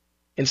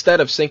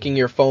Instead of syncing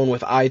your phone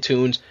with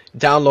iTunes,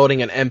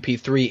 downloading an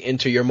MP3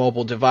 into your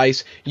mobile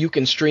device, you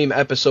can stream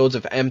episodes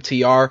of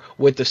MTR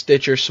with the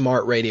Stitcher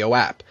Smart Radio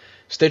app.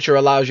 Stitcher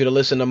allows you to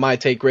listen to My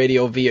Take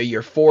Radio via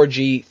your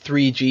 4G,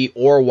 3G,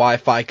 or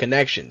Wi-Fi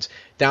connections.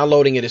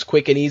 Downloading it is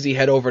quick and easy.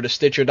 Head over to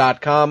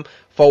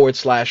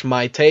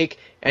Stitcher.com/MyTake,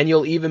 and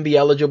you'll even be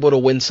eligible to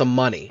win some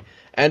money.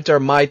 Enter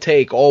My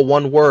Take, all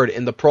one word,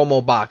 in the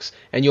promo box,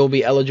 and you'll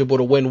be eligible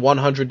to win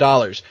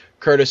 $100,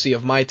 courtesy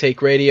of My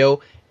Take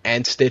Radio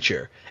and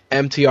Stitcher.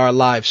 MTR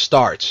Live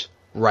starts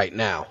right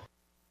now.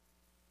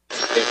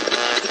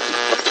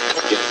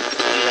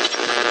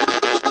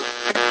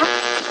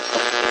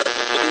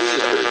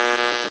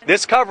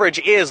 This coverage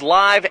is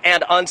live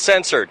and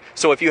uncensored,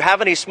 so if you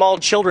have any small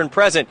children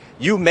present,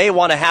 you may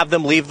want to have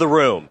them leave the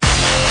room.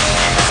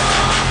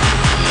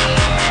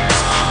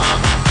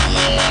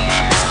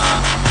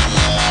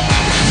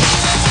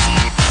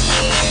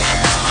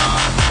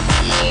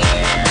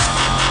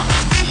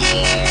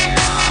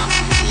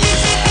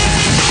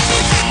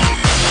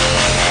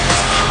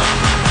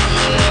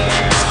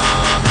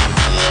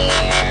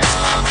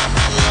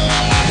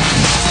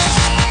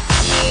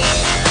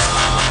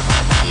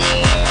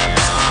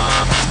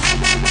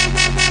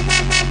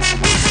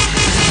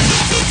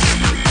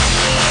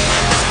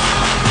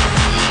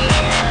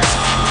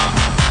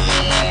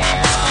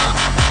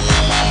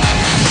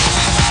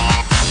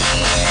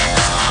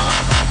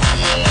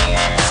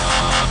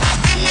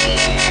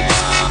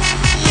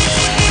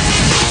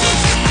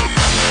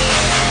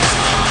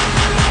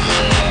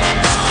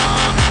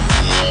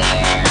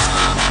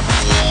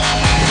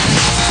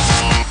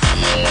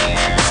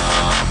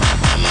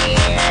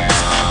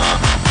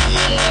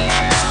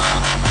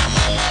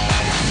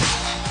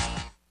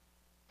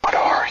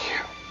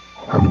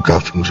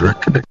 Gotham's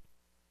Reckoning.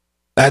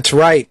 That's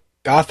right.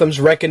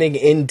 Gotham's Reckoning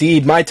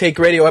indeed. My Take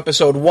Radio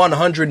episode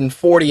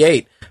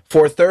 148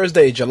 for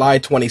Thursday, July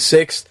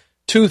 26th,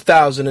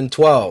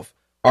 2012.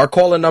 Our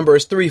call-in number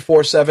is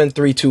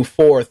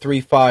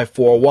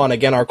 347-324-3541.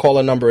 Again, our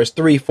call-in number is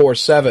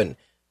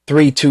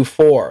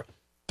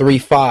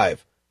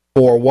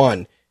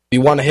 347-324-3541. If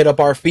you want to hit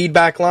up our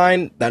feedback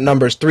line, that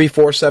number is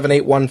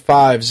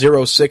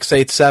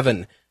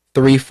 347-815-0687,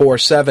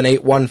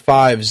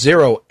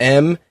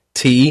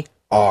 347-815-0MT.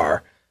 All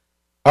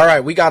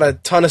right, we got a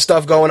ton of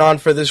stuff going on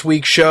for this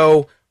week's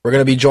show. We're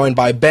going to be joined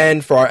by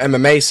Ben for our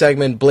MMA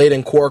segment. Blade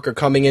and Quark are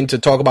coming in to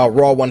talk about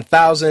Raw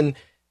 1000.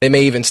 They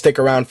may even stick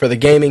around for the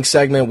gaming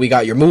segment. We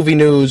got your movie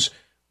news.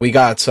 We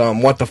got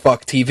some What the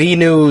Fuck TV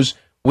news.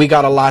 We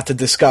got a lot to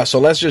discuss. So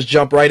let's just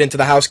jump right into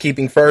the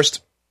housekeeping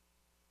first.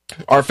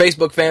 Our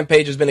Facebook fan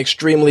page has been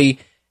extremely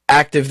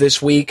active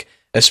this week,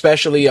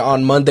 especially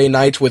on Monday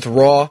nights with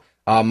Raw.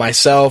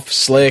 Myself,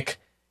 Slick,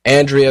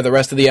 Andrea, the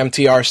rest of the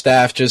MTR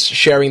staff, just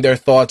sharing their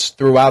thoughts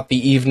throughout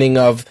the evening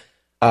of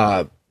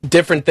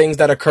different things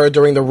that occurred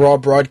during the Raw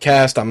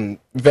broadcast. I'm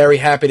very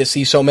happy to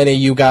see so many of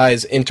you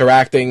guys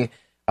interacting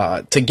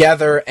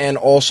together and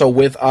also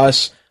with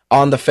us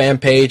on the fan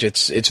page.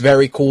 It's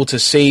very cool to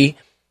see.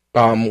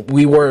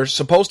 We were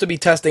supposed to be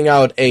testing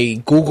out a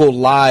Google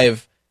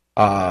Live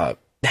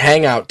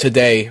hangout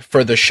today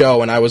for the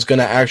show, and I was going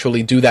to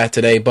actually do that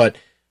today, but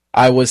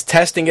I was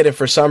testing it, and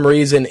for some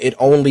reason, it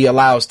only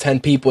allows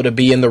 10 people to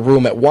be in the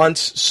room at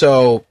once,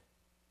 so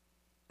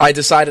I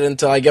decided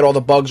until I get all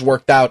the bugs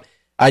worked out,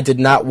 I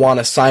did not want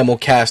to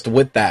simulcast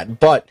with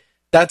that. But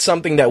that's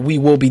something that we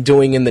will be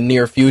doing in the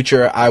near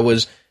future. I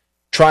was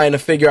trying to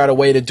figure out a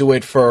way to do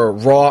it for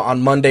Raw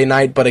on Monday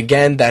night, but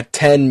again, that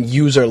 10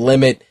 user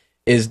limit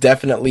is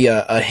definitely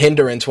a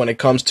hindrance when it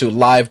comes to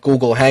live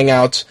Google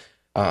Hangouts.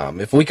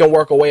 If we can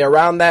work a way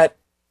around that,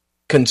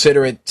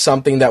 consider it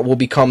something that will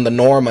become the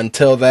norm.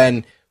 Until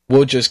then,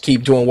 we'll just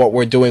keep doing what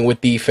we're doing with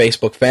the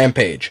Facebook fan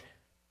page.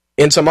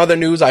 In some other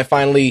news, I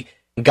finally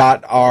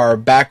got our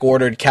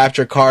back-ordered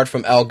capture card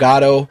from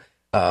Elgato.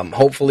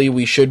 Hopefully,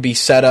 we should be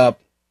set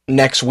up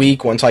next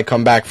week. Once I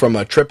come back from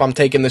a trip I'm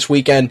taking this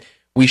weekend,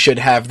 we should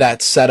have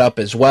that set up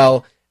as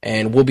well.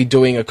 And we'll be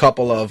doing a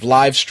couple of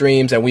live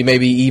streams, and we may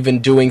be even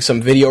doing some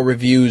video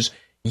reviews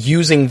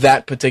using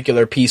that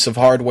particular piece of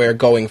hardware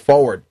going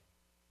forward.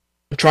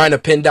 Trying to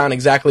pin down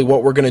exactly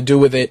what we're going to do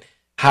with it,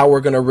 how we're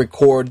going to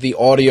record the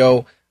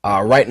audio.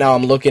 Right now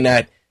I'm looking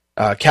at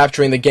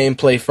capturing the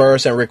gameplay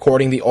first and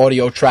recording the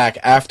audio track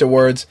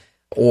afterwards,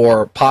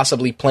 or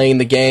possibly playing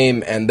the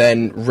game and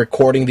then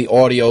recording the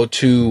audio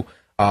to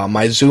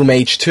my Zoom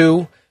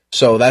H2.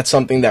 So that's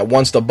something that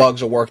once the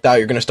bugs are worked out,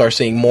 you're going to start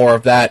seeing more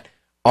of that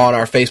on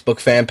our Facebook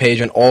fan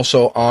page and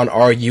also on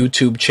our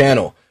YouTube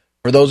channel.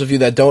 For those of you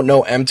that don't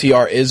know,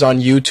 MTR is on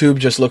YouTube.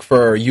 Just look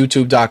for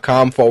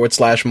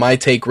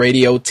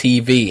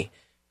youtube.com/MyTakeRadioTV.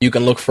 You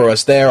can look for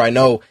us there. I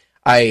know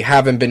I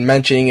haven't been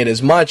mentioning it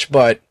as much,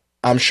 but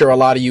I'm sure a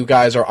lot of you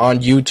guys are on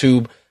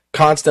YouTube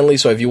constantly.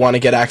 So if you want to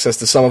get access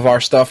to some of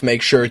our stuff,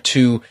 make sure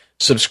to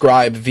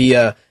subscribe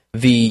via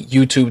the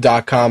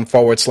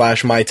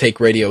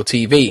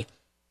youtube.com/MyTakeRadioTV.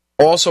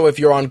 Also, if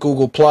you're on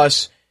Google+,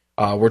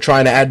 we're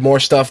trying to add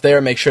more stuff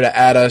there. Make sure to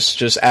add us.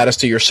 Just add us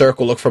to your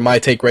circle. Look for My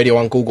Take Radio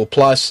on Google+.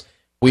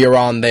 We are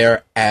on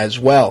there as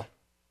well.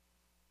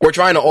 We're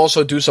trying to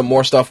also do some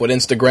more stuff with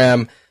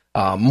Instagram,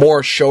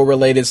 more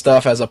show-related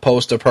stuff as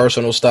opposed to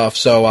personal stuff.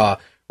 So,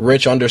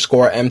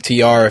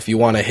 Rich_MTR, if you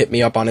want to hit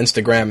me up on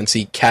Instagram and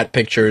see cat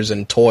pictures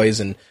and toys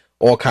and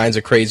all kinds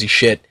of crazy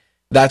shit,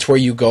 that's where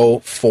you go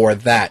for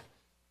that.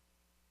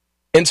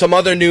 In some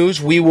other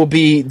news, we will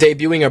be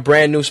debuting a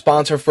brand new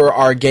sponsor for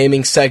our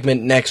gaming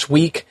segment next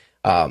week.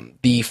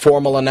 The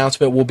formal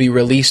announcement will be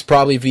released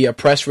probably via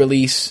press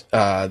release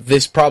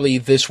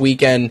this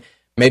weekend,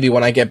 maybe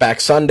when I get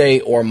back Sunday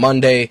or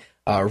Monday.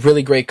 A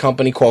really great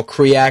company called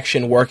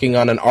Creaction working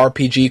on an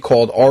RPG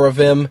called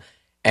Auravim,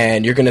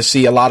 and you're going to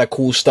see a lot of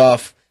cool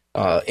stuff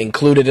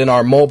included in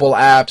our mobile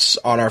apps,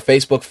 on our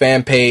Facebook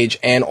fan page,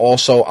 and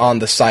also on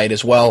the site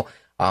as well.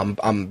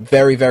 I'm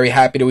very, very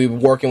happy to be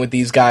working with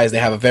these guys. They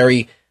have a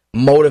very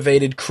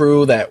motivated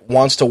crew that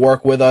wants to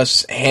work with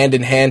us hand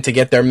in hand to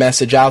get their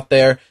message out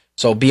there.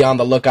 So be on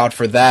the lookout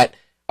for that.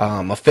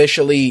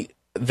 Officially,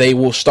 they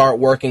will start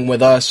working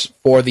with us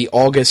for the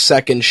August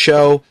 2nd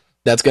show.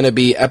 That's going to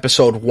be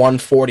episode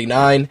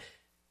 149.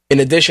 In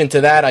addition to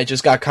that, I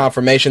just got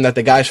confirmation that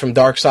the guys from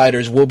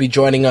Darksiders will be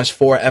joining us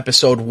for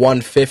episode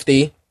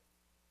 150.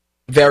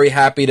 Very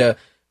happy to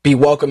be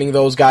welcoming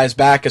those guys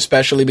back,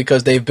 especially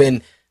because they've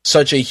been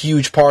such a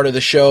huge part of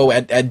the show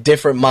at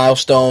different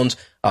milestones.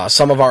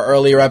 Some of our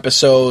earlier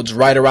episodes,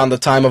 right around the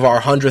time of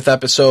our 100th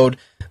episode,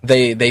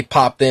 they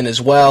popped in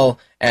as well.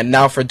 And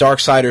now for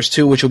Darksiders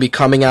 2, which will be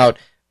coming out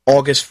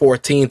August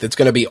 14th, it's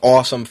going to be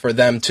awesome for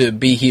them to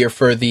be here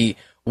for the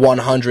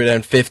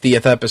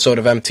 150th episode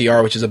of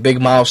MTR, which is a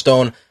big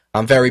milestone.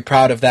 I'm very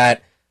proud of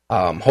that.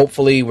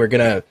 Hopefully, we're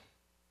going to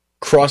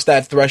cross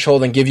that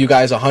threshold and give you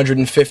guys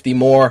 150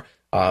 more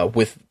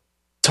with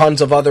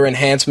tons of other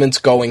enhancements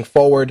going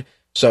forward.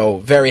 So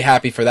very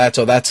happy for that.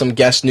 So that's some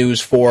guest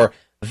news for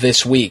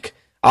this week.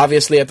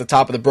 Obviously, at the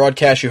top of the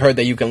broadcast, you heard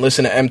that you can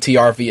listen to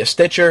MTR via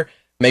Stitcher.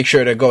 Make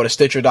sure to go to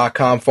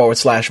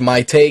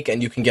Stitcher.com/mytake,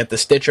 and you can get the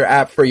Stitcher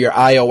app for your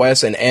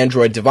iOS and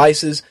Android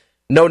devices.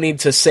 No need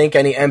to sync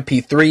any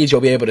MP3s.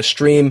 You'll be able to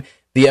stream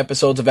the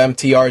episodes of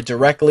MTR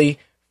directly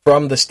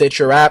from the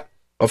Stitcher app.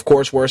 Of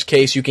course, worst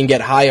case, you can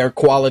get higher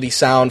quality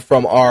sound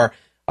from our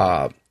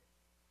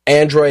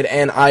Android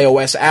and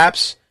iOS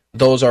apps.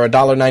 Those are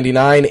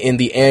 $1.99 in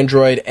the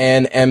Android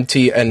and in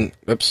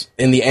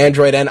the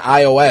Android and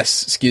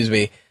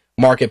iOS,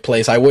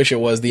 marketplace. I wish it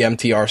was the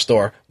MTR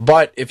store.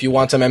 But if you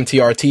want some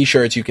MTR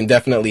t-shirts, you can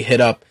definitely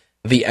hit up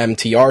the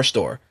MTR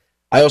store.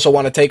 I also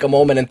want to take a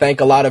moment and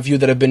thank a lot of you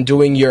that have been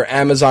doing your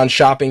Amazon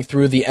shopping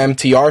through the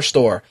MTR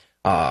store.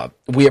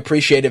 We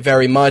appreciate it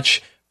very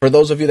much. For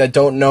those of you that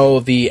don't know,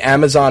 the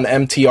Amazon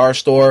MTR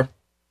store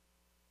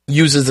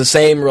uses the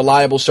same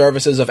reliable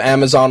services of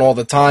Amazon all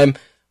the time,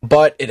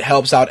 but it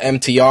helps out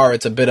MTR.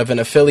 It's a bit of an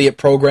affiliate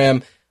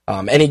program.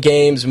 Any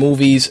games,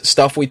 movies,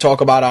 stuff we talk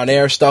about on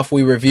air, stuff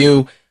we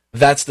review,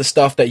 that's the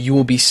stuff that you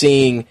will be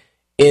seeing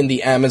in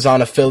the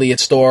Amazon affiliate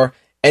store.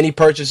 Any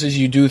purchases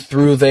you do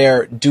through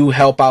there do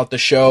help out the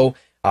show.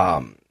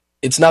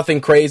 It's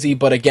nothing crazy,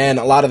 but again,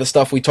 a lot of the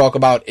stuff we talk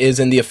about is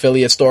in the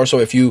affiliate store. So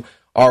if you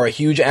are a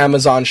huge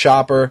Amazon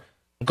shopper,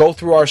 go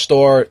through our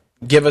store,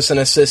 give us an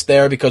assist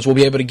there, because we'll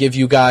be able to give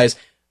you guys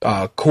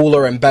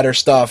cooler and better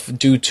stuff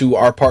due to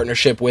our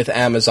partnership with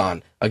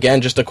Amazon.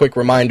 Again, just a quick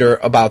reminder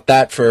about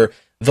that for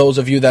those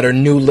of you that are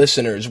new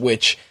listeners,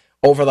 which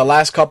over the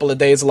last couple of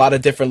days, a lot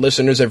of different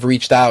listeners have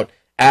reached out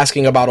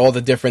asking about all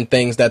the different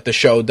things that the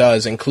show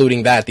does,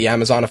 including that. The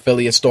Amazon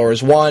affiliate store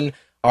is one,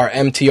 our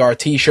MTR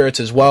t-shirts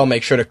as well.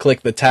 Make sure to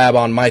click the tab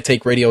on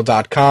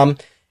mytakeradio.com.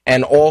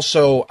 And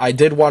also, I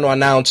did want to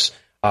announce,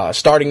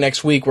 starting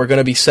next week, we're going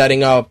to be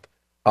setting up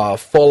a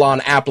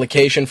full-on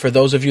application for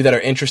those of you that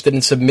are interested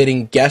in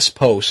submitting guest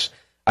posts.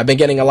 I've been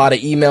getting a lot of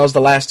emails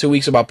the last 2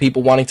 weeks about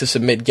people wanting to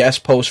submit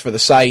guest posts for the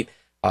site.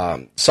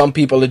 Some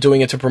people are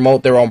doing it to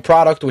promote their own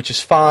product, which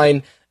is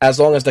fine, as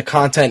long as the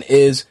content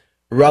is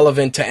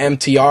relevant to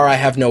MTR. I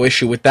have no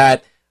issue with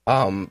that,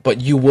 but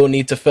you will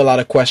need to fill out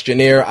a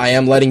questionnaire. I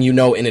am letting you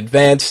know in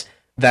advance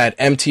that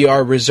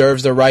MTR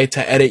reserves the right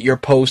to edit your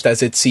post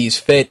as it sees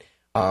fit,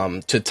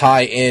 to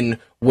tie in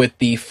with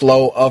the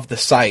flow of the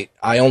site.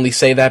 I only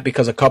say that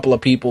because a couple of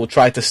people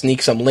tried to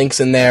sneak some links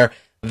in there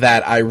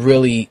that I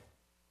really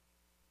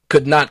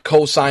could not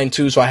co-sign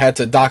to, so I had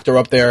to doctor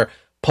up their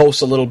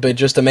posts a little bit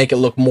just to make it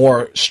look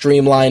more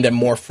streamlined and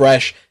more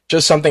fresh.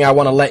 Just something I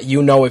want to let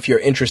you know if you're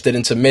interested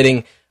in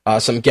submitting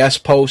some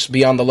guest posts.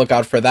 Be on the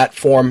lookout for that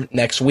form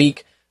next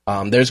week.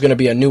 There's going to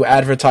be a new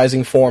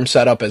advertising form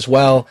set up as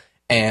well,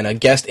 and a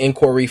guest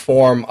inquiry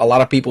form. A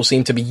lot of people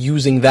seem to be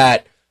using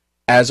that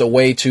as a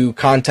way to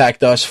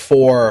contact us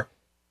for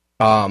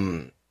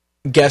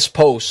guest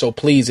posts. So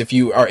please, if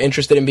you are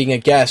interested in being a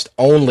guest,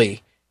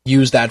 only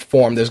use that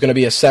form. There's going to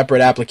be a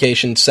separate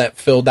application set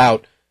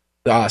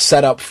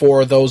up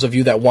for those of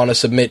you that want to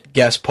submit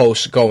guest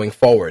posts going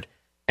forward.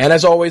 And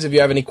as always, if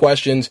you have any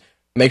questions,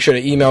 make sure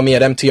to email me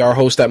at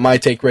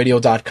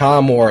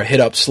mtrhost@mytakeradio.com, or hit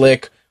up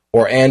Slick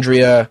or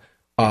Andrea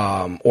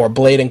or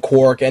Blade and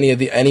Quark,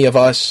 any of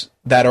us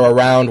that are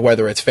around,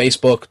 whether it's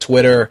Facebook,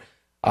 Twitter,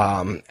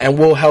 and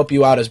we'll help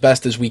you out as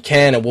best as we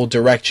can, and we'll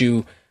direct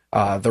you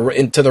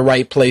into the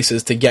right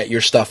places to get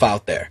your stuff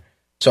out there.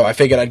 So I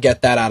figured I'd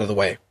get that out of the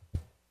way.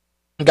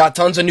 Got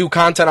tons of new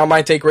content on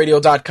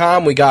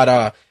mytakeradio.com. We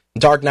got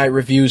Dark Knight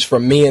reviews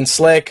from me and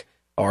Slick,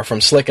 or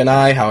from Slick and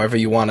I, however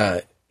you want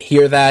to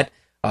hear that.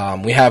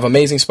 We have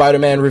Amazing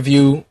Spider-Man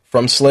review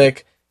from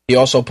Slick. He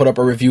also put up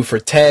a review for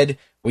Ted.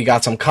 We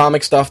got some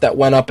comic stuff that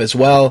went up as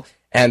well.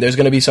 And there's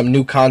going to be some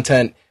new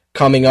content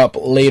coming up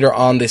later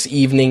on this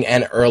evening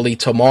and early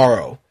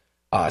tomorrow.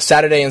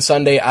 Saturday and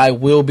Sunday, I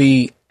will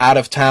be out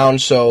of town,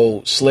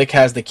 so Slick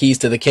has the keys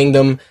to the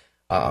kingdom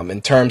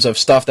in terms of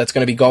stuff that's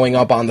going to be going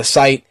up on the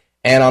site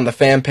and on the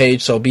fan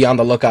page, so be on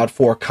the lookout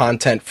for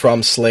content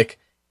from Slick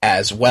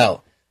as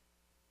well.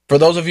 For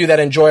those of you that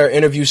enjoy our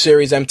interview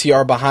series,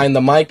 MTR Behind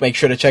the Mic, make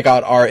sure to check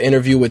out our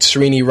interview with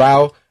Srini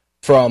Rao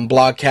from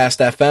Blogcast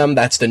FM.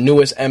 That's the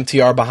newest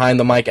MTR Behind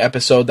the Mic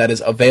episode that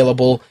is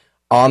available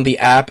on the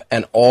app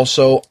and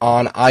also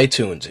on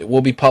iTunes. It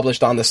will be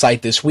published on the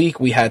site this week.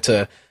 We had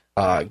to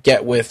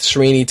get with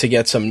Srini to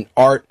get some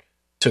art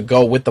to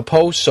go with the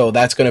post, so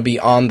that's going to be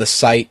on the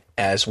site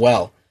as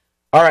well.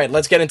 All right,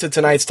 let's get into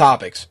tonight's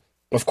topics.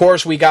 Of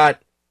course, we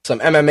got some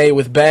MMA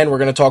with Ben. We're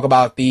going to talk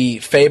about the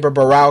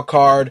Faber-Barao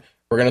card.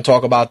 We're going to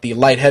talk about the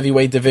light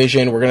heavyweight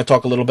division. We're going to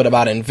talk a little bit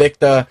about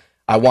Invicta.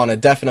 I want to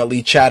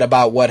definitely chat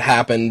about what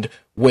happened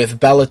with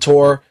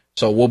Bellator,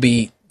 so we'll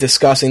be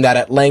discussing that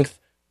at length.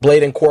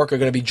 Blade and Quark are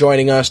going to be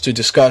joining us to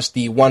discuss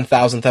the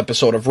 1000th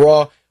episode of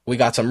Raw. We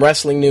got some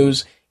wrestling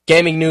news.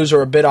 Gaming news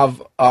are a bit on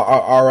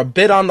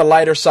the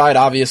lighter side.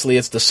 Obviously,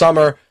 it's the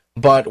summer,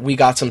 but we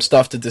got some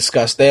stuff to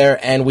discuss there,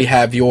 and we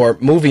have your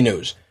movie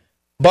news.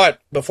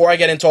 But before I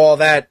get into all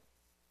that,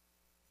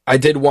 I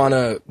did want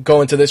to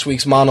go into this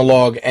week's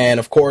monologue, and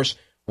of course,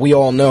 we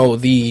all know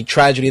the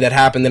tragedy that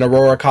happened in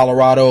Aurora,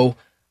 Colorado.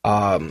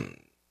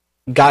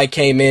 Guy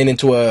came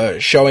into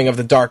a showing of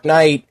The Dark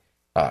Knight,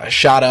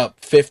 shot up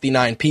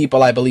 59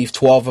 people. I believe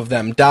 12 of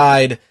them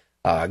died.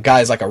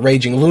 Guy's like a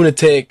raging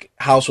lunatic.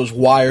 House was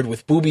wired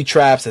with booby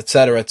traps,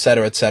 etc.,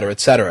 etc., etc.,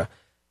 etc.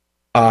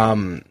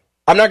 I'm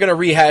not going to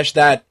rehash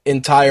that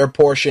entire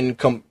portion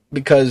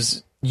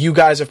because you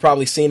guys have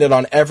probably seen it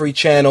on every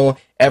channel,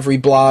 every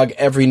blog,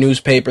 every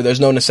newspaper.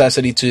 There's no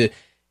necessity to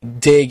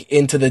dig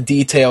into the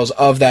details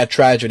of that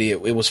tragedy.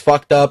 It was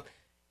fucked up,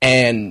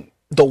 and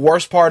the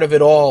worst part of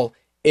it all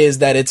is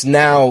that it's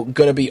now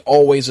going to be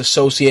always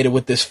associated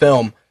with this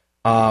film.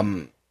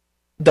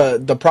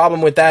 The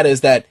problem with that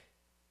is that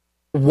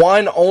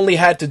one only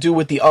had to do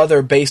with the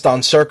other based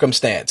on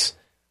circumstance.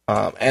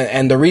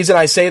 And the reason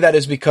I say that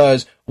is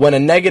because when a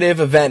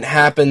negative event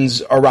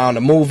happens around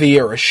a movie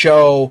or a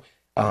show,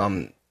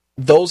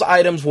 those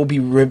items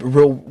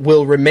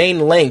will remain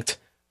linked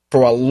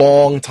for a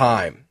long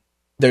time.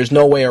 There's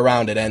no way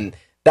around it. And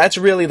that's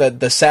really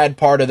the sad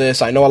part of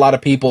this. I know a lot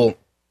of people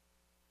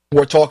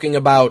were talking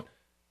about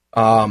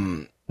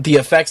the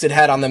effects it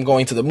had on them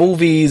going to the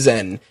movies,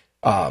 and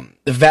the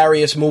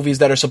various movies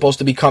that are supposed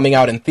to be coming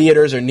out in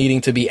theaters are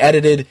needing to be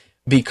edited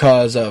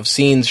because of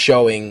scenes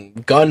showing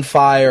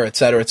gunfire,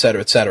 etc.,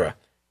 etc., etc.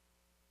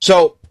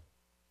 So,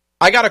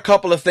 I got a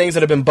couple of things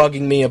that have been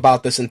bugging me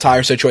about this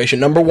entire situation.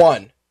 Number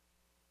one,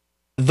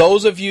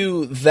 those of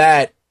you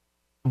that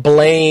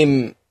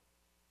blame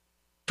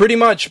pretty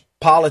much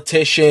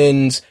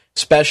politicians,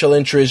 special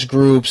interest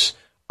groups,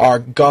 our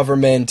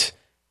government,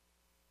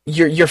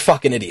 you're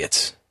fucking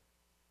idiots.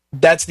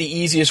 That's the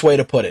easiest way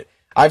to put it.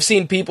 I've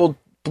seen people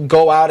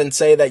go out and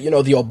say that, the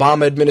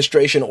Obama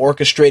administration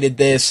orchestrated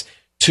this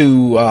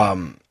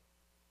to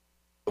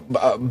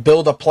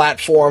build a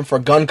platform for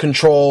gun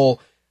control.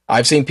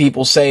 I've seen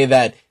people say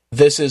that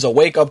this is a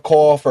wake-up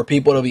call for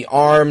people to be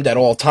armed at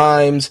all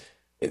times.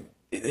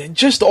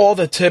 Just all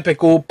the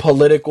typical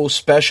political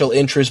special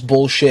interest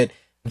bullshit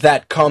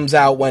that comes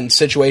out when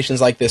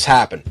situations like this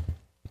happen.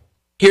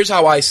 Here's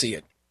how I see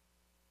it.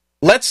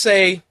 Let's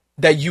say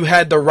that you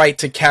had the right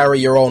to carry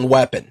your own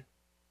weapon.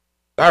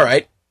 All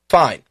right,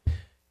 fine.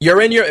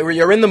 You're in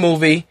the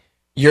movie.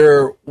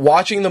 You're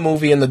watching the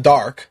movie in the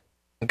dark.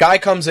 A guy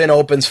comes in,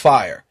 opens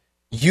fire.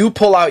 You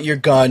pull out your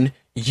gun.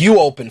 You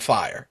open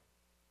fire.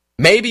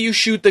 Maybe you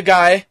shoot the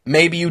guy.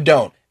 Maybe you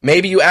don't.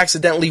 Maybe you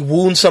accidentally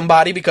wound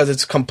somebody because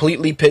it's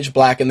completely pitch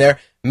black in there.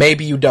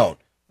 Maybe you don't.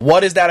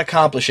 What is that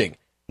accomplishing?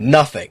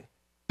 Nothing.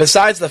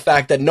 Besides the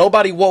fact that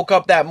nobody woke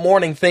up that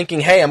morning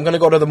thinking, hey, I'm going to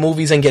go to the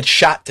movies and get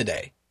shot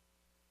today.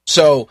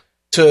 So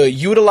to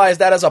utilize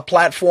that as a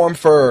platform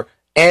for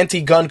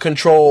anti-gun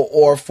control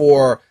or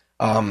for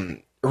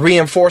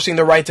reinforcing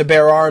the right to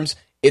bear arms,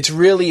 it's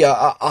really a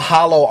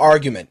hollow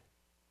argument.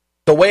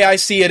 The way I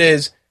see it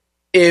is,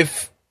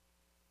 if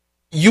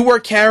you were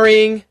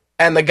carrying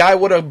and the guy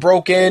would have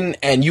broke in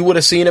and you would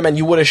have seen him and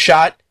you would have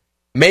shot,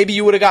 maybe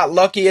you would have got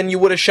lucky and you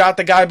would have shot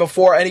the guy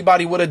before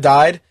anybody would have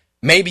died.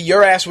 Maybe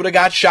your ass would have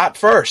got shot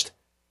first.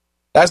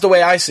 That's the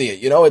way I see it.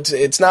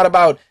 It's not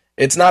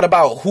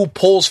about who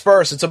pulls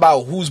first. It's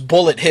about whose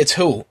bullet hits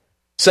who.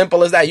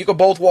 Simple as that. You could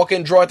both walk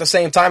in, draw at the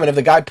same time, and if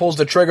the guy pulls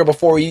the trigger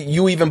before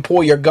you even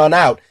pull your gun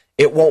out,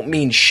 it won't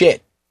mean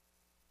shit.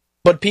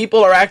 But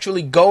people are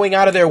actually going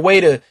out of their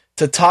way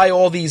to tie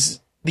all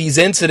these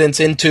incidents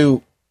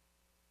into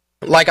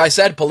like I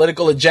said,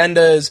 political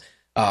agendas,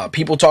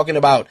 people talking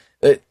about,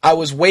 I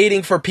was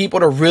waiting for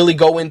people to really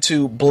go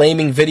into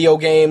blaming video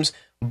games,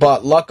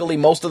 but luckily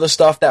most of the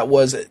stuff that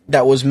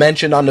was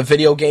mentioned on the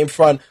video game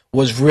front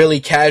was really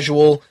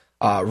casual,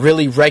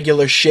 really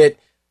regular shit,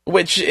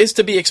 which is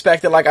to be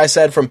expected, like I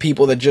said, from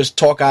people that just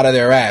talk out of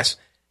their ass.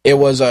 It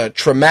was a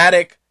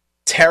traumatic,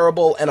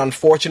 terrible, and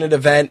unfortunate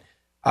event.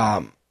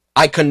 I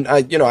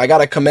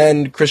gotta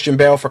commend Christian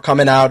Bale for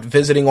coming out,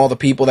 visiting all the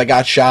people that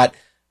got shot.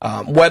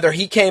 Whether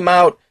he came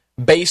out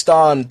based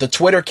on the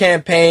Twitter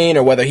campaign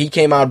or whether he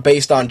came out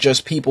based on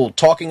just people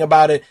talking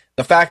about it,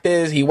 the fact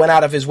is he went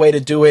out of his way to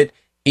do it.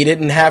 He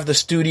didn't have the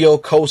studio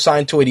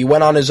co-sign to it. He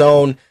went on his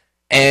own,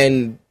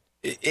 and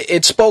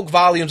it spoke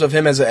volumes of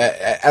him as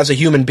a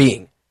human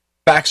being.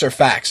 Facts are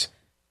facts.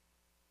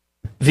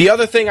 The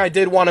other thing I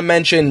did want to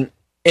mention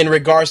in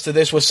regards to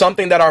this was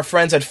something that our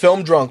friends at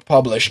Film Drunk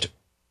published,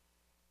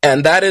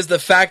 and that is the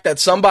fact that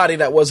somebody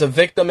that was a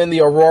victim in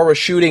the Aurora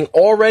shooting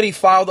already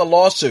filed a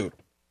lawsuit.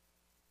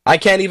 I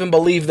can't even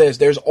believe this.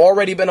 There's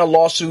already been a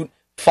lawsuit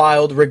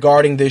filed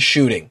regarding this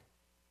shooting,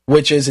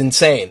 which is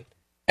insane.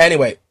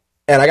 Anyway,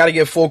 and I got to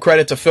give full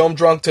credit to Film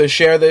Drunk to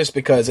share this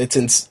because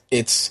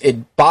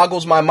it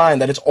boggles my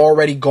mind that it's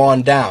already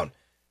gone down.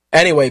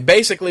 Anyway,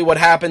 basically what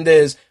happened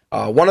is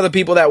one of the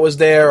people that was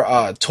there,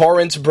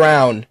 Torrance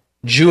Brown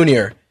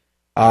Jr.,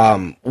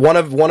 one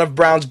of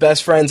Brown's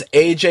best friends,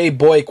 AJ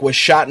Boyk, was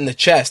shot in the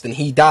chest and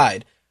he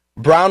died.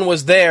 Brown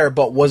was there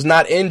but was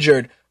not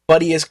injured,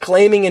 but he is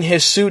claiming in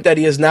his suit that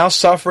he is now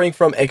suffering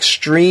from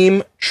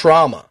extreme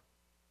trauma.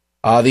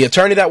 The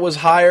attorney that was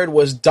hired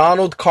was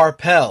Donald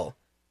Carpel.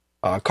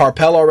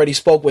 Carpel already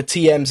spoke with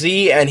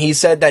TMZ, and he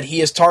said that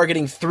he is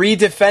targeting 3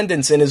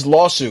 defendants in his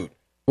lawsuit,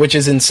 which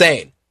is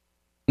insane.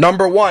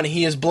 Number 1,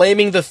 he is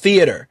blaming the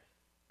theater.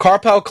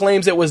 Carpel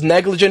claims it was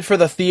negligent for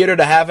the theater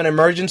to have an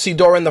emergency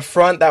door in the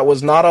front that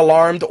was not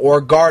alarmed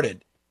or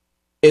guarded.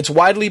 It's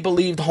widely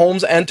believed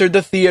Holmes entered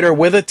the theater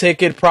with a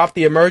ticket, propped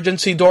the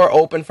emergency door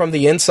open from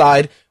the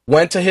inside,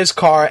 went to his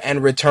car,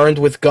 and returned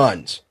with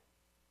guns.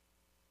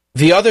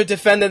 The other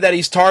defendant that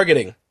he's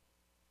targeting,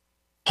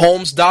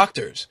 Holmes'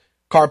 doctors.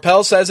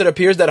 Carpel says it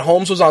appears that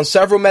Holmes was on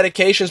several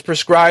medications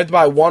prescribed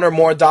by one or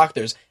more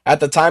doctors. At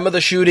the time of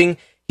the shooting,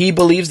 he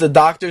believes the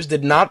doctors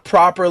did not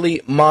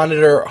properly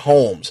monitor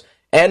Holmes.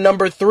 And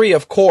number 3,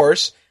 of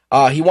course,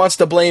 he wants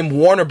to blame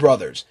Warner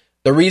Brothers.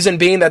 The reason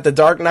being that The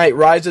Dark Knight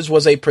Rises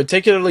was a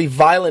particularly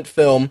violent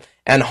film,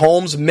 and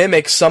Holmes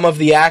mimics some of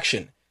the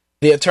action.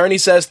 The attorney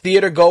says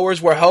theater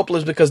goers were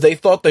helpless because they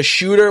thought the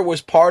shooter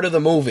was part of the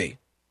movie.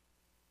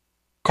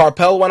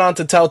 Carpel went on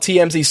to tell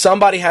TMZ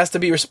somebody has to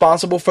be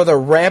responsible for the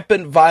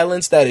rampant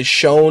violence that is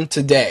shown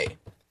today.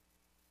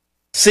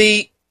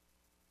 See,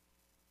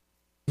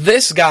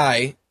 this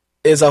guy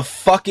is a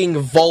fucking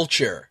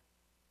vulture.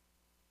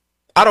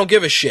 I don't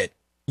give a shit.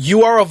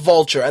 You are a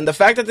vulture, and the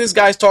fact that this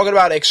guy's talking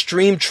about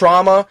extreme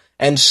trauma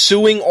and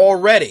suing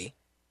already,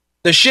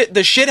 the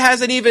shit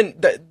hasn't even,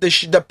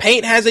 the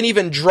paint hasn't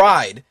even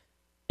dried.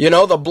 You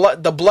know, the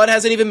blood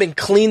hasn't even been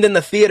cleaned in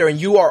the theater, and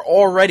you are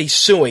already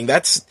suing.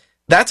 That's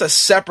a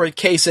separate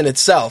case in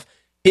itself.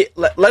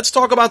 Let's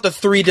talk about the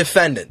 3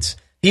 defendants.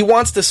 He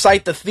wants to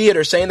cite the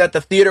theater, saying that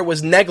the theater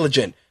was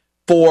negligent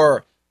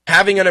for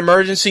having an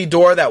emergency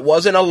door that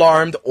wasn't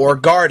alarmed or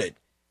guarded.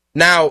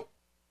 Now,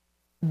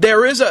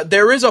 there is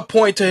a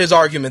point to his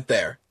argument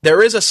there.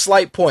 There is a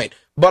slight point.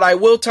 But I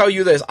will tell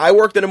you this. I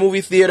worked in a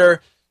movie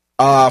theater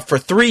for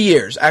 3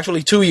 years,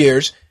 actually 2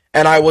 years,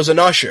 and I was an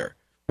usher.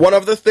 One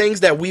of the things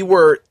that we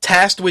were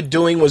tasked with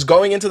doing was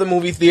going into the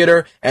movie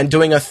theater and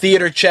doing a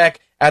theater check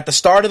at the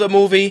start of the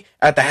movie,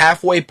 at the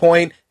halfway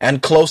point,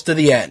 and close to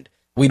the end.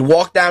 We'd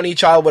walk down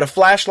each aisle with a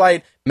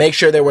flashlight, make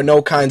sure there were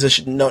no kinds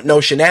of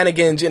no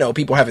shenanigans,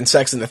 people having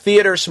sex in the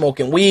theater,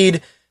 smoking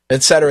weed,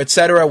 etc.,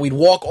 etc. We'd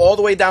walk all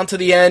the way down to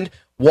the end,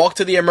 walk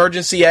to the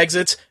emergency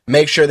exits,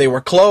 make sure they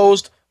were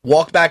closed,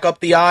 walk back up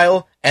the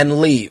aisle, and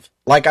leave.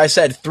 Like I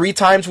said, 3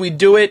 times we'd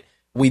do it.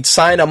 We'd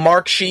sign a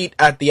mark sheet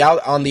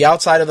on the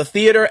outside of the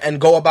theater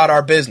and go about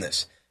our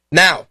business.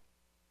 Now,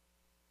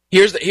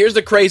 here's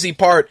the crazy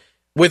part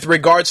with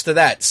regards to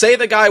that. Say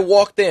the guy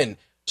walked in,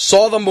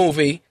 saw the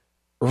movie,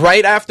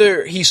 right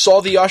after he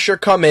saw the usher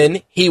come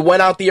in, he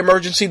went out the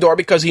emergency door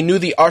because he knew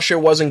the usher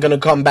wasn't going to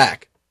come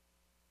back.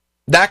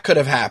 That could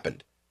have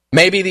happened.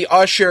 Maybe the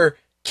usher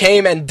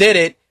came and did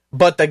it,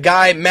 but the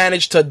guy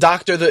managed to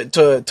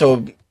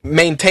to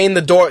maintain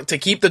the door, to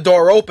keep the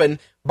door open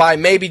by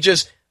maybe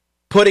just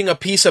putting a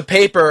piece of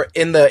paper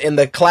in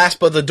the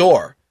clasp of the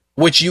door,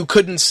 which you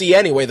couldn't see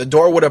anyway. The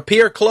door would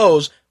appear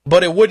closed,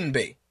 but it wouldn't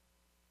be.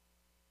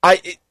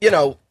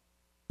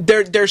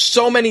 There's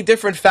so many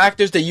different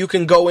factors that you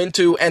can go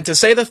into, and to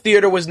say the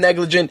theater was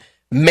negligent,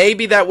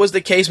 maybe that was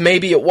the case,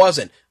 maybe it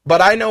wasn't.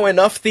 But I know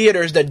enough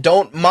theaters that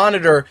don't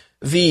monitor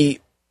the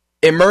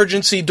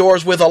emergency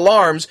doors with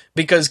alarms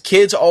because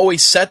kids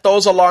always set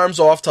those alarms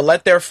off to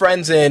let their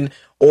friends in,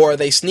 or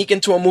they sneak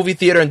into a movie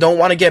theater and don't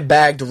want to get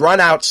bagged, run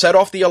out, set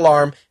off the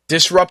alarm,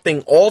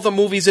 disrupting all the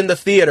movies in the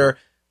theater.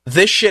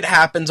 This shit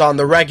happens on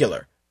the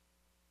regular.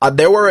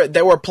 There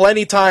were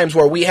plenty times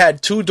where we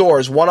had two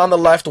doors, one on the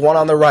left, one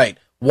on the right.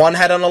 One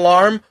had an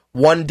alarm,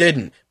 one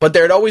didn't. But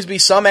there'd always be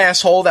some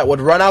asshole that would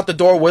run out the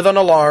door with an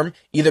alarm,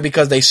 either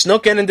because they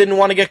snuck in and didn't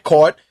want to get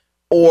caught,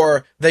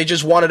 or they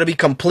just wanted to be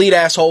complete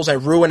assholes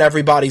and ruin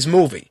everybody's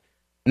movie.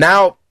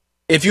 Now,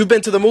 if you've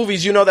been to the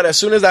movies, you know that as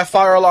soon as that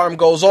fire alarm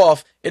goes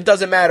off, it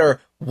doesn't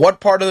matter what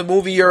part of the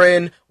movie you're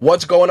in,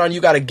 what's going on, you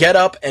got to get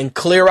up and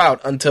clear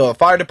out until a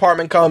fire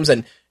department comes,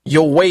 and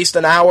you'll waste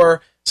an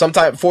hour,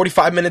 sometimes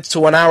 45 minutes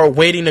to an hour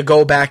waiting to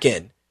go back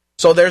in.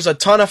 So there's a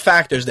ton of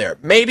factors there.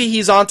 Maybe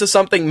he's onto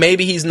something,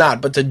 maybe he's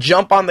not, but to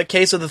jump on the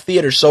case of the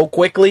theater so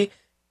quickly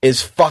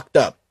is fucked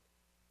up.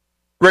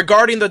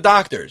 Regarding the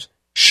doctors,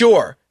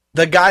 sure,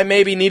 the guy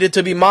maybe needed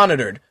to be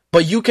monitored,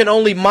 but you can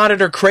only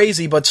monitor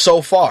crazy but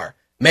so far.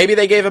 Maybe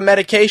they gave him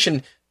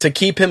medication to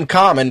keep him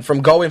calm and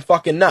from going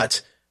fucking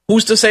nuts.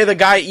 Who's to say the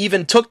guy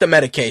even took the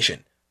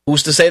medication?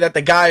 Who's to say that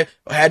the guy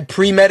had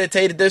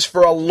premeditated this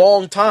for a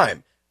long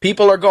time?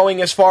 People are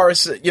going as far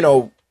as,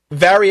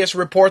 various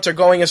reports are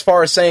going as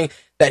far as saying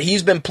that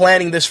he's been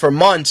planning this for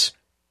months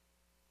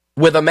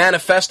with a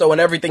manifesto and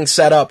everything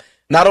set up.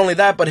 Not only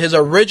that, but his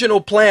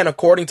original plan,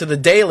 according to the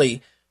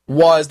Daily,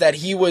 was that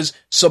he was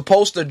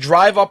supposed to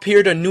drive up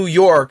here to New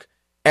York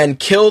and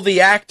kill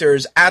the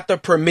actors at the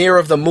premiere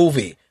of the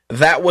movie.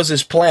 That was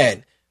his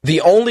plan.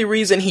 The only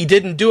reason he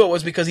didn't do it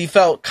was because he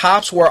felt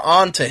cops were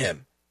on to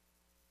him.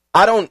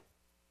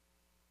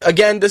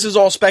 Again, this is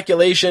all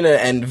speculation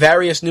and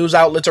various news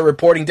outlets are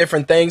reporting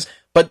different things,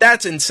 but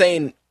that's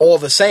insane all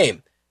the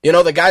same.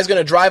 The guy's going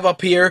to drive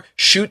up here,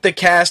 shoot the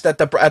cast at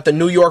the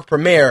New York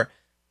premiere,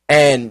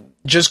 and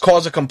just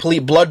cause a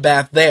complete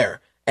bloodbath there.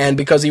 And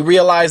because he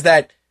realized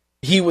that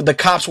the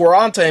cops were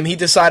onto him, he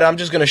decided, I'm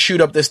just going to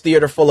shoot up this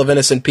theater full of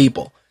innocent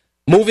people.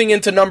 Moving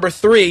into number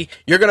 3,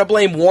 you're going to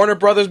blame Warner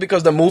Brothers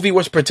because the movie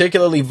was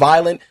particularly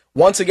violent.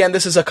 Once again,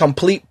 this is a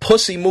complete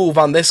pussy move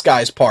on this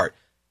guy's part.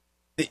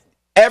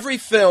 Every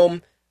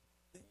film,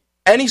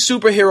 any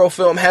superhero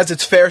film has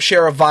its fair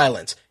share of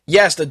violence.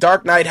 Yes, The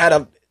Dark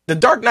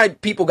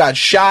Knight people got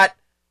shot,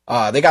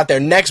 they got their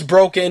necks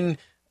broken,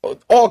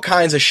 all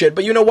kinds of shit.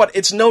 But you know what?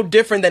 It's no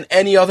different than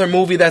any other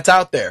movie that's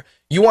out there.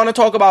 You want to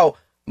talk about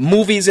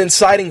movies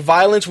inciting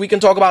violence? We can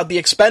talk about The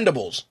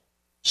Expendables.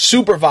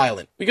 Super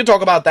violent. We can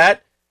talk about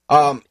that.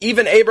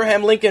 Even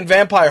Abraham Lincoln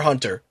Vampire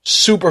Hunter.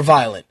 Super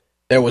violent.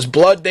 There was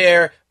blood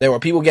there. There were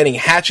people getting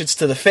hatchets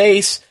to the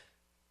face.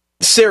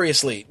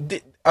 Seriously,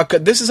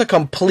 this is a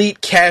complete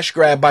cash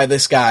grab by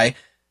this guy.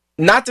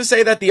 Not to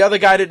say that the other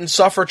guy didn't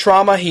suffer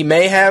trauma, he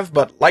may have,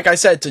 but like I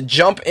said, to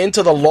jump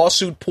into the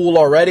lawsuit pool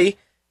already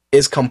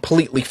is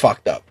completely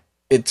fucked up.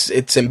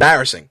 It's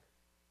embarrassing.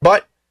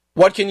 But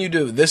what can you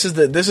do? This is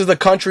the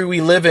country we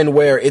live in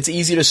where it's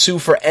easy to sue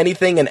for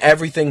anything and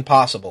everything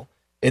possible.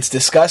 It's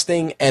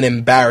disgusting and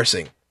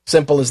embarrassing.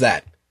 Simple as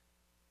that.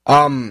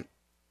 I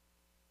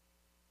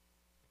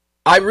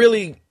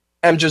really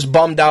am just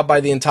bummed out by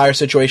the entire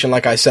situation,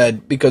 like I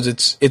said, because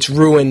it's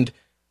ruined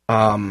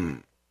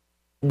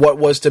what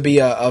was to be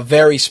a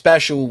very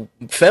special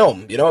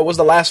film. It was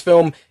the last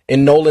film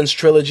in Nolan's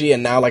trilogy,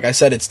 and now, like I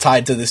said, it's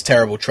tied to this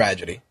terrible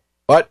tragedy.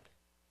 But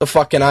the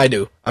fuck can I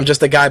do? I'm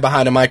just a guy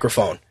behind a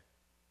microphone.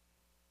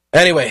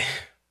 Anyway,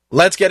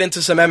 let's get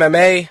into some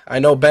MMA. I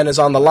know Ben is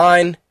on the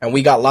line, and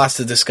we got lots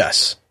to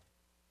discuss.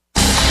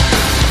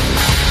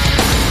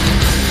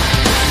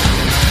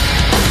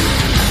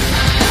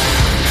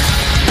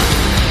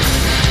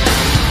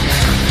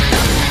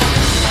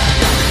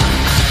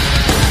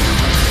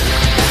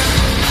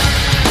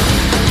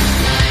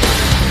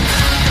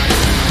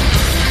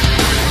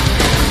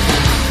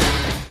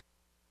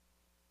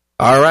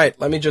 All right,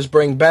 let me just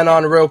bring Ben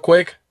on real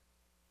quick.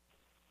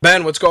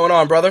 Ben, what's going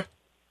on, brother?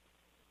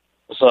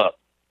 What's up?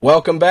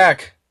 Welcome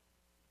back.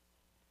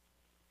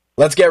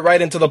 Let's get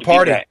right into the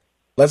party.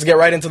 Let's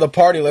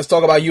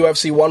talk about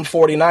UFC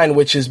 149,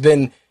 which has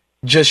been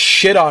just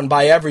shit on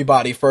by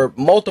everybody for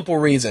multiple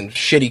reasons.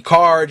 Shitty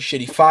card,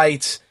 shitty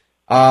fights.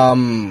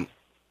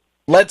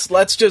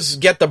 Let's just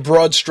get the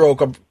broad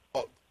stroke out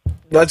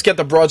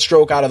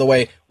of the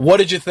way. What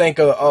did you think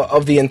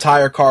of the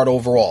entire card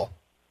overall?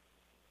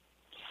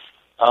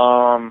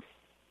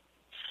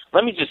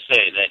 Let me just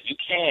say that you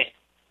can't.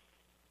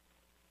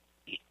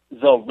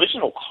 The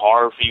original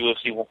card for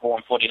UFC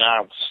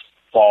 149 was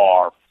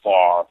far,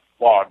 far,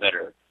 far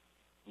better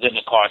than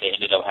the card they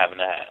ended up having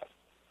to have.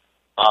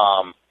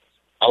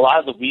 A lot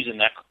of the reason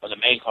that the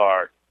main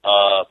card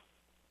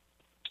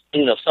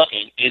ended up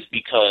sucking is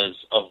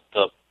because of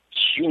the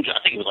huge. I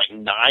think it was like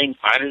 9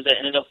 fighters that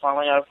ended up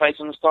falling out of fights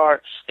on the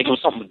start. I think it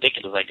was something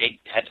ridiculous. Like they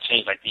had to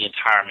change like the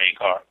entire main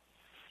card.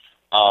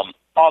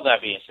 All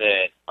that being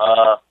said,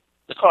 the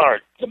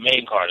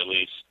main card at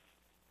least,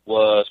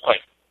 was quite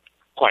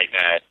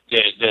bad.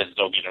 There's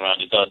no getting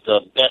around it.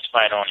 The best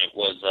fight on it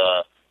was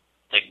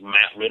like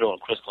Matt Riddle and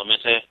Chris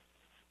Clemente,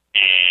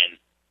 and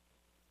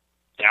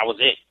that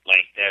was it.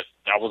 Like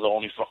that was the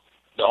only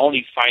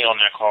fight on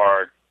that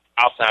card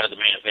outside of the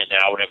main event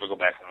that I would ever go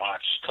back and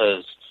watch,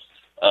 because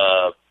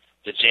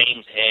the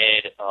James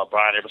Head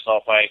Brian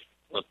Ebersol fight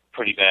was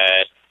pretty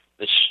bad.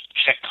 the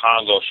Czech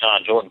Congo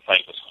Sean Jordan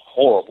fight was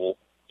horrible,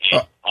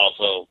 and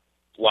also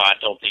why I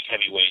don't think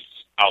heavyweights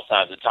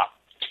outside the top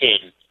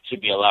 10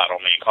 should be allowed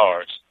on main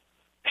cards.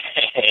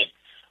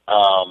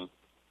 And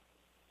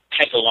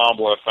Hector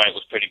Lombard fight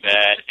was pretty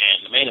bad,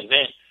 and the main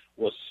event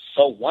was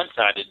so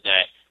one-sided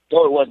that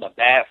though it wasn't a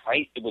bad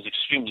fight, it was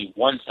extremely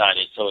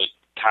one-sided, so it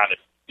kind of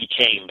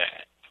became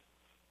bad.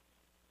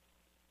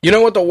 You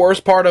know what the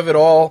worst part of it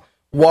all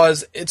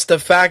was? It's the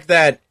fact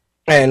that,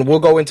 and we'll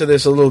go into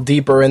this a little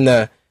deeper in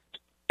the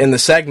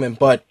segment,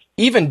 but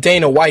even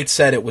Dana White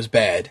said it was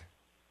bad,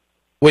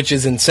 which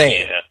is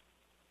insane. Yeah.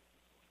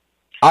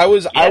 I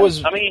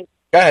mean,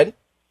 go ahead.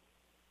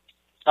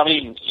 I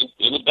mean,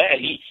 it was bad.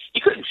 He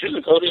couldn't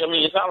sugarcoat it. I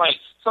mean, it's not like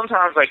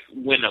sometimes like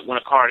when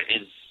a card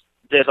is,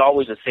 there's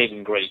always a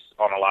saving grace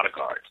on a lot of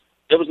cards.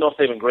 There was no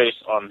saving grace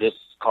on this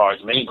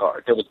card's main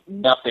card. There was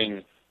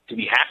nothing to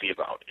be happy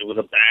about. It was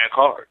a bad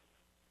card.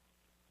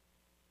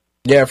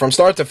 Yeah, from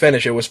start to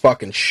finish, it was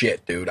fucking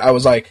shit, dude. I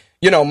was like,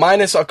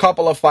 minus a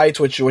couple of fights,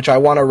 which I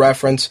want to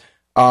reference.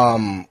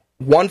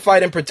 One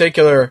fight in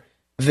particular,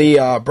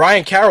 the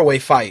Brian Caraway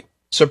fight,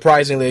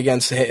 surprisingly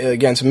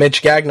against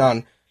Mitch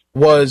Gagnon,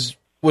 was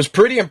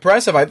pretty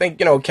impressive. I think,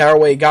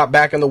 Caraway got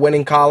back in the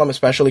winning column,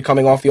 especially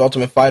coming off the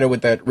Ultimate Fighter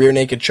with that rear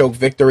naked choke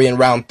victory in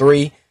round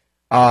 3.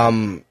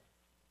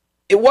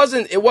 It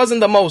wasn't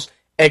the most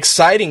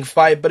exciting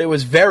fight, but it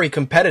was very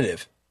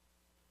competitive.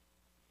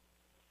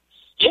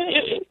 Yeah,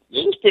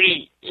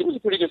 it was a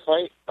pretty good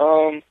fight.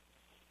 I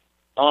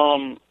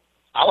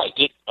liked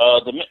it.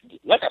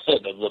 Like I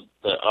said, the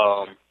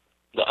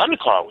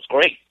undercard was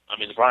great. I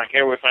mean, the Brian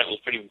Caraway fight was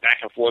pretty back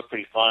and forth,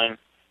 pretty fun.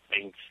 I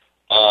mean,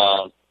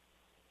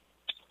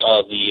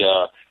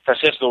 the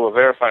Francisco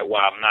Rivera fight,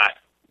 while I'm not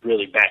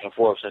really back and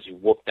forth since he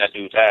whooped that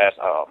dude's ass,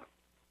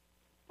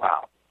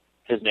 wow,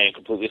 his name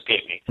completely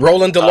escaped me.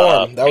 Roland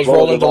Delorme. That was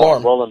Roland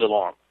Delorme. Roland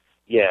Delorme.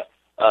 Yeah,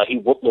 he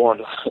whooped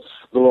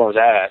Delorme's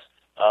ass.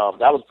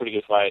 That was a pretty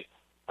good fight.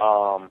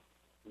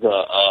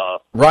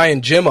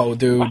 Ryan Jimmo,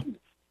 dude.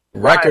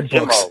 Record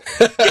books.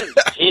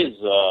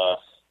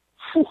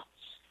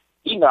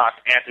 He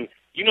knocked Anthony.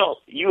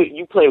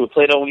 You played with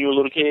Play-Doh when you were a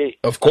little kid?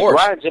 Of course.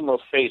 Like Ryan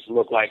Jimmo's face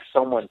looked like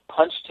someone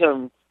punched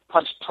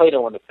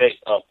Play-Doh in the face,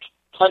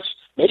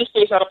 made his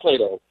face out of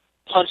Play-Doh,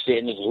 punched it,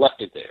 and just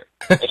left it there.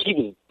 Like he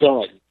was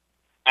done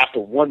after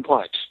one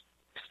punch.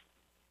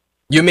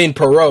 You mean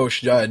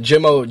Perosh?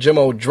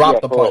 Jimmo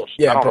dropped the punch.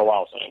 Yeah, I don't know what I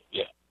was saying.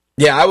 Yeah.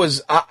 Yeah, I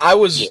was.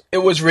 It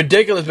was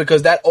ridiculous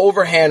because that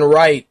overhand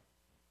right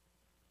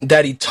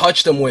that he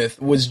touched him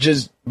with was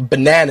just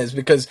bananas,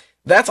 because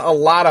that's a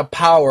lot of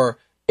power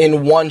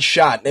in one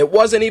shot. It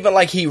wasn't even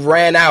like he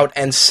ran out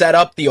and set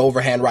up the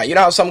overhand right. You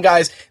know how some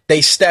guys,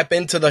 they step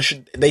into the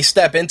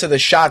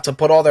shot to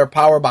put all their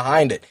power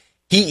behind it.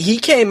 He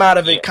came out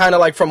of it kind of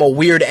like from a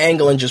weird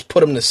angle and just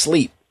put him to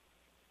sleep.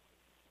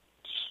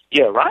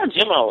 Yeah, Ryan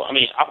Jimmo, I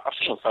mean, I've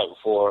seen him fight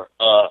before.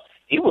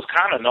 He was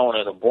kind of known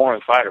as a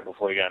boring fighter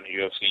before he got in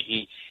the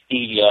UFC.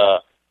 He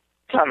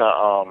kind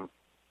of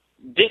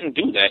didn't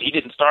do that. He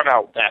didn't start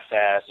out that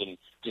fast and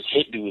just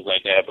hit dudes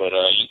like that, but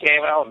he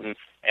came out and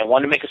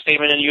wanted to make a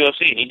statement in the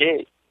UFC, and he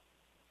did.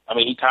 I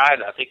mean,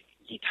 I think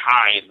he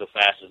tied the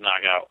fastest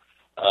knockout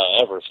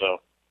ever, so.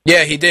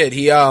 Yeah, he did.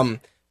 He,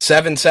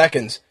 7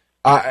 seconds.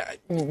 I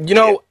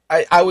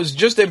was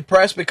just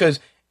impressed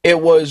because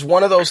it was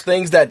one of those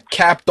things that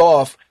capped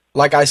off,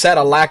 like I said,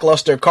 a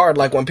lackluster card.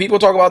 Like when people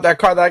talk about that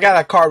card,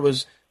 that card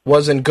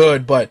wasn't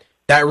good, but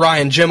that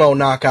Ryan Jimmo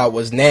knockout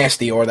was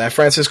nasty, or that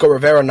Francisco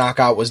Rivera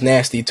knockout was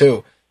nasty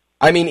too.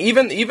 I mean,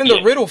 even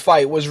the Riddle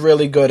fight was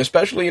really good,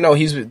 especially,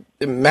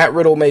 Matt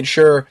Riddle made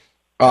sure,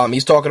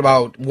 he's talking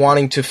about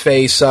wanting to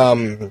face,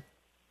 what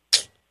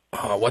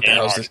the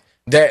hell is this?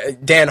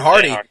 Dan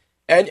Hardy.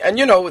 And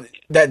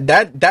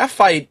that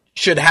fight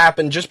should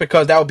happen just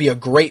because that would be a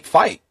great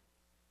fight.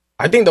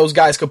 I think those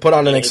guys could put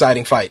on an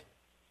exciting fight.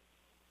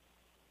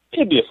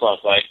 It'd be a fun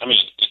fight. I mean,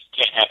 it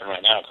can't happen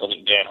right now because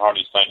Dan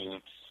Hardy's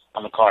fighting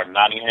on the card in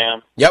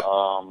Nottingham. Yep.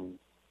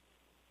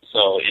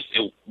 So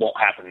it won't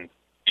happen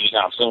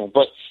anytime soon,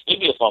 but it'd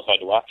be a fun fight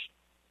to watch.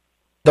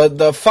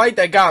 The fight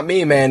that got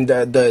me, man,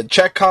 the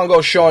Czech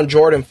Congo Sean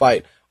Jordan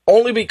fight,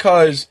 only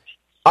because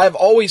I've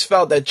always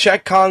felt that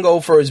Czech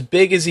Congo, for as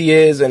big as he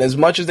is and as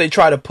much as they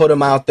try to put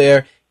him out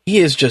there, he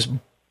is just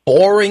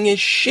boring as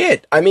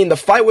shit. I mean, the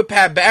fight with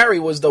Pat Barry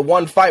was the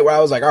one fight where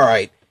I was like, all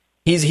right,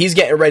 he's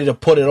getting ready to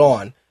put it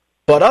on.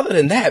 But other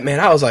than that, man,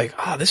 I was like,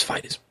 this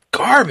fight is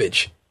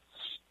garbage.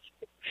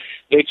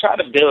 They try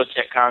to build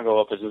Czech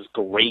Congo up as this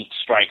great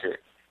striker.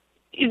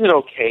 He's an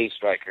okay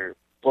striker,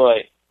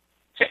 but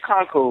Czech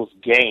Congo's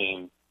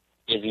game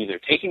is either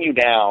taking you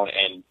down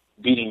and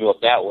beating you up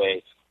that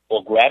way,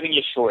 or grabbing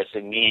your shorts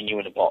and kneeing you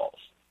in the balls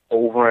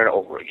over and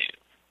over again.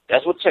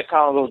 That's what Czech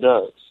Congo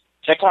does.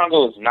 Czech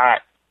Congo is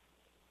not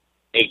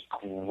a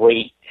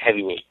great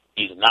heavyweight.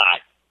 He's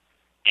not.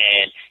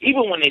 And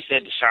even when they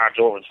said to Sean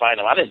Jordan fight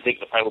him, I didn't think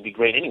the fight would be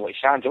great anyway.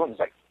 Sean Jordan's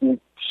like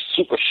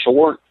super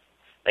short.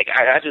 Like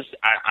I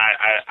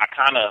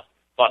kind of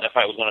thought that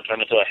fight was going to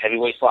turn into a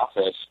heavyweight slot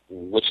fest,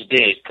 which it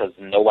did, because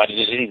nobody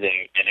did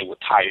anything, and they were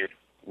tired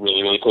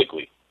really, really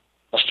quickly.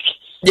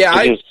 Yeah,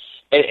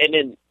 and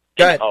then...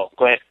 Go ahead. Oh,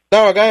 go ahead.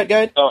 No, go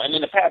ahead. Oh, and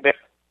then the Pat Barry...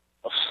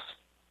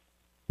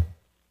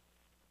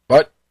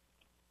 What?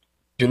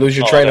 Did you lose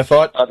your train of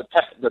thought? The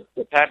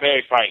Pat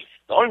Barry fight.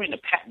 The only reason the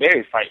Pat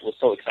Barry fight was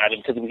so exciting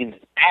because he was getting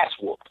his ass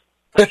whooped.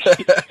 He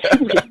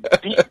was getting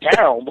beat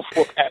down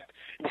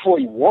before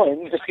he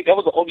won. That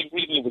was the only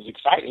reason it was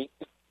exciting.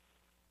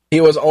 He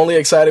was only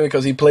excited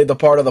because he played the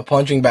part of the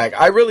punching bag.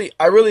 I really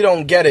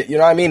don't get it. You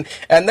know what I mean?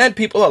 And then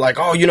people are like,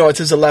 oh, it's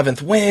his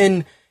 11th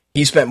win.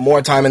 He spent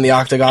more time in the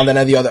octagon than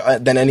any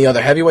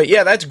other heavyweight.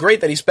 Yeah, that's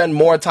great that he spent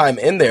more time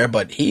in there,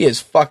 but he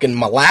is fucking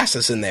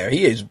molasses in there.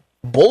 He is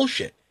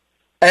bullshit.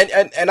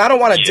 And I don't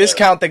want to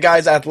discount the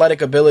guy's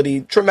athletic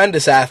ability.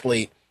 Tremendous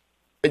athlete.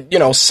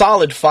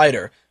 Solid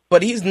fighter.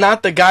 But he's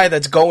not the guy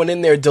that's going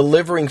in there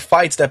delivering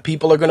fights that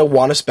people are going to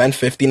want to spend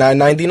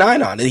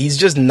 $59.99 on. He's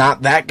just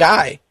not that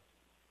guy.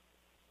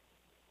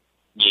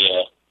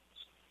 Yeah.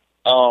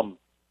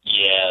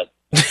 Yeah.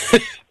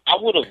 I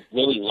would have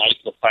really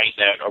liked the fight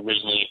that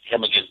originally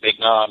him against Big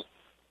Nog,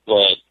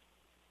 but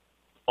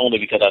only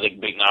because I think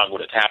Big Nog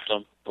would have tapped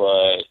him.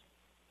 But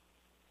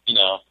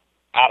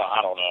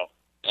I don't know.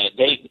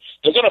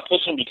 They're gonna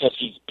push him because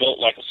he's built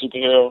like a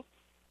superhero,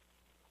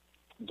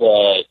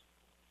 but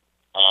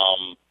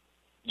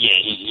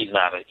he's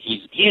not.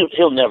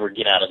 He'll never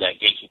get out of that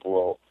gatekeeper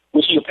role,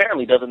 which he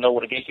apparently doesn't know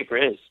what a gatekeeper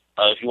is.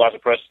 If you watch the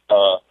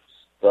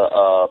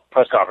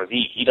press conference,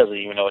 he doesn't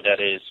even know what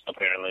that is.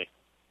 Apparently.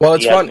 Well,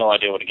 it's he fun. has no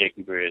idea what a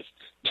gatekeeper is.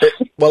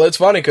 Well, it's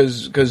funny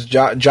because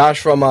Josh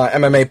from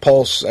MMA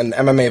Pulse and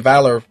MMA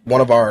Valor,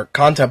 one of our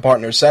content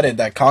partners, said it,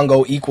 that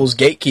Congo equals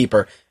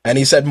gatekeeper. And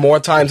he said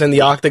more times in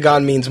the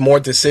octagon means more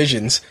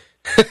decisions.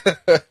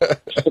 Yeah,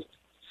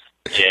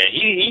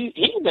 he's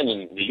been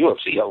in the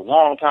UFC a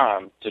long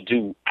time to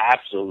do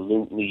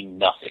absolutely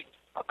nothing.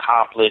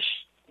 Accomplish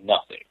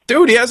nothing.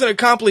 Dude, he hasn't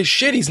accomplished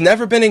shit. He's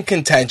never been in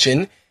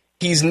contention.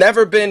 He's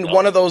never been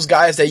one of those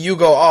guys that you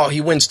go, oh, he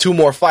wins 2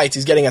 more fights,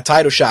 he's getting a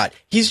title shot.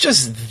 He's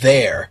just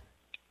there.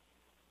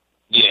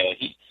 Yeah,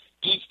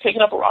 he's taking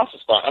up a roster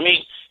spot. I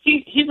mean,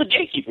 he's a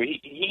gatekeeper.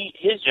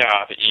 His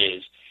job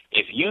is,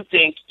 if you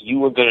think you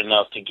were good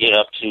enough to get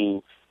up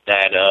to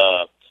that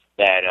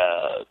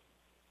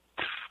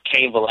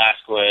Cain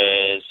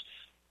Velasquez,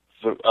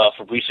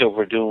 Fabricio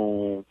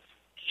Verdun,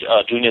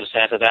 Junior Dos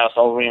Santos, Alex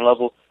Overeem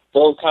level,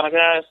 those kind of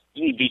guys,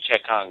 you need to beat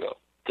Czech Congo.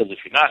 Because if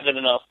you're not good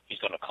enough, he's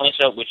going to clinch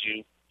up with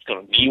you, he's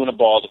going to knee you in the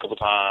balls a couple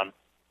times,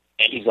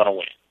 and he's going to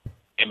win.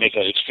 And make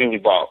an extremely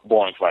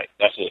boring fight.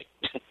 That's it.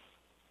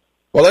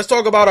 Well, let's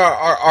talk about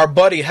our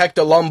buddy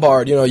Hector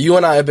Lombard. You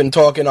and I have been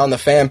talking on the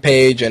fan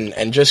page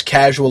and just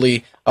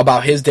casually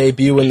about his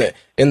debut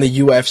in the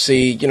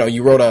UFC.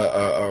 You wrote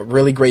a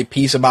really great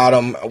piece about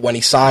him when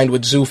he signed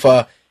with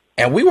Zuffa,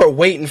 and we were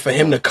waiting for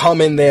him to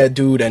come in there,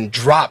 dude, and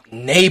drop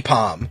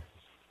napalm.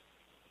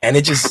 And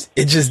it just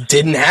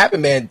didn't happen,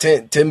 man.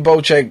 Tim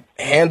Bochek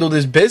handled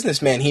his business,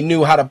 man. He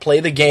knew how to play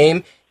the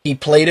game. He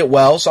played it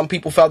well. Some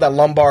people felt that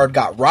Lombard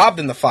got robbed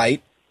in the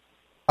fight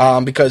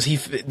because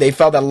they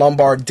felt that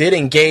Lombard did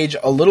engage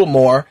a little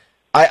more.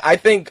 I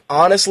think,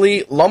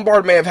 honestly,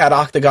 Lombard may have had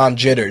octagon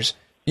jitters.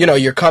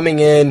 You're coming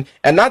in,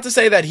 and not to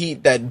say that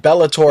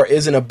Bellator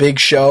isn't a big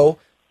show,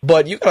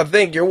 but you got to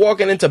think, you're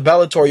walking into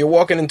Bellator, you're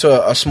walking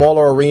into a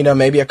smaller arena,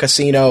 maybe a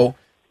casino,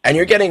 and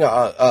you're getting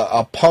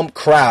a pumped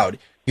crowd.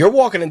 You're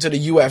walking into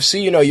the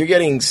UFC, you're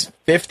getting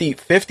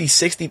 50,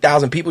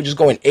 60,000 people just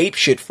going ape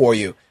shit for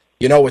you.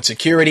 With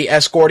security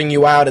escorting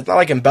you out. It's not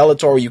like in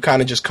Bellator where you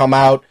kind of just come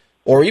out,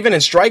 or even in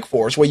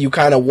Strikeforce where you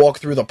kind of walk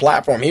through the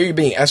platform. Here you're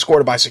being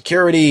escorted by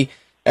security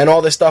and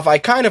all this stuff. I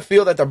kind of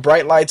feel that the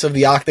bright lights of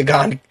the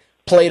octagon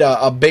played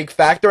a big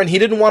factor, and he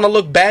didn't want to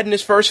look bad in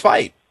his first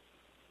fight.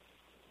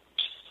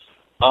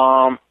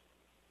 I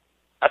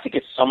think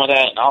it's some of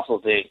that, and I also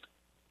think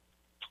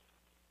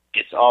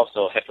it's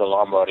also Hector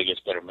Lombard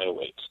against better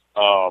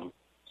middleweights.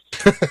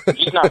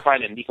 He's not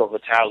fighting Nico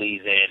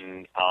Vitalis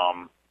and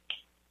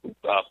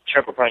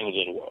Trevor Pranglers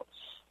of the world.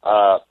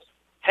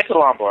 Hector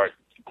Lombard,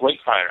 great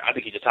fighter. I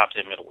think he's a top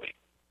 10 middleweight.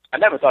 I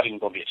never thought he was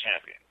going to be a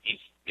champion. He's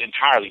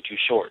entirely too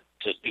short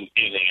to do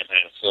anything against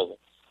Anderson Silva.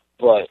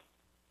 But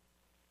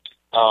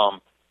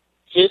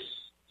his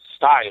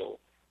style,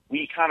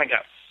 we kind of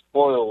got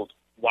spoiled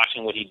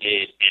watching what he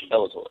did in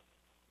Bellator.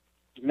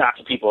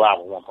 Knocking people out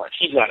with one punch.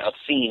 He's got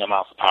obscene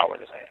amounts of power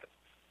in his hands.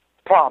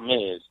 The problem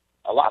is,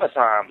 a lot of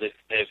times,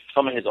 if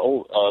some of his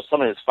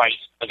fights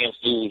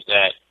against dudes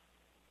that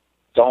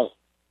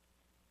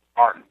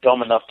aren't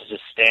dumb enough to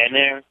just stand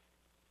there,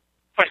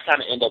 fights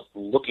kind of end up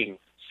looking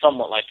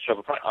somewhat like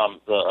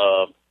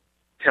the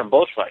Tim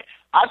Boach fight.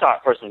 I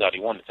personally thought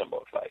he won the Tim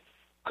Boach fight.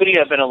 Could he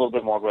have been a little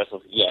bit more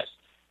aggressive? Yes.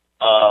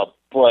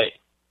 But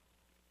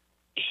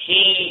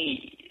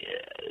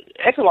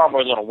Hector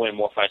Lombard is going to win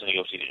more fights in the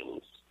UFC than he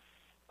loses.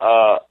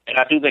 And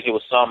I do think it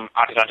was some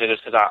octagon jitters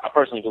because I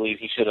personally believe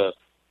he should have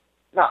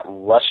not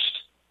rushed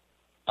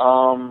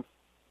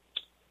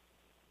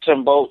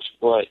Tim Boach,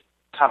 but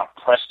kind of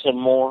pressed him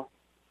more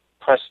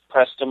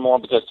pressed him more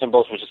because Tim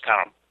Boach was just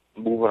kind of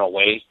moving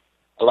away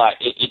a lot.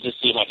 It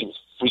just seemed like he was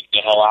freaked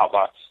the hell out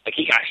by, like,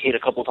 he got hit a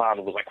couple times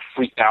and was, like,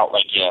 freaked out,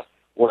 like, yeah,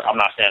 I'm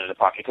not standing in the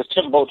pocket. Because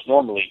Tim Boach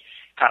normally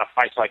kind of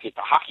fights like it's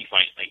a hockey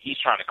fight. Like, he's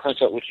trying to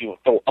clinch up with you and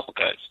throw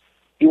uppercuts.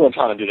 He wasn't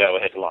trying to do that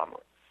with Hector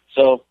Lombard.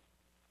 So,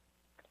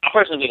 I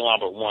personally think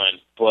Lombard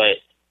won, but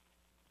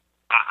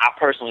I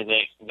personally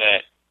think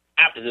that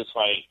after this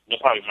fight, they'll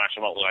probably match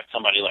him up with, like,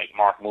 somebody like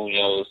Mark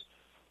Munoz,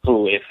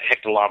 who, if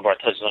Hector Lombard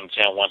touches him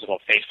 10 once, is going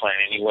to face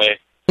plant anyway.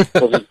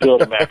 So just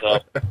build him back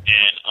up, and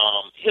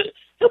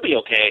he'll be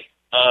okay.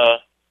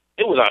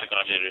 It was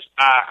octagon jitters.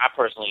 I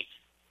personally,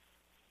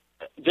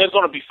 there's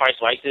going to be fights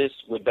like this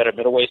with better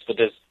middleweights, but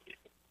there's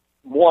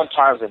more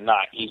times than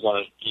not he's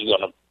going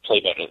to play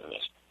better than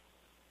this.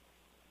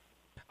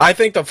 I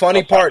think the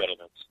funny part,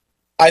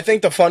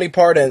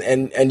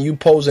 and you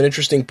pose an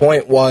interesting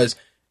point, was,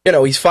 you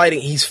know, he's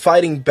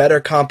fighting better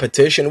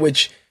competition,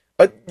 which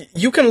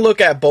you can look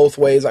at both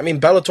ways. I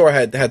mean, Bellator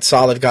had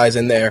solid guys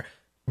in there,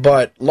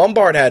 but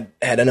Lombard had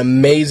an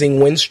amazing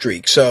win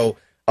streak. So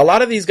a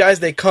lot of these guys,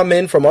 they come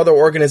in from other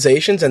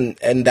organizations, and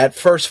that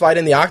first fight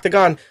in the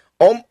octagon,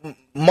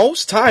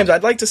 most times,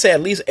 I'd like to say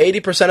at least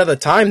 80% of the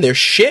time, they're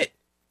shit.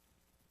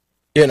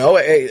 You know,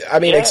 I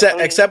mean,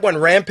 except when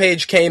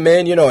Rampage came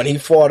in, you know, and he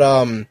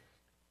fought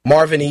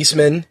Marvin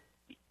Eastman.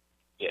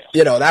 Yeah.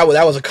 You know, that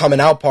was a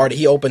coming out party.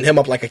 He opened him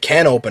up like a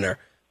can opener.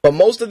 But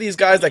most of these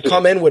guys that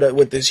come in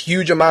with this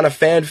huge amount of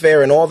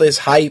fanfare and all this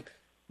hype,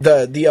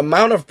 the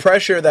amount of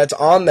pressure that's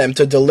on them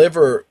to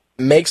deliver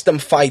makes them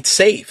fight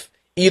safe,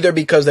 either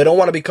because they don't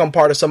want to become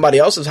part of somebody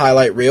else's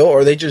highlight reel,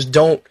 or they just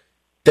don't.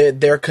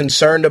 They're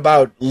concerned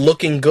about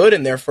looking good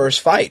in their first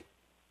fight.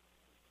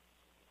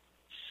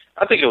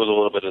 I think it was a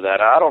little bit of that.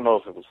 I don't know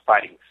if it was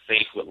fighting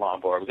safe with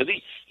Lombard, because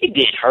he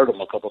did hurt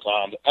him a couple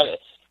times.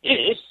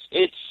 It's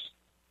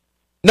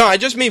No, I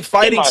just mean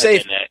fighting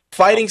safe.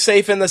 Fighting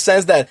safe in the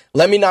sense that,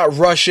 let me not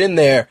rush in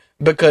there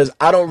because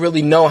I don't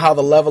really know how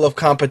the level of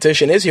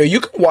competition is here. You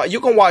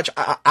can watch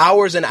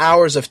hours and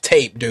hours of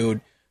tape,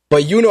 dude,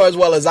 but you know as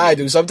well as I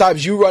do,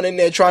 sometimes you run in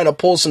there trying to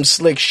pull some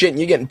slick shit and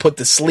you're getting put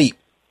to sleep.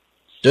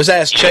 Just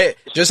ask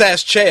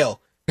Chael.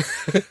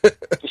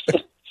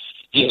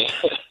 Yeah.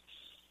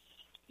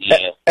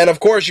 Yeah. And of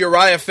course,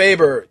 Uriah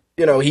Faber,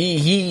 you know,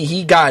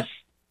 he got,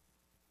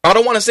 I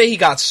don't want to say he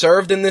got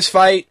served in this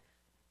fight,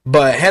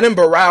 but Renan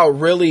Barão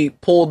really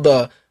pulled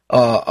the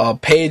a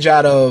page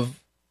out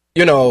of,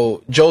 you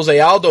know, Jose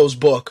Aldo's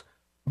book,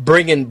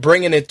 bringing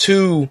it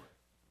to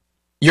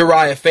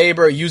Uriah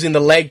Faber, using the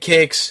leg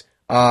kicks,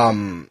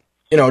 you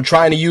know,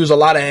 trying to use a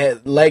lot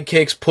of leg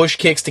kicks, push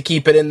kicks to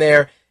keep it in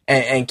there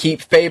and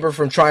keep Faber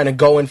from trying to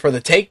go in for the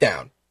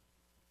takedown.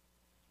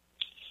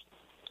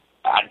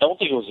 I don't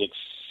think it was the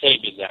same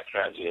exact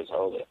strategy as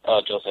Jose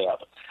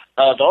Aldo.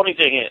 The only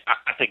thing is,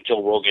 I think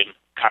Joe Rogan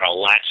kind of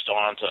latched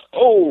on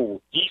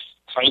to, he's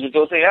trained with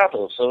Jose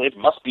Aldo, so it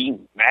must be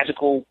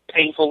magical,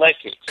 painful leg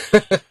kicks.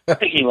 I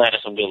think he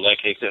landed some good leg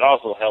kicks. It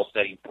also helps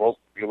that he broke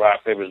Uriah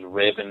Faber's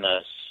rib in the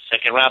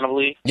second round, I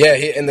believe. Yeah,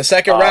 in the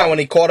second round, when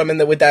he caught him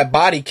with that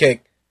body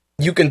kick,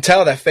 you can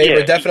tell that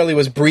Faber definitely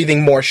was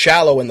breathing more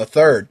shallow in the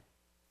third.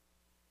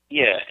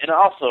 Yeah, and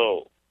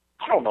also,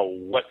 I don't know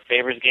what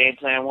Faber's game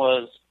plan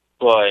was,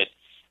 but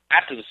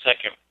after the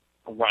second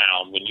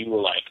round, when you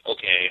were like,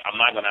 okay, I'm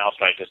not going to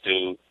outstrike this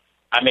dude,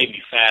 I may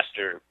be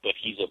faster, but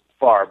he's a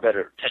far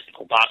better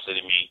technical boxer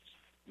than me,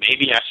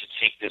 maybe I should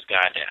take this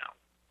guy down.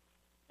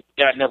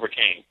 That never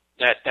came.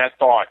 That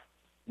thought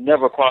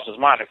never crossed his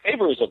mind. And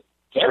Faber is a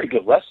very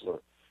good wrestler,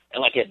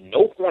 and like at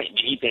no point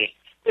did he think,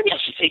 maybe I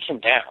should take him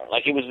down.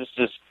 Like it was just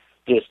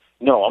this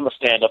no, I'm going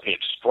to stand up here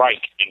and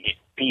strike and get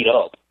beat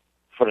up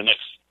for the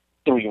next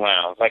 3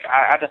 rounds. Like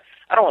I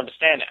don't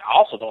understand that. I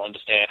also don't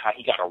understand how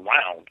he got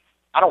around.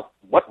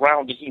 What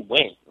round did he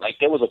win? Like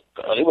it was a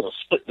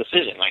split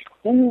decision. Like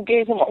who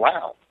gave him a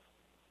round?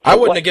 I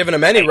wouldn't have given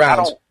him any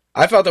rounds.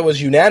 I felt it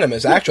was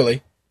unanimous,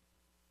 actually.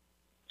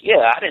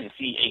 Yeah, I didn't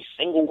see a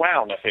single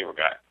round that Faber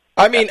got.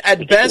 I mean,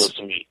 at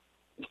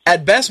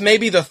best,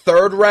 maybe the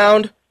third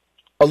round,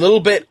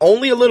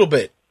 only a little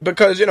bit,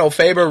 because, you know,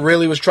 Faber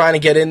really was trying to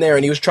get in there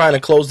and he was trying to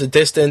close the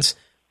distance.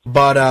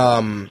 But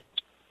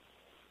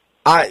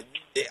I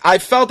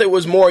felt it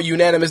was more a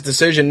unanimous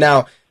decision.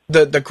 Now,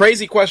 the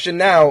crazy question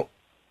now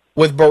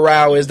with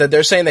Barão is that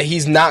they're saying that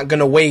he's not going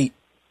to wait.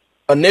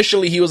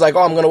 Initially, he was like,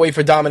 I'm going to wait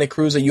for Dominic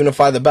Cruz to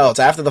unify the belts.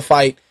 After the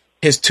fight,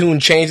 his tune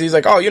changed. He's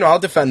like, I'll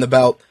defend the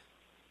belt.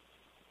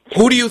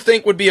 Who do you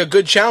think would be a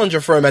good challenger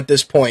for him at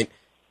this point?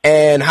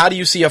 And how do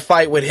you see a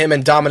fight with him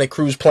and Dominic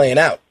Cruz playing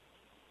out?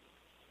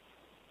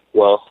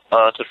 Well,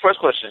 to the first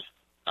question,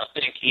 I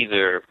think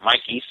either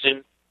Mike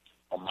Easton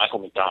or Michael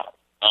McDonald.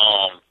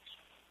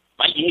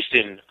 Mike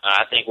Easton,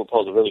 I think, will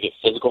pose a really good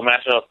physical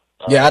matchup.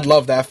 Yeah, I'd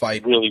love that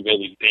fight. Really,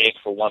 really big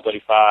for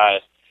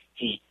 135.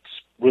 He's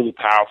really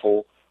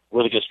powerful,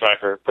 really good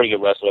striker, pretty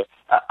good wrestler.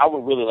 I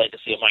would really like to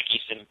see a Mike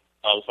Easton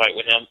fight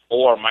with him,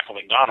 or Michael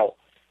McDonald,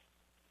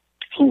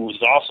 who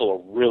is also a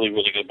really,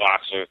 really good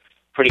boxer,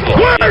 pretty good.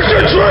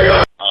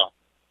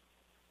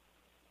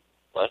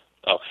 What?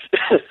 Oh.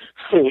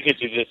 We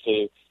get you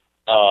Jiu-Jitsu.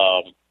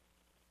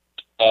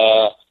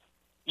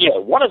 Yeah,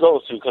 one of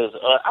those two, because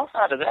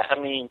outside of that, I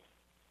mean,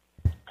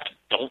 I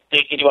don't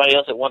think anybody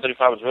else at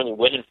 135 was really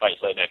winning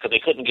fights like that, because they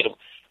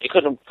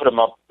couldn't put him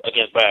up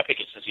against Brad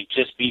Pickett since he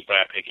just beat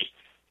Brad Pickett.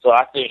 So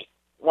I think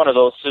one of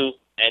those two.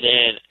 And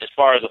then as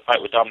far as the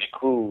fight with Dominic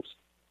Cruz,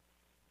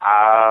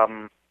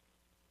 I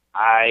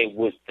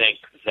would think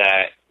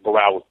that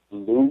Barao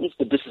would lose,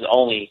 but this is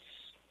only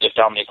if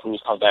Dominic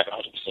Cruz comes back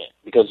 100%.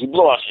 Because you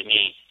blow out your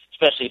knee,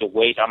 especially the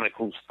way Dominic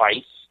Cruz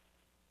fights,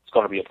 it's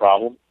going to be a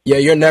problem. Yeah,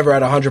 you're never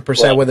at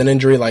 100% with an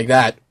injury like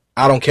that.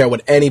 I don't care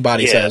what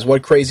anybody says,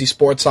 what crazy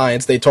sports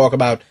science they talk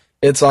about.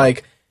 It's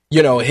like,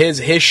 you know,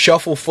 his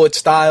shuffle foot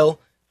style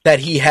that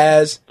he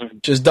has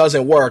just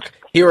doesn't work.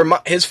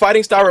 His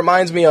fighting style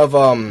reminds me of,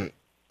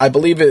 I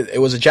believe it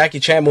was a Jackie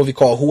Chan movie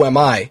called Who Am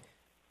I?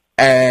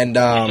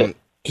 And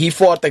he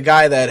fought the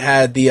guy that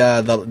had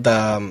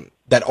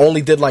that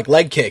only did like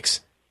leg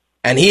kicks,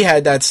 and he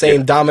had that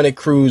same Dominic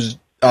Cruz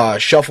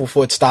shuffle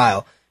foot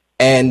style.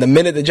 And the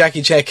minute that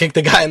Jackie Chan kicked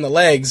the guy in the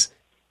legs,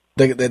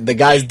 the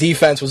guy's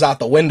defense was out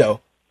the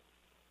window.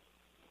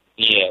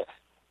 Yeah.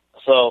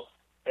 So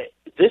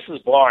this is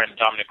barring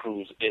Dominic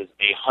Cruz is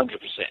 100%.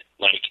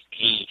 Like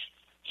he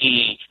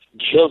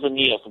drills the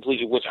knee up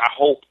completely, which I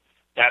hope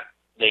that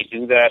they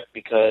do that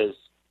because,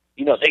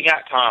 you know, they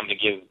got time to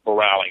give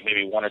Barao like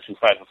maybe 1 or 2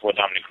 fights before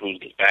Dominic Cruz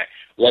gets back.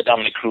 Let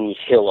Dominic Cruz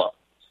heal up.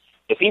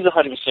 If he's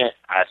 100%,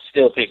 I'd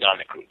still pick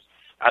Dominic Cruz.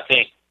 I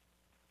think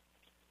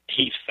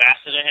he's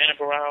faster than Hannah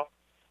Barao.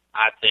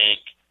 I think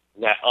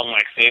that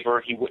unlike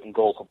Faber, he wouldn't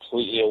go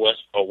completely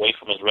away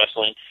from his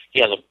wrestling. He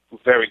has a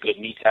very good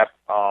knee tap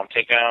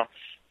takedown,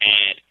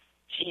 and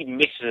he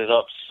mixes it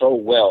up so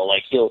well.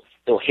 Like he'll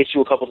hit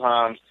you a couple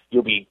times.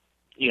 You'll be,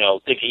 you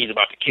know, thinking he's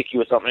about to kick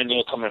you or something, and then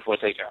he'll come in for a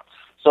takedown.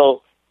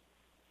 So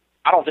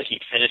I don't think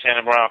he'd finish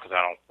Hannah Brown because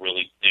I don't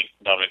really think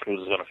Dominic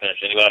Cruz is going to finish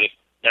anybody.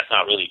 That's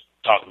not really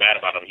talking bad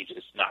about him. He's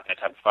just not that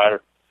type of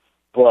fighter.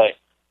 But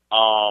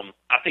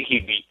I think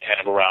he'd beat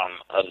Hannah Brown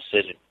a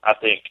decision. I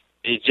think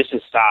it's just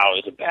his style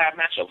is a bad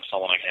matchup for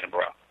someone like Hannah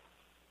Brown.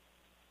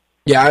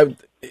 Yeah,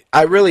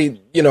 I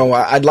really, you know,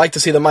 I'd like to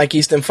see the Mike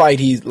Easton fight.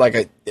 He's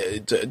like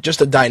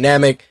just a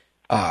dynamic,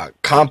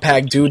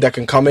 compact dude that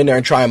can come in there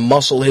and try and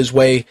muscle his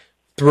way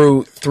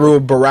through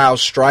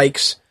Barao's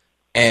strikes.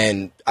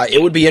 And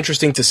it would be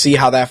interesting to see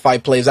how that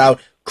fight plays out.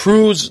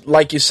 Cruz,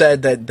 like you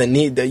said, that the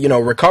knee, you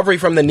know, recovery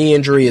from the knee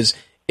injury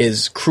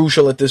is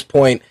crucial at this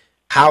point.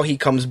 How he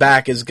comes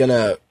back is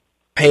gonna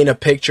paint a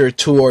picture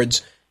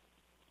towards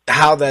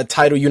how that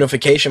title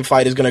unification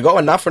fight is gonna go.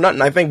 And not for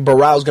nothing, I think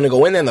Barao's gonna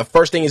go in there, and the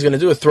first thing he's gonna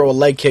do is throw a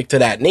leg kick to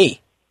that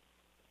knee.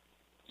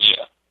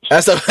 Yeah,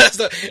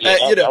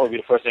 that would be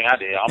the first thing I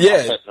did. I'm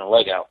testing the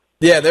leg out.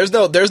 Yeah, there's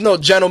no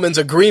gentleman's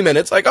agreement.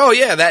 It's like, oh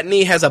yeah, that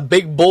knee has a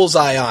big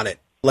bullseye on it.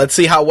 Let's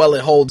see how well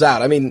it holds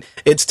out. I mean,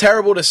 it's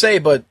terrible to say,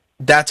 but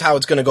that's how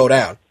it's going to go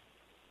down.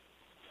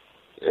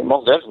 Yeah,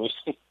 most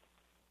definitely.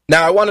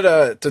 Now, I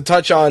wanted to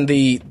touch on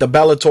the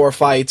Bellator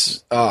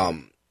fights.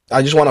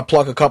 I just want to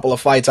pluck a couple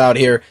of fights out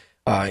here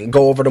and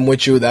go over them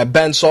with you. That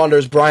Ben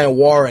Saunders, Brian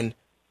Warren.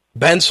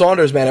 Ben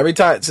Saunders, man, every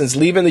time since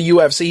leaving the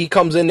UFC, he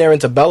comes in there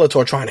into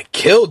Bellator trying to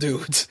kill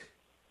dudes.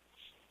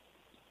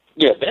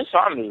 Yeah, Ben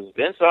Saunders,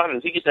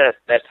 he gets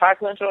that tie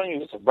clinch on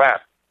you, it's a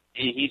wrap.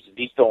 He's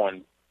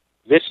throwing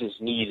vicious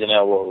knees and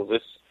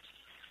elbows.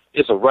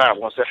 It's a wrap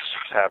once that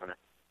starts happening.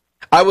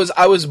 I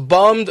was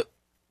bummed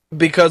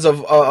because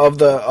of all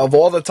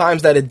the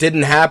times that it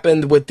didn't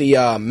happen with the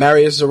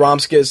Mariusz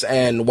Zaromskis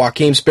and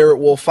Joaquim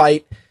Spiritwolf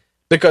fight,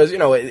 because you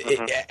know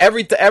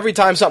every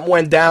time something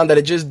went down that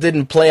it just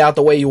didn't play out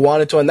the way you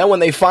wanted to, and then when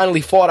they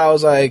finally fought, I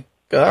was like,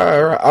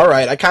 all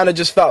right. I kind of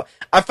just felt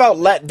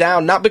let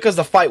down, not because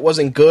the fight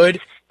wasn't good,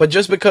 but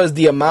just because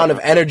the amount of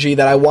energy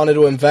that I wanted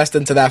to invest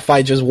into that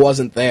fight just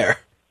wasn't there.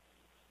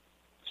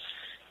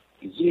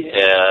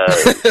 Yeah,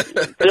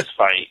 this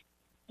fight,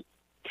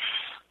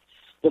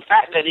 the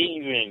fact that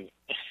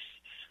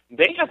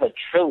they have a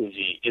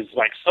trilogy is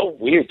like so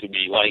weird to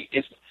me. Like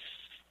it's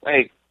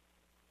like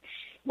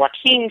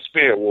Joaquim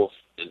Spiritwolf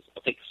is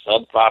I think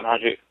sub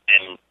 500,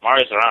 and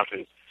Mariusz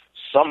Zaromskis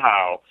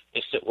somehow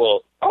is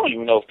well. I don't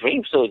even know if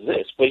Dream still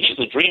exists, but he's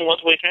the Dream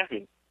welterweight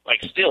champion.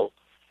 Like still,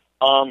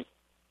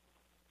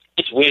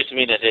 it's weird to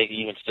me that they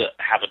even still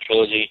have a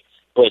trilogy.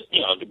 But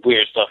you know, the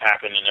weird stuff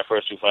happened in their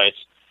first 2 fights.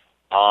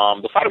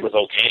 The fight was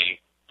okay.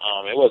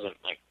 It wasn't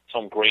like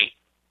some great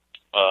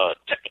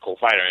technical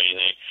fight or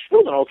anything. It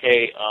was an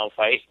okay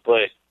fight,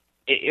 but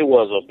it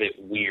was a bit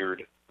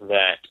weird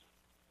that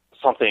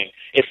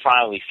it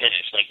finally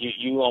finished. Like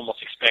you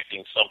almost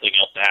expecting something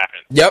else to happen.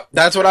 Yep,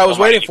 that's what I was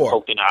waiting for.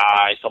 Poked in the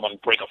eye, someone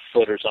break a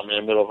foot or something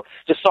in the middle of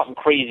just something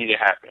crazy to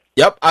happen.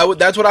 Yep,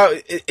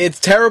 it's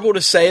terrible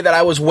to say that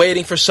I was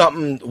waiting for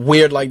something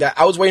weird like that.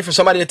 I was waiting for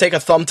somebody to take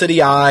a thumb to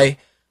the eye,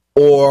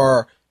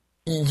 or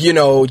you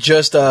know,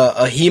 just a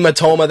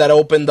hematoma that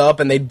opened up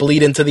and they'd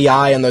bleed into the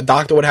eye and the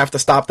doctor would have to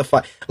stop the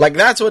fight. Like,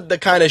 that's what the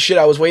kind of shit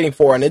I was waiting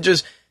for. And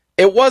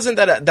it wasn't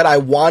that I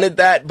wanted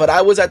that, but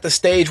I was at the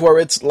stage where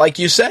it's like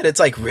you said, it's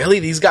like, really,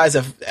 these guys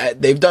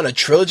they've done a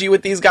trilogy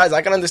with these guys.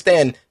 I can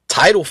understand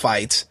title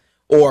fights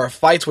or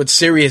fights with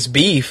serious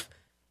beef,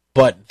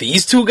 but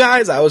these two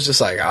guys, I was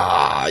just like,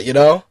 you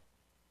know?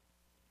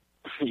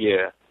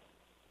 Yeah.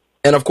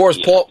 And of course,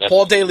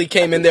 Paul Daly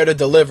came in there to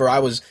deliver. I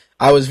was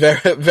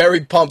very,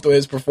 very pumped with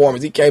his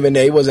performance. He came in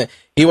there.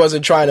 He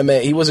wasn't trying to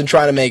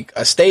make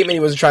a statement. He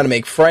wasn't trying to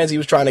make friends. He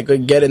was trying to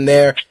get in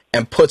there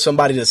and put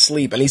somebody to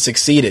sleep, and he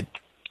succeeded.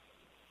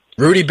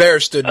 Rudy Bear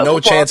stood no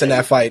chance in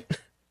that fight.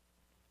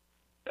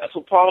 That's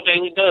what Paul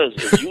Daly does.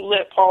 If you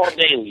let Paul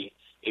Daly,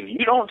 if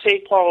you don't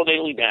take Paul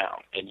Daly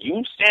down and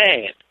you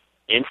stand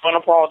in front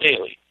of Paul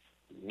Daly,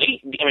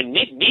 Nick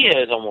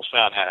Diaz almost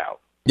found that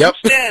out. Yep.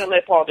 You stand and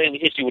let Paul Daly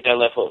hit you with that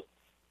left hook.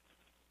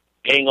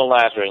 It ain't gonna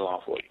last very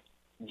long for you.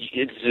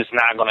 It's just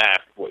not gonna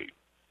happen for you.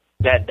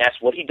 That's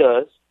what he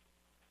does.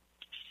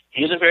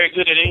 He isn't very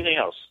good at anything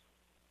else.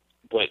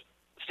 But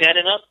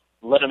standing up,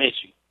 let him hit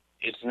you.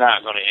 It's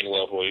not gonna end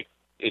well for you.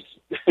 It's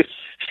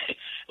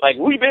like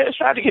Rudy Bears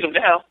tried to get him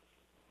down.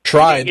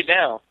 Tried. Get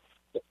down.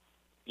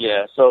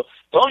 Yeah, so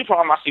the only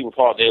problem I see with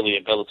Paul Daly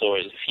in Bellator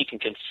is if he can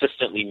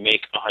consistently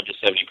make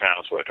 170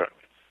 pounds for a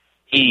tournament.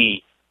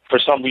 He, for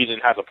some reason,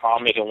 has a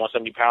problem making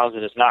 170 pounds,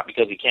 and it's not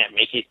because he can't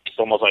make it. It's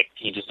almost like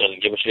he just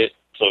doesn't give a shit,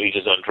 so he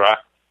just doesn't try.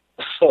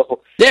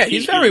 So yeah,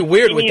 he's very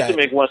weird with that. He needs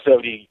to make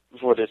 170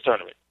 for this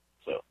tournament.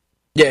 So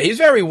yeah, he's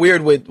very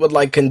weird with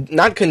like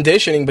not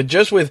conditioning, but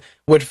just with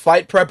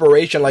fight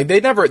preparation. Like they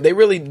never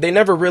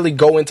really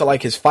go into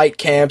like his fight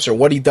camps or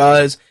what he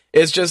does.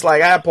 It's just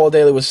like, Paul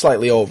Daly was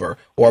slightly over,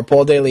 or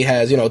Paul Daly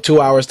has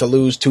 2 hours to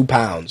lose 2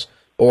 pounds,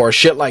 or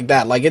shit like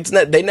that. Like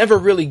they never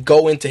really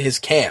go into his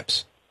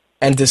camps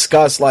and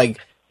discuss like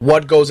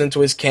what goes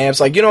into his camps.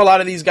 Like, a lot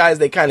of these guys,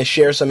 they kind of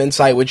share some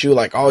insight with you,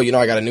 like,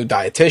 I got a new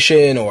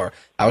dietitian, or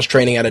I was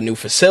training at a new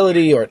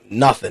facility, or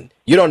nothing.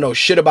 You don't know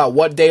shit about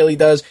what Daly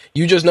does.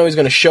 You just know he's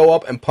going to show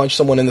up and punch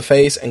someone in the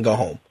face and go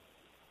home.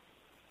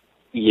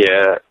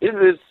 Yeah, it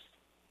is.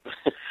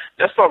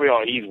 That's probably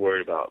all he's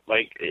worried about.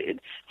 Like,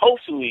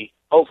 hopefully,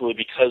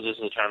 because this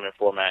is a tournament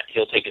format,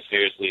 he'll take it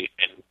seriously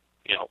and,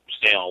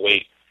 stay on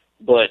weight.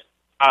 But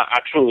I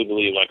truly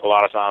believe, like, a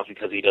lot of times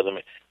because he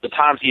doesn't the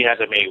times he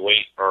hasn't made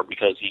weight are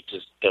because he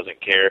just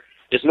doesn't care.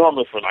 It's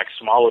normally for, like,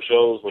 smaller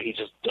shows where he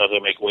just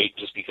doesn't make weight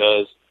just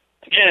because,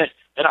 again,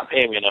 they're not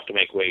paying me enough to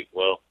make weight.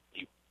 Well,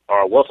 you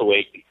are a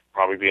welterweight, you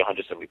probably be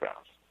 170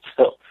 pounds.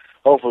 So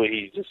hopefully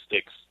he just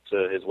sticks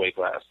to his weight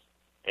class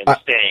and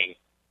staying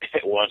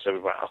at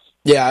 170 pounds.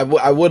 Yeah,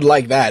 I would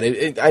like that.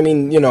 I'm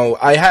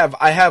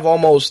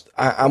almost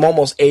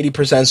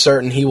 80%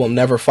 certain he will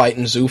never fight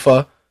in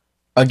Zuffa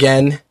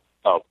again.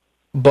 Oh.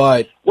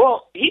 But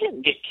well, he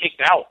didn't get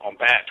kicked out on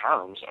bad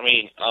terms. I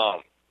mean,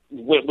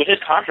 with his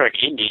contract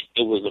ended,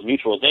 it was a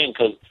mutual thing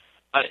because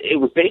it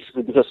was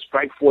basically because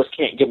Strikeforce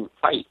can't give him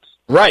fights.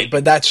 Right,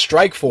 but that's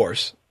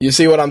Strikeforce. You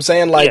see what I'm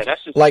saying? Like, yeah,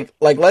 that's just, like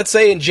let's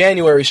say in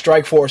January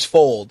Strikeforce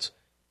folds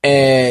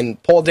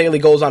and Paul Daly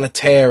goes on a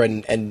tear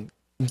and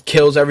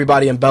kills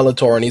everybody in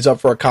Bellator and he's up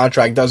for a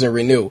contract, doesn't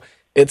renew.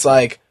 It's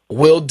like,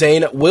 will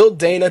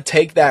Dana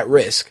take that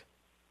risk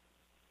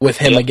with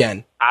him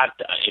again?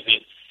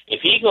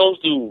 If he goes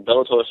to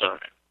Bellator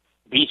tournament,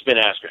 beats Ben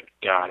Askren,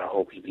 God, I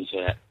hope he beats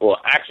that. Well,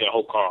 actually, I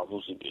hope Carl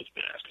Amasu beats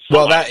Ben Askren.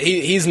 Well,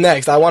 he's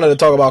next. I wanted to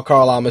talk about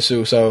Carl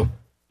Amasu, so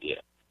yeah.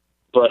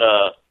 But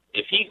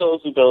if he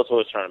goes to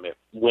Bellator tournament,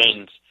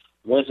 wins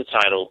the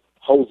title,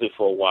 holds it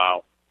for a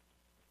while,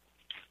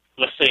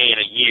 let's say in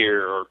a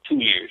year or 2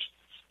 years,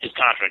 his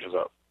contract is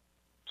up.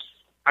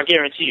 I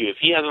guarantee you, if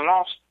he hasn't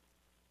lost,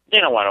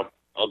 Dana White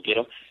will get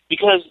him.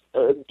 Because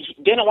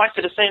Dana White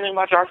said the same thing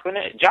about Josh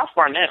Barnett. Josh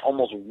Barnett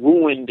almost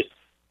ruined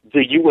the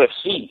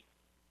UFC.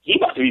 He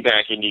about to be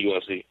back in the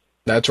UFC.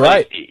 That's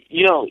right. If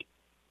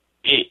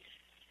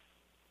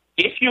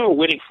you're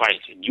winning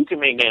fights and you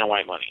can make Dana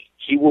White money,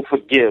 he will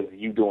forgive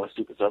you doing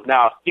stupid stuff.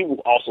 Now, he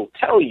will also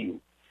tell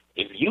you,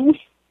 if you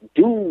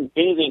do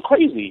anything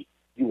crazy,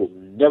 you will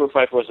never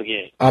fight for us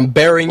again. I'm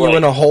burying you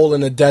in a hole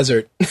in the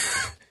desert.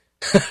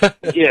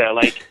 Yeah,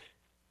 like,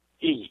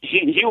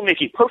 he will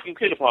make it perfectly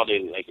clear to Paul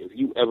Daly, like, if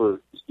you ever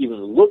even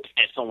look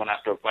at someone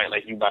after a fight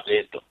like you about to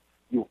hit them,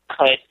 you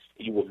cut,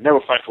 you will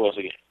never fight for us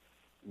again.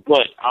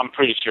 But I'm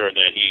pretty sure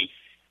that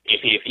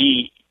if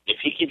he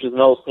keeps his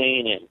nose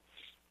clean and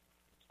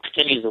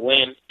continues to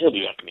win, he'll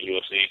be back in the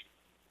UFC.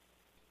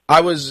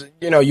 I was,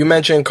 you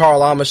mentioned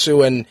Carl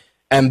Amasu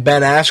and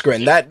Ben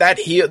Askren.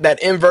 That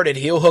inverted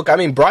heel hook. I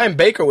mean, Brian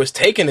Baker was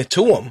taking it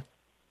to him,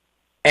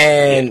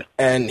 and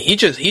he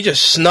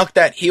just snuck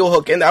that heel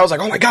hook in. I was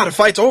like, oh my god, the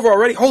fight's over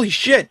already. Holy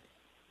shit,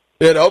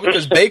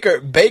 because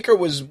Baker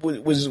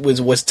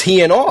was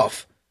teeing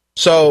off.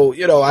 So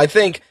I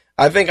think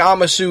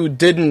Amasu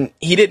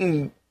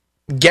didn't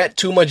get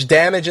too much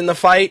damage in the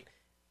fight,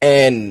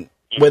 and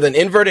with an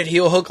inverted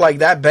heel hook like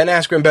that, Ben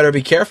Askren better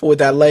be careful with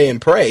that lay and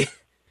pray.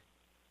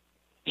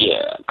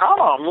 Yeah,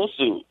 Carl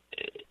Amasu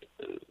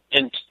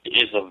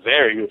is a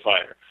very good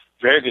fighter.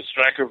 Very good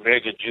striker, very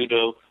good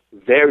judo,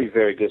 very,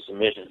 very good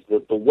submissions.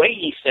 The way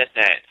he set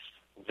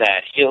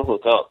that heel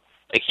hook up,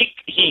 Like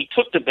he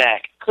took the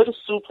back, could have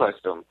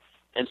suplexed him.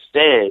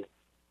 Instead,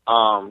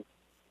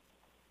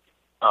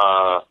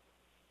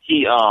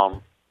 he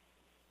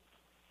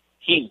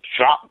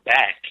dropped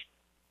back,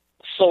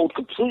 sold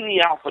completely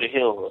out for the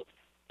heel hook,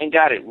 and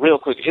got it real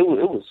quick. It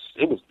was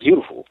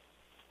beautiful.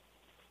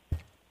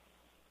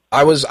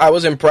 I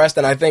was impressed,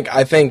 and I think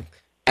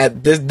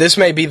at this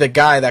may be the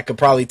guy that could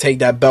probably take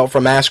that belt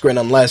from Askren,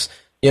 unless,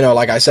 you know,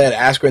 like I said,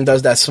 Askren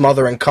does that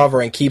smother and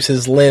cover and keeps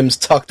his limbs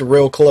tucked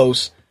real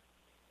close.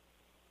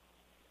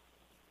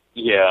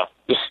 Yeah.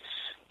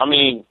 I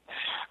mean,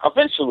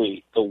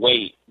 eventually the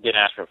weight that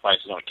Askren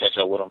fights is going to catch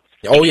up with him.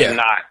 Oh, yeah.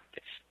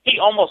 He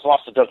almost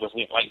lost to Douglas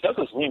Lima. Like,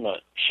 Douglas Lima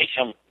hit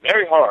him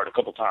very hard a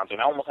couple times, and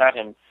I almost had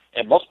him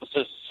in multiple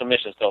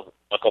submissions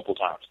a couple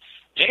times.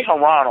 Jay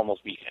Haran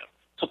almost beat him,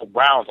 took the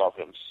rounds off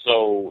him.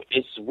 So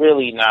it's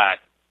really not.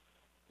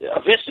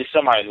 Eventually,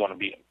 somebody's going to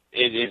beat him.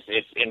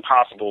 It's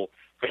impossible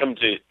for him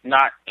to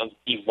not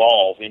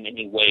evolve in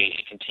any way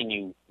and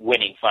continue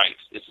winning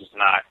fights. This is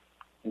not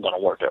going to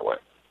work that way.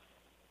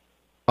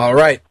 All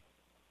right.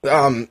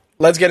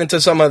 Let's get into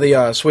some of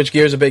the switch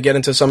gears a bit. Get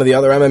into some of the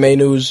other MMA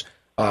news.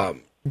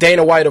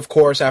 Dana White, of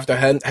course, after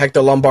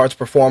Hector Lombard's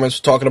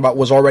performance,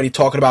 was already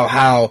talking about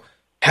how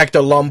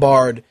Hector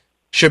Lombard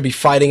should be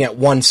fighting at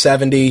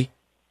 170.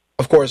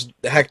 Of course,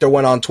 Hector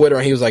went on Twitter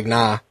and he was like,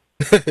 "Nah,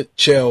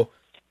 chill.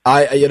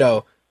 I'm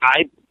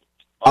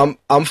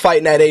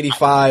fighting at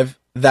 85.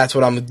 That's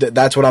what I'm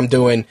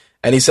doing."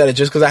 And he said it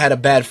just because I had a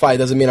bad fight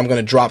doesn't mean I'm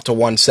going to drop to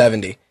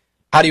 170.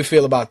 How do you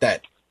feel about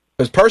that?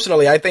 Because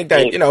personally, I think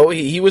that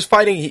he was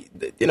fighting.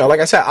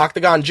 Like I said,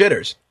 octagon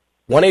jitters.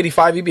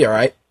 185, he'd be all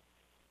right.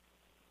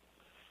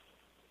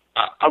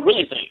 I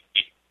really think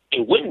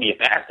it wouldn't be a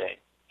bad thing.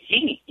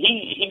 He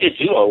did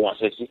judo at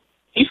 160.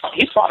 He's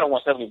fought at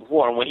 170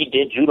 before, and when he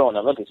did judo in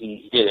the Olympics,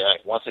 he did it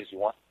at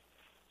 161.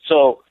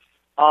 So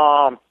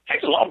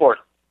Hector Lombard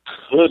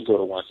could go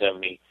to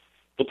 170.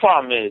 The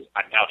problem is,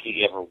 I doubt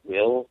he ever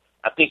will.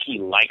 I think he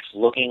likes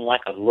looking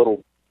like a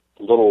little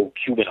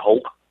Cuban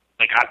Hulk.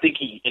 Like, I think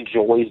he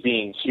enjoys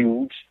being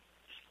huge.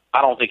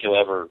 I don't think he'll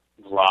ever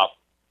drop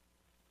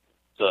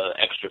the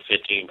extra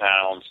 15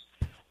 pounds.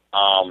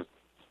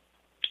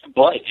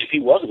 But if he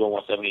was to go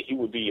 170, he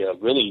would be a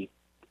really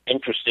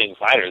interesting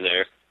fighter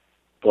there.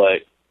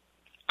 But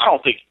I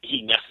don't think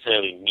he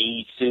necessarily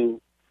needs to.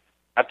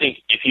 I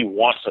think if he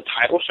wants a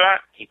title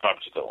shot, he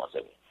probably should go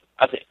 170.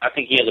 I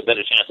think he has a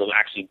better chance of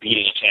actually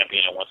beating a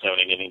champion at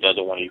 170 than he does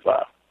at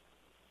 185.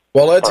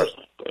 Well,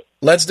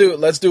 let's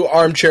do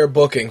armchair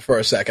booking for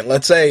a second.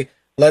 Let's say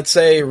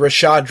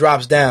Rashad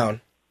drops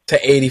down to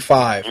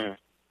 85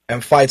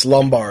 and fights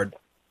Lombard.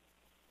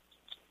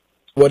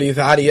 What do you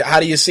how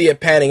do you see it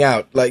panning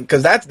out? Like,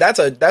 because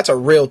that's a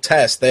real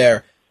test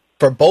there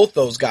for both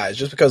those guys.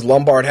 Just because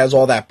Lombard has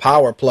all that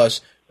power,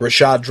 plus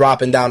Rashad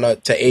dropping down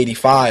to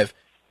 85,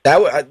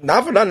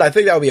 not for nothing. I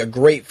think that would be a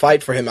great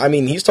fight for him. I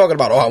mean, he's talking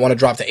about, I want to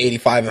drop to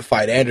 85 and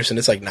fight Anderson.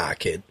 It's like, nah,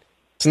 kid,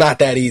 it's not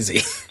that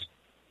easy.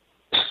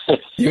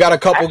 You got a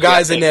couple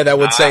guys in there that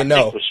would say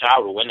no. I think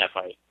Rashad will win that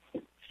fight.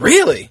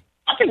 Really?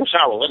 I think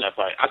Rashad will win that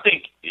fight. I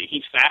think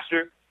he's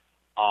faster.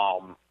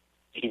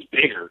 He's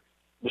bigger.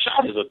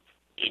 Rashad is a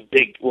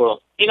big,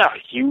 well, he's not a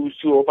huge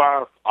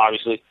 205,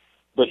 obviously,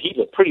 but he's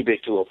a pretty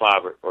big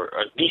 205 or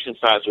a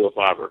decent-sized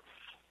 205.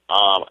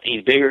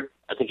 He's bigger.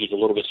 I think he's a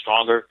little bit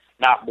stronger.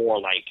 Not more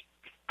like,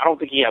 I don't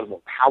think he has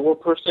more power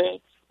per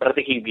se, but I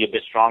think he'd be a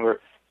bit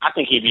stronger. I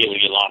think he'd be able to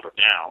get Lombard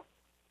down.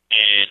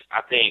 And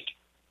I think,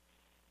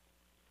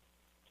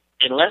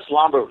 unless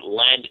Lombard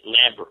why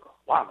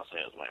am I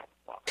saying his name?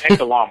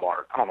 Hector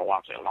Lombard. I don't know why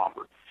I'm saying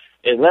Lombard.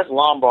 Unless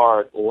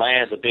Lombard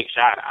lands a big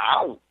shot,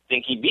 I don't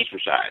think he beats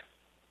Rashad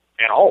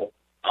at all.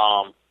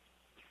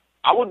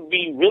 I would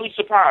be really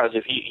surprised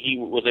if he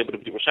was able to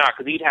beat Rashad,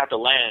 because he'd have to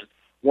land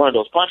one of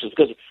those punches.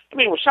 Because, I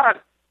mean,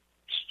 Rashad's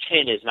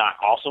chin is not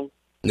awesome.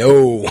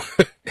 No.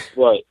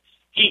 But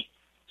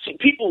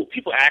people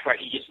act like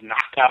he gets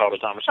knocked out all the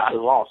time. Rashad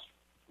has lost,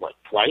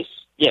 twice?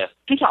 Yeah,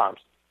 2 times.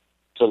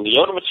 To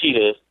Lyoto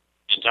Machida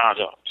and John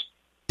Jones.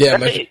 Yeah,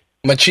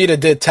 Machida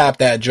did tap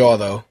that jaw,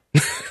 though.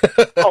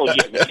 Oh,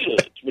 yeah,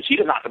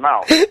 Machida knocked him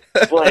out.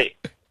 But,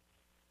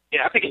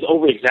 yeah, I think it's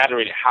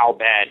over-exaggerated how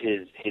bad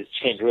his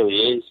chin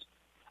really is.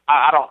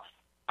 I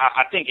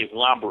think if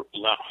Lombard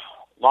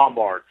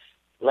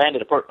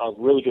landed a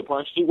really good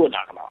punch, he would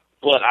knock him out.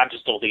 But I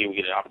just don't think he would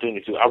get an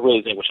opportunity to. I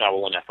really think Rashad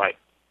will win that fight.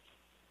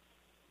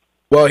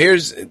 Well,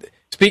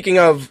 speaking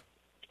of,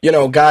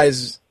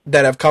 guys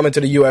that have come into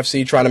the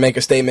UFC trying to make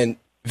a statement,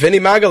 Vinny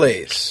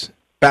Magalhaes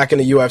back in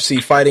the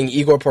UFC fighting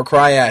Igor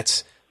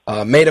Pokrayats,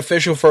 made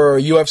official for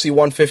UFC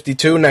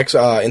 152 next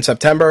in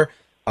September.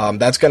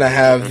 That's going to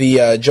have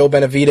the Joe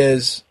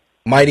Benavidez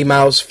Mighty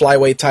Mouse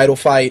flyweight title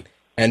fight,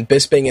 and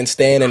Bisping and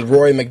Stan and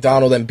Rory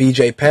McDonald and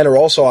BJ Penn are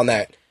also on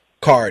that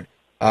card.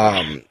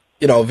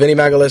 Vinny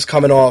Magalhaes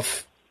coming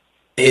off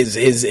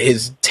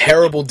his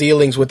terrible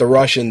dealings with the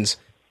Russians.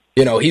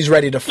 He's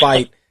ready to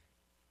fight.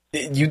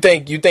 You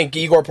think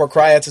Igor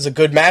Pokrayats is a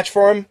good match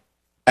for him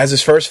as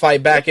his first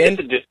fight back in?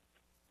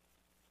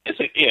 It's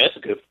a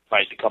good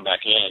fight to come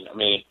back in. I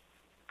mean,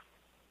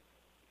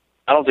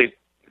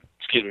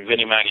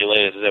 Vinny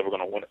Magalhaes is ever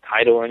going to win a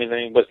title or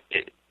anything, but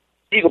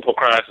Eagle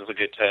Procrates is a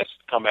good test.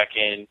 Come back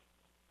in.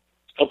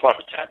 He'll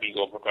probably tap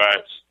Eagle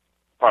Procrates.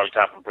 Probably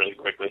tap him really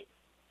quickly.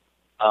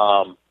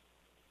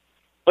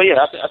 But yeah,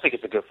 I think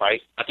it's a good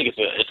fight. I think it's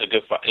a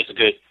good fight. It's a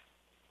good,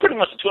 pretty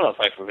much a tune-up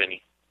fight for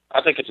Vinny.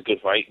 I think it's a good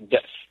fight.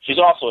 She's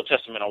also a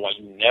testament on why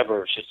you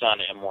never should sign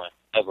an M1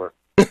 ever,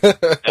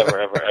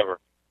 ever.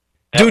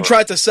 Dude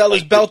tried to sell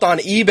his belt on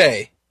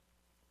eBay.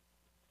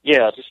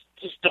 Yeah, just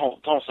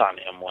don't sign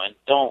the M1.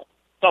 Don't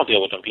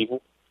deal with them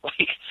people.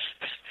 Like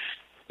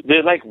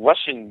they're like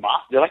Russian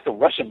mafia. They're like the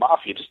Russian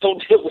mafia. Just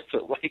don't deal with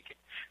them. Like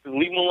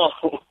leave them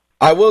alone.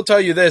 I will tell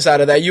you this,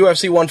 out of that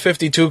UFC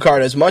 152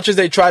 card, as much as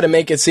they try to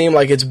make it seem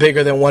like it's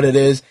bigger than what it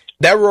is,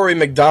 that Rory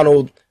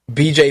McDonald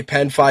BJ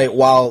Penn fight,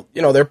 while,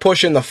 you know, they're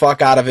pushing the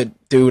fuck out of it,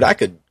 dude,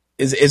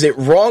 is it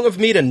wrong of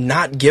me to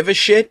not give a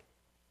shit?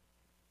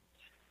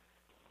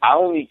 I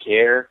only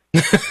care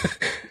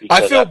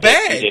I feel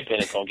bad. BJ Penn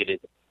is going to get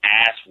his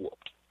ass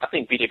whooped. I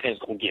think BJ Penn is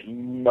going to get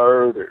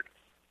murdered.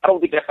 I don't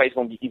think that fight's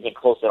going to be even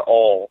close at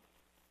all.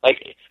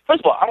 Like, first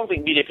of all, I don't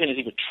think BJ Penn is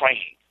even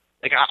trained.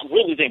 Like, I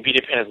really think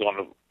BJ Penn is going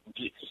to...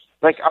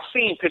 Like, I've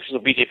seen pictures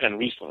of BJ Penn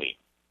recently.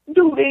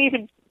 Dude, they ain't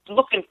even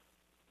looking,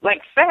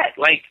 like, fat.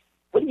 Like,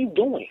 what are you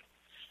doing?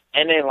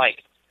 And then,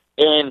 like,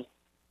 and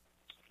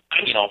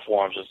I get on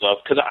forums and stuff,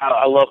 because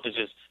I love to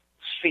just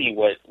see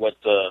what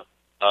the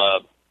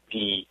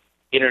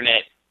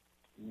internet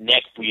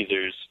neck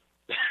breathers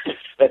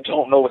that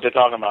don't know what they're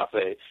talking about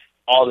say.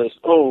 All this,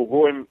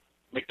 Roy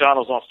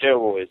McDonald's on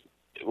steroids.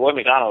 Roy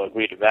McDonald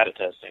agreed to VADA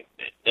testing.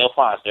 They'll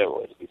find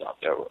steroids if he's on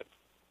steroids.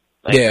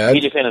 Like, yeah.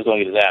 BJ Penn is going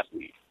to get his ass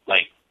beat.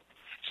 Like,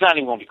 it's not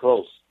even going to be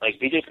close. Like,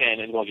 BJ Penn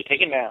is going to get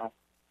taken down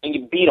and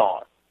get beat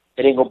on,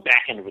 and then go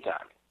back into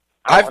retirement.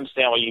 I don't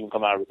understand why you even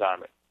come out of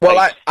retirement. Well,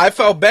 like, I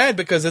felt bad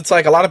because it's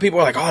like a lot of people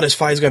are like, oh, this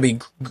fight's going to be,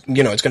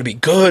 you know, it's going to be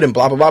good and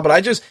blah, blah, blah. But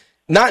I just,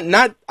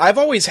 I've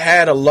always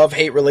had a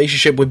love-hate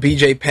relationship with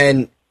BJ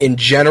Penn in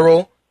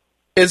general.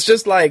 It's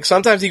just like,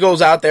 sometimes he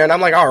goes out there and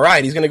I'm like, all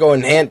right, he's going to go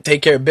and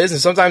take care of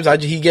business. Sometimes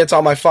he gets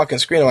on my fucking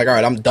screen. I'm like, all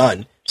right, I'm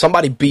done.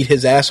 Somebody beat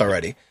his ass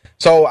already.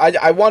 So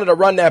I wanted to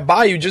run that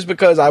by you just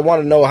because I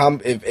want to know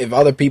if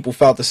other people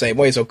felt the same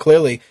way. So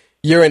clearly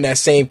you're in that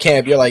same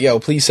camp. You're like, yo,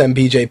 please send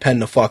BJ Penn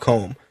the fuck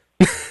home.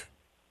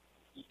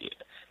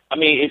 I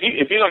mean,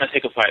 if you're going to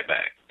take a fight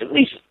back, at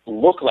least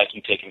look like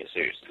you're taking it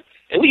seriously.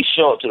 At least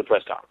show up to the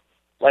press conference.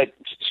 Like,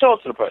 show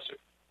up to the presser.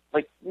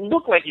 Like,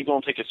 look like you're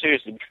going to take it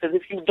seriously, because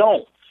if you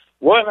don't,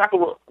 Roy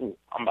McIlroy.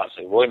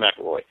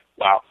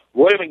 Wow.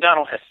 Roy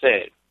McDonald has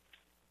said,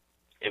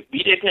 if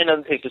BJ Penn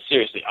doesn't take this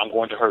seriously, I'm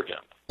going to hurt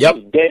him. Yep.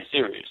 He's dead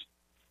serious.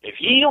 If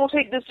he don't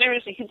take this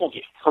seriously, he's going to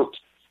get hurt.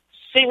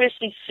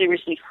 Seriously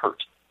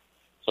hurt.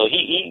 So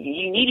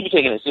he need to be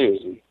taking it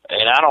seriously,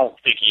 and I don't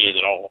think he is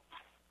at all.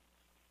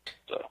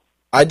 So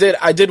I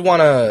did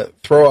want to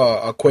throw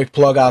a quick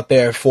plug out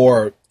there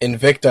for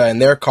Invicta and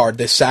their card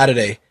this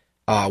Saturday.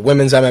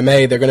 Women's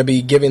MMA, they're going to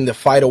be giving the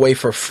fight away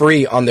for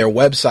free on their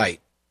website.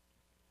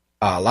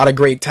 A lot of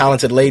great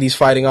talented ladies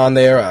fighting on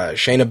there.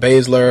 Shayna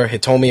Baszler,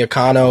 Hitomi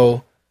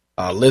Akano,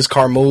 Liz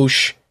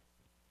Carmouche.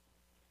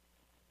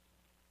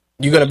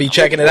 You going to be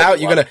checking it out?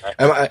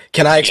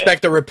 Can I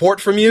expect a report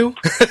from you?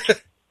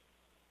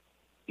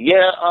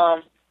 Yeah,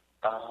 am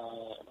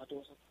I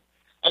doing something?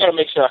 I gotta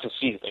make sure I can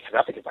see it, because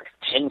I think it's like a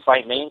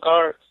 10-fight main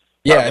card.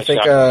 Yeah, I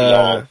think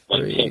 10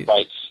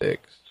 fights.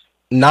 6,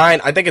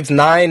 9. I think it's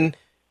 9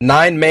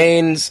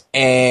 mains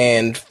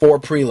and 4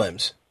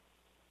 prelims.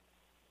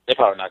 They're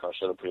probably not gonna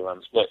show the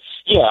prelims, but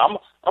yeah,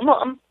 I'm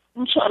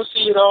trying to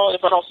see it all.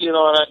 If I don't see it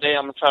all that day,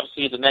 I'm gonna try to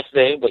see it the next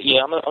day. But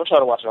yeah, I'm gonna try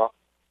to watch it all.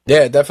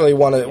 Yeah, definitely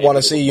want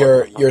to see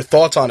your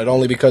thoughts on it,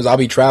 only because I'll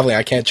be traveling.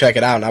 I can't check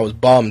it out, and I was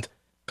bummed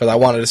because I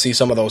wanted to see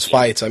some of those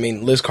fights. I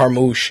mean, Liz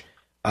Carmouche,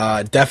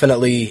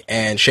 definitely,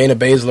 and Shayna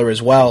Baszler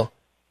as well.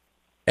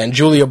 And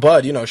Julia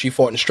Budd, you know, she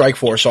fought in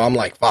Strikeforce, so I'm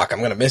like, fuck, I'm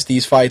going to miss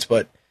these fights,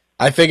 but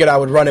I figured I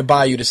would run it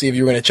by you to see if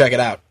you were going to check it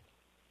out.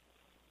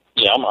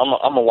 Yeah, I'm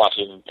going to watch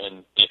it, and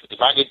if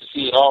I get to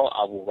see it all,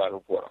 I will write a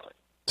report on it.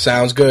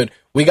 Sounds good.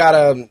 We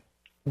got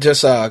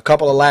just a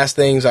couple of last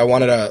things I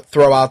wanted to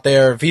throw out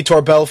there.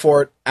 Vitor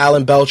Belfort,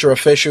 Alan Belcher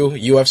official,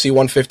 UFC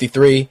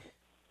 153.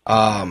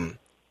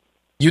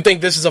 You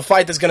think this is a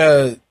fight that's going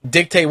to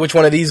dictate which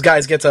one of these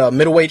guys gets a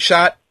middleweight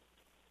shot?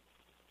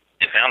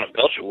 If Alan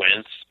Belcher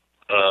wins,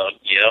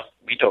 yeah,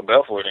 Vitor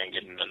Belfort ain't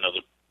getting another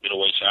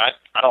middleweight shot.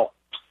 I don't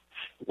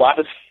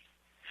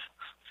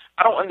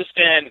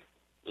understand.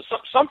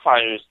 Some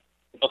fighters,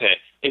 okay,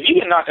 if you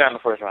get knocked out in the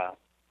first round,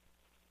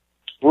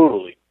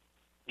 brutally,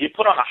 you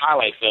put on a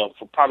highlight film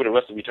for probably the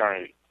rest of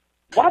eternity.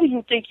 Why do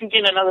you think you're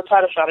getting another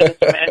title shot against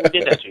the man who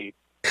did that to you?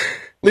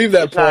 Leave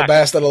that poor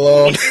bastard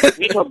alone.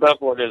 Vitor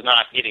Belfort is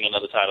not getting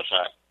another title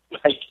shot.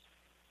 Like,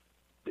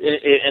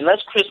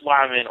 unless Chris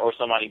Weidman or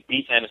somebody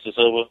beats Anderson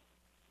Silva,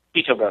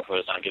 Vitor Belfort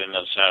is not getting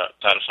another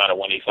title shot at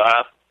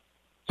 185.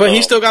 But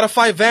he still got to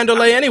fight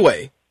Vanderlei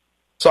anyway.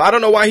 So I don't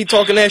know why he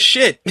talking that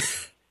shit.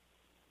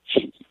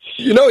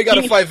 You know he got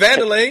to fight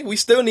Vanderlei. We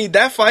still need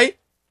that fight.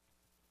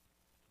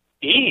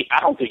 I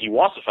don't think he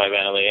wants to fight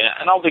Vanderlei, and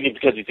I don't think it's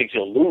because he thinks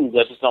he'll lose.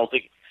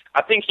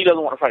 I think he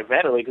doesn't want to fight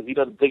Vanderlei because he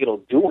doesn't think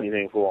it'll do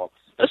anything for him.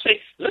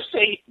 Let's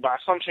say by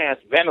some chance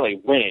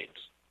Vanderlei wins,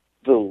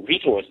 the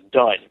Vitor is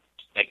done,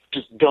 like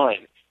just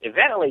done. If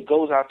Vanderlei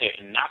goes out there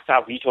and knocks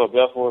out Vitor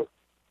Belfort,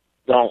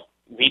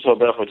 Vitor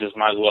Belfort just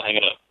might as well hang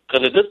it up.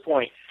 Because at this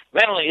point,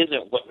 Vanderlei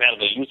isn't what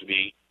Vanderlei used to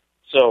be.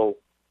 So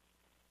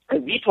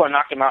if Vitor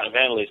knocked him out in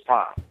Vanderlei's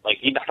prime, like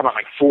he knocked him out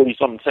like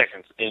 40-something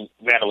seconds in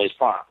Vanderlei's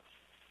prime.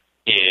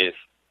 If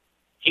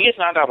he gets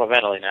knocked out by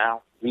Vanderlei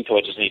now,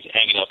 Vitor just needs to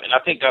hang it up. And I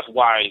think that's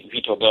why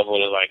Vitor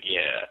Belfort is like,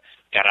 yeah,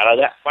 got out of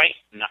that fight,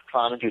 not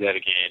trying to do that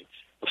again.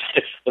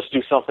 Let's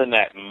do something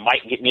that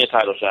might get me a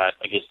title shot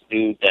against the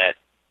dude that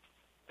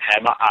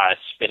had my eyes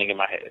spinning in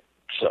my head.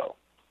 So.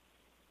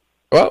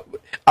 Well,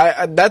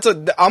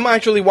 I'm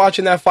actually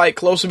watching that fight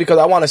closely because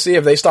I want to see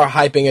if they start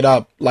hyping it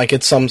up like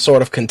it's some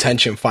sort of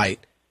contention fight.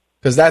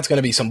 Because that's going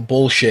to be some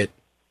bullshit.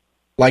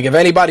 Like, if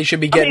anybody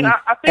should be getting I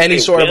any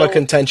sort of a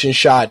contention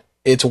shot,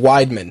 it's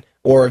Weidman.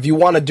 Or if you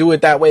want to do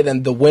it that way,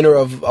 then the winner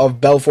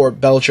of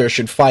Belfort-Belcher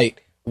should fight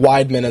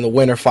Weidman and the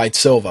winner fights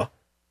Silva.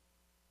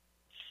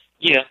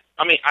 Yeah,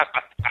 I mean, I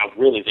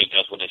really think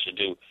that's what they should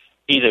do.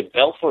 Either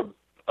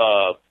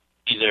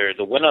either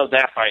the winner of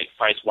that fight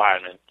fights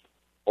Weidman,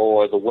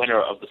 or the winner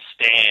of the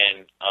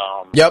Stan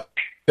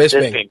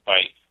Bisping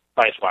fight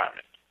fights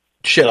Weidman.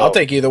 Shit, so, I'll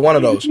take either one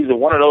of those. Either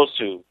one of those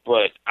two,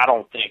 but I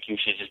don't think you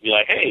should just be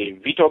like, hey,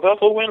 Vitor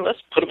Belfort win, let's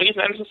put him against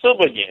Anderson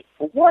Silva again.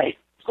 For what?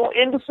 It's going to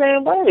end the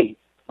same way.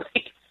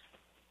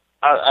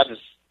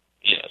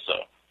 So.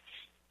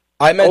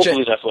 I mentioned,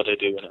 hopefully that's what they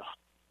do.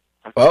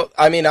 Well,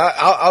 I mean,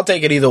 I'll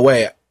take it either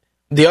way.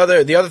 The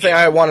other thing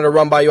I wanted to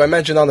run by you, I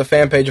mentioned on the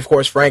fan page, of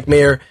course, Frank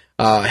Mir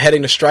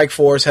heading to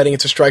Strikeforce, heading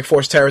into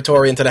Strikeforce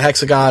territory, into the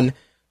Hexagon,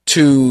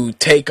 to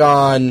take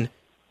on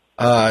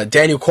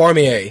Daniel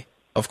Cormier.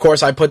 Of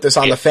course, I put this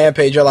on the fan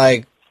page. You're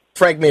like,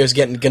 Frank Mir is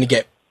going to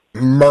get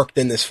murked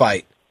in this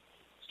fight.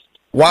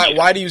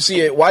 Why do you see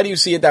it? Why do you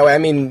see it that way? I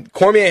mean,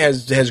 Cormier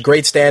has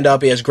great stand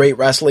up, he has great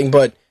wrestling,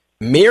 but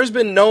Mir's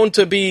been known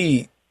to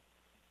be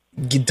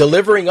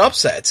delivering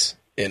upsets.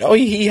 You know,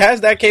 he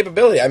has that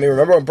capability. I mean,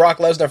 remember when Brock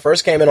Lesnar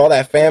first came in, all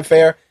that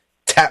fanfare,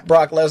 tapped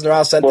Brock Lesnar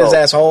out, sent his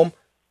ass home.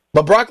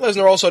 But Brock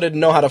Lesnar also didn't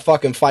know how to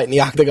fucking fight in the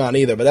octagon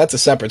either. But that's a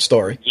separate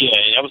story. Yeah,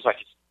 that was like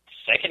his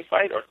second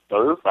fight or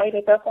third fight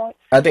at that point.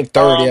 I think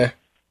third. Yeah.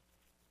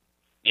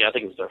 Yeah, I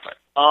think it was third fight.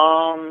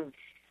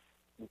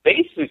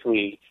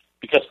 Basically,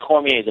 because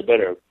Cormier is a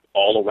better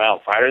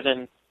all-around fighter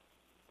than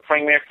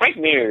Frank Mir. Frank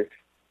Mir,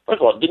 first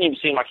of all, didn't even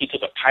seem like he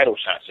took a title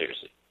shot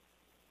seriously.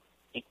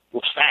 He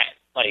was fat.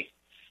 Like,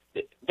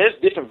 there's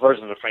different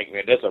versions of Frank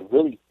Mir. There's a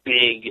really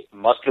big,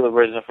 muscular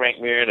version of Frank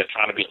Mir that's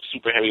trying to be a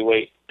super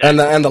heavyweight. And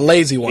the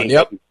lazy one,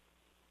 yep.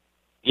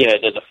 Yeah,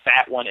 there's a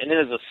fat one, and then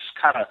there's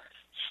a kind of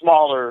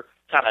smaller,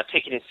 kind of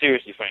taking it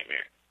seriously Frank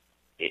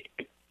Mir.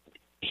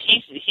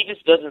 He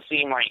just doesn't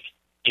seem like,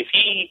 if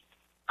he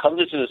comes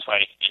into this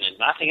fight and is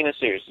not taking it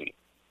seriously,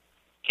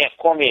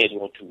 Cormier is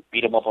going to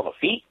beat him up on the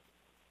feet,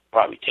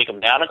 probably take him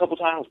down a couple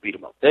times, beat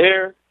him up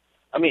there.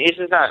 I mean, it's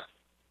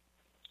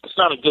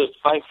not a good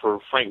fight for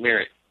Frank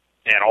Mir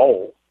at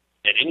all.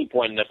 At any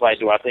point in the fight,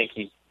 I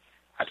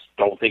just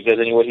don't think there's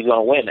any way he's going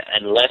to win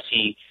unless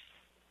he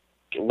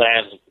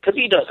lands, because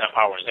he does have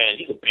power in his hands.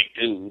 He's a big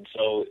dude,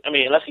 so I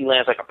mean, unless he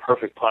lands like a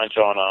perfect punch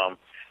on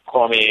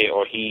Cormier,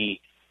 or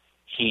he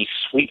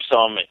sweeps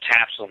him and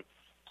taps him,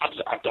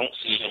 I don't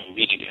see him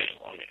beating Daniel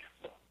Cormier.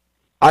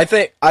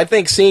 I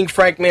think seeing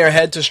Frank Mir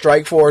head to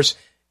Strikeforce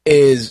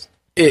is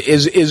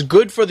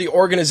good for the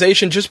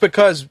organization, just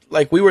because,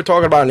 like we were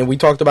talking about, and we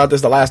talked about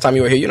this the last time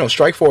you were here, you know,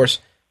 Strikeforce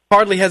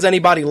hardly has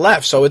anybody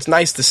left, so it's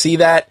nice to see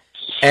that.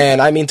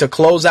 And I mean, to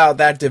close out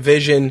that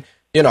division,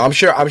 you know, I'm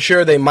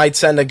sure they might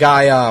send a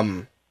guy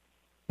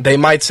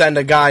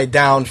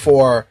down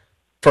for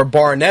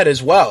Barnett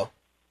as well.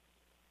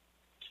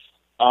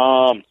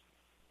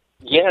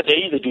 Yeah, they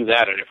either do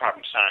that or they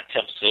probably sign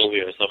Tim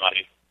Sylvia or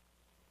somebody.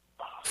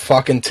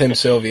 Fucking Tim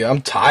Sylvia.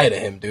 I'm tired of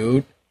him,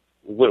 dude.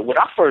 When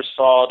I first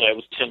saw that it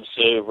was Tim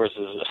Sylvia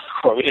versus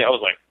Cormier, I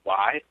was like,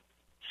 why?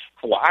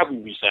 Why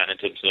would we sign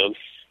Tim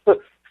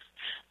Sylvia?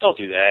 Don't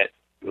do that.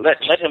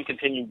 Let him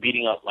continue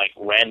beating up like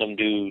random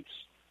dudes,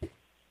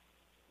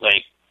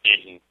 like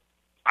in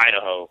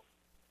Idaho.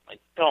 Like,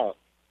 don't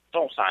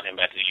sign him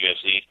back to the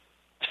UFC.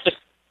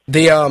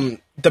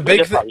 The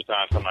big thing.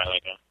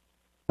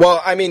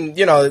 Well, I mean,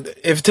 you know,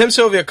 if Tim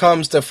Sylvia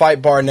comes to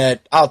fight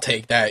Barnett, I'll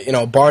take that. You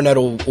know, Barnett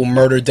will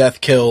murder, death,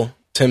 kill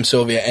Tim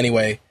Sylvia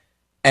anyway,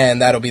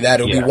 and that'll be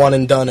that. It'll be one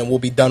and done, and we'll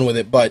be done with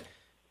it. But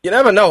you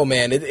never know,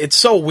 man. It's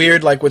so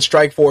weird, like with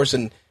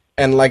Strikeforce,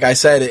 and like I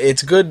said,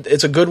 it's good.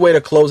 It's a good way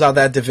to close out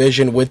that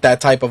division with that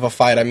type of a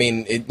fight. I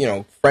mean,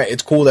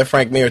 it's cool that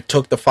Frank Mir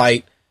took the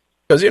fight,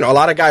 because, you know, a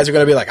lot of guys are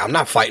going to be like, I'm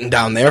not fighting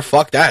down there.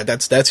 Fuck that.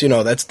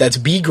 That's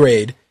B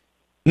grade.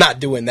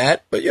 Not doing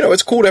that, but, you know,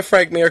 it's cool that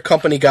Frank Mir,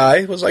 company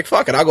guy, was like,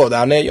 fuck it, I'll go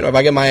down there. You know, if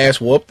I get my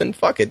ass whooped, then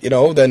fuck it. You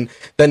know, then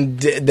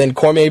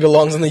Cormier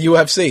belongs in the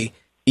UFC.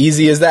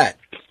 Easy as that.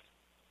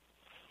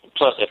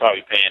 Plus, they're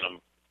probably paying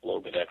him a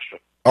little bit extra.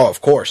 Oh,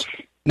 of course.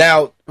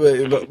 Now,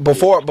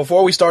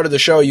 before we started the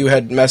show, you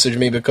had messaged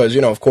me because,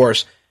 of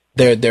course,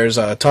 there's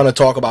a ton of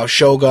talk about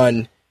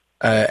Shogun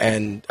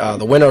and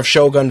the winner of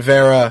Shogun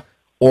Vera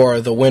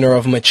or the winner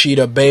of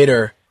Machida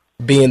Bader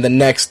being the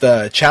next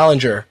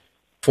challenger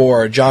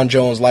for John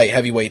Jones' light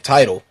heavyweight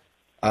title.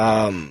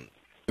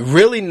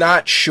 Really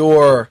not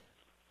sure.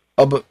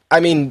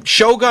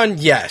 Shogun,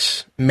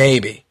 yes,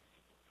 maybe.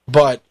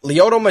 But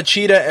Lyoto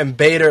Machida and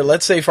Bader,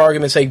 let's say for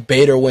argument's sake,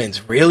 Bader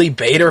wins. Really?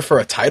 Bader for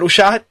a title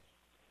shot?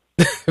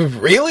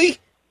 Really?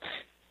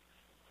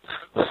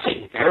 Let's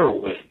say Bader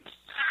wins.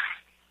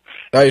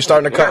 No, you're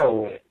starting to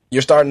cut.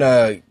 You're starting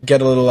to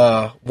get a little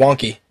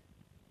wonky.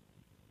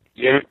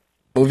 Yeah.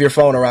 Move your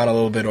phone around a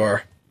little bit,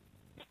 or.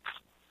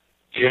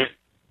 Yeah.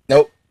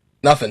 Nope.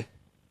 Nothing.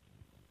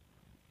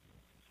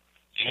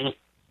 Yeah.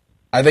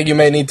 I think you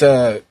may need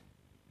to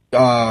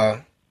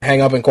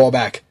hang up and call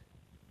back.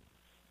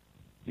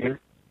 Yeah.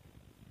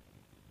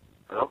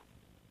 Hello?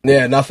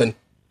 Yeah, nothing.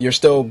 You're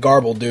still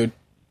garbled, dude.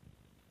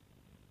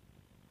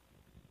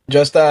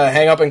 Just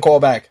hang up and call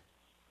back.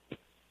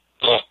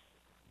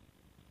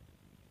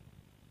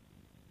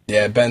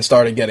 Yeah, Ben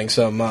started getting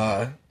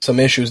some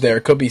issues there.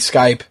 It could be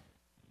Skype,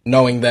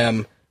 knowing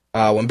them.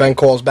 When Ben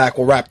calls back,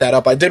 we'll wrap that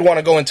up. I did want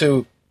to go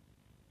into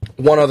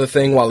one other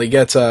thing while he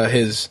gets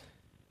his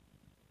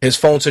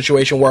phone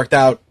situation worked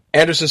out.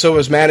 Anderson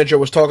Silva's manager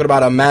was talking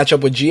about a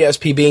matchup with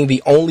GSP being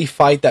the only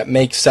fight that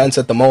makes sense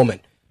at the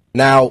moment.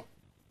 Now,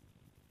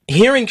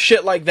 hearing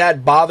shit like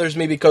that bothers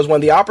me because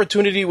when the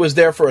opportunity was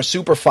there for a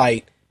super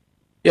fight,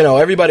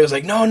 everybody was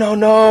like, no,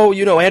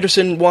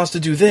 Anderson wants to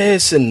do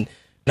this, and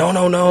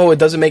no, it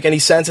doesn't make any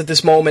sense at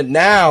this moment.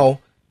 Now,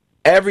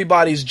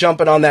 everybody's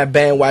jumping on that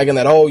bandwagon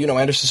that,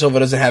 Anderson Silva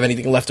doesn't have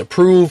anything left to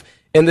prove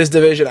in this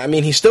division. I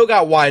mean, he still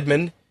got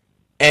Weidman,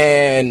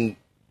 and,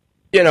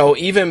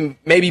 even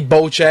maybe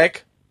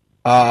Bocek,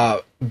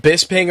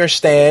 Bisping or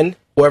Stan,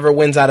 whoever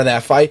wins out of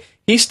that fight,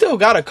 he's still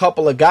got a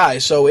couple of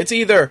guys. So it's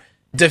either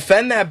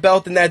defend that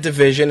belt in that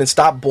division and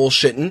stop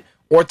bullshitting,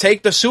 or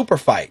take the super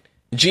fight.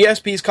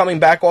 GSP's coming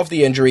back off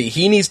the injury.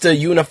 He needs to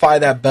unify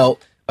that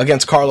belt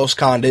against Carlos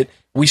Condit.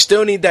 We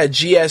still need that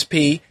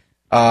GSP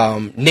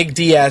Nick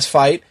Diaz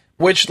fight,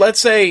 which, let's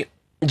say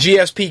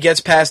GSP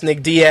gets past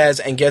Nick Diaz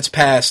and gets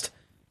past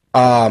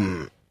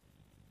Carlos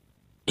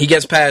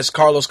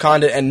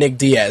Condit and Nick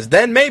Diaz.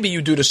 Then maybe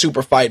you do the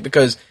super fight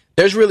because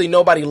there's really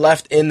nobody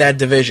left in that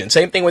division.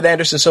 Same thing with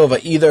Anderson Silva.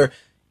 Either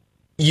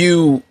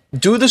you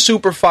do the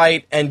super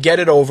fight and get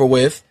it over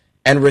with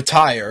and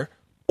retire,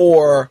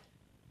 or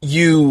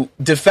you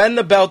defend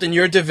the belt in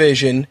your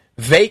division,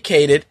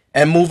 vacate it,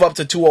 and move up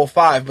to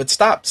 205. But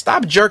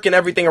stop jerking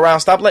everything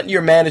around. Stop letting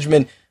your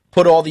management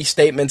put all these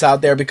statements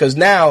out there, because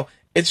now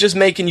it's just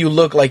making you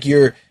look like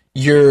you're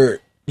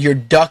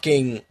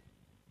ducking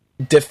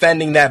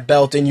defending that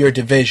belt in your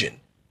division.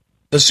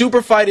 The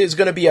super fight is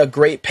going to be a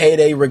great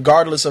payday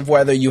regardless of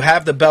whether you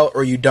have the belt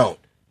or you don't.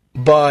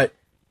 But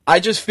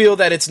I just feel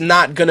that it's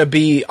not going to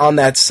be on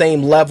that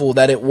same level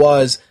that it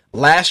was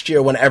last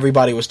year when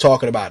everybody was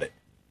talking about it.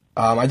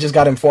 I just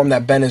got informed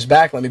that Ben is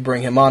back. Let me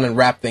bring him on and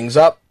wrap things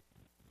up.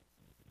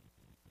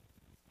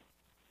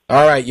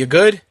 All right, you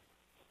good?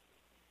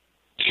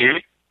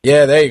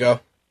 Yeah, there you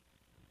go.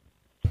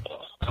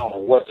 I don't know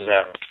what just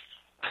happened.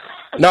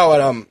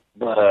 No,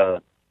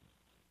 but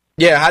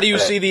yeah. How do you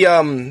see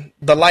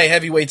the light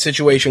heavyweight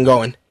situation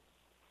going?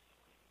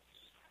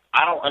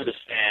 I don't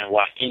understand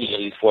why any of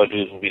these four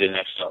dudes will be the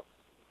next up.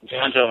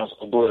 John Jones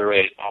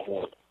obliterated off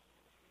one.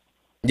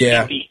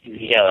 Yeah. He beat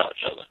the hell out of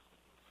each other.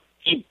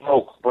 He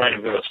broke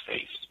Brandon Vera's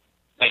face.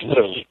 Like,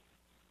 literally.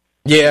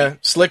 Yeah,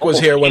 Slick was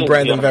here when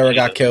Brandon Vera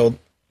got killed.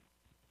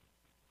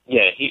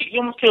 Yeah, he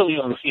almost killed you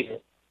on the season.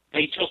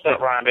 And he choked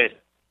out Ryan Bader.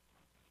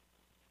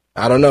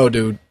 I don't know,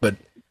 dude, but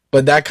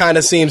that kind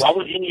of seems... Why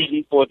would any of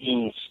these four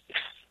dudes...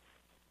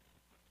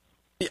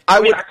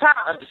 I kind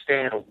of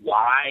understand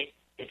why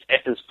it's at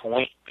this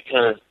point,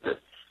 because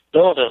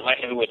though the light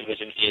heavyweight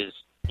division is,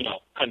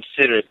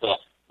 considered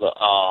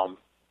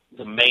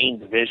the main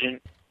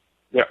division,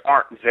 there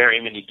aren't very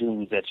many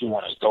dudes that you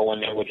want to go in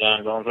there with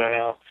John Jones right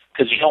now,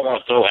 because you don't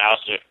want to throw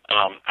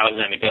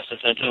Alexander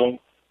Gustafsson into him,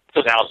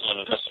 because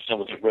Alexander Gustafsson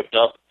will get ripped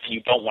up, and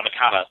you don't want to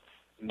kind of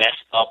mess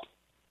up.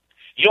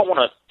 You don't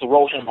want to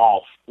throw him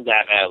off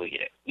that badly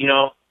yet.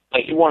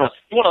 Like you want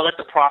to let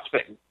the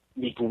prospect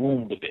be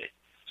groomed a bit.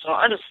 So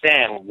I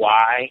understand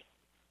why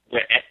we're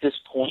at this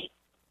point.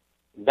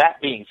 That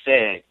being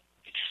said,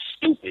 it's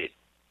stupid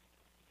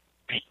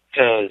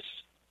because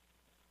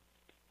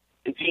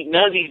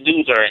none of these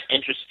dudes are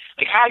interested.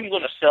 Like, how are you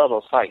going to sell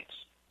those fights?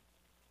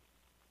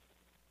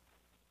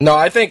 No,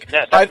 I think...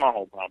 That's my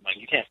whole problem. Like,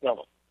 you can't sell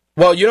them.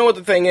 Well, you know what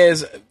the thing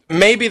is?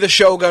 Maybe the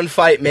Shogun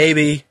fight,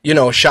 maybe,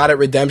 shot at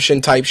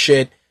redemption type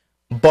shit.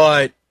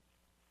 But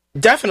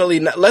definitely,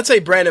 let's say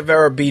Brandon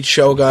Vera beats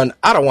Shogun.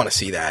 I don't want to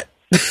see that.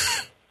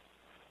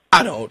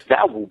 I don't.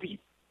 That will be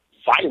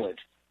violent.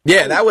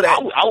 Yeah, that would... I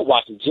would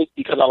watch it just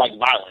because I like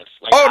violence.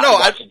 Like, I would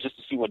watch it just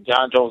to see what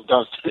John Jones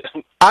does to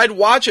them. I'd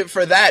watch it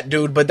for that,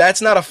 dude, but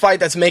that's not a fight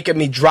that's making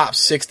me drop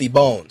 60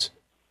 bones.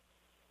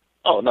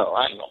 Oh, no,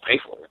 I ain't going to pay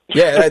for it.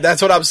 Yeah,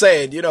 that's what I'm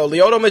saying. You know,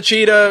 Lyoto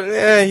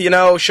Machida, you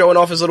know, showing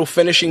off his little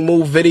finishing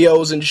move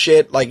videos and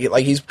shit, like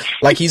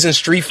he's in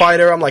Street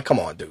Fighter. I'm like, come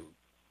on, dude.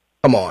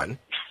 Come on.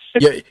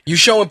 You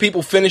showing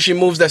people finishing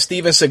moves that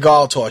Steven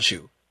Seagal taught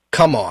you.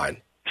 Come on.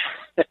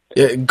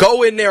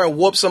 Go in there and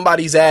whoop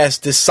somebody's ass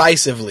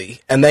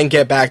decisively and then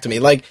get back to me.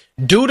 Like,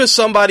 do to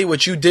somebody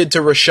what you did to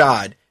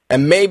Rashad,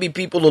 and maybe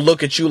people will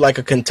look at you like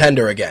a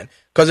contender again.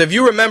 Because if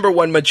you remember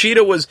when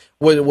Machida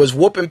was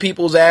whooping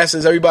people's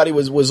asses, everybody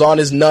was on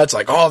his nuts,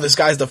 like, oh, this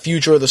guy's the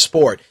future of the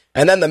sport.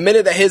 And then the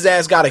minute that his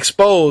ass got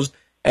exposed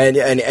and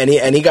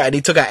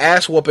he took an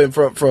ass whooping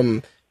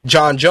from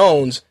John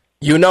Jones,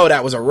 you know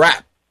that was a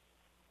wrap.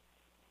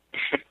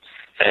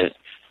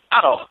 I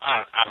don't know.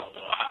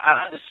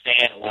 I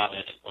understand a lot of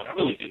it, but I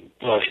really do.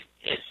 But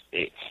it's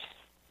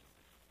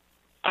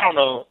I don't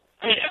know.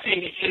 I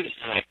mean, it's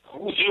like,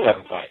 who would you have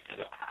a fight?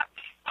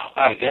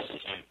 I guess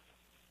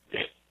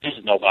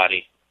there's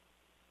nobody.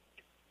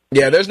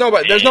 Yeah, there's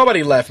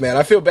nobody left, man.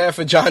 I feel bad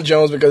for John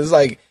Jones because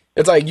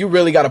it's like you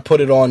really got to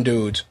put it on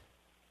dudes.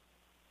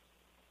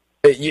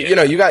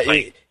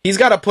 He's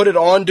got to put it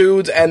on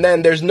dudes, and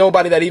then there's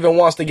nobody that even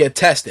wants to get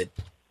tested.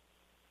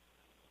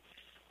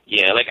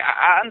 Yeah, like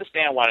I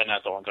understand why they're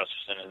not throwing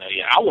Gustafson in there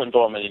yet. I wouldn't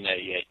throw him in there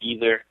yet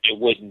either. It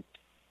wouldn't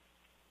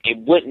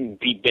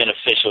be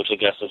beneficial to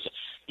Gustafson.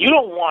 You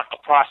don't want a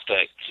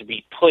prospect to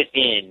be put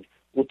in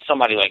with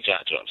somebody like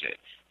John Jones yet,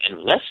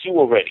 unless you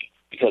were ready.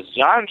 Because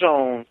John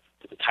Jones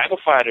is the type of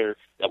fighter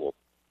that will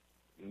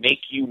make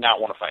you not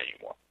want to fight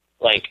anymore.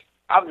 Like,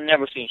 I've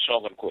never seen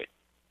Shogun quit.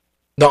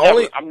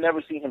 I've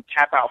never seen him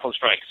tap out from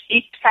strikes.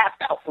 He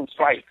tapped out from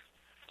strikes.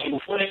 And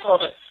before they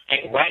called it,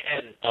 like, right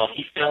as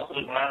he fell to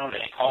the ground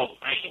and they called it,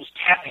 he was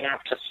tapping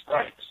out to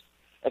strikes.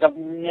 Like, I've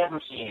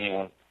never seen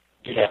anyone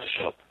do that to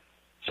Shogun.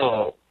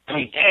 So, I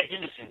mean, Dad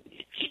Henderson,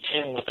 he hit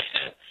him with the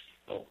head.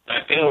 So,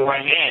 that big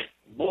right hand,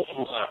 both of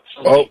them up.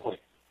 So quit.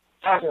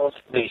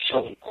 They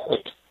Shogun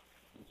quit.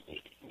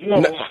 You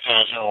don't want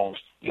John Jones.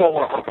 You don't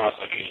want to cross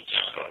like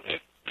John Jones.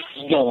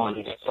 You don't want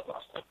to do that stuff.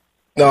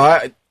 No,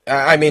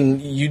 I mean,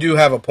 you do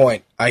have a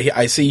point.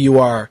 I see you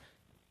are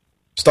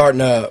starting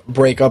to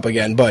break up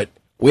again, but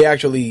we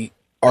actually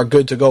are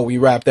good to go. We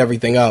wrapped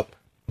everything up.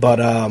 But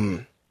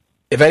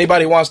if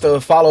anybody wants to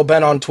follow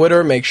Ben on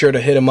Twitter, make sure to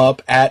hit him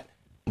up at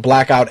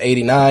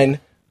Blackout89.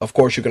 Of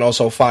course, you can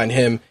also find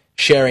him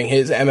sharing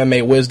his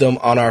MMA wisdom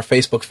on our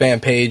Facebook fan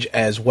page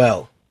as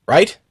well.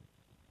 Right?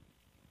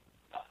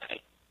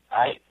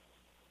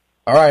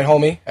 All right,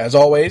 homie. As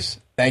always,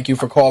 thank you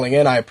for calling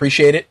in. I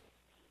appreciate it.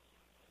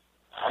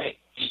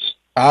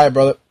 All right,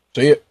 brother.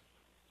 See you.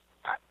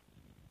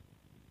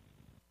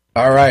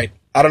 All right.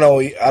 I don't know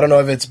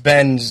if it's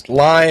Ben's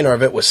line or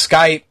if it was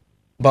Skype,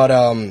 but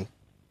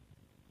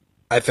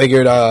I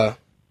figured I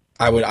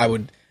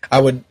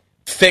would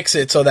fix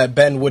it so that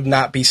Ben would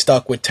not be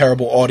stuck with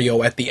terrible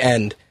audio at the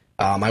end.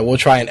 I will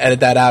try and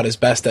edit that out as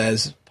best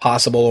as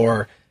possible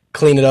or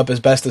clean it up as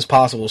best as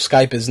possible.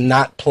 Skype is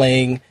not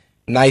playing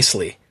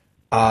nicely.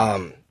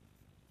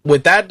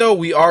 With that, though,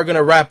 we are going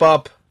to wrap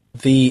up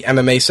the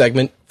MMA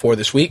segment for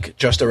this week.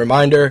 Just a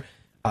reminder,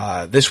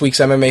 this week's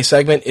MMA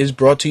segment is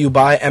brought to you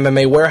by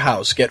MMA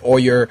Warehouse. Get all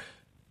your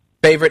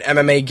favorite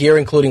MMA gear,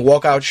 including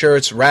walkout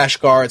shirts, rash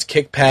guards,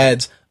 kick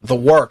pads, the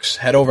works.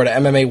 Head over to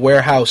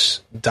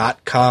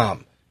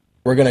MMAwarehouse.com.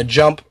 We're going to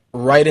jump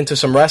right into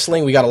some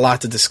wrestling. We got a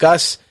lot to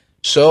discuss,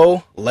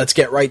 so let's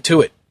get right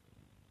to it.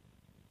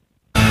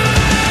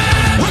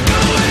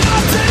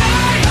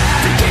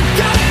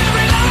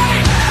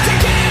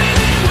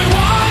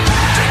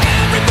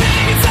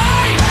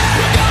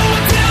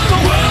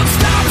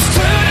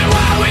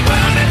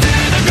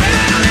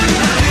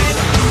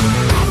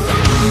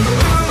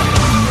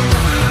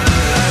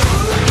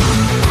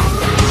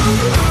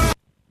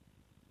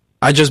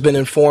 I just been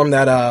informed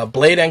that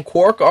Blade and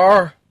Quark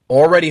are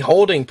already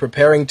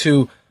preparing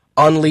to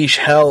unleash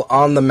hell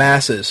on the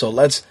masses. So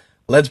let's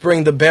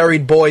bring the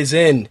buried boys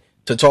in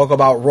to talk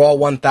about Raw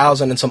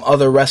 1000 and some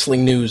other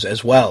wrestling news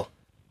as well.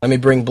 Let me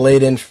bring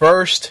Blade in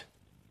first.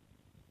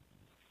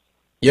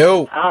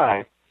 Yo.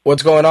 Hi.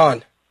 What's going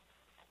on?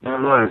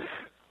 Not much.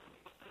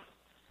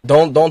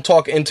 Don't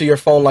talk into your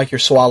phone like you're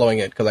swallowing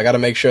it, because I got to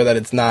make sure that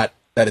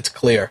it's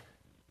clear.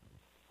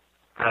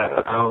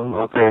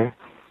 Okay.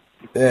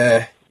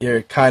 Yeah.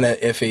 You're kind of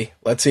iffy.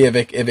 Let's see if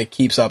it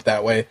keeps up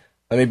that way.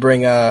 Let me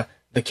bring the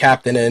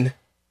captain in.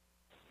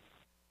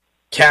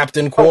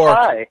 Captain Quark.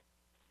 Oh, hi.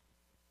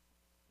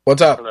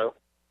 What's up? Hello.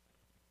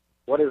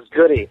 What is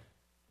goody?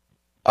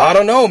 I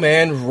don't know,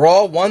 man.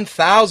 Raw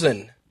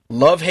 1000.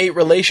 Love-hate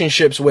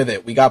relationships with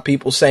it. We got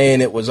people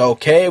saying it was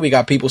okay. We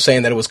got people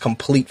saying that it was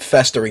complete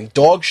festering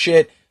dog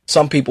shit.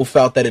 Some people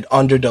felt that it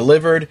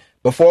under-delivered.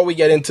 Before we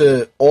get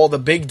into all the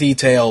big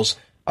details,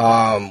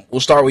 we'll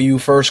start with you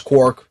first,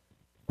 Quark.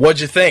 What'd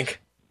you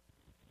think?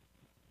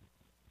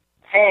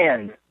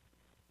 Hand.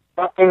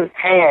 Fucking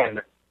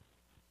hand.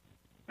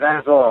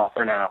 That is all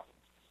for now.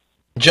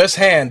 Just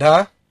hand,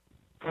 huh?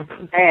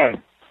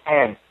 Hand.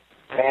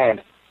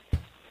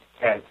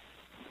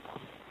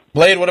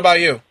 Blade, what about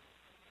you?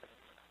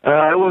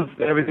 It was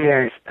everything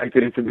I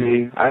expected it to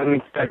be. I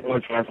didn't expect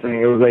much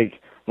wrestling. It was like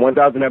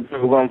 1,000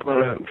 episodes. We're going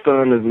to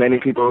fill in as many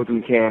people as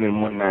we can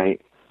in one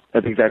night.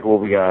 That's exactly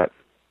what we got.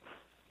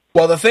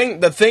 Well, the thing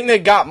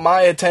that got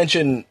my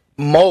attention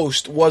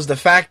most was the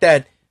fact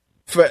that,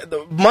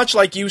 much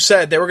like you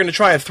said, they were going to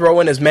try and throw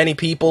in as many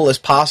people as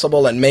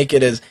possible and make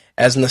it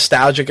as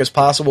nostalgic as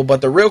possible.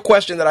 But the real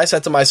question that I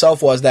said to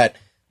myself was that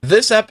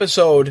this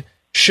episode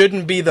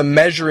shouldn't be the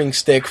measuring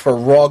stick for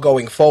Raw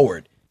going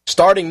forward.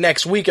 Starting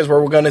next week is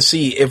where we're going to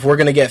see if we're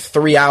going to get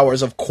 3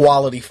 hours of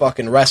quality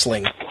fucking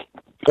wrestling,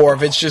 or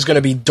if it's just going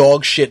to be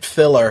dog shit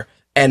filler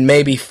and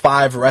maybe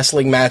 5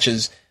 wrestling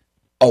matches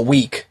a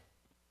week.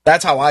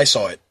 That's how I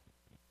saw it.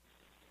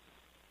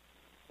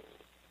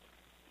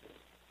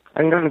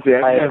 I'm going to see.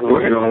 I can't see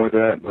where you're going with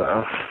that.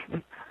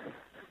 But,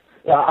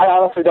 Yeah, I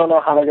honestly don't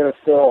know how they're going to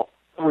fill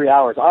 3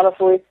 hours.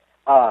 Honestly,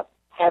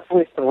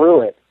 halfway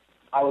through it,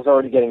 I was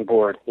already getting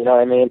bored. You know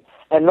what I mean?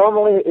 And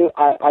normally,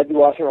 I'd be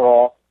watching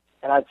Raw,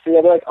 and I'd be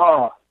like,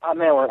 oh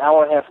man, we're an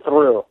hour and a half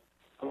through.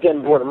 I'm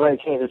getting bored. I'm ready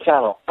to change the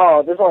channel.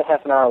 Oh, there's only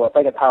half an hour left.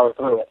 I can power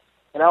through it.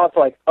 And now it's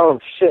like, oh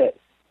shit,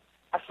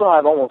 I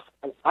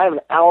have an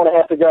hour and a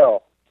half to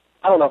go.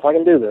 I don't know if I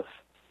can do this.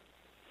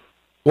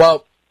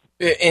 Well,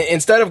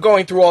 instead of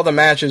going through all the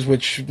matches,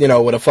 which,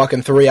 with a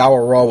fucking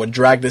 3-hour Raw would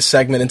drag this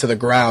segment into the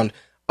ground,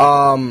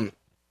 we'll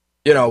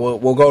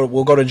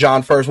go to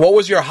John first. What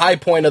was your high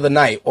point of the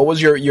night? What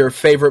was your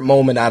favorite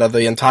moment out of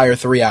the entire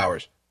 3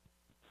 hours?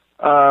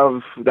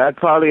 That's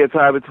probably a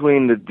tie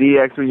between the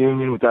DX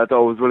reunion, which I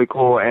thought was really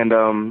cool, and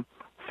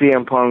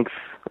CM Punk's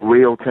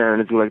real turn,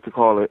 as you like to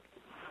call it.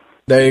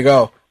 There you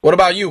go. What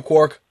about you,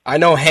 Quark? I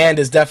know Hand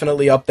is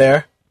definitely up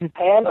there.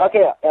 Hand?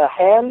 Okay,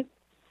 Hand,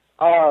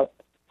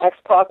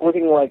 X-Pac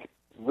looking like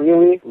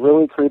really,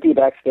 really creepy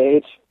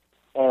backstage,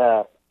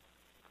 and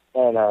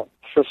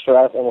Trish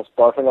Stratus almost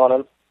barfing on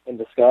him in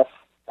disgust.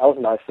 That was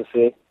nice to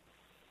see.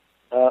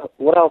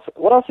 What else?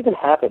 What else even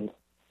happened?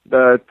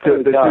 The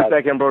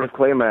 2-second Brodus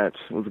Clay match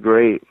was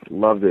great.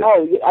 Loved it.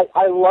 Oh,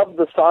 I loved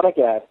the Sonic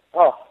ad.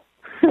 Oh,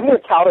 I'm going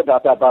to tout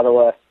about that, by the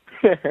way.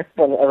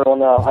 Letting everyone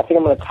know. I think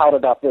I'm going to tout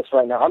about this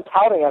right now. I'm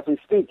touting as we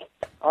speak,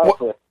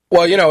 honestly.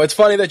 Well, it's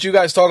funny that you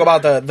guys talk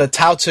about the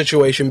tout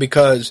situation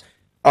because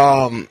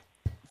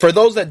for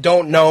those that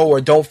don't know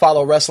or don't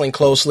follow wrestling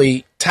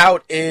closely,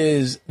 tout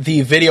is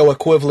the video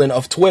equivalent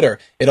of Twitter.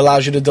 It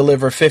allows you to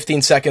deliver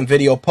 15-second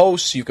video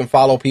posts. You can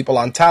follow people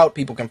on tout.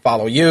 People can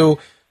follow you.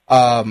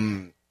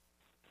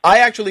 I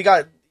actually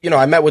got,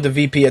 I met with the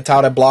VP at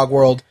Tout at Blog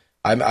World.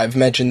 I've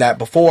mentioned that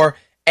before.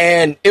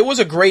 And it was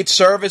a great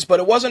service, but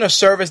it wasn't a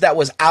service that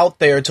was out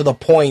there to the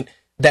point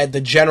that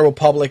the general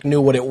public knew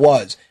what it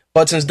was.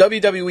 But since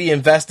WWE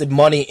invested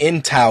money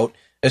in Tout,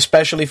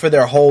 especially for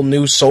their whole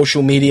new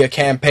social media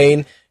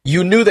campaign,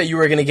 you knew that you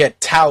were going to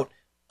get Tout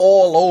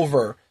all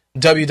over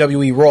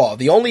WWE Raw.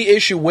 The only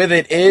issue with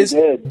it is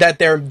that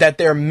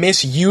they're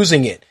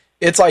misusing it.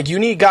 It's like you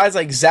need guys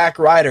like Zack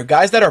Ryder,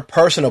 guys that are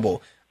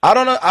personable. I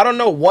don't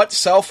know what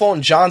cell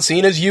phone John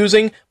Cena's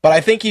using, but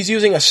I think he's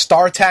using a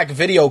StarTAC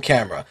video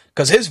camera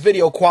because his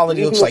video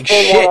quality looks like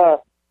shit.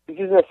 He's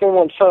using the same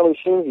one Charlie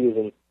Sheen's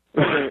using.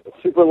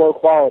 Super low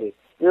quality.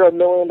 You're $1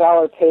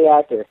 million pay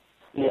actor.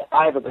 Yeah,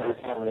 I have a better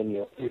camera than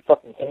you. You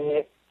fucking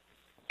idiot.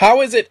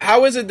 How is it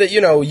that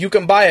you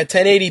can buy a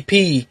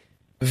 1080p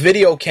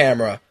video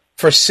camera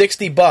for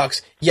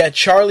 $60, yet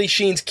Charlie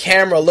Sheen's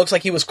camera looks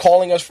like he was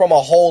calling us from a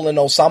hole in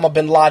Osama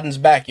bin Laden's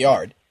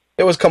backyard?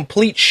 It was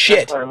complete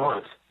shit. That's what it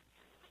was.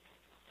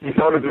 You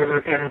thought it was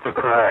a camera for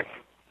crack.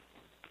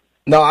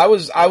 No, I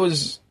was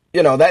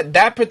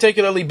that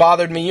particularly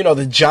bothered me.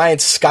 The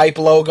giant Skype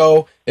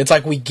logo. It's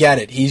like, we get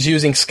it. He's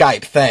using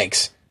Skype.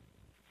 Thanks.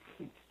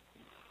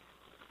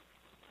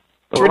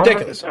 It's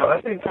ridiculous. I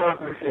think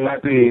television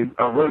might be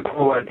a really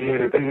cool idea.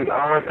 The thing is,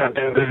 I always have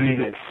WWE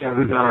that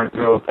shoves it down our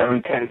throats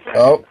every 10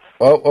 seconds.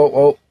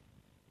 Oh.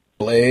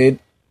 Blade,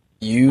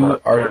 you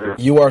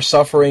are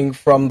suffering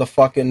from the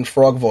fucking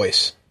frog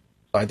voice.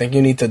 So I think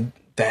you need to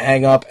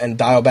hang up and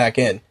dial back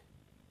in.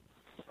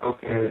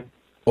 Okay.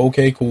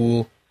 Okay,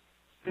 cool.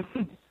 I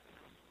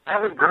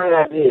have a great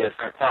idea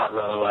for Tout,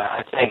 by the way.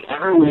 I think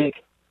every week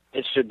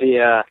it should be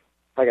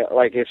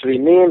it should be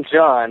me and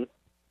John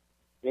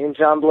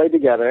Blade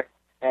together,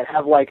 and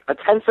have like a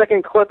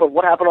 10-second clip of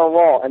what happened on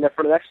Raw, and then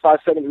for the next 5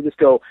 seconds we just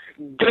go,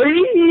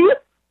 "Gay!"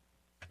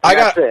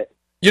 That's it.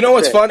 You know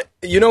what's funny?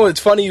 It's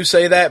funny you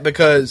say that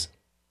because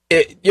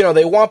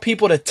they want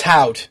people to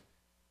tout.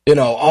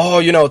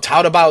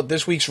 Tout about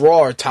this week's Raw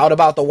or tout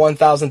about the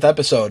 1000th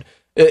episode.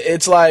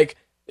 It's like,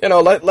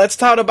 let's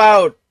tout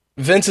about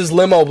Vince's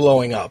limo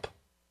blowing up.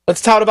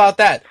 Let's tout about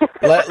that.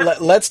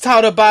 Let's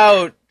tout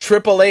about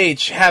Triple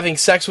H having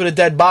sex with a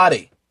dead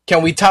body.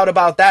 Can we tout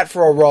about that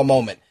for a Raw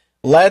moment?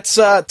 Let's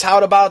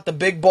tout about the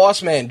Big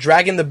Boss Man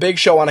dragging the Big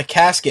Show on a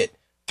casket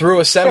through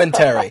a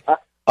cemetery.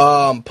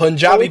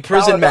 Punjabi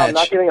prison match.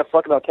 Not giving a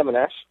fuck about Kevin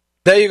Nash.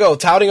 There you go.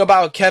 Touting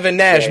about Kevin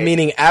Nash,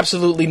 meaning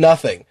absolutely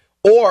nothing.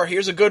 Or,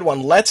 here's a good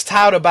one. Let's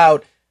tout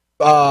about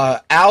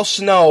Al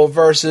Snow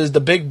versus the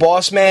Big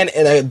Boss Man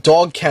in a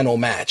dog kennel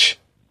match.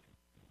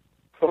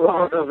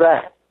 What is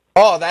that?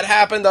 Oh, that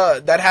happened.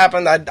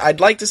 I'd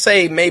like to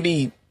say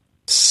maybe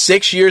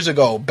 6 years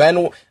ago.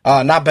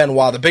 Not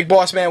Benoit. The Big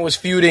Boss Man was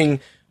feuding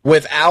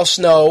with Al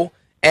Snow,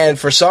 and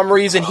for some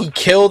reason he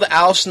killed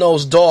Al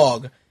Snow's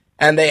dog,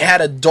 and they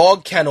had a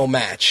dog kennel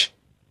match.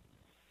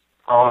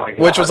 Oh my God.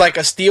 Which was like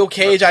a steel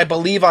cage, I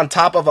believe, on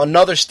top of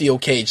another steel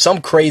cage.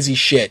 Some crazy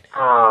shit.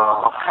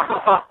 Oh.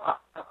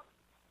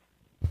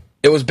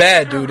 It was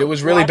bad, dude. It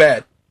was really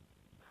bad.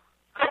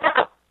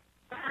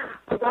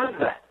 What was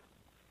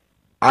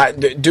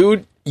that?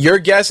 Dude, your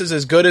guess is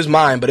as good as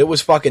mine, but it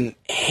was fucking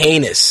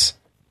heinous.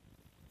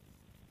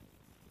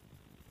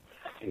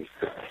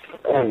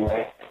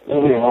 Anyway,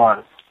 moving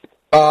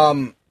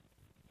on.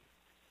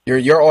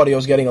 Your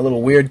audio's getting a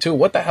little weird too.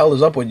 What the hell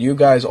is up with you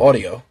guys'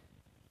 audio?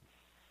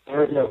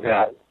 There's no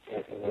God.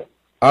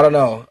 I don't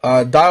know.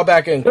 Dial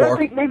back in, I Quark.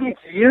 think maybe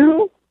it's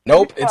you.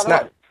 Nope, it's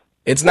not.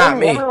 It's not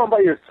me. You're by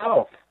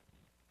yourself.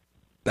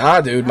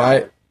 Nah, dude,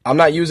 I'm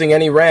not using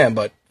any RAM,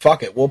 but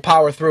fuck it, we'll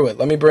power through it.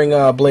 Let me bring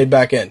Blade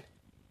back in.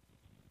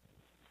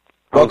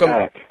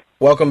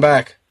 Welcome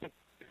back.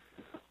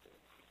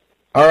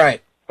 All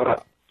right.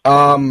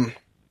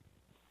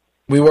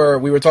 We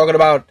were talking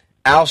about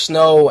Al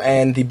Snow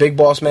and the Big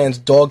Boss Man's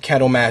dog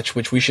kennel match,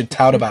 which we should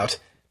tout about.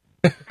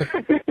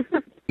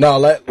 No,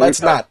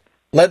 let's not.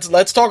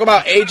 Let's talk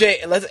about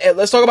AJ.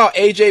 Let's talk about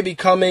AJ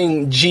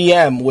becoming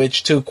GM,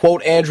 which, to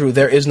quote Andrew,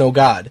 there is no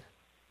God.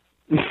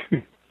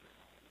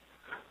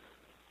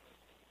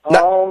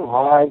 Oh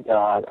my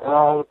God!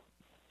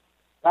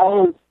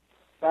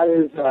 That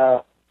is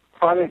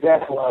prime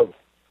example of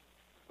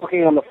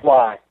looking on the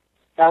fly.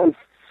 That was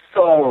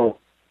so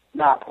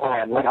not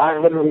planned. Like, I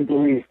literally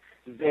believe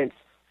Vince,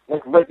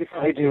 like, right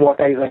before AJ walked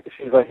out,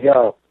 she's like,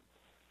 "Yo,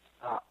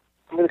 I'm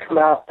gonna come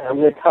out and I'm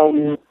gonna tell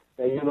you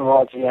that you're the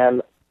Raw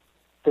GM.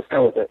 Just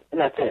go with it,"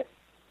 and that's it.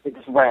 They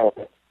just ran with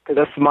it.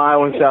 Just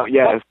smile and shout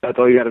yes. That's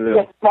all you gotta do.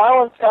 Yeah,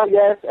 smile and shout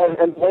yes,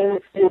 and blame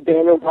Steel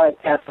Daniel by a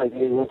test like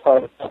he was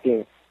part of the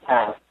fucking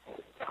half.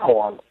 Come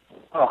on.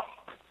 Oh.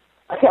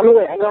 I'm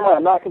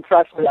not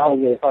contractually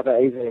obligated to talk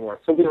about AJ anymore.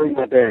 So we already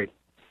got buried.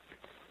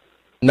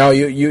 No,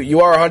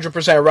 you are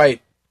 100% right.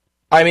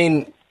 I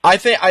mean, I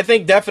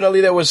think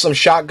definitely there was some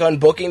shotgun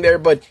booking there,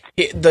 but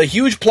the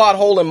huge plot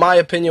hole, in my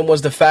opinion,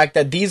 was the fact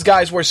that these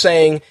guys were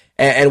saying,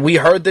 and we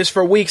heard this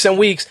for weeks and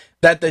weeks,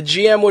 that the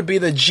GM would be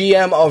the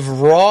GM of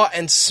Raw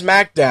and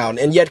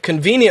SmackDown, and yet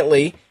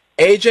conveniently,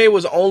 AJ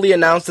was only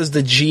announced as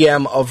the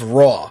GM of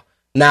Raw.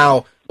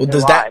 Now,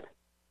 does that?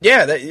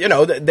 Yeah,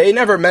 they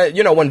never met.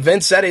 When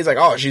Vince said it, he's like,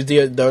 "Oh, she's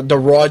the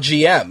Raw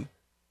GM."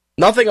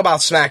 Nothing about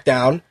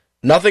SmackDown.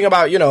 Nothing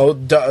about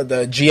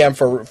the GM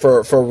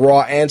for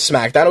Raw and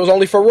SmackDown. It was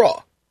only for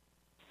Raw.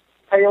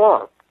 How you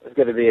long? It's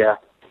going to be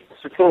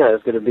Satina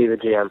is going to be the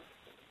GM.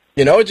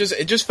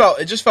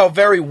 It just felt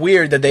very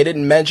weird that they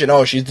didn't mention,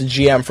 "Oh, she's the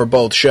GM for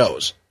both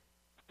shows."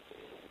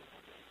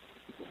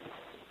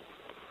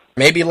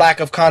 Maybe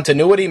lack of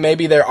continuity.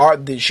 Maybe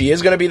she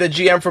is going to be the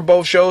GM for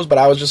both shows. But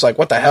I was just like,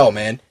 "What the hell,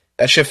 man?"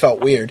 That shit felt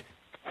weird.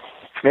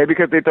 Maybe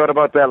because they thought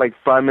about that like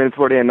 5 minutes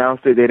before they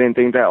announced it, they didn't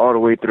think that all the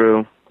way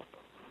through.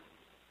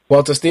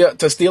 Well, to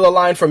steal a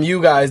line from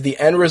you guys, the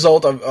end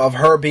result of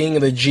her being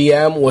the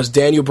GM was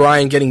Daniel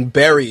Bryan getting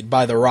buried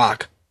by The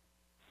Rock.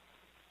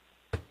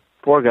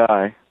 Poor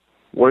guy.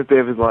 Worst day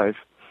of his life.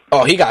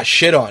 Oh, he got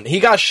shit on. And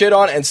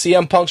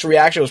CM Punk's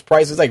reaction was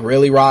priceless. Like,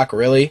 really, Rock?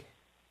 Really?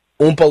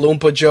 Oompa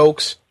Loompa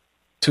jokes.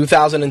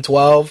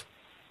 2012.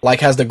 Like,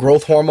 has the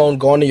growth hormone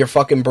gone to your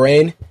fucking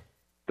brain?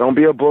 Don't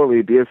be a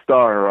bully. Be a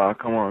star, Rock.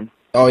 Come on.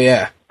 Oh,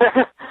 yeah.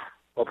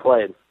 Well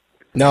played.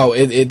 No,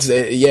 it's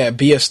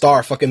be a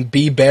star. Fucking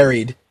be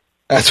buried.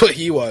 That's what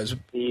he was.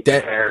 Be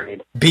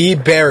buried. Be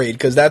buried,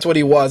 because that's what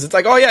he was. It's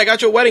like, "Oh, yeah, I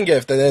got you a wedding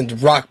gift." And then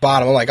rock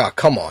bottom. I'm like, "Oh,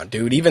 come on,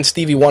 dude." Even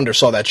Stevie Wonder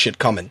saw that shit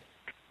coming.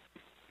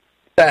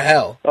 The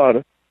hell?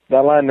 Oh,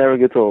 that line never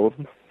gets old.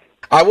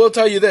 I will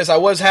tell you this. I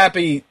was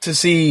happy to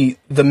see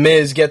The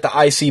Miz get the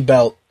IC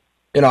belt.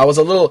 I was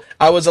a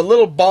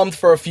little bummed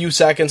for a few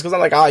seconds, because I'm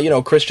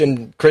like,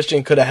 Christian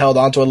could have held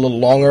onto it a little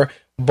longer.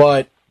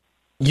 But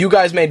you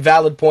guys made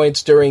valid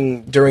points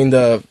during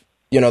the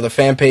the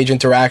fan page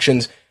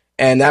interactions,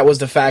 and that was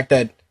the fact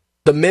that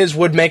The Miz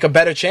would make a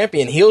better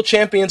champion. Heel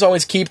champions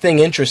always keep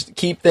things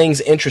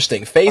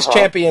interesting. Face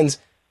champions,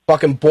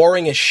 fucking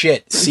boring as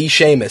shit. See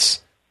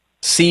Sheamus.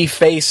 See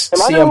face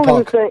CM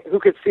Punk. Who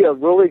could see a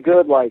really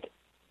good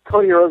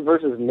Cody Rhodes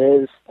versus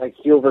Miz,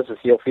 heel versus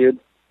heel feud?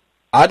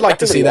 I'd like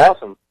to see that.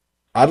 Awesome.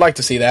 I'd like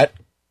to see that.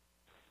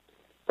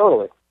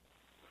 Totally.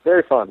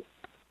 Very fun.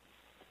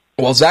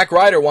 Well, Zack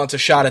Ryder wants a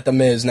shot at The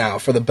Miz now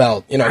for the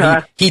belt. He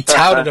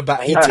touted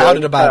about it. He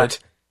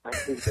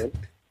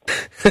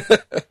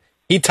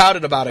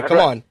touted about it. Come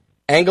on.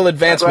 Angle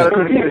advancement.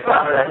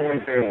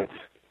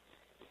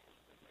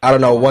 I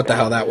don't know what the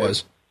hell that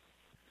was.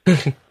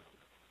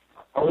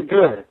 Oh,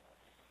 good.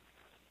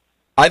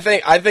 I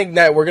think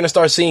that we're going to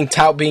start seeing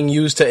tout being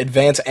used to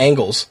advance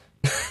angles.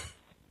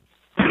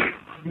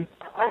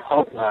 I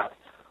hope not.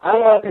 I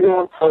don't want to go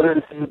on Twitter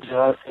to see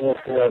Joe Cena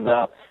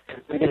about his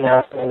big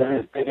announcement, and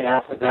his big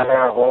announcement down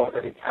there on Raw,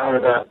 that he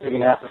counted out big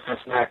announcement for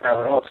SmackDown,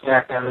 and all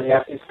SmackDown, and he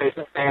has his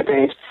Facebook fan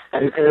page,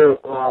 and he's going to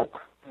log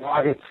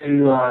it to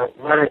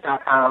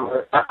Reddit.com.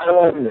 I don't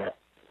want to do that.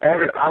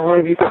 I want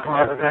to be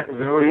surprised at that because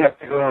we already have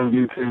to go on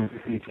YouTube to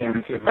see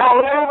championship.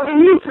 Oh, no, on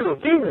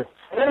YouTube, Jesus.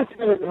 And then it's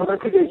going to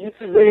take a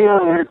YouTube video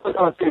and click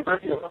on St.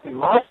 Bertie or something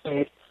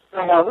MySpace.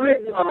 And I got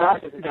really get on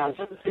MySpace down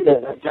just to see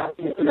that John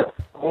Cena did a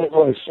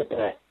holy shit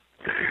today.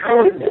 I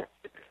want to do that.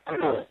 I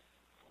know it.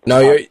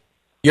 No,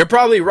 you're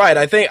probably right.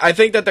 I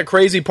think that the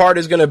crazy part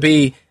is going to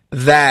be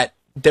that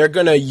they're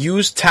going to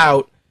use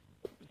tout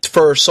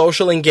for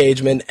social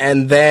engagement,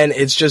 and then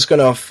it's just going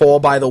to fall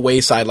by the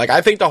wayside. Like,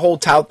 I think the whole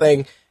tout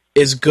thing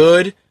is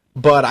good,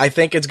 but I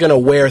think it's going to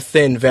wear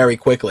thin very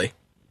quickly.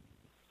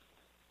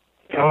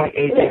 No.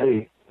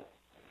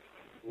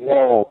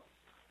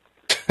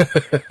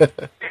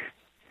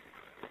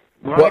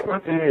 My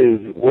question is,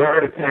 where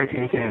are the tag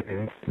team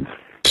champions?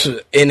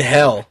 In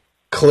hell,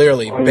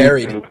 clearly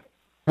buried.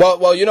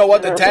 Well, you know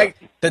what?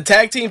 The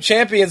tag team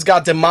champions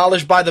got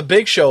demolished by the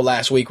Big Show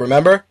last week.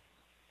 Remember?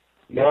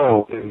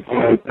 No,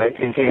 tag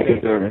team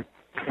champions are.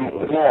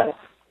 Yeah.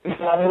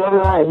 I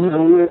remember that we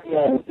were at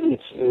the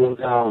beach. It was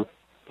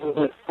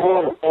like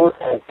 4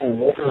 tag teams.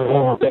 This was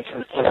one of the Big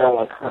Shows came out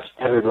and crushed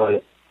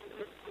everybody.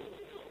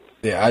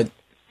 Yeah,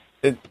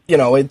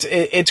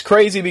 it's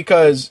crazy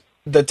because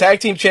the tag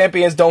team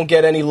champions don't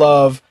get any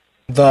love.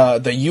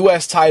 The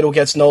U.S. title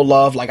gets no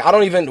love. Like,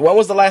 when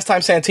was the last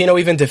time Santino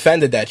even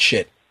defended that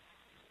shit?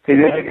 He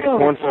did it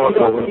once or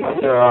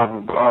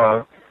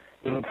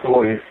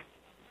twice.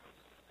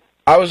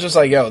 I was just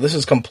like, yo, this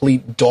is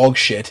complete dog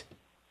shit.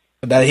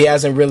 That he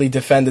hasn't really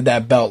defended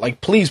that belt.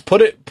 Like, please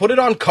put it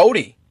on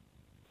Cody.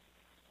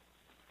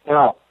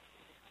 No.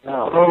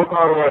 Carlos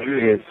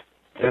Rodriguez.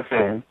 Just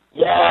saying.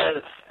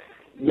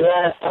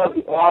 Yes, that would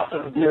be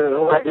awesome, dude.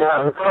 Oh my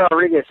God, Carlos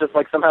Rodriguez just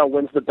like somehow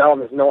wins the belt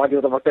and has no idea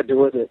what the fuck to do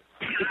with it.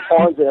 He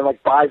pawns it and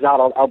like buys out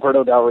on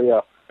Alberto Del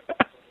Rio.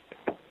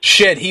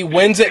 Shit, he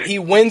wins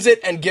it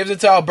and gives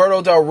it to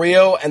Alberto Del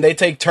Rio, and they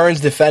take turns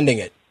defending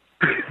it.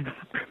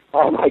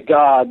 Oh my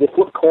God, they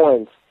flip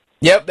coins.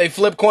 Yep, they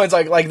flip coins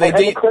like they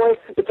did.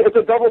 It's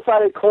a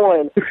double-sided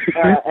coin,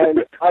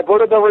 and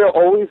Alberto Del Rio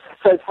always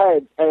says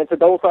head, and it's a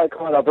double-sided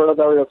coin. Alberto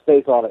Del Rio's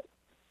face on it.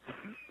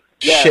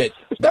 Yes. Shit,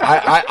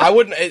 I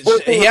wouldn't.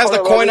 He has the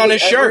coin on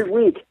his shirt.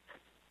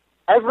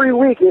 Every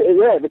week,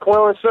 the coin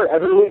on his shirt.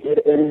 Every week,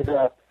 it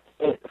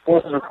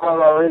forces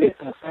Carlos Rodriguez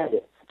to defend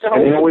it.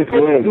 And he always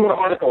wins. Do an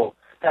article.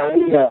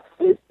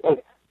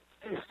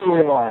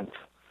 Storylines.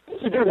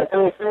 What you do that?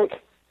 Anything?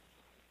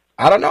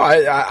 I don't know.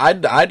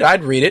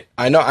 I'd read it.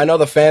 I know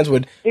the fans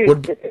would.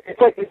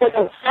 It's like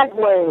a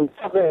segueing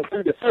something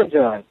through the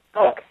sunshine.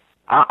 Look.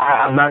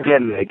 I'm not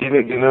getting it. Give me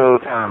a little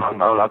time.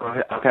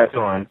 I'll catch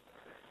on.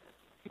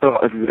 So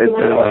it's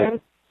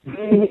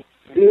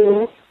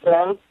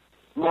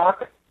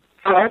Mark,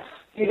 Alex,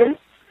 Steven.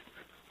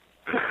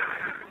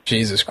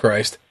 Jesus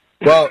Christ.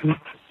 Well,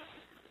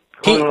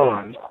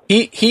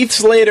 Heath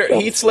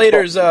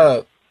Slater's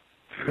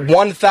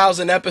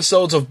 1,000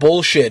 episodes of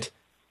bullshit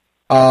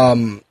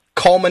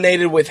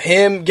culminated with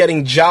him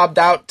getting jobbed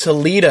out to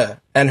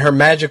Lita and her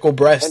magical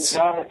breasts.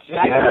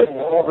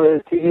 Over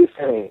his TV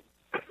screen.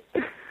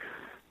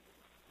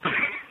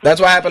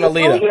 That's what happened to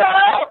Lita.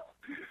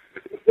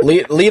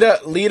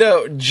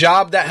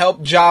 Lita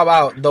helped job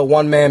out the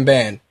one-man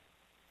band.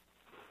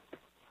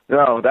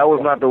 No, that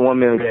was not the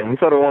one-man band. We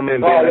saw the one-man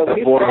band at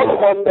the border. He saw the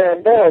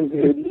one-man band,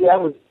 dude.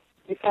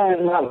 He kind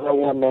of not a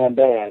one-man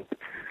band.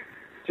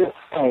 Just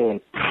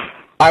saying.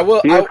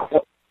 Go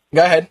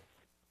ahead.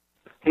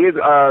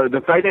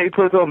 The fact that he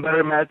puts on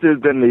better matches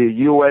than the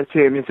U.S.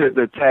 Championship,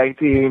 the Tag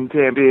Team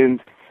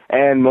Champions,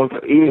 and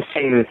even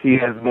Sheamus, he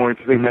has more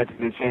interesting matches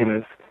than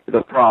Sheamus, is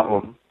a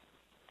problem.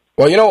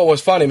 Well, you know what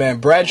was funny, man?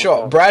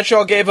 Bradshaw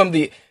gave him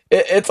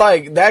it's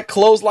like that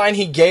clothesline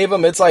he gave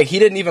him, it's like he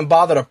didn't even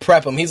bother to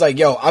prep him. He's like,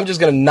 yo, I'm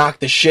just going to knock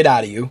the shit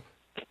out of you.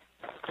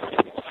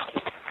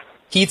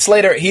 Heath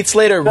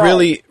Slater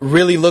really,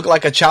 really looked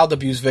like a child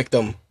abuse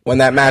victim when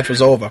that match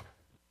was over.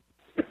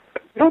 You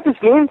know what this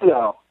means,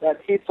 though? That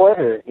Heath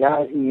Slater,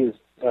 now he's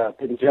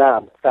been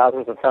jabbed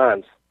thousands of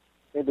times.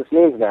 You know what this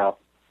means now?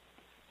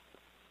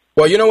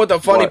 Well, you know what the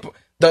funny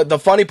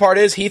part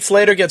is? Heath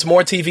Slater gets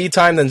more TV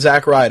time than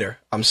Zack Ryder.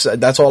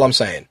 That's all I'm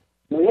saying.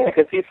 Well, yeah,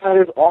 because Heath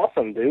Slater's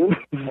awesome, dude.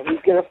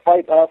 He's gonna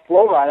fight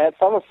Flo Rida at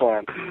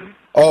SummerSlam.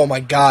 Oh my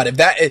God!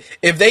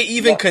 If they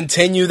even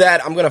continue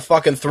that, I'm gonna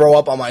fucking throw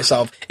up on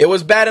myself. It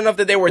was bad enough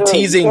that they were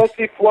teasing. You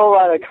see Flo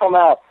Rida come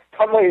out.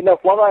 Flo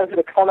Rida's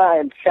gonna come out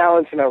and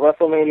challenge him at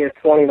WrestleMania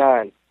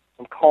 29.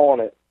 I'm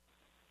calling it.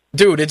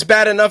 Dude, it's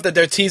bad enough that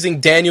they're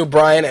teasing Daniel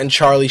Bryan and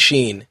Charlie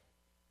Sheen.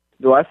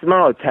 Do I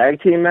smell a tag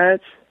team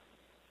match?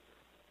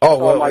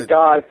 Oh my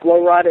God,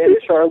 Flo Rida and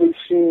Charlie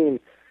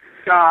Sheen.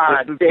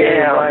 God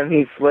damn. Bryan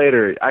Heath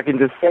Slater. I can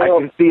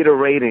see the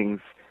ratings.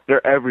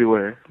 They're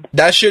everywhere.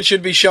 That shit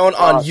should be shown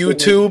on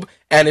YouTube,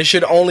 and it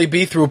should only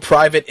be through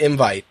private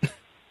invite.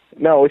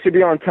 No, it should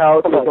be on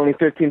tout. It's only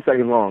 15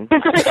 seconds long.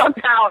 On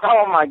tout.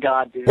 Oh my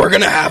god, dude. We're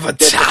gonna have a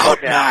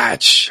tout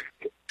match.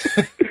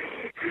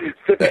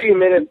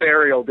 15-minute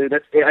burial, dude.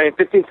 That's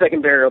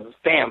 15-second burial.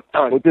 Just bam,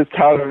 done. With this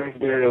tout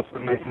burial for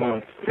next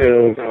month.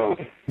 So.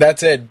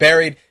 That's it.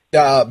 Buried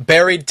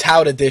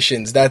tout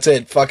editions. That's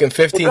it. Fucking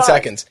 15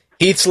 seconds.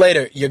 Heath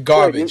Slater, you're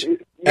garbage. You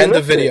End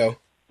the video.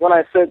 When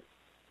I said...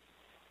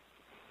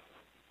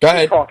 Go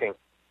ahead. Talking.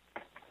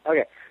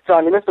 Okay. So,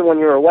 I missed it when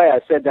you were away. I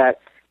said that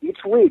each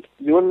week,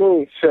 you and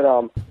me should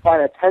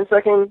find a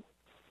 10-second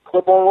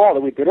clip on Raw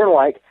that we didn't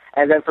like,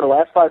 and then for the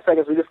last 5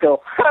 seconds, we just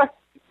go, ha!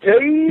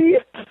 Hey!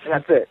 And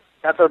that's it.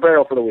 That's our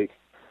burial for the week.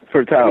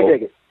 For towel. Can you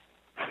dig it?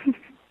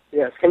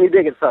 Yes. Can you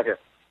dig it, sucker?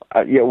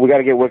 Yeah, we got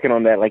to get working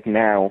on that like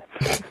now.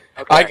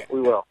 Okay,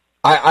 we will.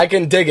 I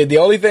can dig it. The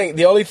only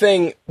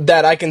thing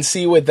that I can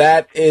see with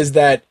that is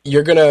that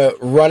you're gonna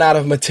run out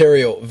of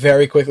material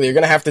very quickly. You're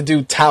gonna have to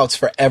do touts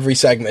for every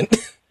segment.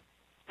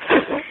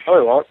 Oh,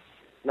 we won't.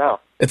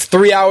 No. It's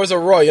 3 hours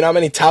of Raw. You know how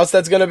many touts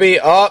that's gonna be?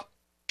 Oh,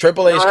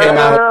 Triple H came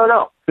out.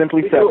 No.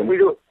 Simply 7. We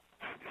do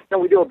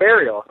a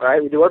burial,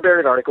 right? We do our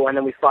buried article, and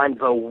then we find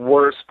the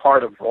worst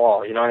part of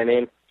Raw. You know what I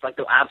mean? It's like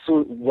the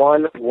absolute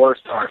one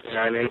worst part. You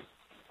know what I mean?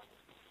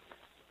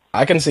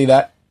 I can see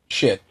that.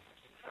 Shit.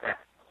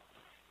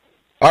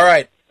 All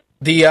right.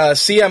 The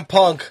CM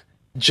Punk,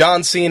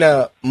 John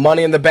Cena,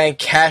 Money in the Bank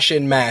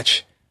cash-in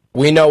match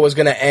we know was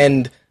going to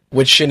end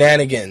with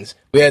shenanigans.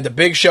 We had the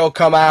Big Show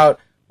come out.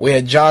 We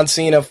had John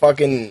Cena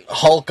fucking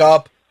Hulk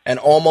up and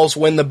almost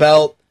win the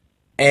belt.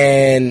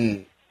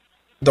 And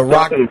The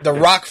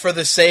Rock for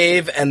the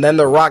save. And then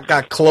The Rock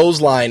got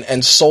clotheslined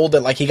and sold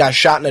it like he got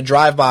shot in a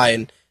drive-by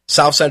in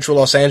South Central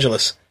Los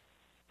Angeles.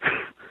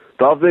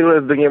 Dolph Ziggler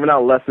has been giving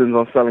out lessons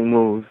on selling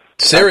moves.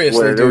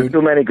 Seriously, dude. There were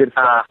too many good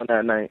stuff on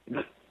that night.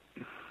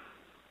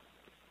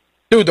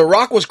 Dude, The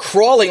Rock was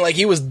crawling like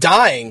he was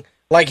dying.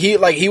 Like he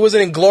was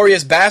in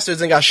Inglourious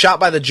Bastards and got shot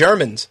by the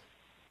Germans.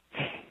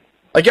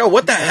 Like, yo,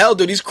 what the hell,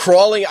 dude? He's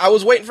crawling. I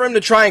was waiting for him to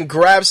try and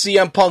grab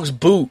CM Punk's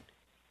boot.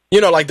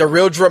 You know, like the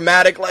real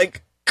dramatic,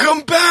 like,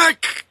 come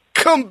back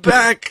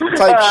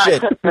type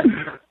shit.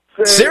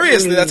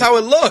 Seriously, that's how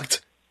it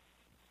looked.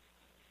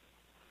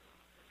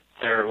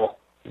 Terrible.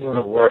 You're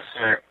the worst,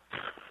 sir.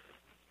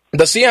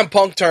 The CM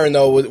Punk turn,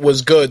 though,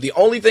 was good. The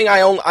only thing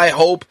I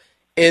hope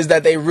is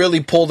that they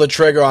really pull the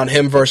trigger on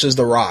him versus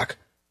The Rock.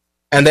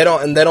 And they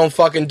don't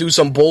fucking do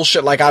some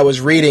bullshit like I was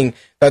reading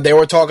that they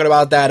were talking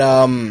about that,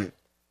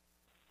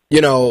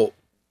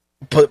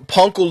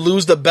 Punk will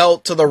lose the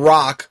belt to The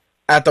Rock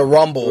at the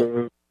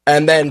Rumble,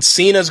 and then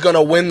Cena's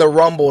gonna win the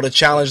Rumble to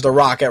challenge The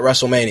Rock at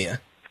WrestleMania.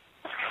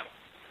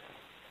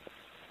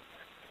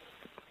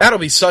 That'll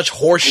be such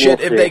horseshit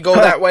if they go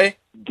that way.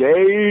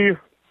 Gay.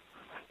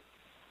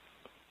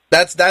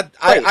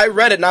 I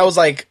read it and I was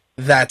like,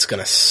 that's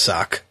gonna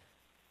suck.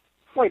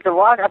 Wait, The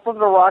Rock? I thought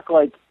The Rock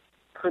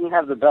couldn't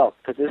have the belt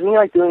because isn't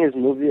he doing his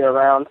movie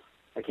around?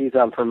 Like he's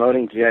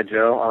promoting G.I.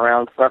 Joe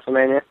around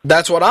WrestleMania.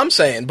 That's what I'm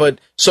saying. But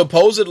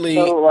supposedly,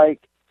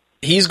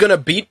 he's gonna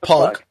beat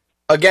Punk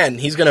again.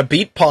 He's gonna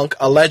beat Punk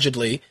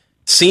allegedly.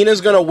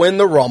 Cena's gonna win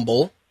the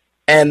Rumble,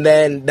 and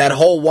then that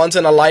whole once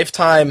in a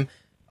lifetime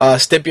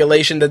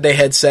stipulation that they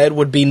had said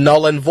would be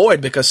null and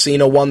void because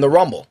Cena won the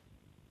Rumble.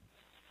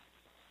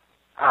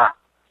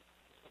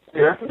 Yeah,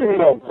 that's the thing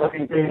about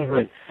fucking things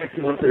like 6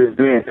 months of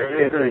advance.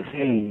 Everything's going to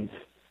change.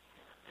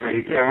 So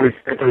you can't really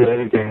speculate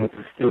anything, which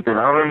is stupid.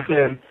 I don't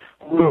understand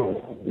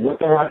what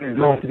The Rock is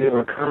going to be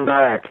able to come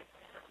back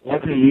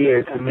once a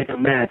year to make a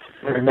match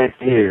for the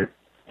next year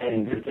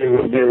and just get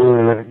rid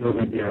of it, no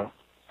big deal.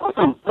 That's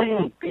some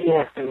blatant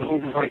BS to me.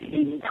 He's just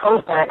he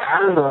comes back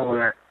out of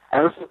nowhere.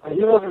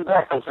 He wasn't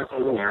back on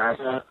WrestleMania,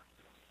 right?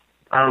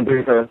 I don't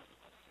think so.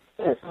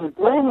 Yeah, so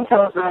when he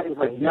comes back, he's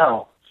like,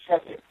 yo,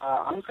 check it.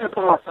 I'm just going to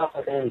put myself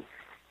in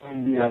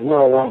the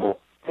Royal Rumble.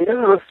 He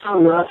doesn't look so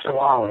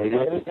nonchalant. He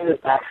did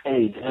it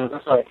backstage. And it was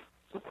just like,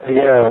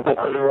 yeah,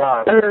 I'm The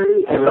Rock. Yeah,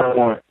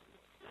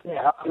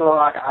 I'm The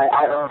Rock.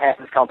 I own half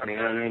this company, you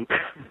know what I mean?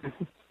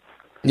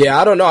 Yeah,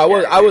 I don't know.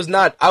 I was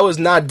not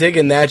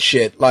digging that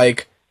shit.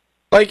 Like,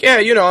 yeah,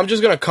 I'm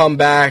just gonna come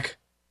back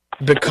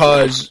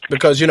because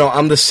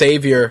I'm the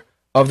savior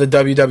of the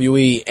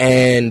WWE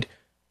and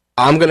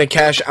I'm gonna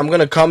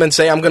come and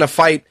say I'm gonna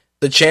fight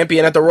the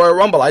champion at the Royal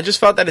Rumble. I just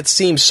felt that it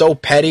seemed so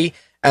petty,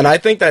 and I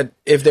think that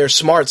if they're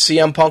smart,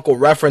 CM Punk will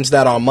reference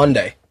that on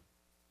Monday.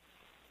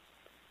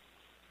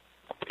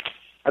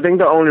 I think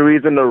the only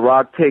reason The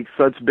Rock takes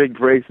such big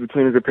breaks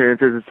between his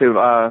appearances is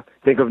to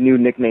think of new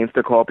nicknames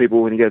to call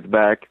people when he gets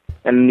back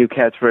and a new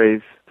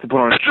catchphrase to put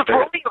on his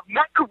face.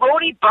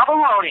 Macaroni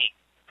Babaloni.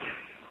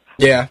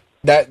 Yeah,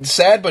 that's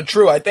sad but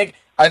true. I think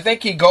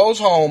he goes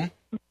home,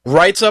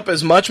 writes up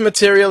as much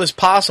material as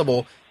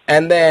possible,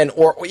 and then,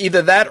 or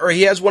either that, or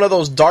he has one of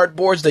those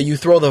dartboards that you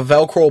throw the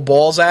Velcro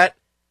balls at,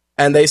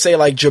 and they say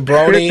like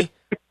jabroni,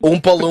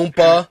 oompa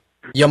loompa,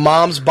 your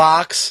mom's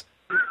box,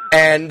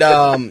 and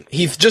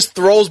he just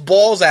throws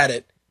balls at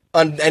it,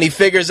 and he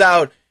figures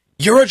out,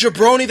 you're a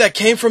jabroni that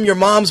came from your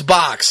mom's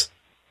box.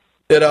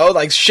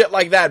 Like shit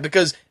like that,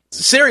 because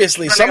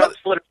seriously, some of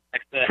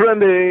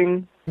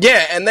Trending.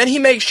 Yeah, and then he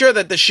makes sure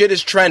that the shit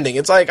is trending.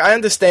 It's like, I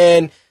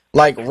understand,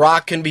 like,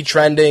 Rock can be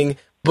trending,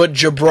 but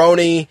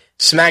Jabroni,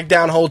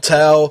 SmackDown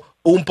Hotel,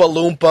 Oompa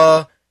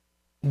Loompa,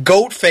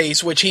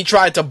 Goatface, which he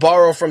tried to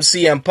borrow from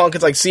CM Punk.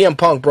 It's like CM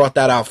Punk brought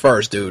that out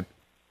first, dude.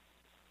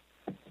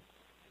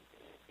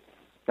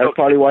 That's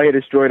probably why he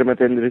destroyed him at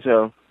the end of the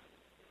show.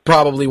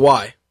 Probably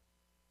why.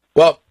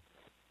 Well,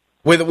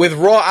 with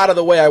Raw out of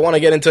the way, I want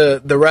to get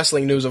into the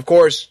wrestling news, of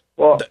course.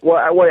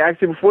 Wait,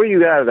 actually, before you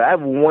guys, I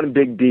have one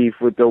big beef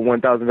with the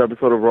 1000th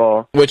episode of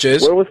Raw. Which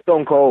is? Where was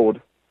Stone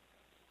Cold?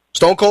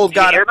 Stone Cold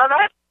got... Did you hear about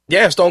that?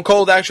 Yeah, Stone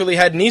Cold actually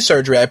had knee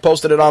surgery. I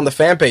posted it on the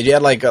fan page. He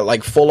had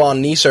like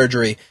full-on knee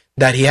surgery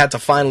that he had to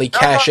finally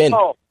cash in.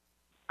 I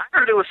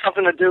heard it was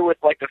something to do with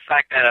like the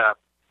fact that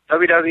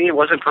WWE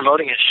wasn't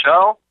promoting his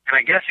show, and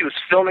I guess he was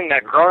filming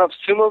that Grown Ups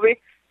 2 movie,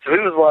 so he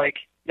was like,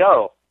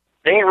 yo,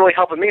 they ain't really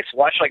helping me, so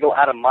why should I go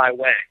out of my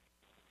way?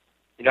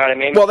 You know what I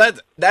mean? Well,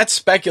 that's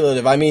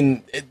speculative. I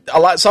mean,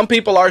 some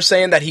people are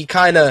saying that he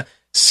kind of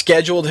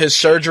scheduled his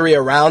surgery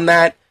around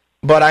that,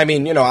 but I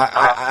mean, you know,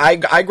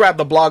 I grabbed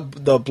the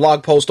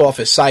blog post off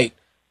his site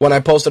when I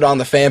posted it on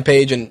the fan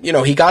page, and you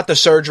know, he got the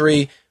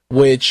surgery,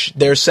 which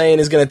they're saying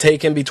is going to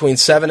take him between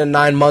 7 and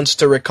 9 months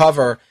to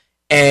recover,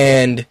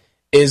 and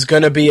is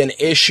going to be an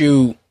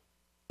issue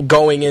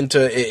going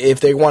into if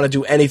they want to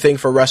do anything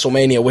for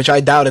WrestleMania, which I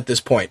doubt at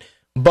this point.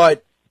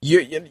 But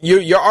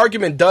your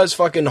argument does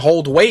fucking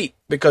hold weight,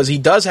 because he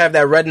does have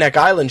that Redneck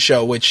Island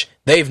show, which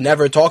they've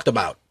never talked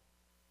about.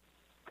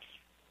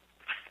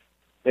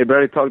 They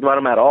barely talked about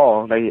him at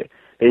all. They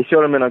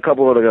showed him in a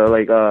couple of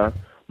the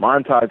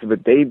montages,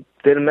 but they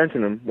didn't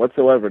mention him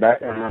whatsoever. That I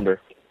can't remember.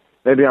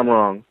 Maybe I'm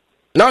wrong.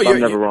 No, I'm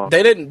never wrong.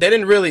 They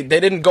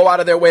didn't go out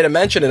of their way to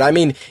mention it. I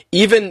mean,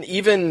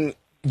 even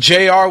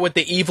JR with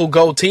the evil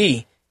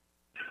goatee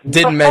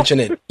didn't mention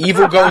it.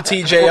 Evil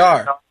goatee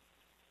JR.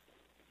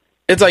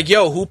 It's like,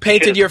 yo, who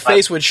painted your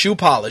face with shoe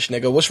polish,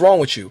 nigga? What's wrong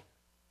with you?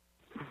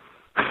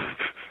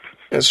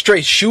 A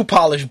straight shoe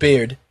polish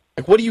beard.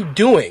 Like, what are you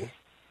doing?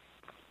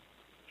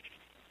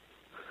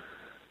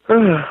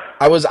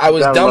 I was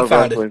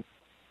dumbfounded.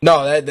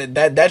 No,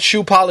 that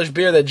shoe polish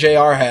beard that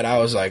JR had, I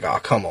was like, oh,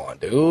 come on,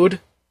 dude.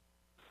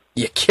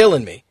 You're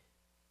killing me.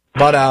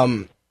 But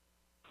on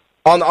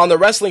the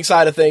wrestling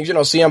side of things, you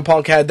know, CM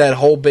Punk had that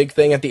whole big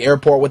thing at the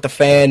airport with the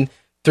fan,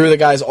 threw the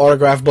guy's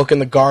autograph book in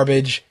the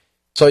garbage.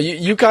 So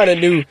you kind of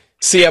knew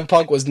CM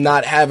Punk was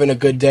not having a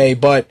good day.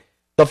 But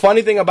the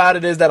funny thing about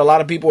it is that a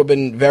lot of people have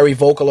been very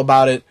vocal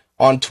about it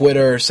on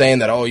Twitter, saying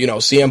that, oh, you know,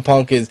 CM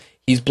Punk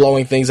he's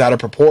blowing things out of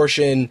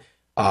proportion,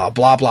 blah,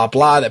 blah,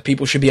 blah, that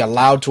people should be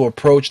allowed to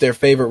approach their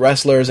favorite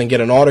wrestlers and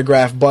get an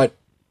autograph. But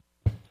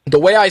the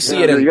way I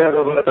see it, you gotta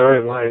go about the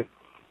right way.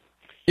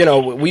 You know,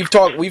 we've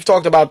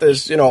talked about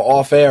this, you know,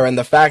 off air, and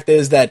the fact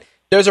is that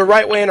there's a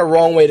right way and a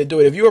wrong way to do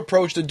it. If you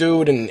approach the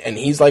dude and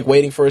he's like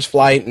waiting for his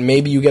flight and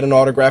maybe you get an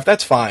autograph,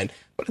 that's fine.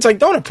 But it's like,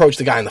 don't approach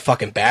the guy in the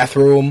fucking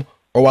bathroom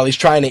or while he's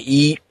trying to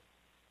eat.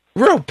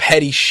 Real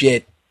petty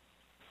shit.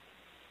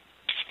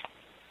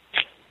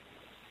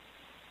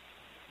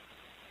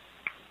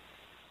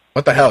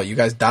 What the hell? You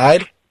guys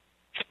died?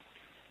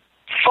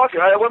 Fuck it.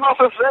 What am I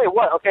supposed to say?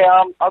 What? Okay,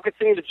 I'll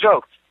continue the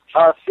joke.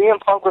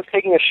 CM Punk was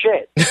taking a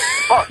shit.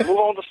 Fuck, move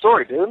on with the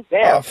story, dude.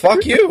 Damn.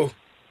 Fuck you.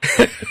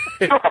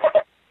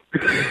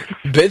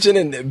 bitching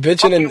and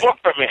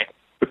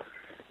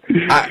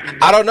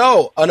I don't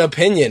know an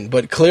opinion,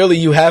 but clearly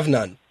you have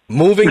none.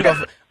 Moving.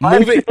 CM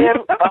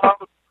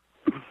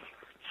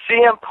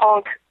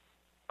Punk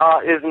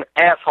is an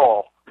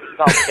asshole.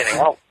 No, I'm kidding.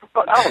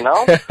 I don't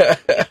know.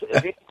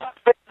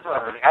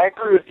 I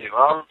agree with you.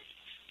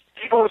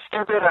 People are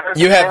stupid.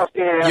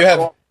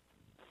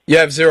 You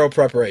have zero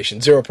preparation.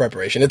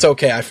 It's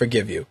okay. I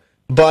forgive you.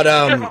 But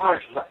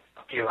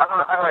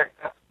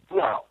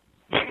no.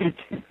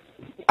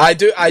 I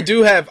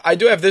do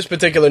have this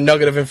particular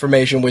nugget of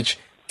information, which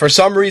for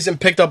some reason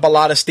picked up a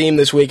lot of steam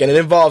this week, and it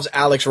involves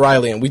Alex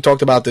Riley, and we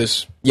talked about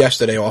this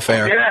yesterday off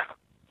air. Yeah.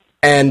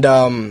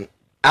 And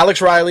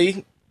Alex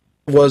Riley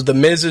was the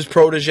Miz's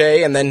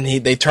protege, and then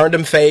they turned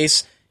him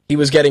face. He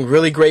was getting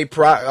really great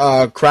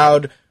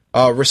crowd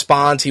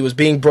response. He was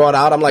being brought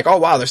out. I'm like, oh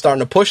wow, they're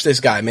starting to push this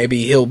guy.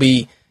 Maybe he'll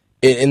be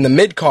in the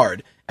mid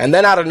card. And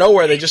then out of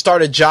nowhere, they just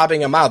started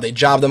jobbing him out. They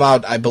jobbed him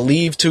out, I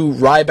believe, to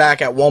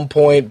Ryback at one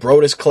point,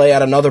 Brodus Clay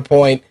at another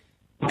point,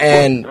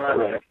 and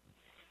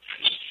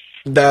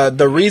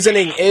the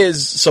reasoning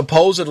is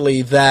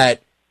supposedly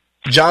that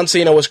John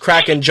Cena was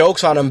cracking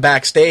jokes on him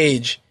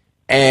backstage,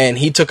 and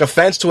he took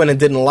offense to it and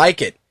didn't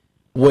like it,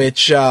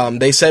 which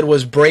they said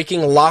was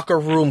breaking locker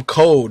room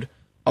code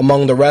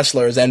among the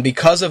wrestlers, and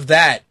because of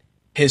that,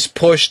 his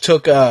push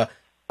took a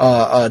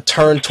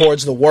turn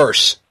towards the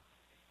worse.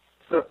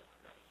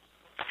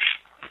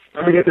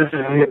 Let me get this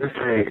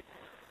straight.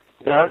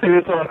 John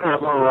Cena talking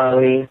about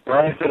Riley.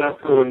 Riley set up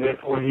to him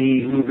before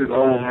he loses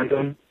all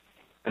momentum.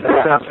 Is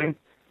that happening?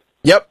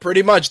 Yep,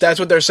 pretty much. That's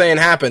what they're saying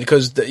happened,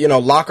 because, you know,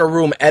 locker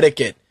room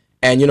etiquette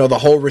and, you know, the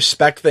whole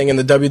respect thing in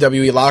the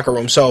WWE locker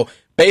room. So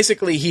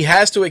basically, he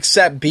has to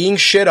accept being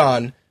shit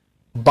on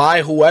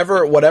by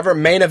whatever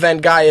main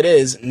event guy it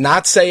is,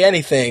 not say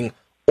anything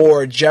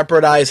or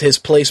jeopardize his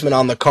placement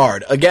on the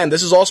card. Again,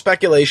 this is all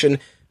speculation.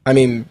 I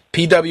mean,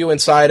 PW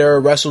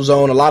Insider,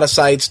 WrestleZone, a lot of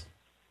sites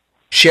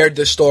shared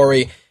this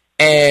story,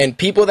 and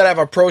people that have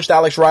approached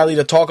Alex Riley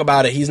to talk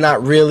about it, he's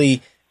not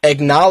really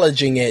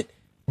acknowledging it,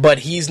 but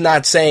he's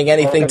not saying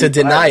anything to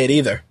deny it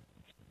either.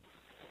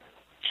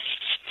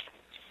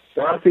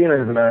 John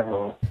Cena is an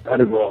asshole.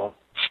 That is all.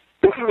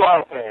 This is what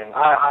I'm saying.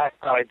 I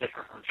probably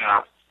differ from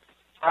John.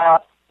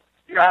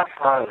 You're Alex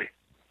Riley.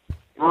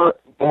 You're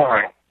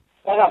boring.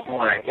 Well, not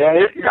boring. Yeah,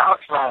 you're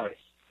Alex Riley.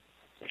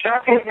 If John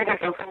Cena's making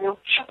a from you,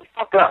 shut the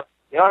fuck up.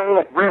 You know what I mean?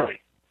 Like, really.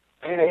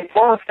 I mean, it's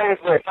one of those things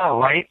where it's not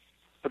right,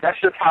 but that's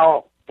just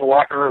how the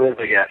locker room is,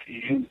 I guess.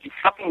 You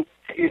fucking,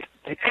 you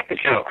take the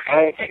joke.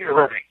 I take your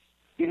living.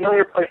 You know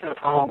your place in the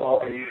phone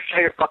ball, and you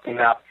shut your fucking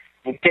mouth,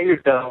 and get your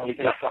dough, and you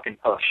get a fucking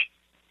push.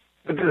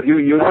 But dude,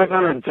 you're not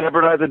going to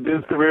jeopardize a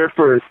dude's career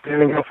for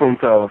standing up for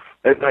himself.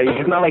 It's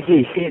not like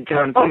he hit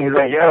John Cena. He's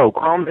like, yo,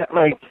 calm down.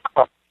 Like,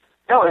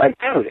 no, like,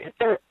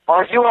 dude,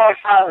 are you Alex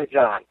Riley,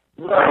 John?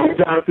 No,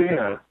 John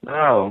Cena.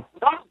 No.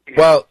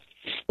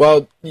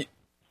 Well,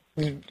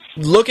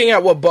 looking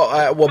at what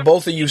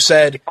both of you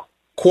said,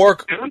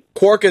 Quark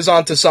is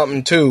onto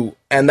something too,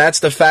 and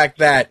that's the fact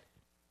that,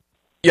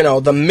 you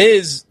know, the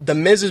Miz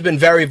has been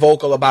very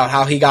vocal about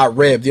how he got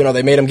ribbed. You know,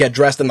 they made him get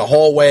dressed in the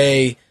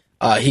hallway.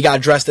 He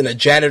got dressed in a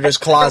janitor's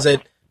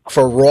closet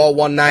for Raw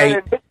one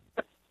night.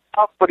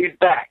 But he's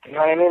back. You know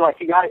what I mean? Like,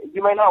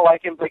 you may not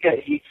like him, but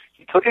he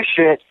took his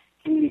shit.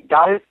 He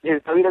got his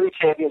WWE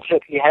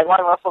Championship. He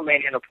headlined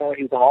WrestleMania in a point.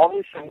 He done all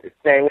these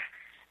things.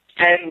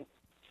 And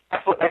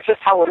that's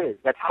just how it is.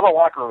 That's how the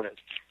locker room is.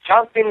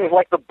 John Cena is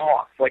like the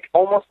boss, like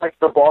almost like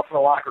the boss in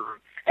the locker room.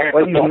 And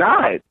but he's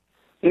not.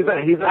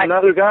 He's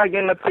another guy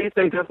getting a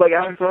paycheck just like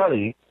Alex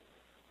Riley.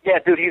 Yeah,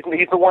 dude, he's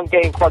the one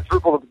getting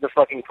quadruple the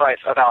fucking price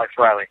of Alex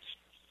Riley.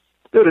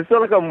 Dude, it's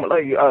still it's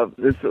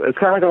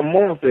kind of like a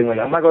moral thing. Like,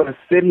 I'm not going to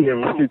sit here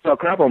and let you talk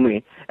crap on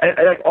me. And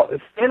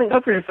like, standing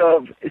up for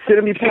yourself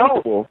shouldn't be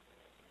painful.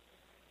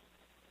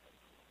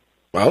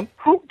 Well,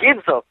 who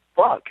gives a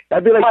fuck?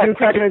 That'd be like you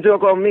cracking a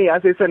joke on me. I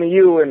say something to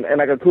you, and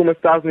like Akuma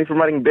stops me from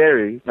writing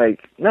Barry. Like,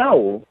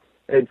 no,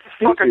 it's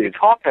stupid. What are you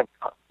talking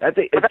about? It's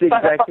the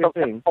exact same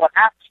thing.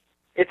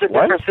 It's a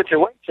different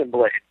situation,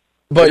 Blade.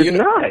 But you're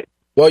not.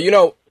 Well, you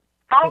know.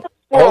 Hold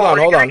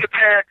on.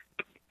 Compare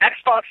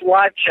Xbox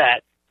Live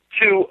Chat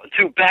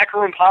to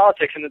backroom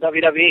politics in the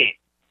WWE.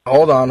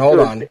 Hold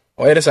on.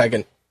 Wait a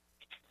second.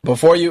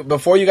 Before you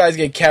guys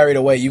get carried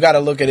away, you got to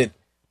look at it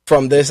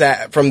from this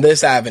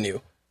avenue.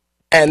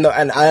 And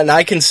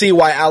I can see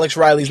why Alex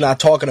Riley's not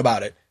talking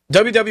about it.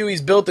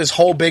 WWE's built this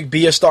whole big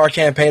Be a Star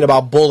campaign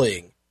about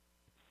bullying.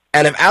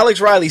 And if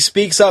Alex Riley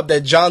speaks up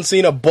that John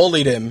Cena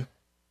bullied him,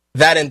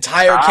 that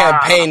entire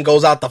campaign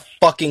goes out the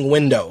fucking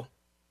window.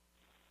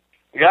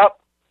 Yep.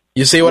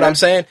 You see what I'm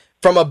saying?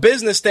 From a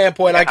business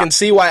standpoint, I can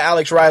see why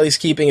Alex Riley's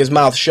keeping his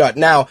mouth shut.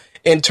 Now,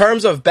 in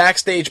terms of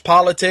backstage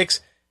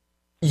politics,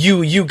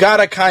 you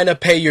gotta kind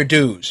of pay your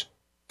dues.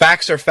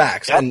 Facts are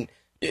facts. Yep. And,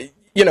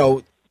 you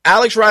know,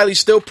 Alex Riley's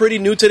still pretty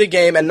new to the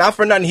game, and not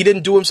for nothing, he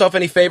didn't do himself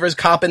any favors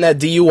copping that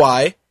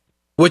DUI,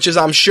 which is,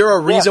 I'm sure, a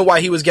reason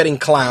why he was getting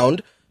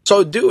clowned.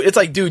 So, dude, it's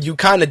like, dude, you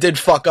kind of did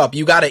fuck up.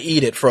 You gotta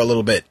eat it for a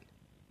little bit.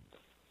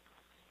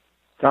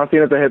 John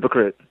Cena's a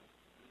hypocrite.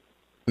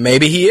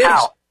 Maybe he is.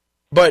 How?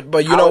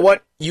 But you know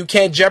what? You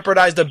can't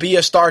jeopardize the Be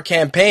a Star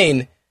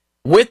campaign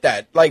with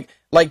that. Like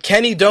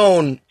Kenny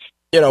Doan,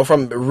 you know,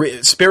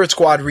 from Spirit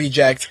Squad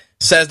Reject,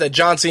 says that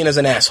John Cena's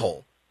an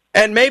asshole.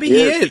 And maybe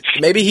he is.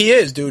 Maybe he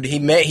is, dude. He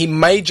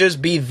may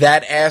just be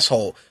that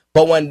asshole.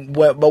 But when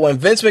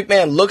Vince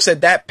McMahon looks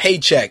at that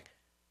paycheck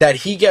that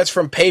he gets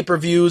from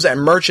pay-per-views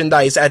and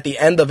merchandise at the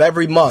end of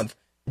every month,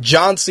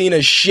 John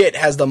Cena's shit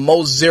has the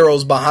most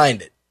zeros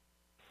behind it.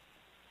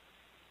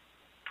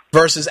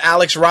 Versus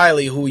Alex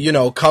Riley, who, you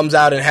know, comes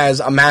out and has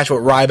a match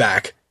with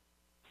Ryback.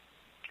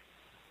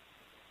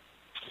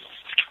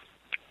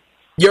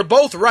 You're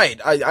both right.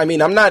 I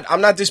mean, I'm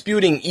not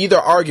disputing either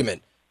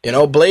argument. You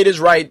know, Blade is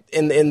right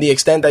in the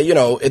extent that, you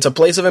know, it's a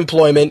place of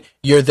employment,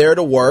 you're there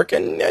to work,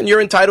 and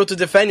you're entitled to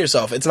defend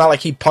yourself. It's not like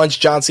he punched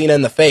John Cena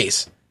in the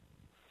face.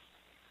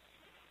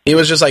 He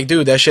was just like,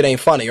 dude, that shit ain't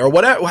funny, or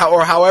whatever,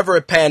 or however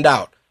it panned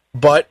out.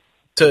 But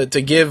to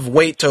give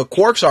weight to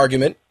Quark's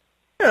argument,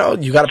 you know,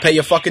 you got to pay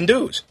your fucking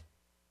dues.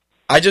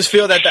 I just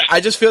feel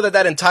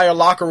that entire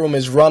locker room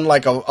is run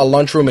like a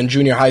lunchroom in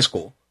junior high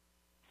school.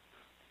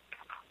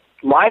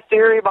 My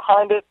theory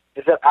behind it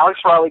is that Alex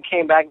Riley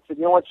came back and said,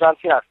 you know what, John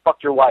Cena, I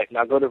fucked your wife.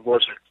 Now go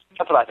divorce her.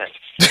 That's what I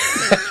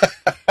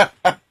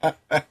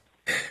think.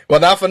 Well,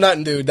 not for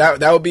nothing, dude.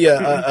 That would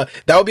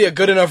be a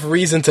good enough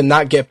reason to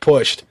not get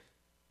pushed.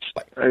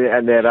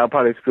 And then I'll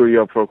probably screw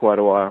you up for quite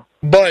a while.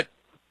 But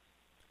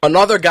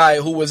another guy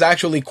who was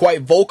actually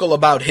quite vocal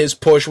about his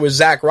push was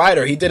Zack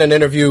Ryder. He did an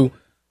interview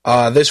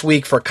this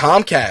week for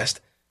Comcast,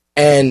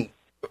 and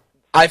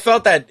I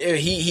felt that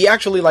he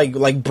actually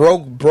like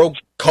broke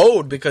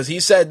code, because he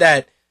said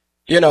that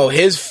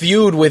his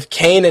feud with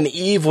Kane and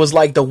Eve was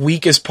like the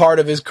weakest part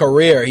of his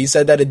career. He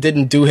said that it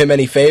didn't do him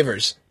any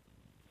favors.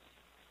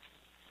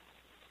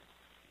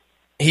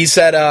 He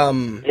said,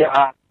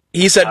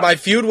 my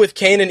feud with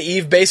Kane and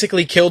Eve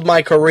basically killed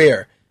my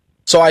career.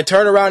 So I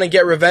turn around and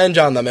get revenge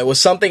on them. It was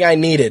something I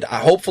needed.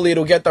 Hopefully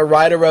it'll get the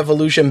Rider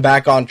Revolution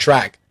back on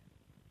track.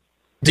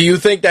 Do you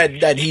think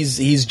that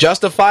he's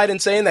justified in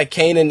saying that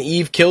Kane and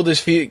Eve killed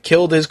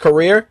his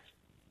career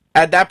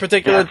at that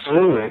particular?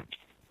 Absolutely.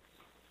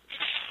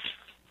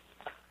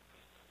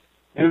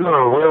 He was on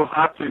a real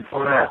hot streak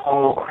for that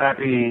whole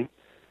crappy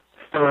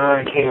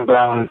storyline came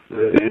about.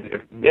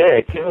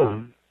 It killed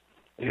him.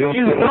 He was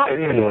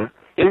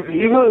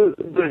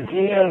the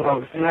GM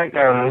of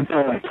SmackDown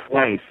until like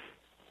twice.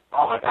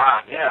 Oh my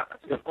God, yeah,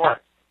 that's a good point.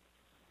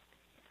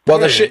 Well,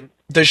 the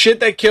shit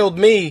that killed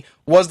me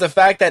was the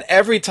fact that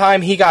every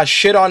time he got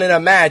shit on in a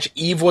match,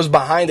 Eve was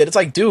behind it. It's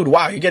like, dude,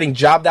 wow, you're getting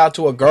jobbed out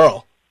to a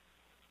girl.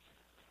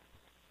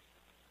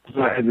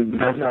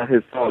 That's not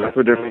his fault. That's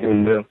what they're making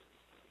him do.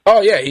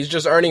 Oh, yeah, he's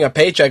just earning a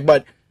paycheck.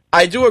 But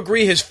I do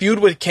agree his feud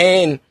with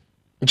Kane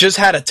just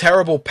had a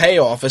terrible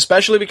payoff,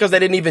 especially because they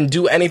didn't even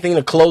do anything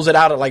to close it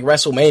out at like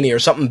WrestleMania or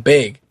something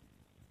big.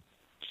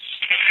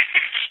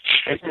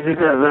 It's just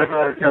because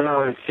Zack come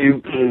out and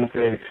shoot Kane's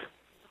face.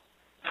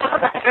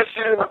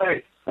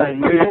 Like,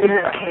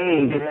 you're not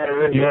Kane, get out of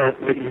the gas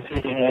with your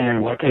shaking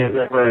hand. Why can't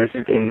Zack Ryder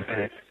shoot Kane's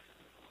face?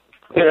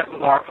 Yeah, that's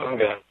Mark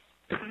Hogan.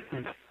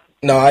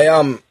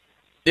 No,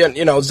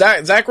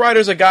 Zack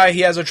Ryder's a guy,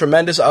 he has a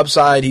tremendous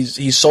upside.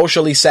 He's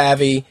socially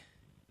savvy,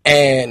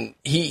 and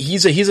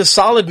he's a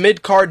solid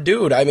mid-card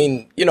dude. I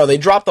mean, they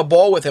dropped the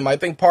ball with him. I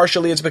think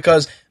partially it's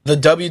because the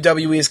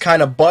WWE is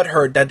kind of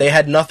butthurt that they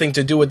had nothing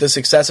to do with the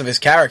success of his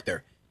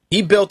character.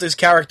 He built his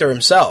character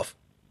himself.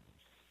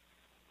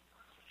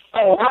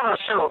 Oh, well, the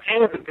show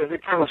ended because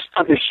it kind of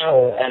stuck the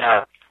show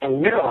and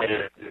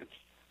mutilated it.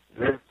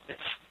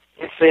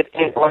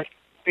 It's like,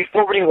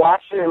 before we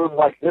watched it was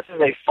like, this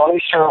is a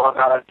funny show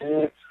about a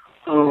dude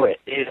who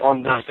is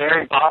on the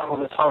very bottom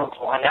of the totem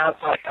pole, and now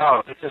it's like,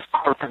 oh, this is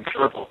corporate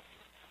dribble.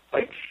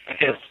 Like,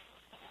 because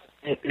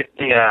I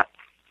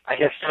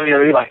guess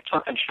WWE like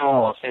took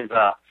control of his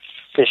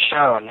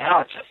show, and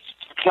now it's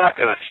not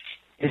good.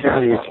 He's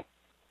really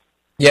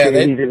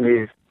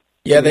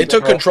they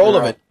took control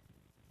of it.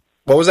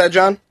 What was that,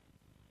 John?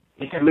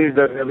 He could leave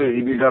WWE.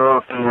 He'd be better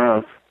off somewhere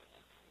else.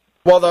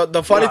 Well,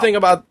 the funny thing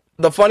about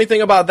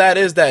that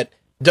is that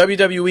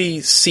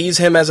WWE sees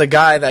him as a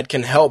guy that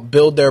can help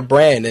build their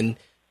brand, and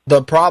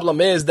the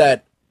problem is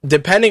that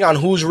depending on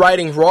who's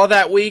writing Raw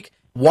that week,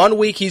 one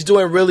week he's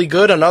doing really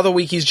good, another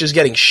week he's just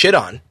getting shit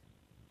on.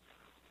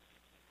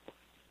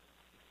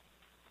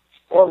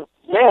 Well,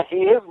 yeah, he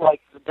is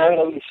like the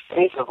WWE's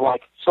face of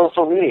like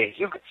social media.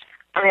 You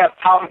bring up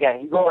Tom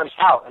again, you go in his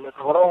house, and there's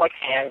a little like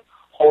hand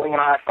holding an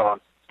iPhone,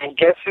 and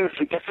guess whose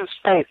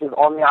face is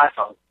on the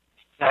iPhone?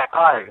 Zack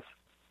Ryder's.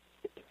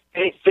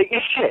 It's big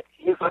as shit.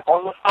 He's like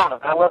on the front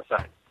of that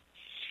website.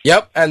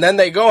 Yep, and then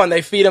they go and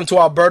they feed him to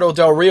Alberto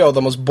Del Rio,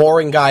 the most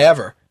boring guy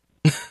ever.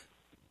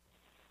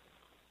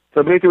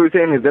 So basically what we're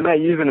saying is they're not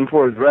using him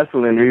for his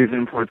wrestling, they're using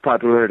him for his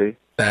popularity.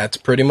 That's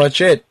pretty much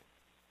it.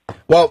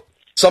 Well,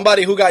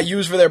 somebody who got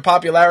used for their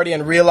popularity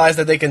and realized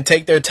that they can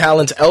take their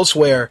talents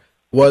elsewhere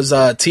was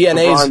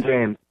TNA's... LeBron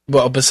James.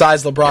 Well,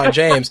 besides LeBron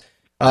James,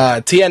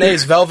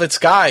 TNA's Velvet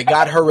Sky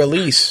got her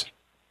release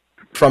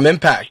from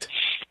Impact.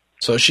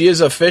 So she is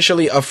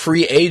officially a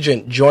free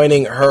agent,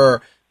 joining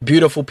her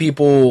Beautiful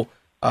People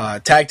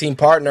tag team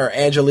partner,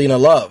 Angelina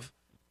Love.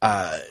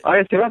 I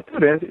see that's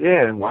good.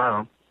 Yeah,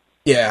 wow.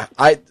 Yeah,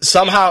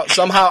 somehow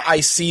I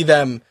see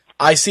them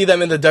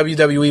in the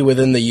WWE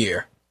within the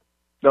year.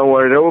 Don't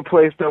worry, they'll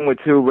replace them with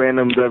two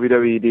random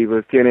WWE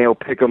divas. TNA will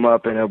pick them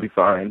up and they'll be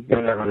fine.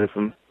 They'll never miss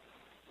them.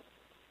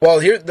 Well,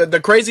 here the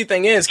crazy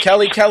thing is,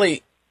 Kelly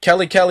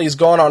Kelly's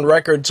gone on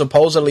record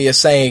supposedly as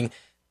saying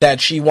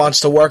that she wants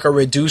to work a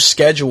reduced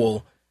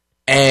schedule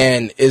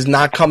and is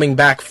not coming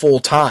back full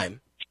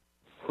time.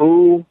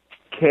 Who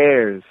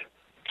cares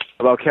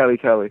about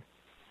Kelly?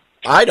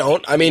 I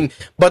don't. I mean,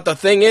 but the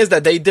thing is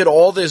that they did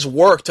all this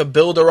work to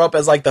build her up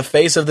as like the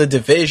face of the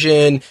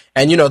division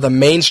and, the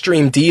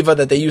mainstream diva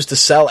that they used to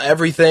sell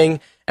everything.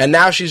 And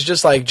now she's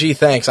just like, gee,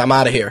 thanks, I'm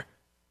out of here.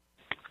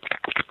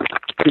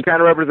 She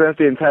kind of represents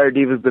the entire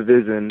Divas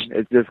division.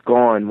 It's just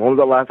gone. When was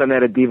the last time they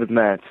had a Divas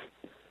match?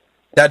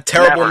 That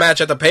terrible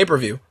match at the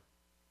pay-per-view.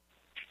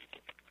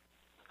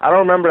 I don't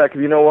remember that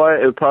because you know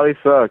what? It probably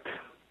sucked.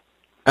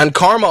 And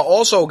Karma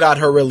also got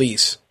her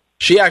release.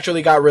 She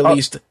actually got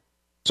released.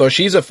 So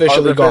she's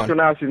officially gone. So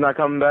now she's not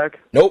coming back?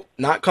 Nope,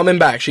 not coming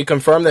back. She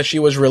confirmed that she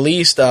was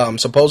released.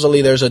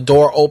 Supposedly there's a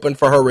door open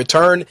for her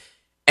return.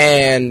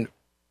 And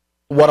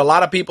what a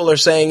lot of people are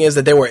saying is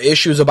that there were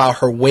issues about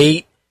her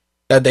weight,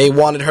 that they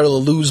wanted her to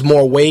lose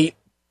more weight,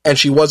 and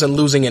she wasn't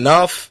losing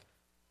enough,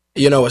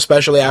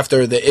 especially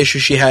after the issue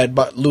she had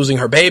losing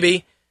her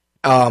baby.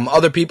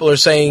 Other people are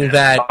saying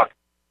that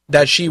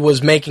she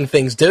was making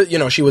things,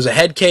 she was a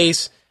head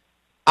case.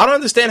 I don't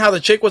understand how the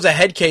chick was a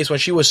head case when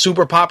she was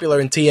super popular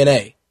in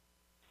TNA.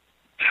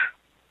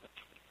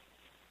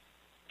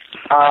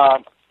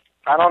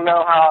 I don't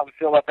know how I would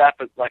feel about that,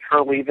 but like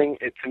her leaving,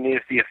 it to me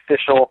is the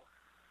official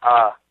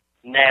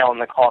nail in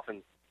the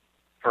coffin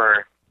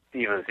for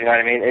Divas. You know what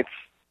I mean?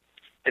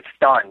 It's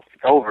done.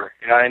 It's over.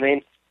 You know what I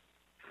mean?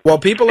 Well,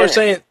 people are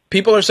saying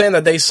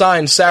that they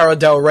signed Sarah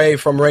Del Rey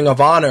from Ring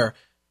of Honor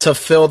to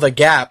fill the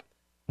gap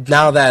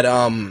now that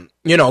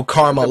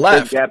Karma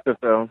left. Big gap to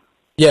fill.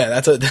 Yeah,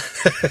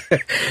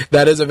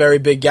 that is a very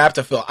big gap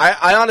to fill.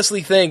 I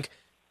honestly think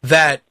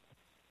that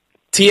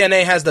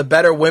TNA has the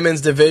better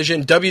women's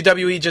division.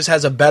 WWE just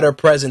has a better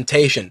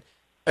presentation.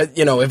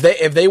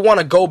 If they want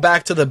to go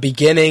back to the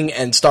beginning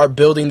and start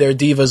building their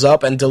divas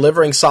up and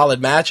delivering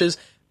solid matches,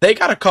 they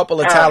got a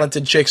couple of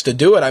talented chicks to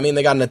do it. I mean,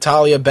 they got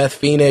Natalya, Beth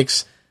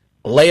Phoenix,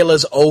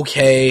 Layla's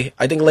okay.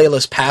 I think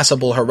Layla's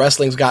passable. Her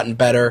wrestling's gotten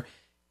better.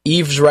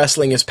 Eve's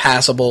wrestling is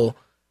passable.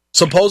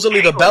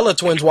 Supposedly the Bella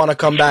Twins want to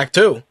come back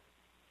too.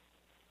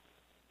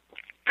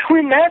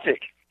 Queen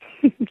Magic.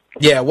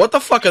 Yeah, what the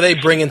fuck are they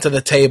bringing to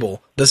the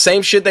table? The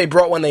same shit they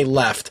brought when they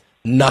left.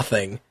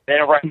 Nothing. They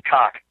don't wreck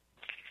cock.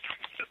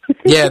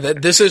 Yeah,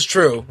 this is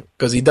true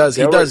because he does.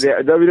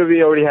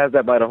 WWE already has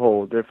that by the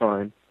hole. They're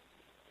fine.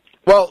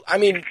 Well, I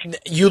mean,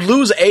 you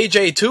lose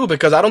AJ too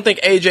because I don't think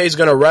AJ is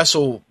going to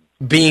wrestle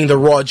being the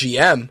Raw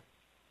GM.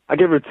 I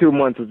give her 2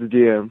 months as the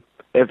GM,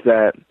 if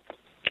that.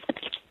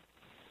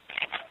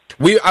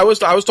 I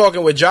was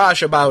talking with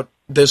Josh about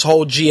this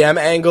whole GM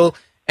angle,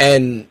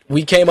 and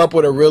we came up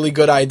with a really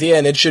good idea,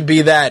 and it should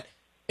be that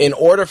in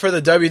order for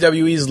the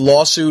WWE's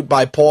lawsuit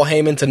by Paul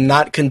Heyman to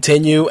not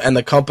continue and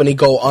the company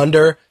go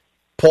under,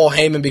 Paul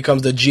Heyman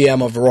becomes the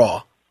GM of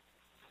Raw.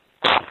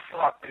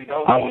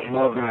 I would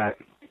love that.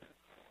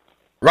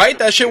 Right?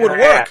 That shit would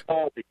work.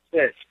 Holy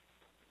shit.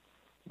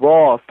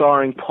 Raw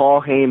starring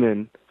Paul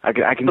Heyman. I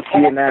can see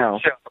it now.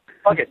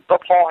 Fuck it, the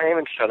Paul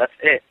Heyman show. That's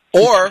it.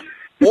 Or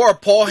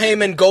Paul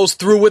Heyman goes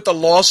through with the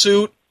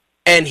lawsuit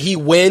and he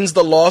wins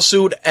the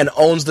lawsuit and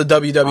owns the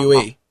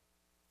WWE.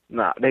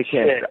 Nah, they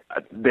can't.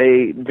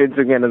 Vince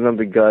McMahon doesn't have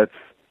the guts.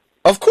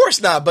 Of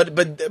course not, but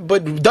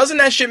doesn't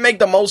that shit make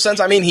the most sense?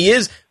 I mean, he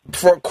is,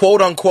 for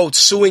quote unquote,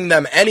 suing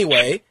them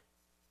anyway.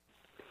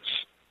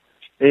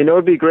 And you know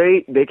what'd be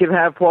great? They can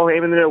have Paul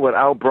Heyman there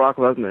without Brock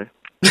Lesnar.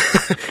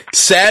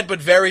 Sad but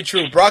very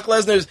true. Brock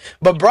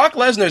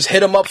Lesnar's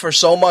hit him up for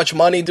so much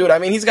money, dude. I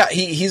mean,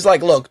 he's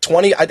like, look,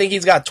 20. I think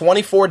he's got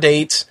 24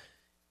 dates,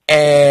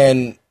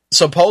 and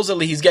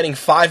supposedly he's getting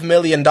 $5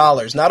 million.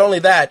 Not only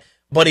that,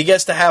 but he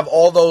gets to have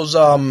all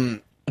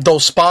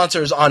those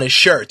sponsors on his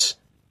shirts.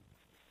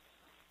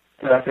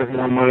 That's just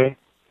more money.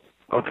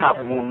 On top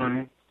of more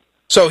money.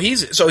 So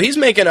he's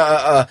making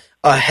a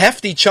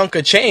hefty chunk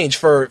of change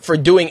for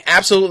doing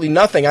absolutely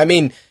nothing. I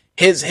mean,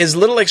 his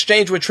little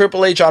exchange with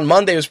Triple H on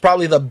Monday was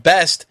probably the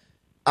best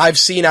I've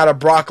seen out of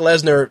Brock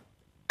Lesnar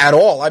at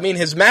all. I mean,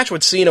 his match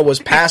with Cena was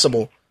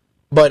passable,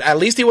 but at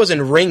least he was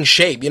in ring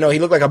shape. You know, he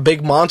looked like a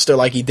big monster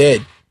like he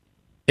did.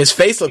 His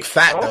face looked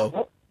fat,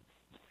 though.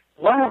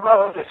 What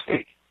about this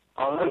week?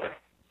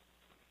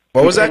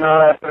 What was that?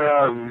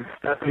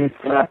 Stephanie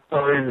slapped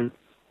him.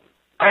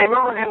 I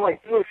remember him,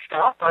 like, doing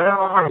stuff, but I don't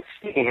know how he's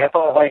speaking. I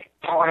thought, like,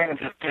 Paul Heyman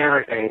just did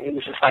everything. He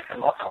was just like a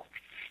muscle.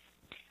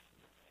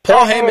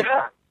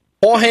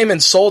 Paul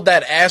Heyman sold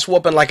that ass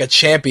whooping like a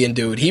champion,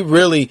 dude. He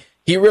really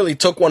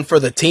took one for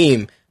the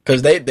team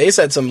because they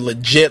said some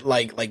legit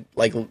like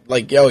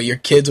yo, your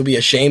kids will be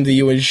ashamed of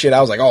you and shit.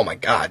 I was like, oh my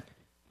god.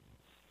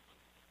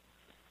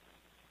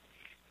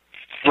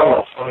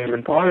 Paul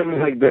Heyman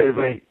is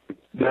like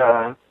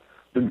the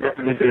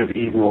definition of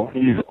evil.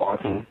 He's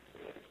awesome.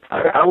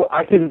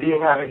 I couldn't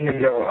deal having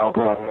him go out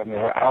Brock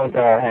Lesnar. I was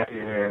happy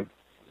with him.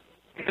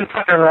 He's just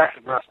fucking relaxed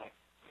wrestling.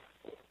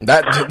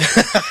 That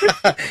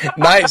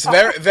nice,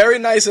 very very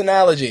nice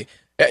analogy.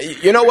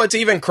 You know what's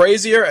even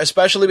crazier,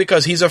 especially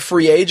because he's a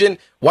free agent?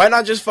 Why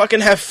not just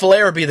fucking have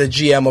Flair be the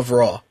GM of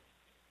Raw?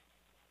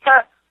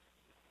 Because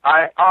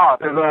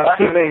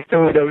he's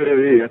still in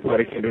WWE. That's why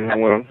they can't do that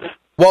with him.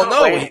 Well,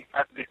 no,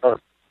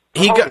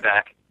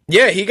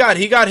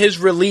 he got his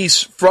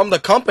release from the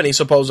company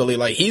supposedly.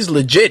 Like, he's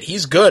legit.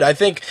 He's good. I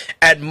think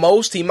at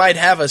most he might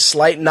have a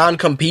slight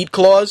non-compete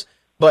clause,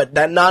 but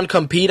that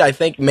non-compete I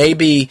think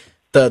maybe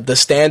the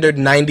standard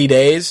 90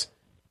 days.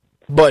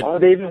 But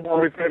they even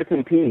want Ric Flair to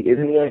compete.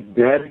 Isn't he like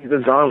dead? He's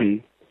a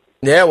zombie.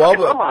 Yeah, well,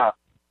 but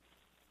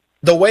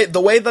the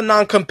way the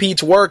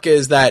non-competes work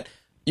is that,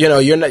 you know,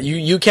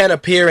 you can't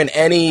appear in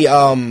any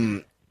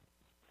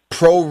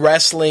pro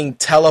wrestling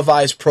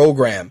televised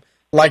program.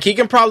 Like, he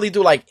can probably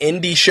do like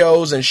indie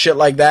shows and shit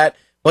like that,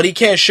 but he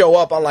can't show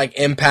up on like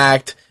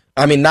Impact.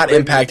 I mean, not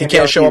Impact. He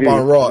can't show up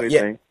on Raw.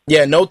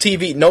 Yeah, no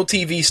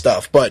TV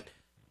stuff. But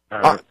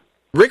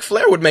Ric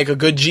Flair would make a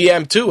good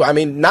GM too. I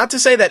mean, not to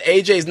say that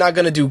AJ's not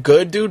going to do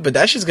good, dude, but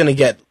that's going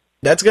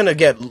to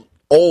get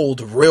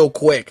old real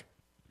quick.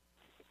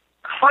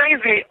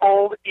 Crazy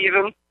old,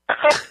 even.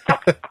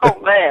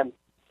 Oh man.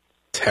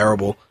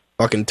 Terrible,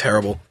 fucking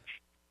terrible.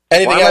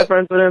 Anything Why am else? I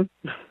friends with him?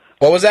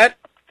 What was that?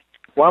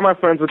 Why am I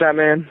friends with that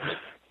man?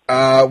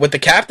 With the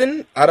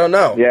captain? I don't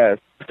know. Yes.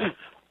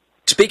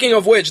 Speaking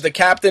of which, the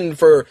captain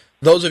for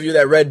those of you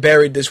that read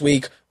Buried this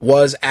week,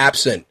 was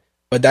absent.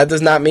 But that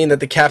does not mean that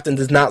the captain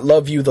does not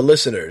love you, the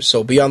listeners.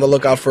 So be on the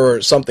lookout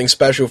for something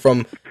special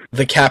from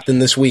the captain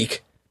this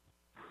week.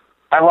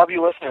 I love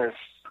you, listeners.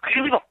 Could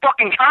you leave a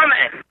fucking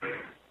comment?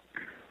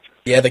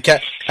 Yeah,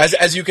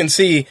 as you can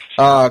see,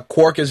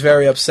 Quark is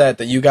very upset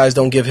that you guys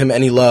don't give him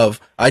any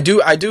love. I do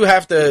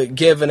have to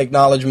give an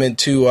acknowledgement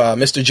to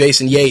Mr.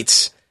 Jason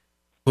Yates,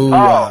 who. He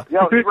wrote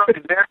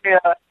very.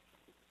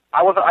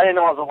 I didn't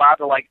know I was allowed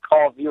to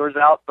call viewers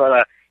out,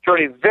 but he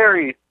wrote a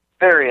very,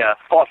 very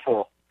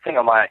thoughtful thing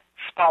on my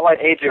Spotlight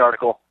AJ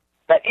article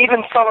that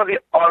even some of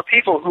our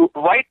people who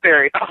write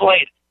Buried of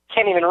late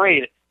can't even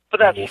read. But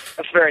that's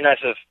very nice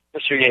of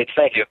Mr. Yates.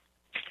 Thank you.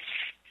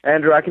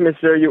 Andrew, I can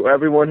assure you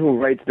everyone who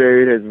writes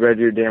Buried has read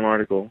your damn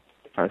article.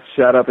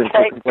 Shut up and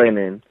quit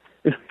complaining.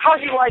 How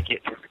do you like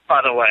it,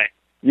 by the way?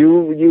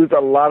 You used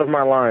a lot of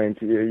my lines.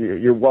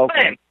 You're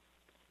welcome.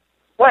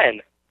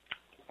 When?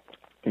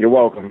 You're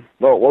welcome.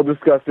 Well, we'll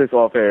discuss this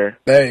off air.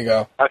 There you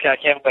go. Okay, I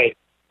can't wait.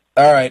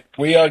 All right,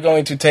 we are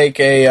going to take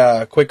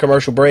a quick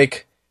commercial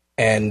break,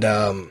 and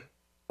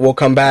we'll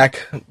come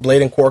back.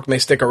 Blade and Quark may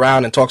stick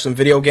around and talk some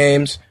video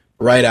games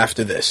right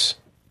after this.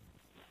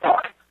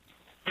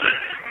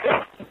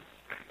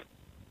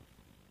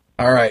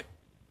 All right.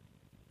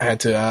 I had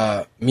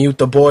to mute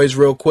the boys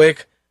real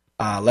quick.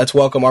 Let's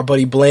welcome our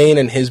buddy Blaine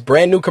and his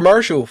brand new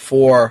commercial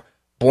for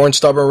Born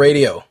Stubborn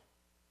Radio.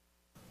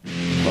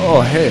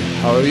 Oh, hey,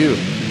 how are you?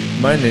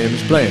 My name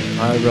is Blaine.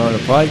 I run a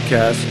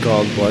podcast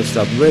called Born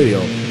Stubborn Radio.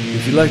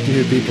 If you'd like to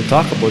hear people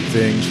talk about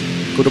things,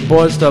 go to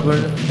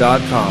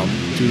bornstubborn.com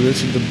to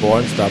listen to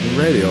Born Stubborn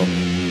Radio.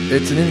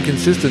 It's an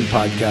inconsistent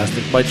podcast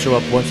that might show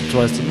up once or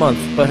twice a month,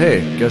 but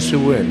hey, guess who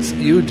wins?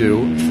 You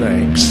do.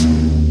 Thanks.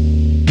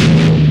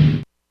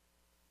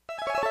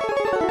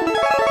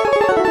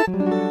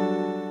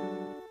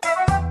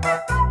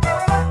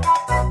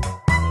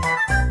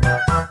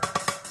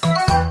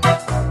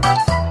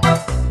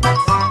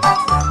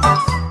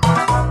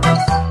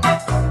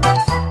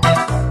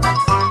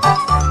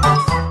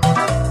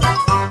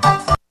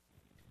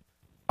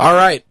 All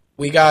right,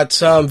 we got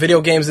some video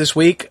games this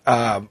week.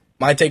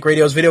 My Take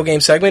Radio's video game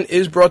segment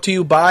is brought to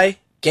you by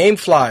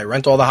GameFly.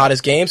 Rent all the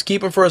hottest games,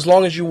 keep them for as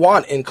long as you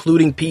want,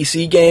 including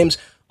PC games.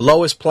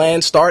 Lowest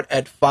plans start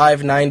at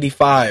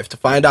 $5.95. To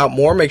find out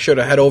more, make sure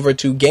to head over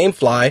to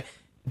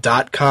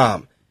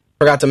GameFly.com.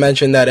 Forgot to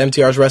mention that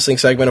MTR's wrestling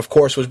segment, of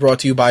course, was brought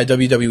to you by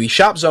WWE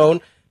Shop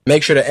Zone.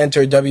 Make sure to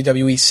enter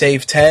WWE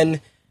Save 10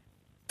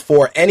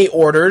 for any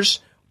orders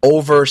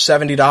over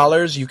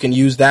 $70. You can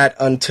use that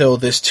until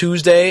this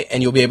Tuesday,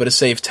 and you'll be able to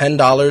save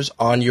 $10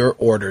 on your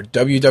order.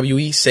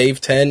 WWE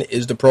Save 10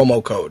 is the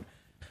promo code.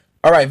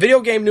 All right, video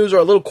game news are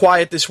a little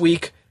quiet this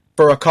week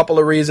for a couple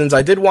of reasons.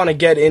 I did want to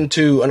get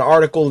into an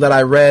article that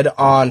I read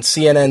on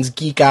CNN's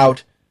Geek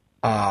Out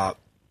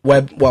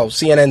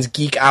CNN's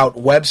Geek Out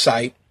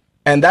website,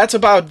 and that's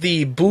about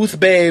the booth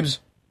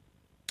babes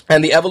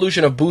and the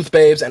evolution of booth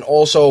babes, and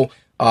also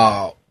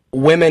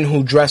women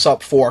who dress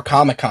up for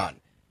Comic-Con.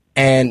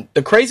 And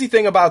the crazy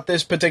thing about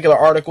this particular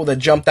article that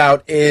jumped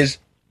out is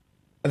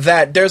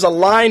that there's a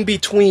line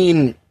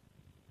between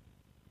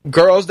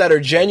girls that are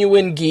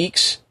genuine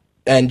geeks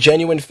and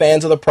genuine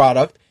fans of the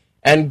product,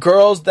 and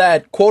girls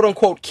that,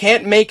 quote-unquote,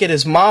 can't make it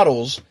as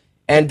models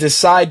and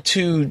decide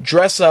to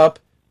dress up,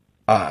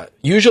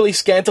 usually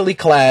scantily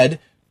clad,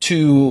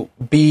 to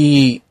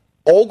be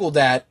ogled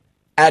at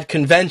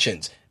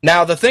conventions.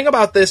 Now, the thing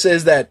about this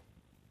is that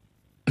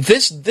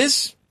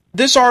this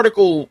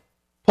article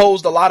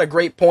posed a lot of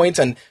great points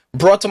and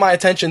brought to my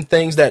attention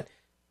things that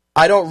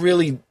I don't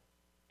really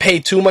pay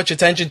too much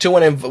attention to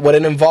when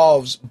it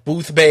involves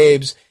booth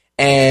babes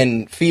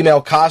and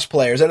female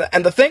cosplayers.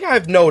 And the thing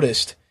I've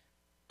noticed,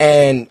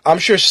 and I'm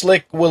sure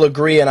Slick will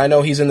agree, and I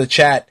know he's in the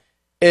chat,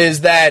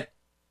 is that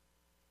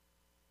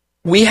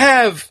we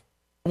have,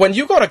 when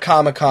you go to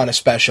Comic-Con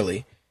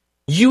especially,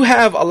 you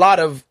have a lot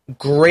of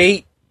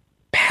great,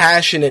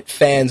 passionate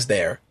fans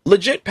there.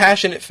 Legit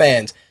passionate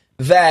fans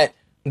that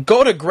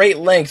go to great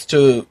lengths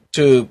to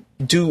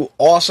do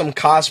awesome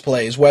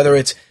cosplays, whether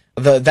it's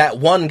that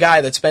one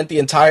guy that spent the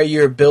entire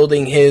year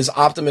building his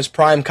Optimus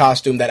Prime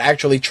costume that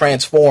actually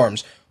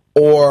transforms,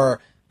 or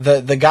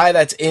the guy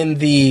that's in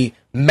the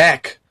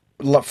mech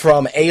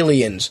from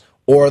Aliens,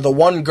 or the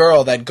one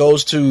girl that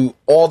goes to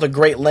all the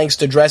great lengths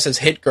to dress as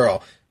Hit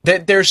Girl.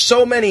 There's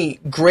so many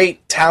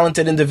great,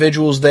 talented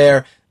individuals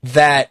there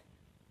that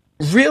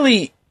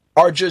really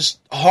are just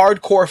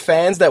hardcore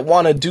fans that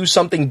want to do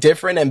something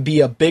different and be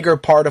a bigger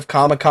part of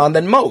Comic-Con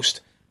than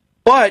most.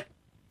 But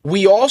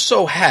we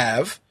also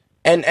have,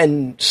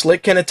 and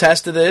Slick can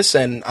attest to this,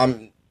 and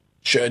I'm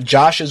sure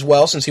Josh as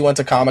well, since he went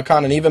to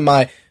Comic-Con, and even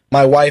my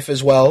wife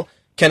as well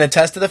can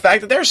attest to the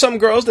fact that there are some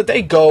girls that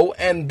they go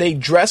and they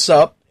dress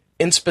up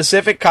in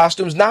specific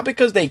costumes, not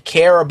because they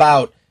care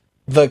about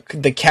the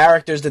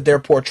characters that they're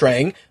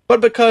portraying,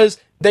 but because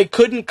they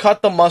couldn't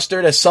cut the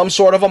mustard as some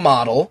sort of a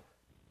model,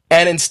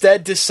 and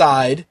instead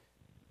decide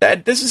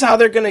that this is how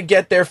they're going to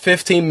get their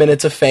 15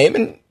 minutes of fame.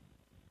 And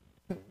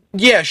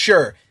yeah,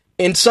 sure,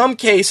 in some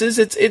cases,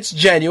 it's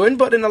genuine,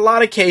 but in a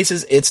lot of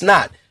cases, it's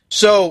not.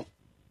 So,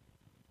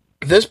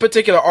 this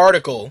particular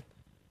article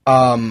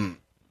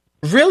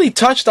really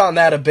touched on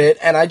that a bit,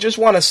 and I just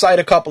want to cite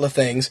a couple of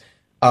things.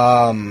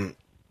 The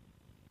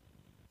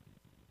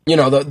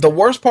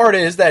worst part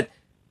is that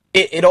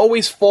it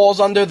always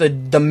falls under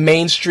the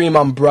mainstream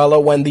umbrella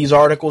when these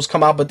articles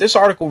come out, but this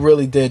article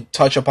really did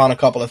touch upon a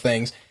couple of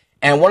things.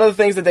 And one of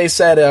the things that they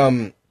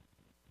said,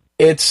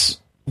 it's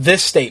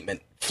this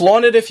statement: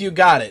 flaunt it if you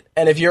got it.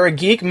 And if you're a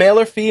geek, male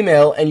or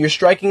female, and you're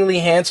strikingly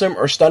handsome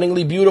or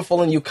stunningly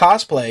beautiful and you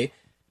cosplay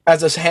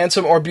as a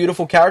handsome or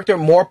beautiful character,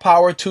 more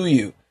power to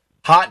you.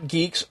 Hot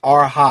geeks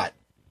are hot.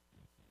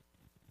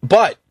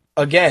 But,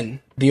 again,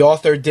 the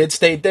author did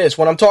state this.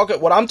 What I'm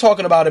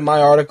talking about in my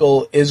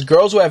article is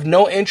girls who have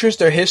no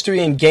interest or history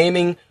in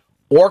gaming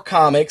or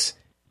comics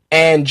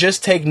and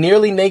just take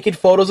nearly naked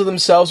photos of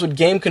themselves with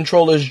game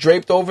controllers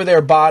draped over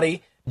their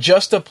body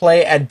just to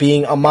play at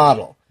being a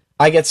model.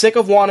 I get sick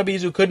of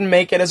wannabes who couldn't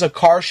make it as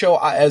car show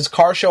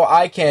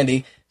eye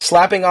candy,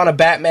 slapping on a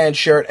Batman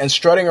shirt and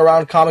strutting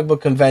around comic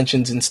book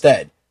conventions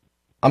instead.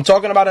 I'm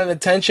talking about an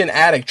attention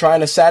addict trying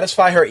to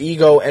satisfy her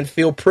ego and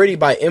feel pretty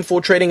by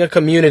infiltrating a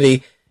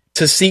community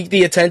to seek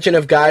the attention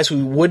of guys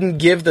who wouldn't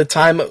give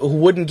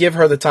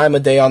her the time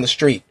of day on the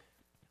street.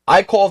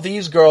 I call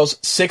these girls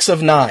 6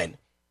 of 9.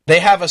 They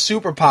have a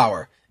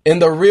superpower. In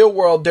the real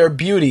world, they're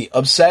beauty,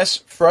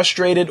 obsessed,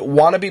 frustrated,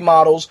 wannabe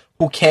models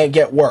who can't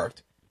get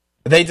worked.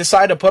 They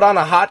decide to put on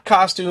a hot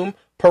costume,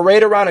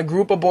 parade around a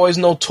group of boys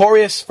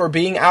notorious for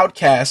being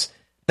outcasts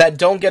that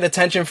don't get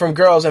attention from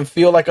girls and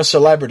feel like a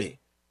celebrity.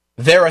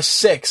 They're a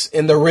 6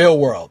 in the real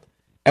world.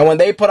 And when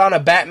they put on a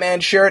Batman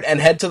shirt and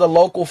head to the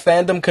local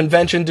fandom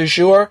convention du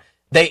jour,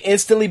 they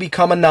instantly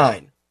become a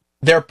 9.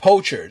 They're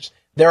poachers.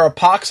 They're a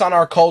pox on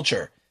our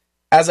culture.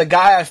 As a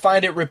guy, I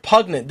find it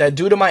repugnant that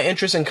due to my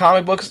interest in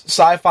comic books,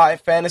 sci-fi,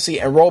 fantasy,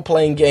 and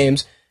role-playing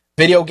games,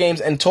 video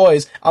games, and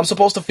toys, I'm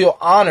supposed to feel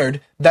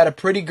honored that a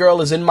pretty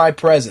girl is in my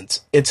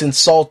presence. It's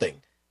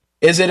insulting.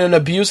 Is it an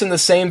abuse in the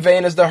same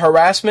vein as the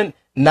harassment?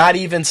 Not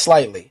even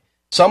slightly.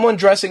 Someone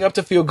dressing up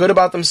to feel good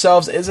about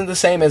themselves isn't the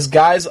same as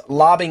guys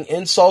lobbing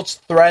insults,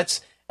 threats,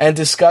 and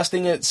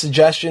disgusting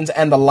suggestions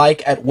and the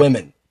like at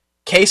women.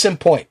 Case in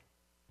point.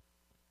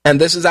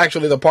 And this is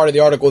actually the part of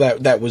the article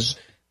that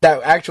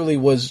actually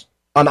was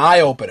an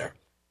eye-opener.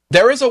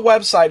 There is a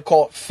website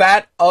called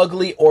Fat,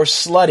 Ugly, or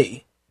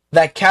Slutty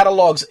that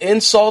catalogs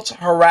insults,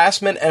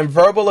 harassment, and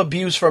verbal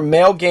abuse from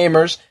male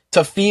gamers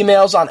to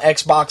females on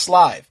Xbox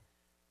Live.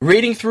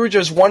 Reading through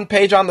just one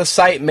page on the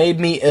site made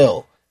me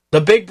ill. The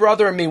big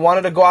brother in me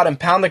wanted to go out and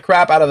pound the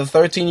crap out of the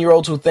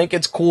 13-year-olds who think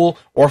it's cool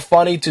or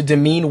funny to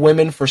demean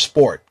women for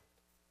sport.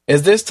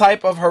 Is this the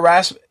type of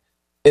harassment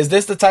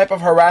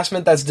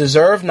that's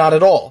deserved? Not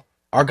at all.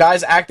 Are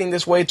guys acting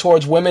this way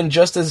towards women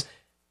just as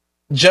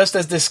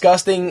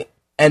disgusting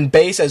and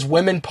base as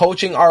women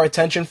poaching our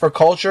attention for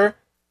culture,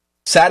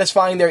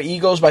 satisfying their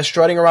egos by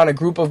strutting around a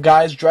group of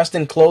guys dressed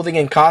in clothing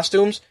and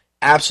costumes?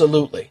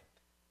 Absolutely.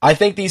 I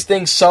think these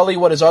things sully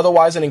what is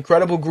otherwise an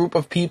incredible group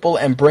of people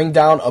and bring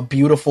down a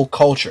beautiful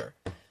culture.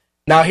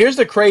 Now, here's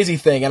the crazy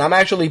thing, and I'm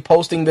actually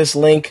posting this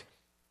link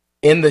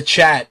in the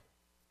chat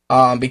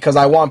because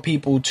I want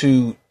people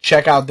to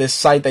check out this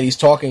site that he's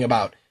talking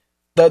about.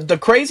 The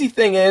crazy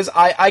thing is,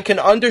 I can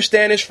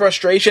understand his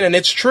frustration, and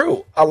it's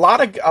true. A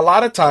lot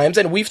of times,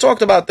 and we've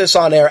talked about this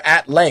on air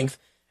at length,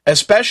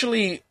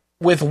 especially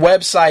with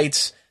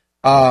websites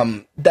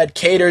that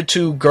cater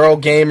to girl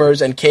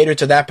gamers and cater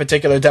to that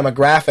particular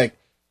demographic.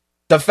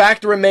 The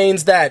fact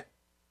remains that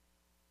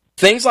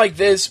things like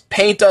this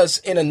paint us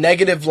in a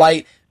negative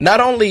light, not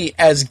only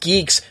as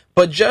geeks,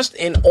 but just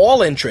in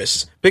all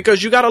interests.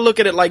 Because you got to look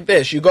at it like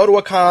this. You go to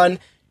a con,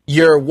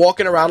 you're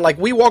walking around, like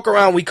we walk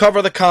around, we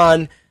cover the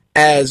con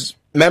as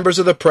members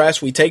of the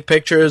press, we take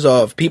pictures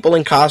of people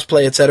in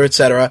cosplay,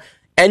 etc.,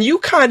 and you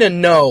kind of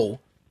know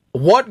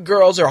what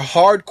girls are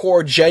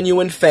hardcore,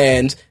 genuine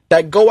fans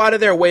that go out of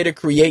their way to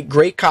create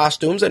great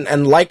costumes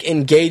and like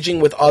engaging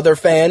with other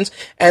fans,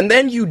 and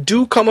then you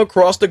do come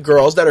across the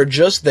girls that are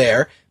just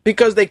there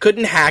because they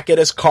couldn't hack it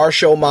as car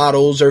show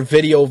models or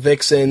video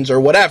vixens or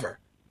whatever.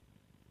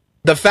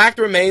 The fact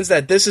remains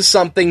that this is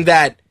something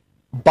that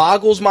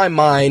boggles my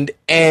mind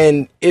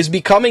and is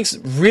becoming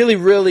really,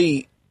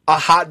 really a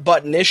hot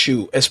button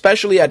issue,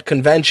 especially at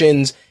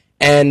conventions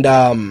and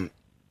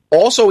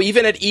also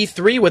even at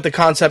E3 with the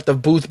concept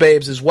of booth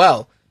babes as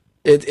well.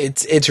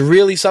 It's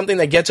really something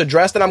that gets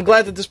addressed, and I'm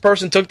glad that this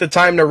person took the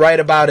time to write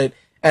about it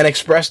and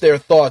express their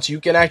thoughts.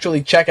 You can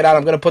actually check it out.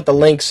 I'm going to put the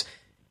links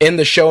in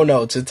the show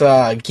notes. It's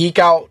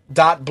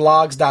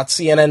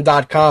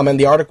geekout.blogs.cnn.com, and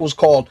the article is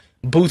called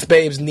Booth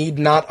Babes Need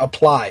Not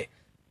Apply.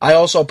 I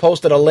also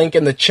posted a link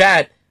in the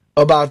chat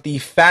about the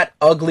Fat,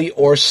 Ugly,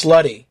 or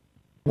Slutty,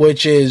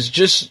 which is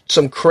just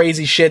some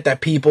crazy shit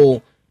that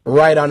people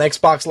write on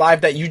Xbox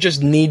Live that you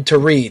just need to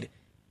read.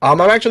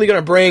 I'm actually going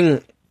to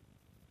bring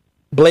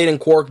Blade and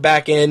Quark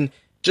back in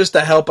just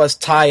to help us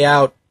tie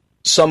out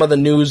some of the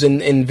news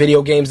in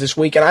video games this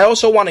week. And I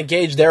also want to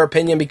gauge their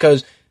opinion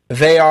because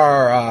they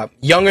are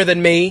younger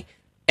than me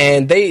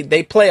and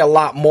they play a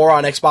lot more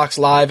on Xbox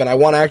Live, and I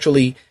want to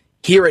actually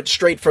hear it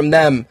straight from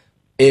them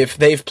if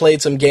they've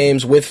played some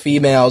games with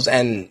females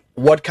and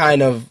what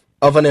kind of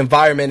an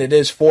environment it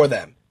is for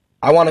them.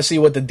 I want to see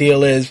what the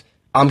deal is.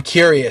 I'm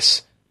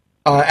curious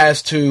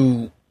as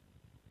to,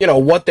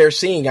 what they're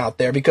seeing out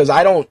there, because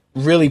I don't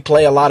really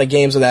play a lot of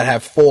games that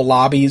have full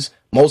lobbies.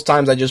 Most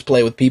times I just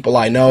play with people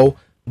I know,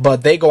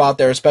 but they go out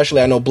there,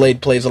 especially I know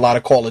Blade plays a lot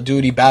of Call of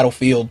Duty,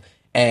 Battlefield,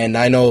 and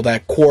I know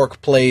that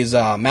Quark plays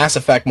Mass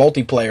Effect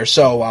multiplayer,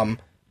 so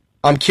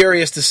I'm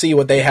curious to see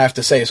what they have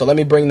to say. So let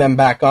me bring them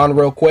back on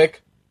real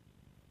quick.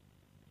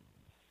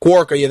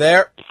 Quark, are you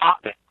there?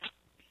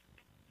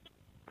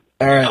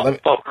 All right,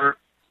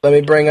 let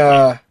me bring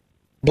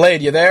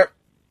Blade, you there?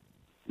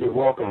 You're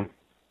welcome.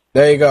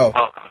 There you go.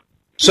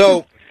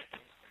 So,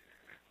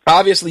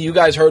 obviously, you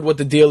guys heard what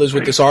the deal is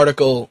with this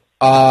article.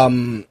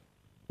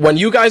 When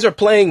you guys are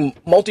playing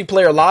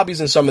multiplayer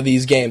lobbies in some of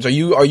these games, are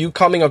you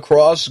coming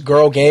across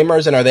girl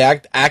gamers, and are they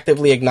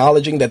actively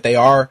acknowledging that they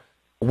are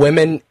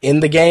women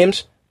in the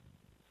games?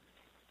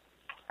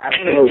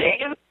 In the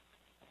game?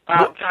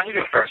 John, you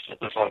go first with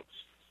this one.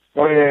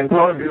 Well, yeah, in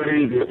Call of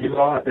Duty, you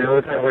go out there,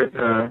 with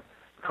the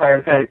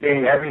clan tag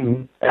thing.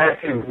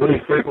 Actually,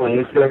 really frequently,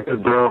 it's like the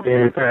girl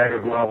game tag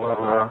and blah, blah,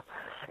 blah.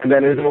 And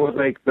then there's always,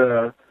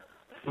 the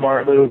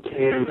smart little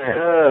kid who's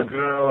like,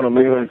 girl, and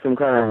maybe some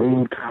kind of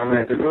rude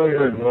comment that really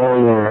doesn't know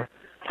or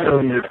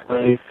tell your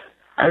place.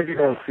 I actually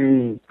don't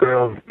see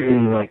girls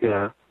being I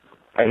guess,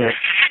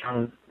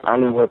 I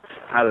don't know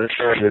how to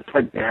say it,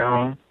 put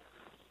down.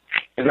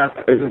 It's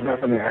just not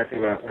something I see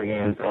when I play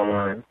games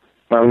online.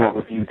 But I'm not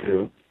with you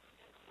two.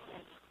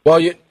 Well,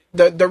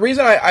 the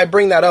reason I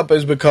bring that up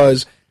is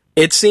because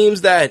it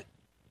seems that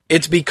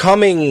it's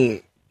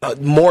becoming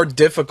more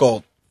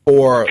difficult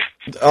for,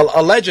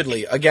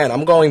 allegedly, again,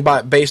 I'm going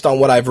based on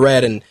what I've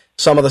read and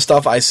some of the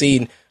stuff I've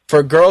seen,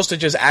 for girls to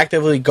just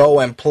actively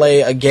go and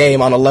play a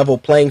game on a level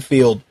playing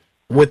field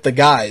with the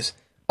guys.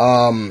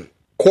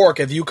 Quark,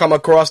 have you come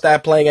across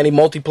that playing any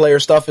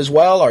multiplayer stuff as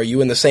well? Are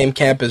you in the same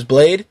camp as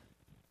Blade?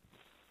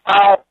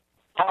 I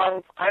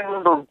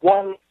remember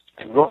one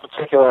in real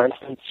particular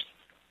instance.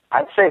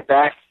 I'd say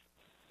back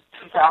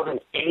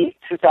 2008,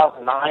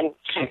 2009,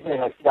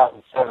 maybe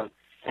 2007.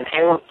 In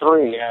Halo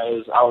 3, I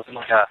was in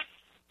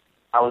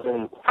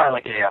kind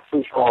of a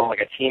free for all, a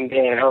team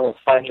game, and everyone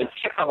was fighting this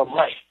kick on the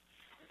mic.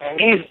 And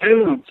these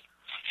dudes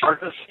are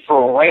just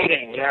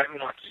berating,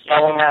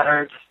 yelling at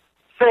her,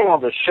 saying all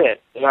this shit,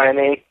 you know what I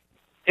mean?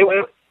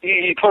 You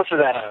posted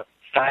that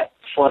fat,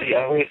 slutty,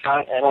 ugly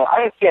sign, and I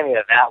didn't see any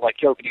of that,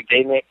 yo, could you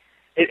date me?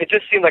 It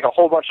just seemed like a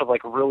whole bunch of,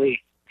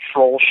 really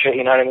troll shit,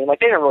 you know what I mean? They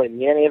didn't really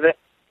mean any of it.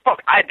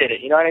 Fuck, I did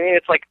it, you know what I mean?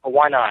 It's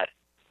why not?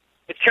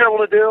 It's terrible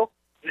to do.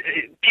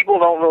 People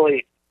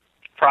probably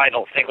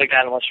don't think like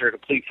that unless you're a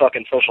complete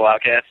fucking social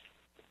outcast.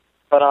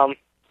 But,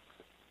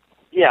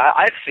 yeah,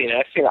 I've seen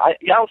it. I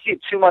don't see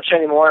it too much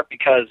anymore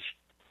because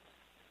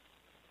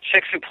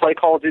chicks who play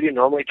Call of Duty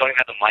normally don't even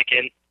have the mic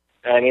in. You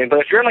know what I mean? But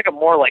if you're in, a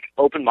more,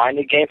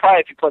 open-minded game,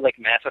 probably if you play,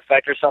 Mass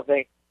Effect or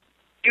something,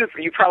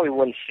 you probably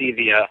wouldn't see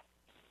the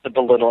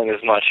belittling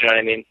as much, you know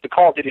what I mean? The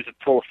Call of Duty is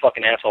full of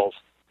fucking assholes,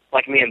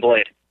 like me and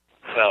Blade.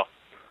 So.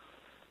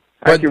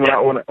 Actually,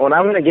 when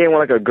I'm in a game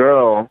with a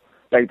girl,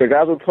 the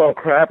guys will talk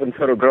crap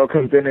until the girl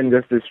comes in and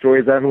just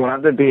destroys everyone.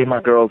 I've been beating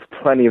my girls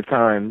plenty of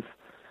times,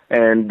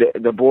 and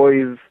the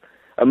boys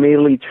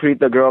immediately treat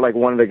the girl like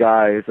one of the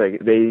guys.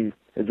 It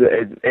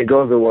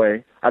goes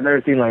away. I've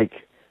never seen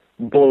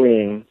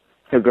bullying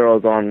to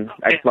girls on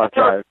Xbox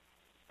Live.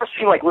 I've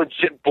seen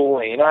legit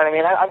bullying. You know what I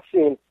mean? I've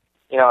seen.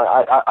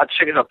 A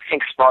chick is a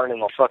pink Spartan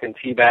and they'll fucking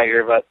teabag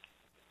her, but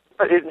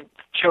it's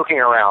joking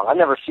around. I've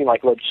never seen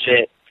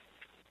legit,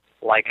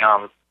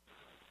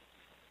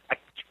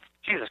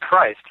 Jesus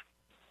Christ.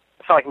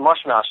 It's like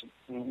mush mouth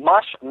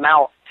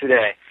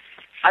today.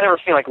 I've never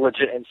seen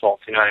legit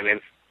insults, you know what I mean?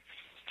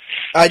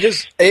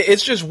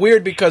 It's just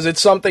weird because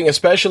it's something,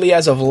 especially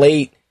as of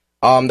late,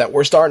 that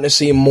we're starting to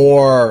see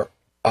more,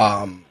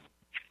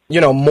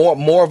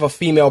 more of a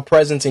female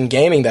presence in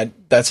gaming,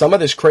 that some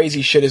of this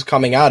crazy shit is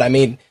coming out. I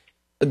mean,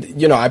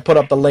 I put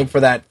up the link for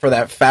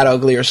that fat,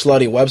 ugly, or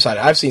slutty website.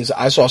 I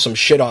saw some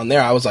shit on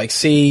there. I was like,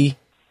 see,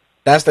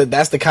 that's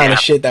the kind of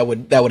shit that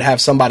would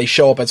have somebody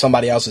show up at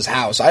somebody else's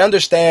house. I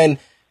understand,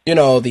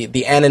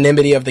 the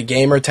anonymity of the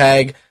gamer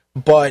tag,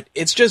 but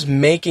it's just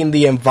making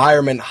the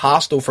environment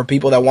hostile for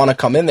people that want to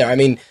come in there. I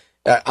mean,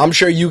 I'm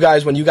sure you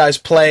guys, when you guys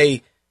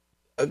play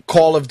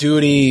Call of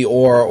Duty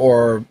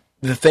or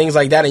the things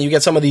like that, and you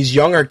get some of these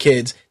younger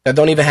kids that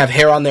don't even have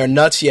hair on their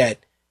nuts yet,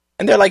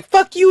 and they're like,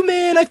 fuck you,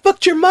 man, I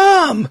fucked your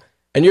mom.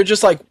 And you're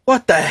just like,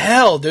 what the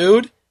hell,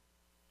 dude?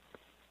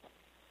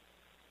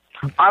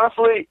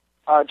 Honestly,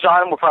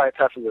 John will probably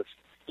attest to this.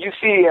 You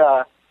see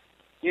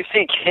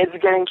kids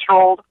getting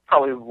trolled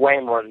probably way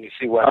more than you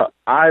see women.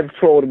 I've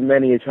trolled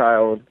many a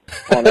child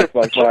on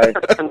Xbox Live.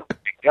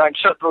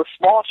 The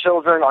small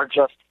children are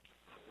just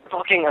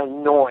fucking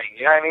annoying.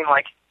 You know what I mean?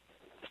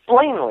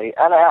 Plainly.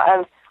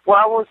 And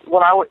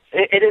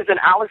it is an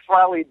Alex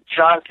Riley,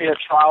 John Cena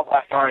trial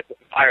by fire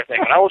thing.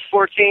 When I was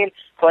 14,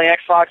 playing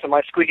Xbox and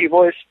my squeaky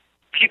voice,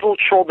 people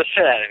trolled the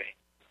shit out of me,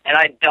 and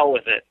I dealt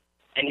with it.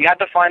 And you have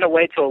to find a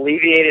way to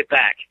alleviate it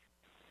back,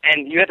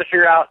 and you have to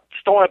figure out,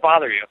 just don't let it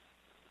bother you.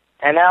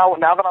 And now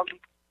that I'm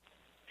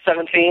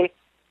 17,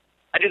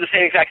 I do the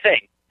same exact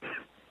thing.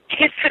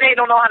 Kids today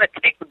don't know how to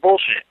take the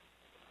bullshit.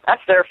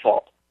 That's their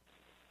fault.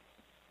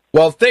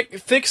 Well,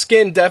 thick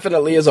skin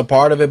definitely is a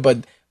part of it,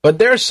 but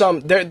there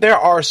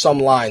are some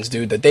lines,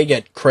 dude, that they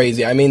get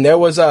crazy. I mean, there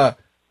was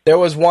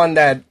one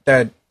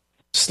that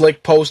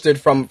Slick posted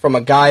from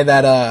a guy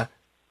that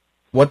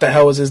what the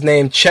hell was his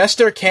name?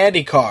 Chester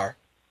Candy Car,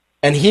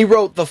 and he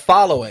wrote the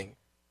following: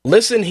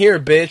 "Listen here,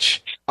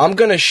 bitch. I'm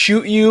gonna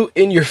shoot you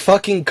in your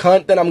fucking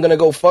cunt, then I'm gonna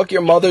go fuck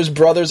your mother's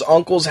brothers,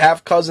 uncles,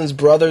 half cousins,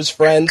 brothers,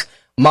 friends,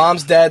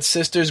 mom's, dad's,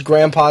 sisters,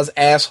 grandpa's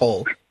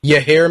asshole. You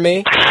hear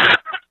me?"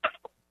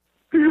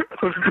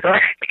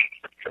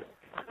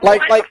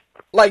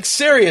 Like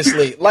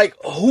seriously, like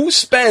who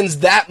spends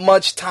that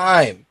much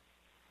time?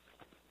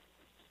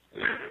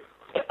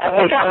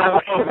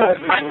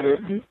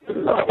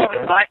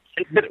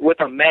 With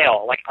a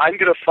male, like I'm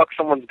gonna fuck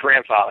someone's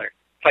grandfather.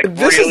 Like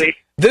really?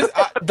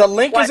 The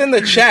link is in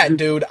the chat,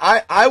 dude.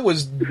 I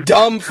was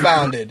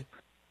dumbfounded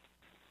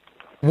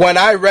when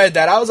I read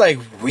that. I was like,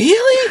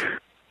 really?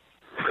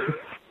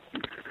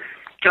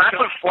 Can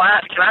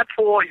I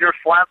pull your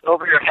flaps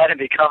over your head and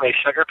become a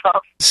sugar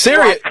pup?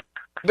 Serious.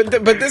 But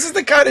this is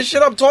the kind of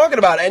shit I'm talking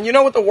about. And you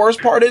know what the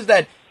worst part is?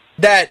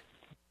 That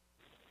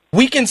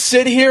we can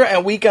sit here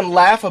and we can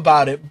laugh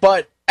about it,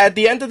 but at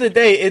the end of the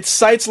day, it's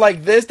sites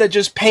like this that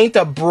just paint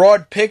a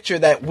broad picture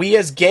that we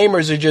as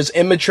gamers are just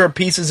immature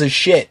pieces of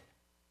shit.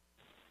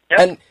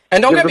 Yep.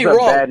 And don't get me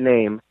wrong. Bad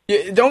name.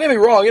 Don't get me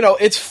wrong. You know,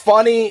 it's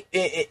funny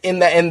in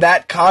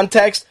that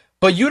context,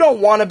 but you don't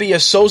want to be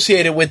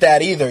associated with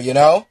that either. You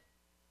know.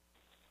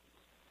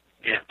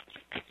 Yeah.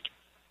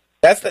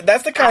 That's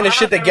the kind of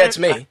shit that gets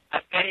me. I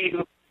pay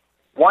you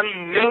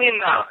 $1 million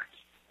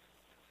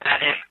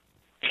that if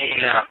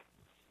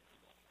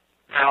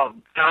now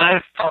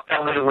guys talk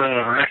that way when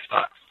on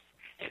Xbox.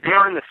 If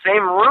you're in the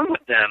same room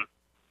with them,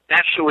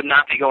 that shit would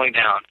not be going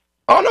down.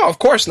 Oh no, of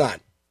course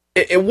not.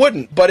 It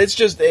wouldn't. But it's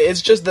just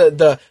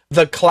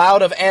the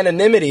cloud of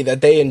anonymity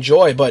that they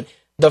enjoy. But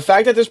the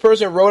fact that this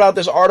person wrote out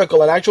this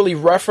article and actually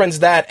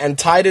referenced that and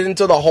tied it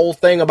into the whole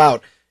thing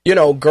about, you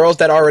know, girls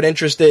that aren't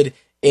interested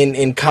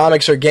in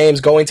comics or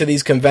games going to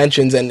these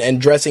conventions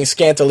and dressing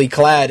scantily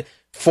clad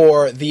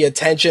for the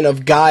attention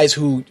of guys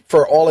who,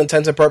 for all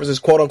intents and purposes,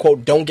 quote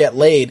unquote, don't get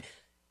laid.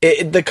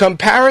 The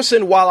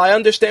comparison, while I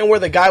understand where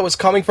the guy was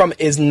coming from,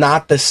 is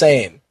not the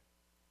same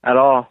at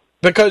all.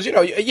 Because, you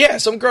know, yeah,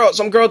 some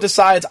girl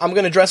decides I'm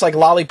going to dress like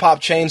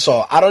Lollipop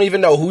Chainsaw. I don't even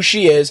know who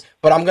she is,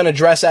 but I'm going to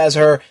dress as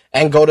her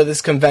and go to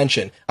this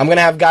convention. I'm going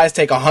to have guys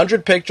take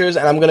 100 pictures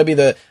and I'm going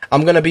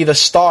to be the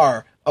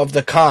star of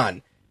the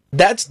con.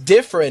 That's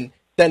different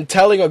than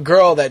telling a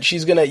girl that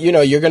she's going to, you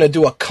know, you're going to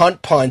do a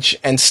cunt punch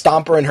and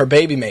stomp her in her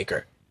baby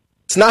maker.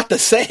 It's not the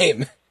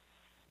same.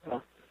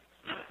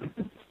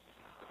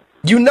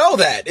 You know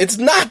that. It's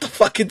not the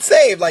fucking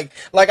same. Like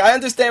I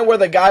understand where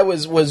the guy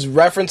was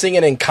referencing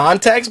it in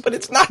context, but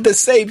it's not the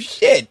same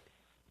shit.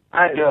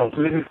 I don't.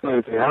 Please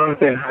explain to me. I don't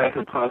understand how I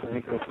could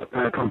possibly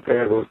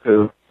compare those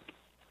two.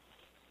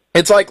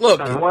 It's like, look.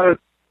 Go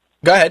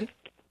ahead.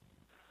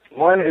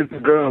 One is the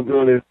girl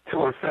doing this to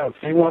herself.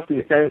 She wants the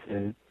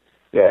attention.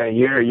 Yeah,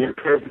 you're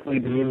perfectly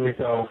demeaning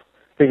yourself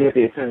to get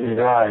the attention of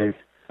guys.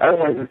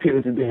 Otherwise, the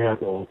people just being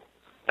assholes.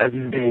 That's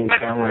just being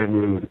downright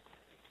rude.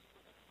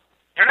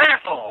 You're an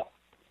asshole.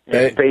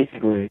 Yeah,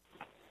 basically.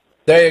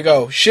 There you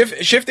go.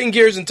 Shifting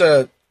gears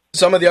into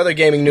some of the other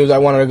gaming news I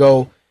wanted to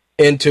go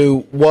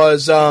into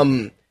was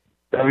WWE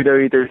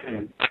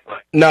 13.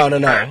 No.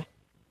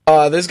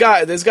 This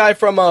guy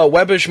from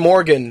Webbish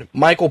Morgan,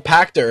 Michael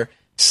Pachter,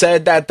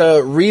 said that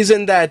the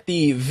reason that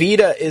the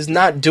Vita is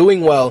not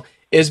doing well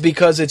is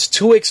because it's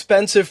too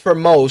expensive for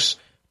most,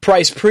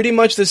 priced pretty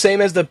much the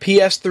same as the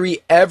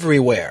PS3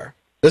 everywhere.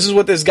 This is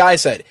what this guy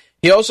said.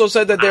 He also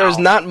said that there is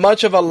not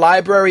much of a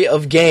library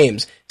of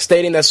games,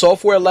 stating that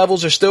software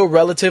levels are still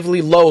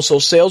relatively low, so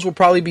sales will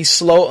probably be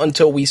slow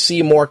until we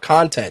see more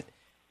content.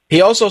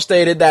 He also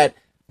stated that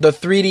the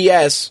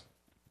 3DS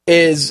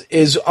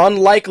is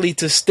unlikely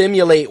to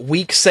stimulate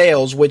weak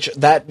sales, which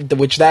that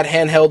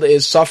handheld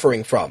is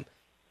suffering from.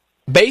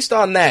 Based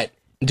on that,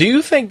 do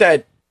you think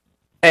that,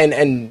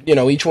 and you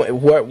know,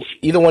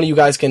 either one of you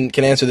guys can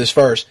answer this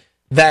first,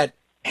 that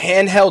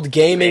handheld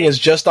gaming is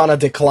just on a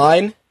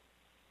decline?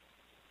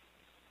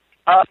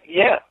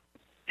 Yeah.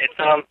 It's,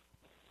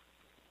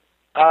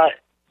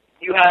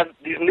 you have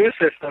these new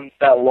systems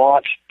that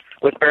launch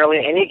with barely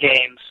any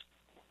games.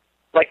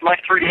 Like my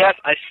 3DS,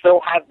 I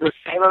still have the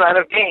same amount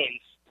of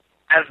games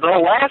as the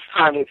last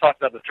time we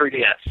talked about the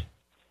 3DS.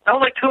 That was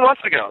like 2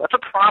 months ago. That's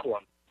a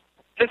problem.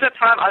 Since that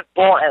time, I've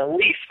bought at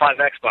least 5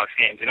 Xbox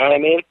games, you know what I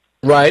mean?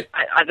 Right.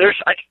 I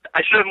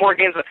should have more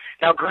games.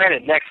 Now,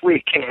 granted, next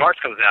week, Kingdom Hearts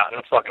comes out, and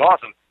it's fucking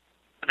awesome.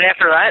 But then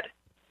after that,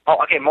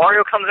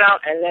 Mario comes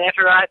out, and then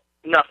after that,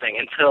 nothing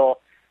until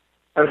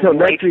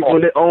next week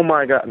when oh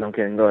my god, no,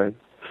 okay, go ahead.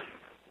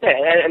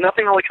 Yeah, and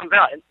nothing really comes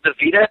out. The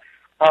Vita,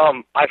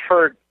 I've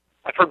heard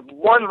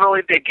one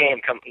really big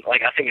game come,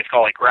 like I think it's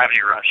called like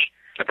Gravity Rush.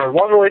 I've heard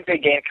one really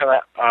big game come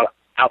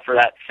out for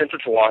that since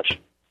its launch,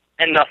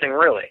 and nothing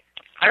really.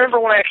 I remember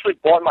when I actually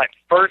bought my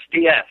first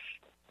DS,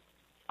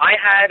 I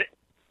had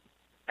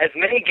as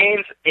many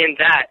games in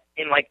that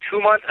in like 2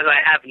 months as I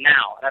have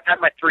now, and I've had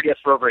my 3DS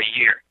for over a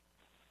year.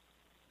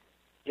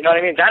 You know what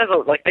I mean? That is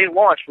they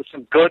launched with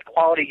some good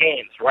quality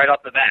games right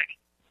off the back.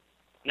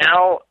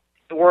 Now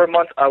we're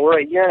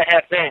a year and a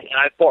half in, and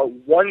I bought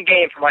one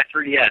game for my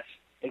 3DS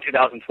in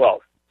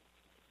 2012.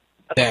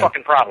 That's a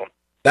fucking problem.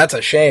 That's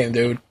a shame,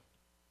 dude.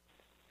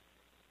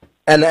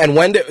 And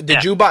when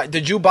did you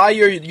buy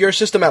your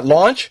system at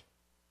launch?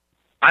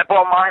 I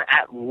bought mine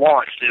at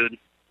launch, dude.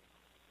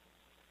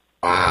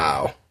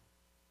 Wow.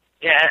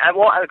 Yeah,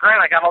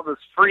 granted, I got all those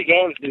free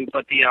games, dude,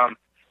 but the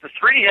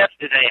 3DS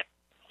is a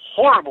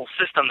horrible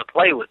system to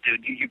play with,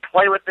 dude. You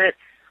play with it,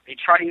 you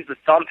try to use the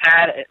thumb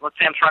pad. Let's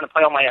say I'm trying to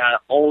play all my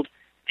old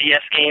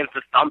DS games.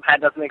 The thumb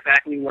pad doesn't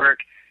exactly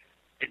work.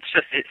 It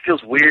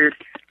feels weird.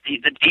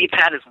 The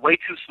D-pad is way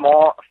too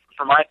small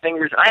for my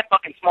fingers. I have I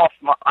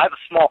have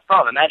a small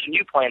thumb. Imagine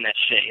you playing that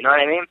shit. You know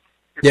what I mean?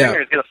 Your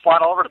finger is gonna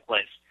slide all over the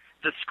place.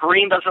 The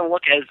screen doesn't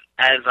look as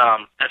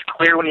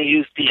clear when you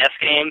use DS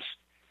games.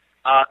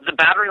 The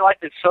battery life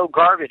is so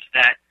garbage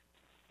that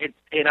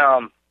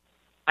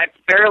I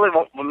barely,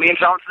 when me and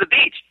John went to the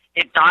beach,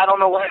 it died on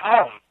the way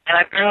home, and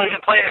I barely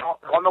even played it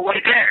on the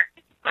way there.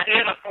 I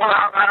did a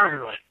 4-hour battery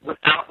life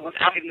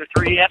without even the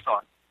 3DS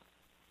on.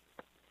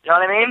 You know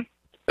what I mean?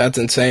 That's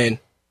insane.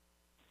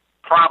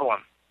 Problem.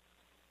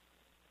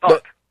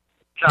 Fuck.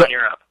 John,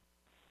 you're up.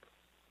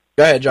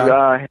 Go ahead,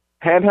 John.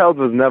 Handhelds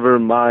was never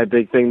my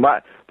big thing.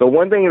 The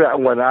one thing that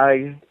when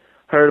I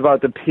heard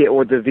about the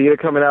Vita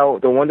coming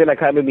out, the one thing that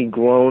kind of made me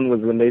groan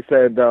was when they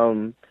said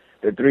the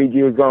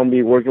 3G was going to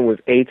be working with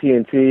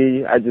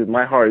AT&T.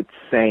 My heart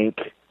sank.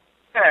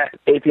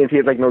 AT&T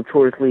is like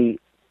notoriously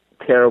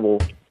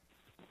terrible.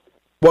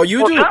 Well,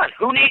 you do. John,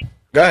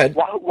 Go ahead.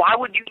 Why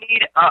would you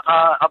need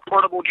a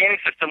portable gaming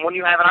system when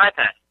you have an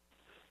iPad?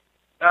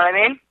 You know what I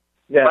mean?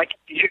 Yeah. Like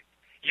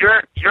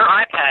your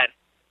iPad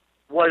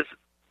was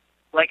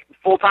like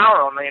full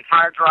power on the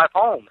entire drive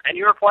home, and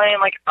you were playing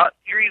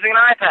you're using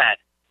an iPad.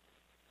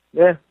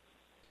 Yeah.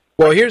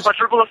 Well, here's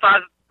triple the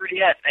size of the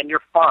 3DS, and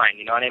you're fine.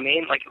 You know what I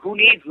mean? Like, who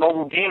needs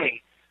mobile gaming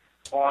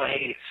on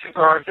a super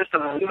hard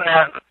system when you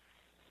have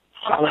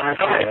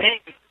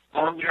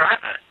on your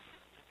iPad?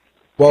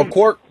 Well,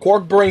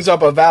 Quark brings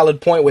up a valid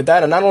point with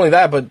that, and not only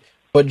that, but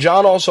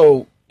John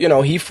also,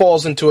 he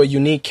falls into a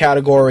unique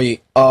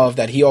category of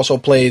that he also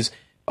plays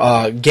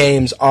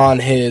games on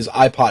his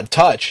iPod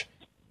Touch.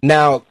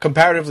 Now,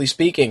 comparatively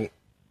speaking,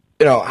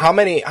 how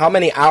many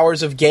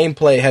hours of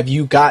gameplay have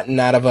you gotten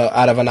out of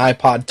an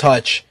iPod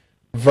Touch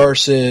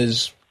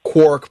versus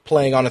Quark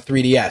playing on a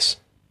 3DS?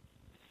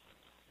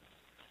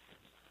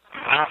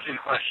 I don't see the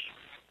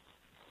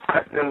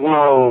question.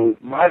 Well,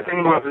 my thing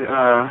about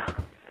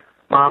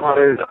my iPod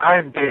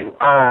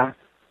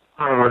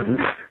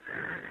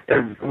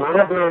is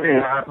whenever the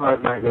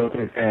iPod might go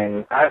through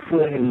things, I feel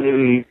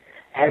really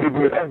Angry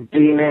Birds. I've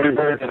beaten Angry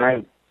Birds, and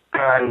I've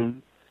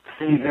gotten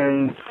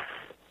seasons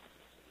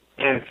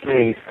in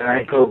space, and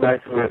I go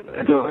back to it.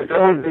 It's always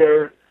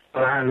there,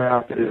 but I don't know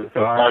how to do it,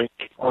 so I'll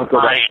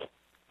go back.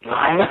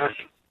 I never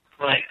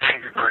play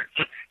Angry Birds.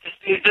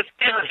 Just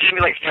give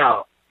me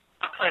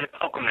I played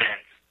Pokemon.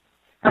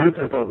 I do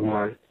play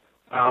Pokemon.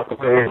 I also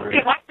play Angry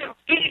Birds. Why do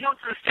you go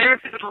to the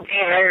stereotypical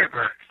game Angry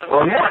Birds?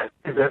 Well, yeah,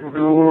 that's what we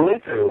were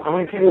into. How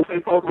many people play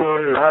Pokemon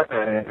on an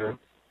iPad, Andrew?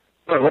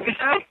 Wait, what did you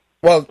say?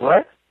 Well,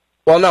 what?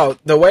 Well, no,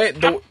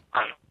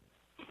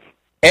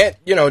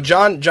 and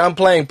John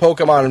playing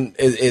Pokemon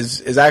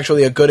is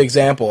actually a good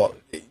example.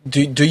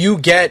 Do you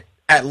get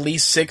at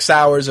least 6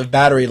 hours of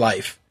battery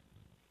life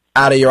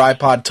out of your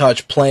iPod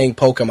Touch playing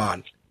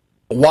Pokemon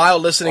while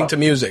listening to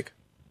music?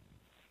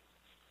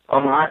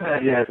 On my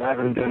iPad, yes. I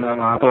haven't done that on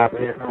my iPad,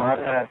 but yes, on my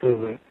iPad,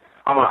 absolutely.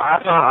 On my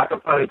iPod, I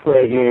could probably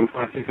play a game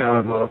for 6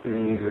 hours while listening to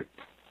music.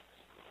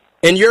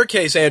 In your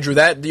case, Andrew,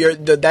 that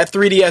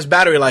 3DS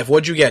battery life,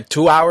 what'd you get?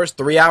 2 hours,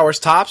 3 hours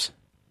tops?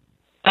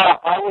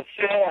 I would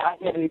say I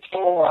get a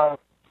total of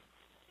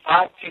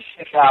 5 to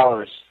 6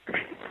 hours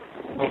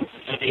with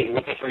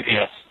the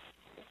 3DS.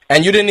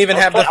 And you didn't even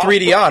have the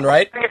 3D on,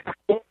 right?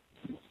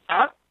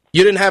 Huh?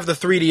 You didn't have the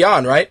 3D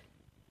on, right?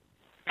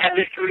 I had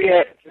the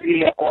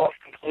 3D off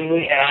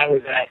completely, and I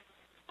was at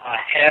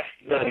half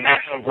the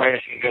maximum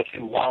brightness you can go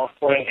to while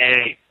playing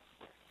a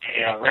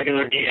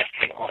regular DS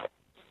game on it.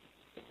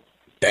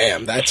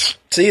 Damn, that's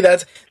until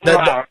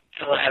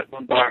I had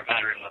 1 bar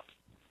battery left.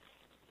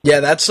 Yeah,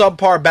 that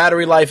subpar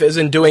battery life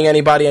isn't doing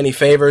anybody any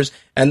favors.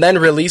 And then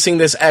releasing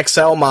this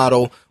XL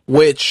model,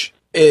 which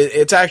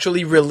it's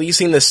actually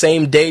releasing the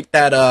same date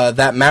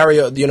that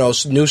Mario,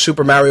 new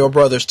Super Mario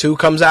Brothers 2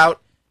 comes out.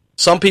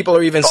 Some people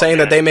are even saying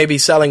that they may be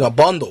selling a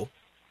bundle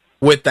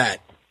with that.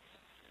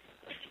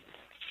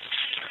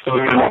 So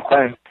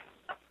I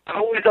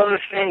always done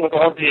this thing with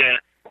all the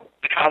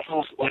the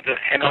consoles, like the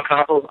handheld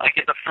consoles, I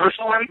get the first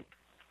one,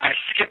 I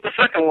skip the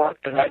second one,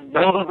 because I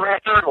know there'll bring a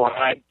third one.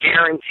 I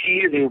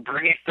guarantee they will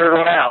bring a third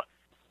one out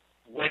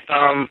with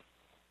a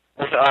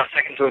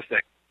second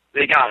joystick.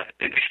 They got it.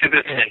 They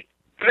stupid as in.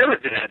 They always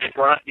did that. They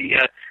brought the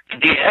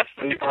DS,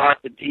 and they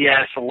brought the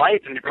DS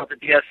Lite, and they brought the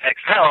DS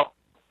XL.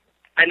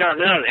 I know,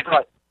 they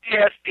brought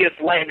DS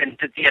Lite and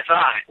the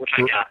DSi, which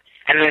I got,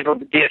 and then they brought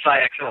the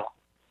DSi XL.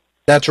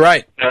 That's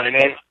right. You know what I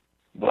mean?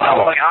 Wow. I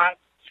was like, I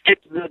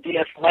skipped the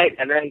DS Lite,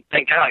 and then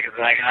thank God, because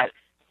I got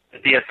the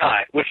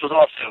DSi, which was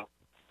also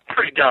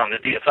pretty dumb, the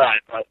DSi,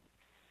 but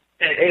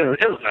it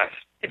was nice.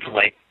 It's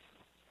late.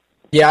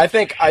 Yeah, I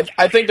think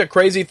the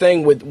crazy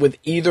thing with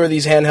either of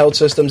these handheld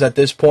systems at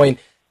this point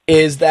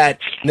is that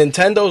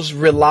Nintendo's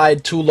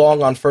relied too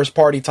long on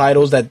first-party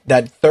titles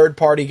that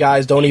third-party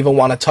guys don't even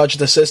want to touch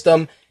the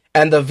system,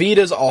 and the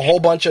Vita's a whole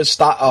bunch of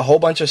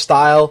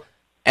style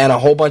and a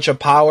whole bunch of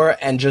power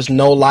and just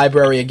no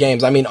library of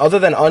games. I mean, other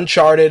than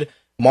Uncharted,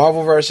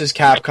 Marvel vs.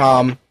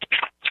 Capcom,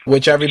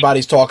 which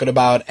everybody's talking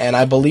about, and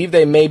I believe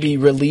they may be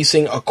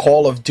releasing a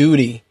Call of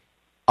Duty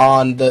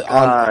on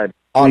Vita.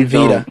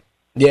 Don't.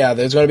 Yeah,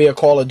 there's going to be a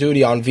Call of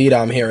Duty on Vita,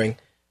 I'm hearing.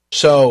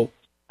 So,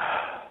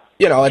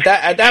 you know, at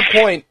that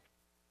point,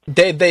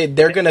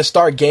 they're going to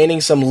start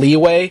gaining some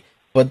leeway,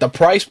 but the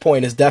price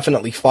point is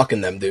definitely fucking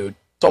them, dude.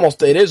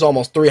 It is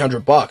almost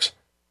 $300.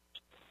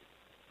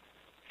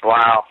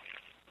 Wow.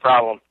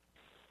 Problem.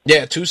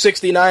 Yeah,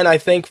 $269 I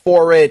think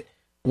for it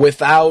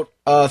without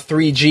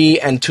 3G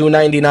and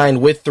 $299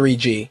 with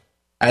 3G.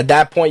 At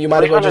that point, you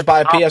might as well just buy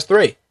a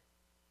PS3.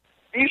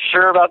 Are you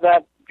sure about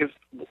that? Because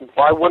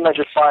why wouldn't I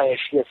just buy a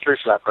PS3 for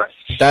that price?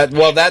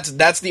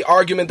 That's the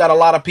argument that a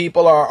lot of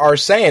people are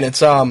saying.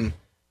 It's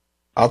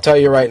I'll tell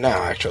you right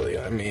now. Actually,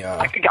 I mean,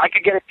 I could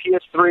get a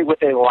PS3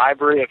 with a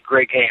library of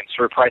great games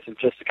for a price of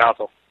just a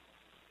console.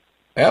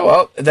 Yeah,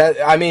 well,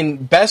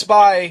 Best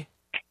Buy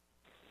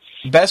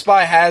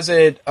has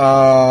it.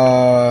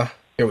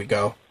 Here we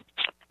go.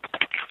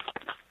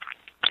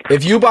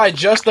 If you buy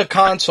just the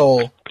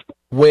console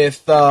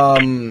with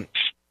Wi-Fi,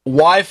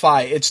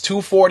 it's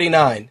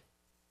 $249.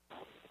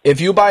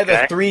 If you buy the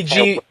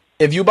 3G,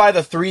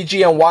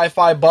 and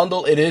Wi-Fi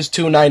bundle, it is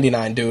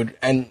 $299, dude.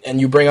 And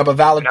you bring up a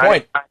valid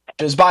point.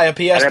 Just buy a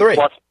PS3.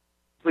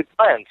 With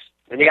plans,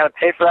 and you got to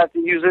pay for that to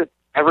use it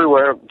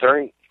everywhere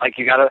during. Like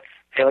you got to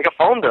pay like a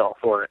phone bill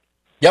for it.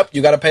 Yep,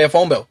 you got to pay a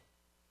phone bill.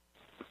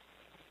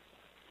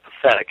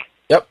 Pathetic.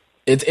 Yep,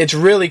 it's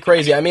really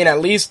crazy. I mean,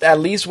 at least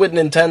with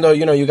Nintendo,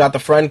 you know, you got the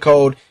friend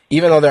code,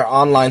 even though their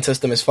online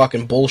system is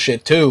fucking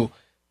bullshit too.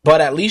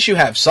 But at least you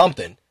have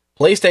something.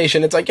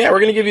 PlayStation, it's like, yeah, we're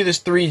gonna give you this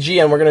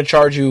 3G, and we're gonna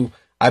charge you.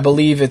 I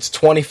believe it's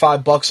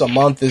 $25 a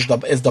month is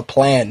the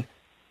plan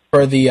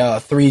for the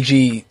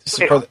 3G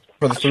for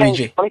the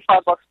 3G. $25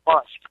 a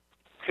month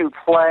to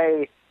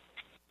play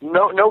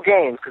no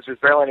games because there's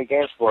barely any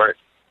games for it,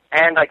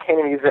 and I can't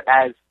even use it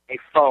as a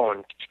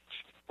phone.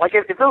 Like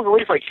if it was at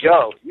least like,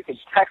 yo, you can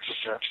text with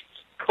this.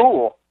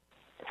 Cool.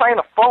 It's not even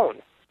a phone.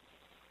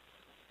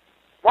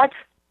 What?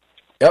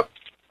 Yep.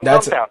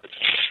 That's it.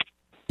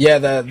 Yeah,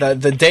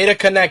 the Data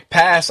Connect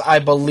Pass, I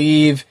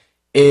believe,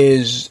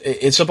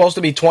 it's supposed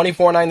to be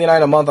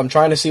 $24.99 a month. I'm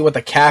trying to see what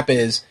the cap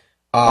is.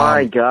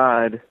 My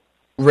God.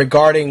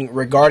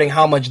 Regarding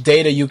how much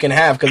data you can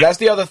have, because that's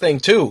the other thing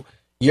too.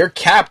 You're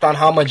capped on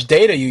how much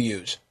data you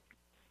use.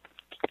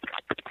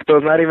 So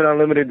it's not even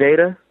unlimited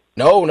data?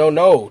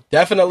 No.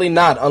 Definitely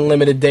not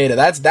unlimited data.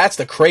 That's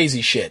the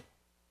crazy shit.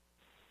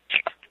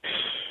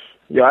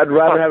 Yo, I'd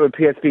rather have a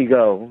PSP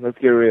Go. Let's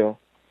get real.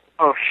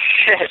 Oh,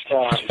 shit,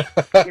 John.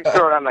 You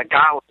throw it on the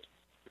gauntlet.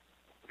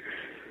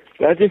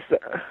 That just...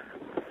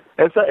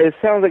 It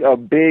sounds like a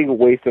big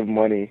waste of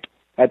money.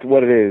 That's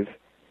what it is.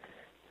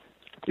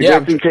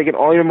 You're basically taking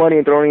all your money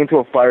and throwing it into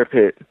a fire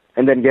pit,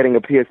 and then getting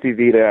a PSP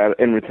Vita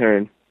in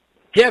return.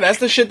 Yeah, that's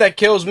the shit that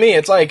kills me.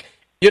 It's like,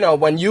 you know,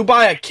 when you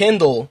buy a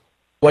Kindle,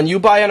 when you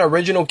buy an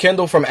original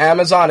Kindle from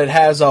Amazon, it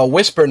has a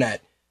WhisperNet.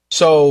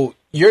 So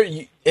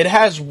it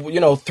has, you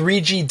know,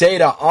 3G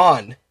data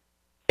on.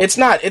 It's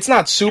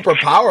not super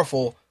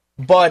powerful,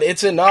 but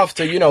it's enough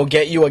to, you know,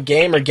 get you a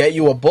game or get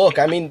you a book.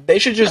 I mean, they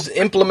should just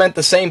implement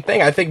the same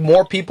thing. I think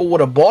more people would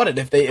have bought it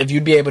if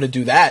you'd be able to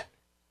do that.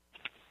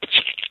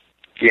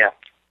 Yeah.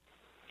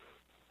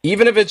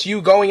 Even if it's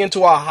you going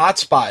into a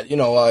hotspot, you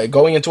know,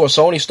 going into a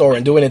Sony store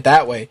and doing it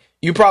that way,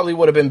 you probably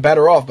would have been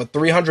better off. But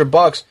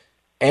 $300,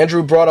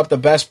 Andrew brought up the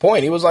best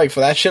point. He was like,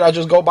 for that shit, I'll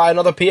just go buy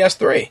another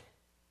PS3.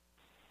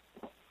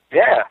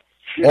 Yeah.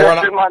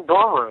 Or in my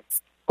dorm room.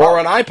 Or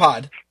an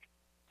iPod.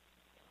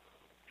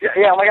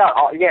 Yeah, oh my God.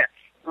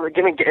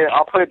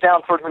 I'll put it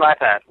down towards an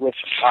iPad, which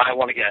I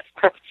want to get.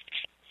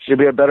 You'll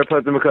be a better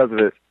person because of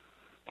it.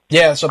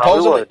 Yeah,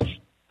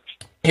 supposedly.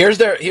 Here's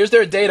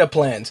their data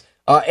plans.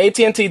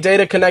 AT&T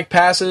Data Connect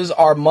passes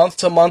are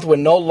month-to-month with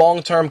no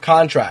long-term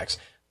contracts.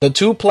 The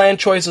two plan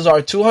choices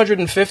are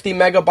 250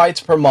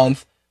 megabytes per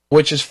month,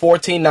 which is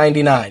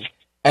 $14.99,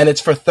 and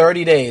it's for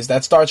 30 days.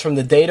 That starts from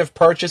the date of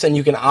purchase, and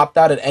you can opt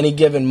out at any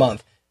given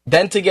month.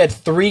 Then to get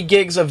 3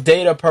 gigs of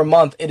data per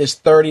month, it is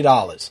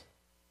 $30.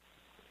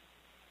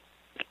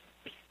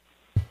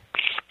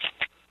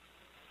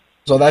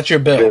 So that's your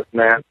bill.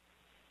 Man.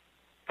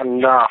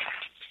 Enough.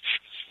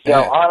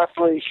 Yeah. No,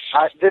 honestly,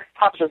 this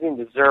topic doesn't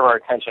even deserve our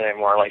attention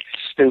anymore. Like,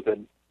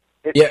 stupid.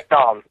 It's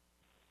dumb.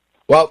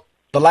 Well,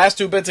 the last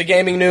 2 bits of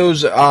gaming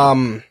news,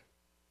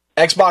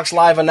 Xbox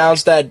Live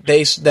announced that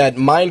that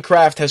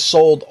Minecraft has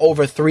sold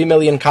over 3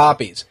 million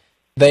copies.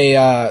 They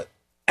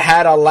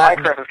had a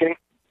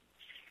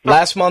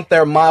last month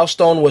their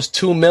milestone was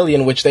 2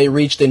 million, which they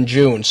reached in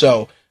June.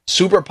 So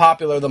super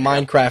popular the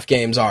Minecraft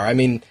games are. I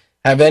mean,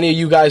 have any of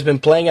you guys been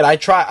playing it? I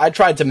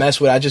tried to mess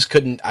with it. I just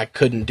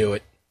couldn't do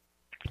it.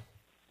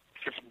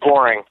 It's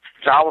boring.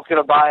 John was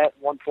gonna buy it at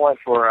one point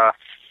for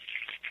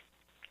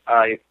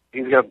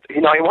he's gonna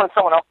he wants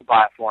someone else to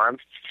buy it for him.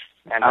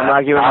 And I'm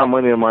not giving my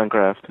money to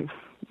Minecraft.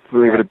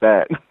 Leave it at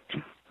that.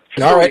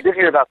 All right. You did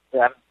hear about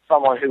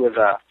someone who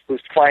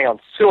was planning on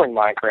suing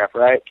Minecraft,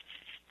 right?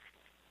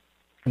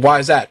 Why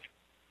is that?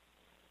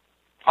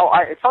 Oh,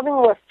 it's something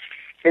with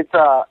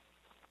I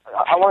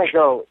want to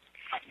go.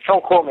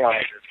 Don't quote me on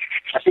it.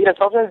 I think it has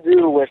something to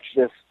do with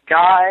this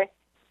guy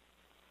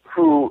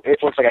who it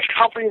was like a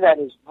company that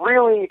is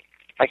really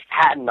like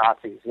patent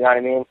Nazis. You know what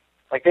I mean?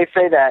 Like they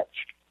say that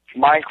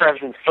Minecraft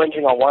is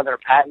infringing on one of their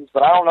patents,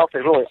 but I don't know if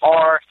they really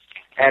are.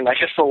 And I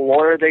guess the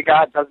lawyer they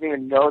got doesn't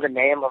even know the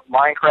name of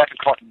Minecraft and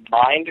call it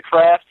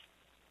Mindcraft.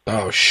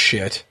 Oh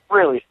shit!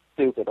 Really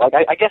stupid. Like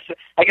I guess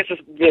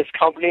this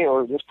company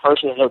or this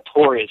person is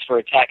notorious for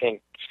attacking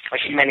like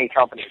many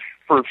companies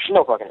for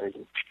no fucking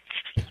reason.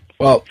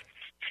 Well,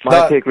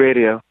 My Take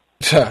Radio.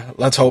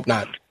 Let's hope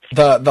not.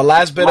 The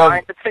last bit of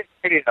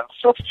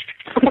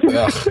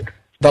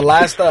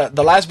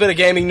the last bit of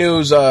gaming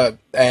news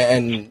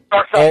and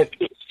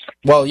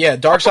well, yeah,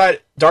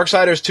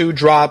 Darksiders 2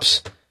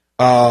 drops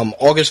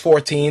August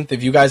 14th.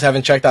 If you guys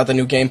haven't checked out the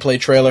new gameplay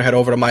trailer, head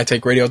over to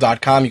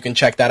mytakeradio.com. You can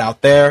check that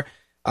out there.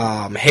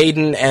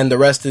 Hayden and the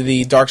rest of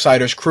the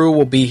Darksiders crew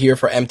will be here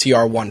for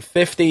MTR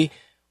 150.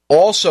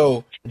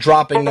 Also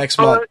dropping next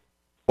month.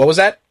 What was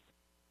that?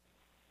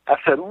 I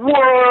said,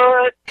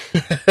 what?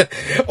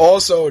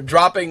 Also,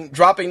 dropping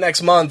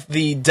next month,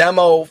 the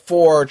demo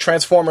for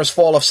Transformers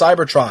Fall of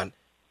Cybertron.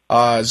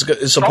 Is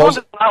supposed Someone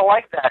does not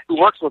like that who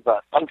works with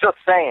us. I'm just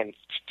saying.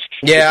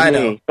 Yeah, I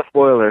know.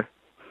 Spoiler.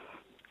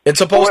 It's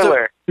supposed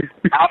to...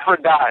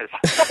 Alfred dies.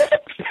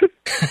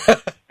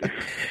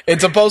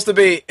 It's supposed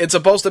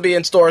to be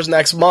in stores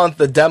next month.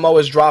 The demo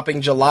is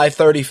dropping July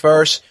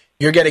 31st.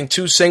 You're getting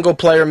 2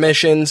 single-player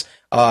missions,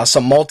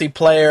 some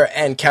multiplayer,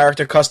 and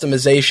character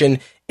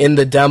customization in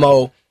the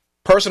demo.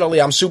 Personally,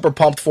 I'm super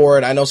pumped for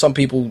it. I know some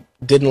people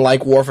didn't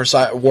like War for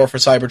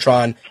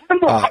Cybertron.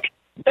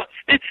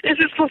 Is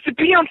it supposed to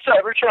be on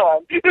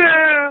Cybertron?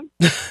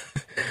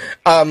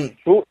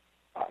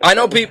 I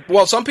know people.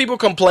 Well, some people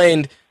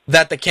complained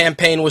that the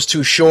campaign was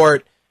too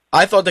short.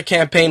 I thought the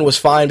campaign was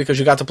fine because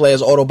you got to play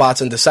as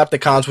Autobots and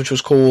Decepticons, which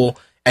was cool,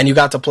 and you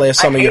got to play as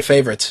some of your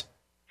favorites.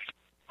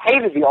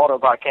 Hated the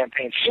Autobot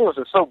campaign. She was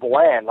just so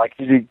bland. Like,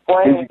 did you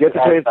get to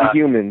play as the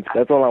humans?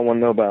 That's all I want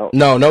to know about.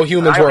 No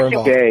humans were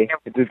involved. Okay,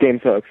 this game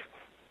sucks.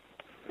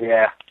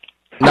 Yeah.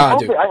 Nah,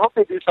 I hope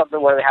they do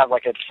something where they have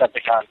like a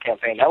Decepticon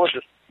campaign. That was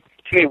just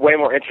to me way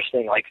more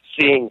interesting. Like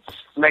seeing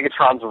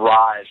Megatron's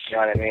rise. You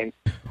know what I mean?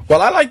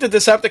 Well, I liked the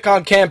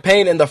Decepticon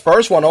campaign in the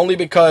first one only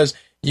because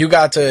you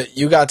got to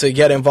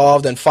get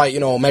involved and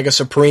fight, Omega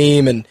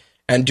Supreme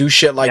and do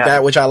shit like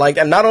that, which I liked.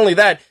 And not only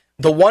that.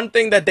 The one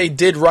thing that they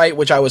did right,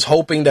 which I was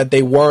hoping that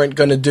they weren't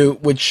going to do,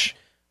 which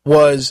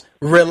was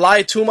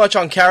rely too much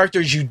on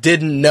characters you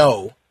didn't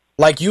know.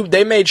 Like,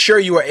 they made sure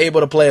you were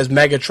able to play as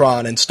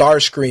Megatron and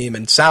Starscream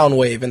and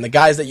Soundwave and the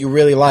guys that you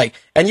really like.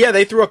 And yeah,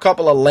 they threw a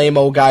couple of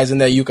lame-o guys in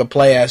there you could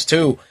play as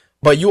too,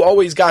 but you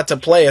always got to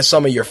play as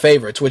some of your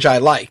favorites, which I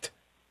liked.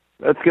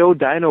 Let's go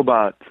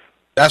Dinobots.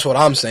 That's what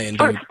I'm saying,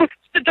 dude.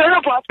 The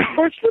Dinobots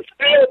versus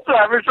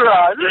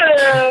Cybertron.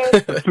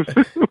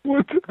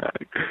 What the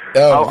heck?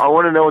 I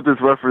want to know what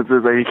this reference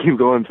is that you keep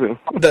going to.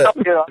 I'll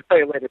tell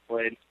you later,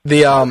 Blade.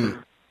 The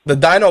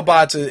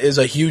Dinobots is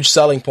a huge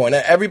selling point.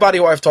 Everybody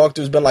who I've talked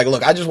to has been like,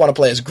 look, I just want to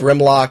play as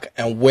Grimlock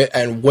and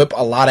whip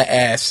a lot of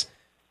ass,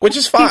 which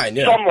is fine.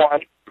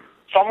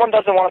 Someone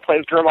doesn't want to play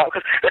as Grimlock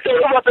because the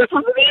Dinobots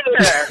wasn't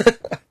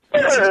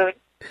either.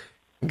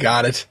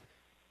 Got it.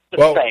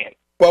 Just saying.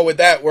 Well, with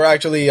that, we're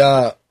actually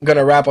going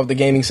to wrap up the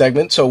gaming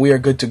segment, so we are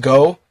good to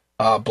go.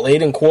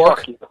 Blade and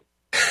Quark.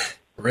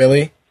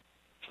 Really?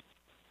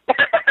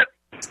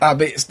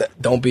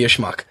 Don't be a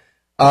schmuck.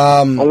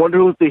 I wonder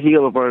who's the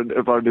heel of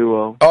our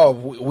duo. Oh,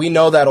 we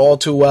know that all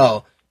too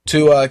well.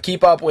 To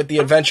keep up with the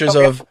adventures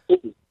of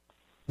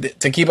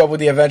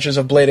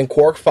Blade and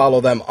Quark,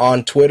 follow them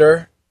on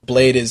Twitter.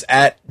 Blade is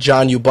at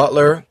John U.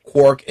 Butler.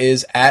 Quark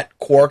is at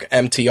Quark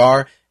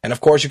MTR. And of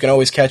course, you can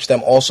always catch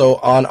them also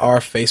on our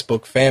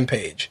Facebook fan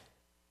page.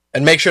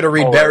 And make sure to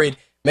read Buried.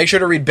 Make sure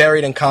to read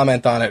Buried and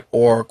comment on it,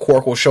 or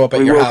Quark will show up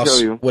at your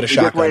house with a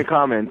shotgun. Get my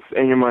comments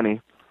and your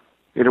money.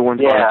 Either one's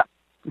fine.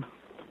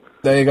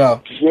 There you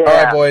go. Yeah. All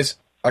right, boys.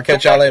 I'll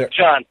catch y'all later.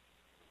 John.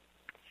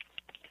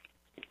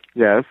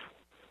 Yes?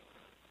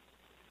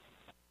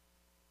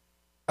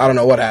 I don't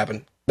know what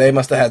happened. They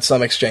must have had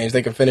some exchange.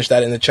 They can finish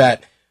that in the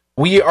chat.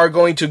 we are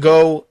going to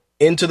go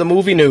into the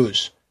movie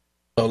news.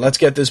 So let's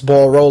get this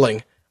ball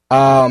rolling.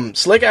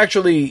 Slick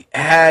actually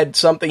had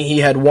something he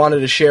had wanted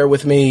to share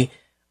with me.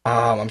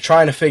 I'm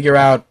trying to figure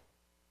out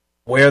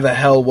where the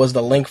hell was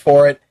the link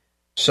for it.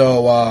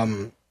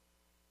 So,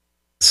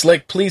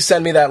 Slick, please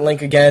send me that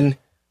link again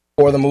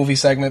for the movie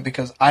segment,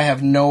 because I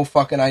have no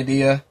fucking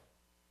idea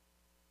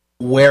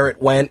where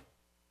it went.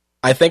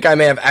 I think I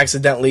may have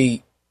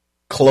accidentally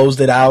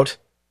closed it out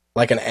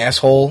like an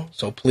asshole,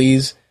 so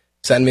please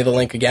send me the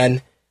link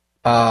again.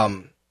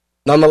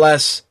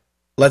 Nonetheless,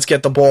 let's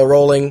get the ball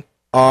rolling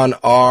on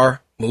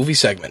our movie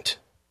segment.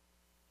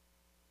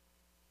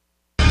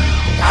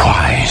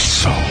 Why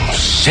so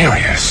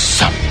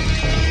serious?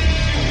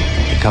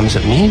 He comes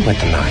at me with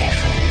the knife.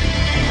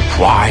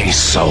 Why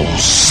so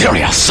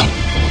serious?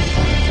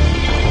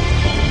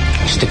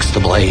 He sticks the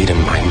blade in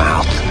my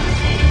mouth.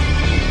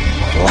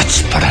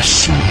 Let's put a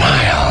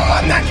smile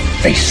on that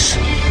face.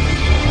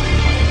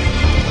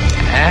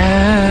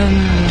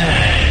 And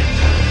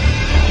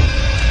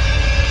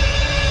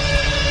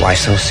why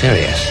so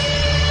serious?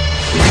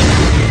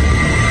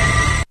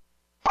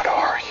 What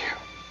are you?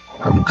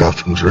 I'm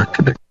Gotham's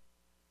Reckoning.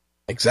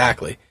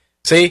 Exactly.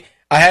 See,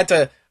 I had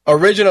to...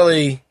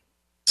 Originally,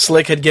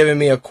 Slick had given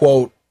me a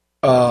quote,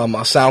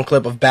 a sound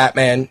clip of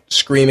Batman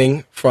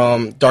screaming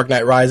from Dark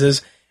Knight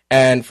Rises,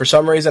 and for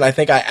some reason, I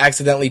think I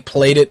accidentally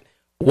played it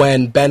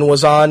when Ben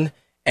was on,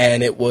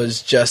 and it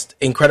was just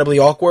incredibly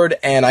awkward,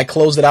 and I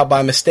closed it out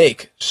by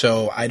mistake.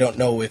 So I don't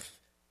know if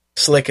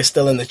Slick is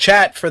still in the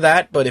chat for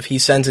that, but if he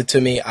sends it to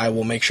me, I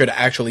will make sure to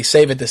actually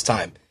save it this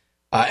time.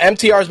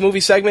 MTR's movie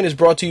segment is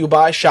brought to you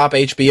by Shop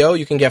HBO.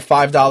 You can get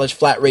 $5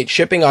 flat rate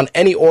shipping on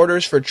any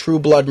orders for True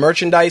Blood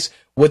merchandise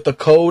with the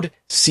code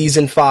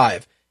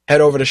SEASON5.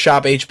 Head over to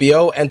Shop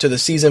HBO, enter the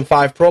Season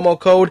 5 promo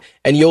code,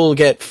 and you'll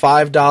get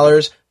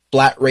 $5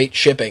 flat rate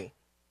shipping.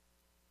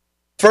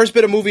 First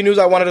bit of movie news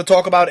I wanted to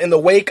talk about. In the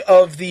wake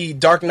of the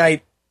Dark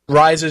Knight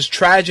Rises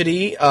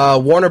tragedy,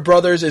 Warner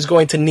Brothers will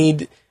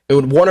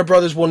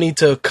need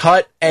to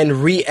cut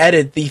and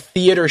re-edit the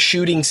theater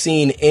shooting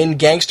scene in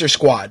Gangster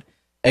Squad.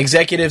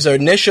 Executives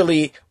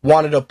initially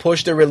wanted to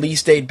push the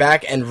release date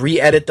back and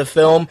re-edit the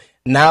film.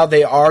 Now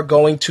they are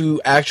going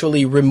to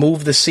actually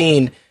remove the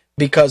scene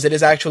because it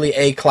is actually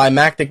a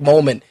climactic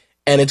moment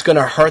and it's going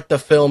to hurt the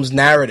film's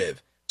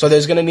narrative. So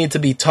there's going to need to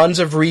be tons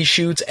of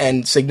reshoots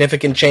and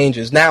significant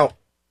changes. Now,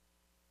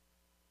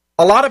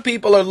 a lot of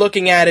people are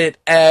looking at it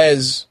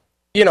as,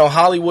 you know,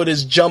 Hollywood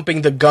is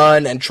jumping the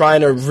gun and trying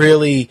to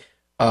really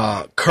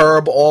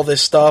curb all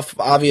this stuff,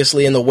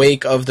 obviously in the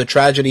wake of the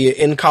tragedy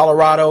in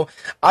Colorado.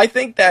 I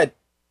think that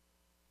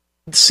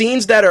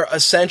scenes that are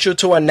essential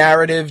to a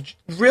narrative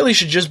really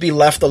should just be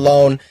left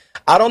alone.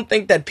 I don't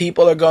think that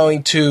people are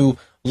going to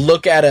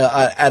look at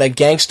a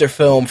gangster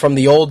film from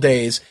the old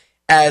days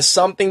as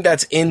something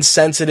that's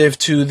insensitive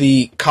to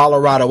the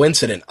Colorado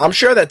incident. I'm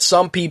sure that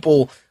some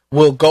people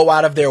will go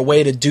out of their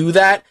way to do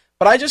that,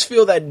 but I just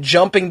feel that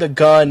jumping the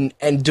gun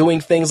and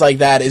doing things like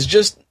that is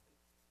just...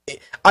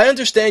 I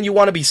understand you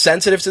want to be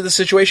sensitive to the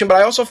situation, but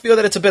I also feel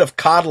that it's a bit of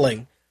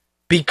coddling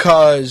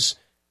because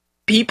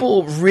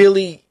people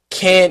really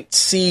can't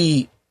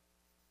see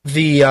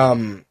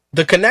the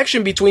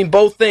connection between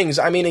both things.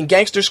 I mean, in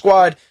Gangster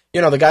Squad, you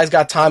know, the guys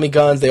got Tommy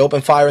guns. They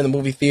open fire in the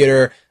movie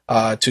theater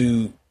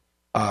to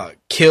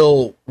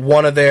kill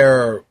one of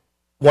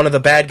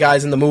the bad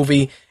guys in the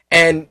movie,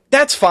 and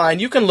that's fine.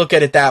 You can look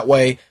at it that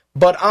way,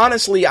 but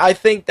honestly, I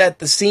think that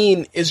the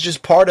scene is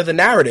just part of the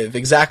narrative,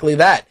 exactly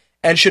that,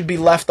 and should be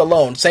left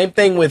alone. Same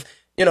thing with,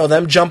 you know,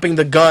 them jumping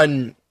the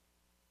gun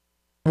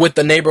with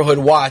the Neighborhood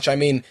Watch. I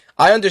mean,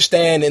 I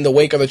understand in the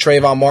wake of the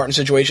Trayvon Martin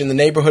situation, the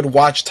Neighborhood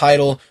Watch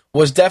title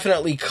was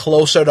definitely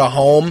closer to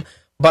home,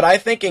 but I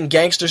think in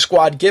Gangster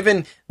Squad,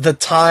 given the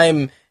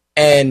time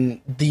and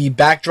the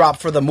backdrop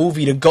for the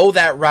movie to go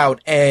that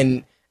route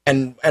and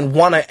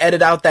want to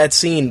edit out that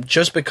scene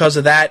just because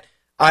of that,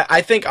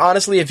 I think,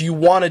 honestly, if you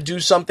want to do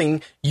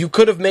something, you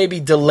could have maybe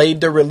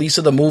delayed the release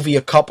of the movie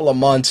a couple of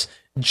months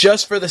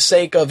just for the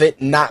sake of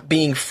it not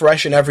being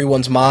fresh in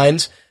everyone's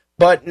minds.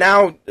 But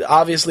now,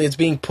 obviously, it's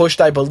being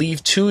pushed, I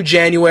believe, to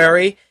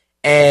January,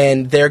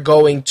 and they're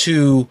going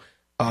to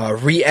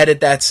re-edit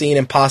that scene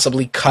and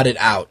possibly cut it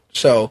out.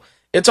 So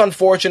it's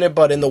unfortunate,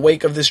 but in the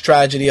wake of this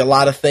tragedy, a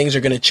lot of things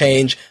are going to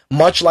change,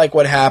 much like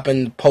what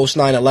happened post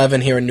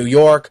 9/11 here in New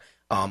York.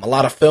 A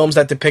lot of films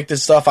that depicted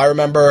stuff. I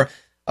remember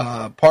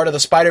part of the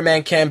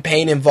Spider-Man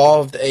campaign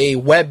involved a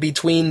web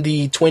between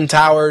the Twin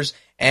Towers,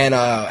 and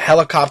a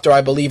helicopter,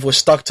 I believe, was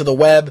stuck to the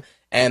web,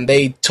 and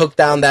they took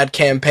down that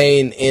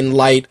campaign in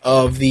light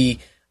of the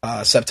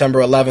September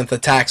 11th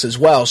attacks as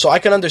well. So I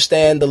can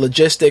understand the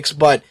logistics,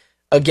 but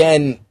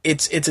again,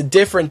 it's a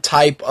different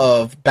type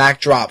of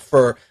backdrop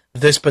for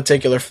this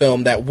particular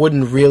film that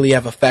wouldn't really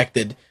have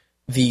affected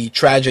the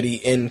tragedy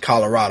in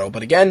Colorado.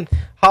 But again,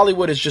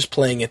 Hollywood is just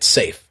playing it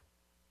safe.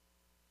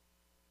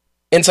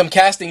 In some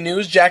casting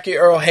news, Jackie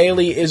Earle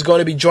Haley is going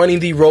to be joining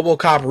the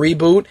RoboCop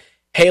reboot.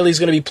 Haley's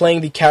going to be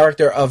playing the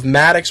character of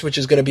Maddox, which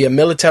is going to be a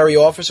military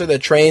officer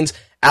that trains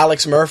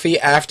Alex Murphy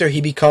after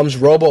he becomes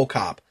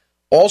RoboCop.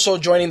 Also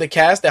joining the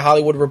cast, the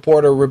Hollywood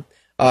Reporter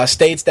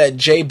states that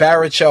Jay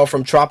Baruchel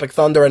from Tropic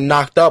Thunder and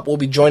Knocked Up will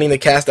be joining the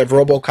cast of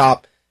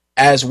RoboCop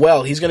as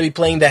well. He's going to be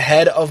playing the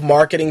head of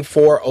marketing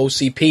for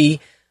OCP.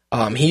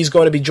 He's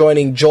going to be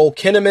joining Joel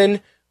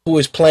Kinnaman, who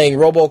is playing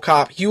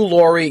RoboCop, Hugh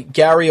Laurie,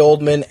 Gary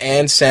Oldman,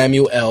 and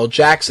Samuel L.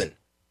 Jackson.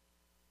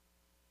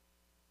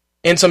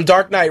 In some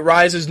Dark Knight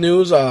Rises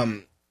news,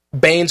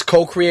 Bane's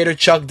co-creator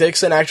Chuck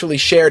Dixon actually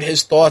shared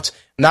his thoughts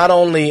not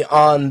only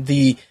on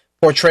the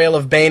portrayal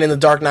of Bane in The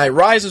Dark Knight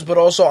Rises, but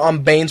also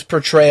on Bane's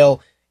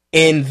portrayal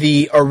in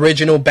the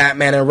original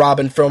Batman and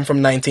Robin film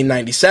from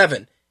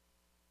 1997.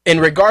 In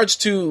regards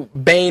to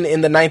Bane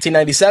in the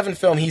 1997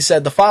 film, he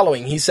said the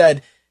following. He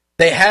said,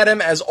 "They had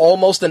him as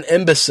almost an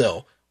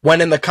imbecile,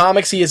 when in the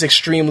comics he is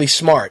extremely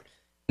smart."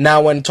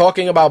 Now, when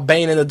talking about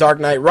Bane in The Dark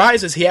Knight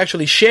Rises, he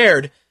actually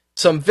shared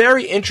some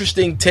very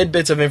interesting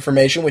tidbits of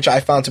information, which I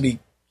found to be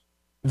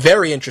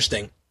very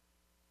interesting.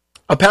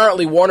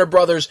 Apparently, Warner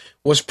Brothers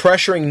was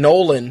pressuring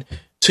Nolan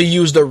to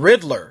use the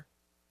Riddler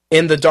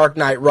in The Dark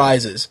Knight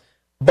Rises,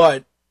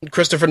 but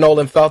Christopher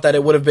Nolan felt that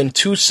it would have been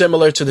too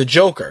similar to the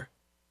Joker.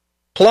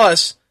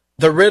 Plus,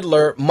 the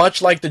Riddler,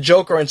 much like the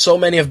Joker and so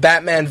many of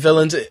Batman's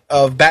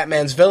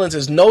villains,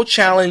 is no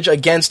challenge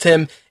against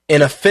him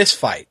in a fist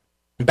fight.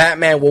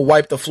 Batman will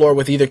wipe the floor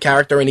with either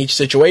character in each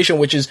situation,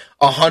 which is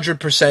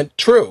 100%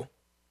 true.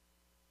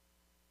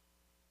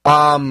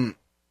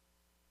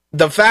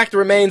 The fact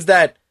remains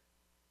that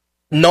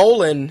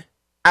Nolan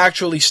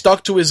actually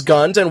stuck to his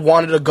guns and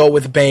wanted to go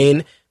with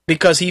Bane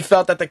because he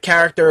felt that the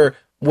character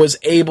was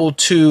able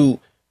to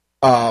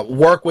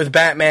work with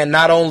Batman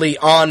not only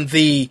on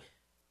the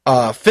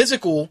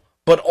physical,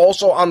 but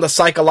also on the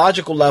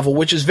psychological level,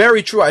 which is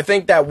very true. I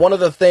think that one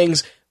of the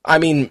things,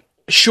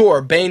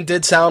 sure, Bane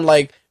did sound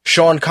like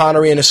Sean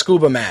Connery in a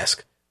scuba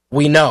mask.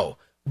 We know.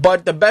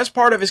 But the best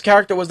part of his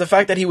character was the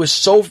fact that he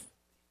was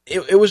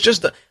it was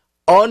just the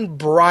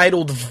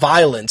unbridled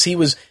violence. He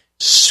was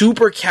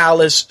super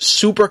callous,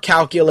 super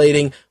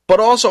calculating,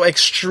 but also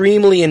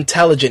extremely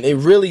intelligent.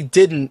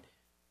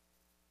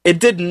 It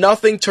did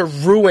nothing to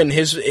ruin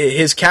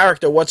his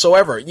character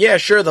whatsoever. Yeah,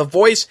 sure, the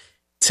voice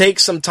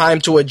takes some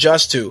time to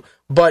adjust to,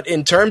 but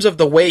in terms of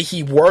the way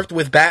he worked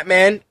with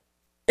Batman,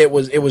 it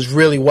was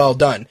really well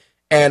done.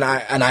 And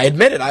I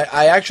admit it,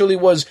 I actually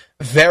was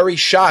very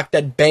shocked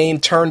that Bane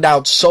turned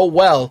out so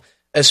well,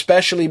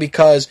 especially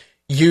because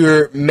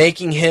you're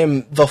making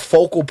him the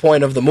focal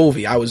point of the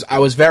movie. I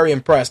was very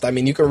impressed.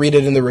 You can read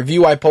it in the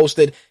review I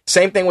posted.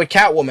 Same thing with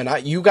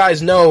Catwoman. You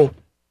guys know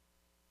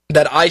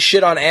that I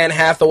shit on Anne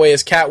Hathaway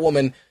as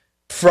Catwoman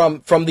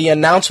from the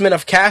announcement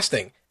of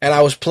casting, and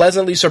I was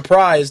pleasantly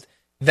surprised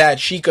that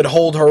she could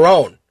hold her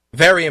own.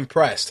 Very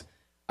impressed.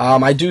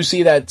 I do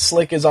see that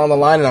Slick is on the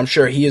line, and I'm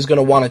sure he is going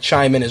to want to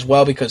chime in as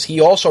well, because he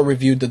also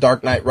reviewed The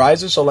Dark Knight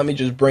Rises, so let me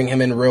just bring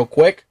him in real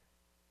quick.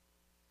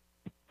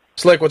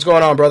 Slick, what's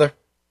going on, brother?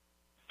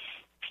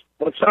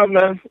 What's up,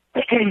 man?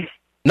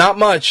 Not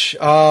much.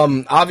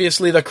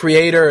 Obviously,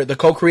 the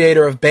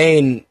co-creator of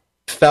Bane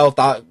felt,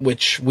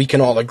 which we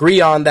can all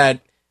agree on, that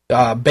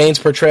Bane's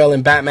portrayal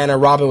in Batman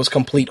and Robin was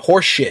complete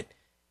horseshit,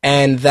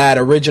 and that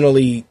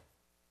originally,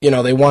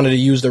 they wanted to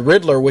use the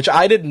Riddler, which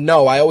I didn't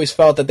know. I always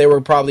felt that they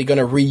were probably going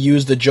to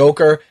reuse the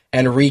Joker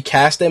and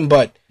recast him,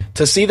 but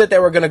to see that they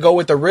were going to go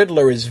with the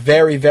Riddler is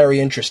very,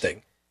 very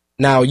interesting.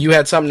 Now, you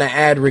had something to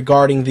add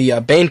regarding the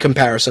Bane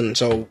comparison,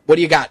 so what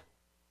do you got?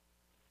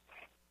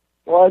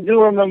 Well, I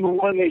do remember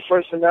when they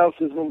first announced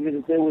this movie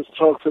that there was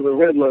talk to the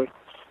Riddler,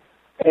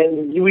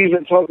 and you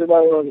even talked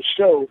about it on the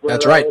show. But,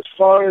 that's right. As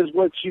far as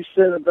what you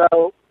said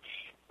about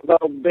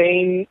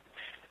Bane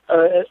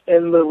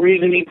and the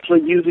reasoning for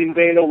using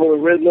Bane over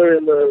the Riddler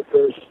and the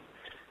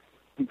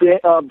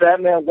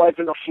Batman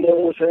wiping the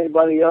floor with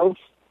anybody else,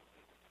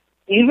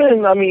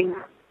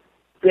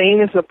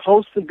 Bane is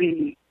supposed to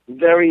be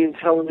very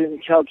intelligent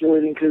and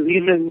calculating, because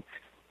even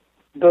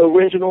the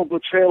original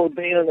portrayal of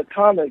Bane in the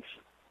comics,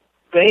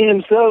 Bane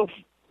himself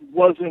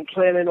wasn't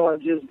planning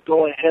on just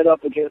going head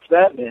up against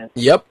Batman.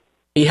 Yep.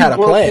 He had a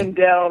plan. He broke him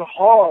down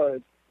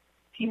hard.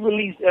 He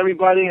released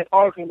everybody in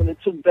Arkham, and it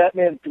took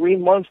Batman 3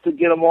 months to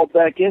get them all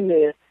back in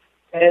there.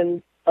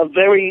 And a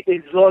very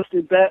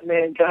exhausted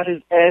Batman got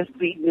his ass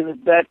beaten and his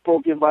back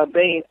broken by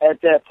Bane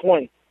at that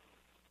point.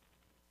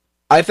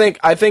 I think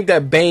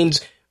that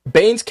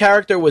Bane's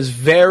character was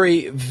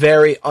very,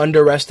 very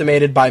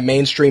underestimated by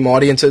mainstream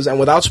audiences, and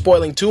without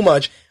spoiling too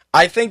much,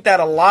 I think that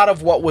a lot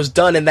of what was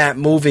done in that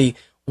movie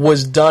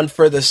was done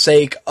for the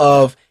sake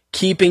of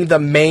keeping the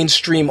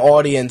mainstream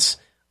audience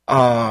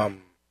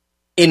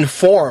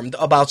informed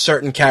about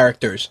certain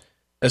characters,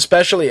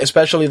 especially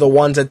the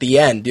ones at the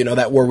end,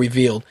 that were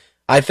revealed.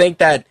 I think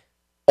that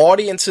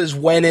audiences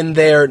went in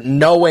there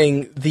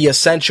knowing the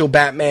essential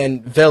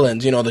Batman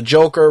villains, the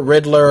Joker,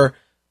 Riddler,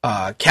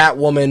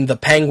 Catwoman, the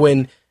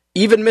Penguin,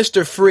 even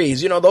Mr.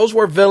 Freeze. Those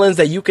were villains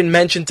that you can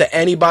mention to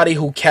anybody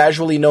who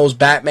casually knows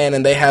Batman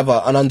and they have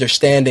an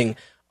understanding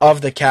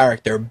of the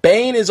character.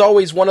 Bane is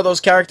always one of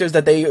those characters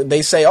that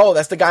they say, oh,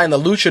 that's the guy in the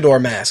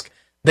luchador mask.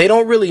 they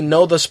don't really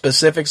know the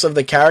specifics of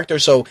the character,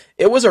 so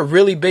it was a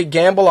really big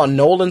gamble on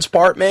Nolan's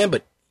part, man,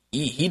 but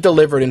he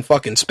delivered in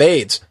fucking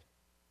spades.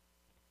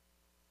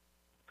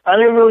 I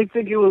didn't really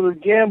think it was a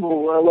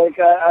gamble.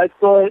 I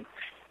thought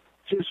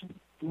just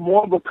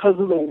more because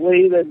of the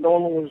way that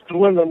Nolan was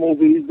doing the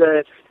movies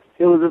that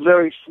it was a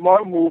very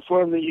smart move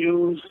for him to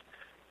use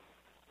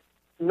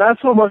not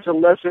so much a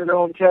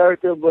lesser-known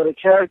character, but a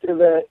character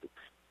that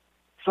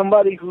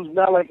somebody who's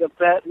not like a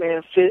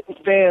Batman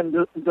fan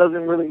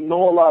doesn't really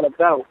know a lot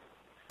about.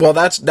 Well,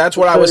 that's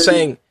what I was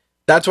saying.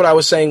 That's what I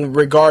was saying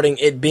regarding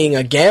it being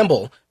a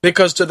gamble.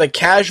 Because to the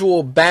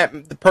casual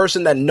the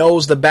person that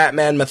knows the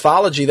Batman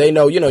mythology, they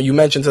know, you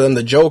mentioned to them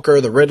the Joker,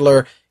 the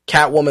Riddler,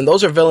 Catwoman.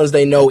 Those are villains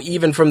they know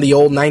even from the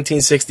old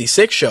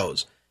 1966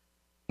 shows.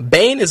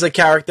 Bane is a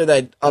character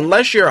that,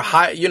 unless you're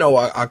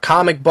a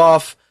comic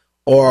buff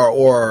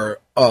or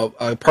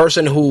a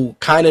person who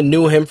kind of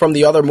knew him from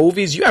the other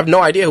movies, you have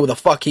no idea who the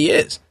fuck he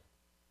is.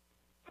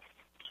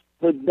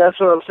 But that's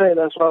what I'm saying.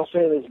 That's what I'm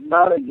saying. It's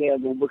not a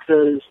gamble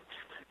because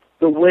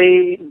the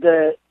way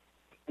that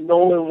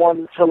Nolan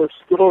wanted to tell a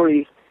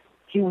story,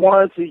 he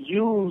wanted to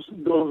use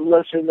those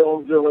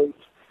lesser-known villains.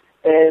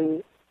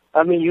 And,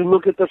 I mean, you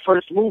look at the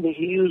first movie,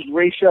 he used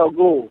Ra's al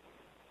Ghul.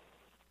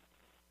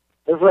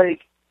 It's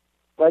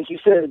like you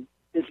said,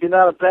 if you're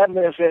not a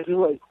Batman fan,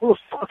 you're like, who the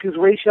fuck is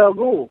Ra's al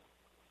Ghul?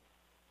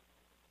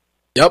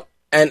 Yep.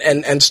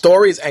 And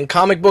stories and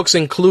comic books,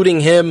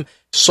 including him,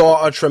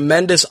 saw a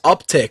tremendous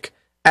uptick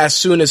as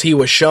soon as he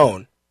was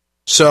shown.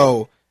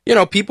 So,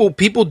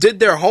 people did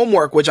their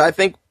homework, which I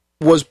think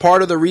was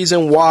part of the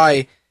reason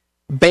why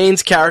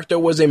Bane's character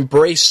was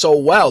embraced so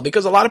well,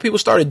 because a lot of people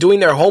started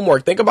doing their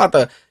homework. Think about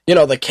the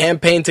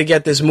campaign to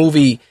get this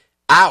movie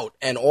out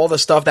and all the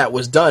stuff that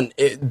was done.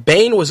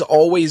 Bane was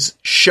always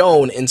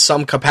shown in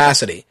some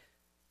capacity.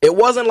 It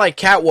wasn't like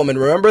Catwoman.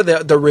 Remember,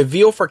 the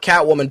reveal for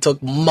Catwoman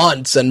took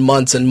months and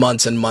months and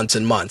months and months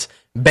and months.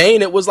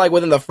 Bane, it was like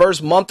within the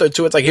first month or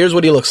two, it's like, here's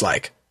what he looks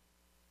like.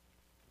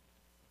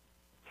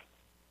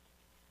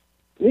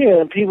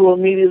 Yeah, and people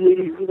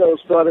immediately,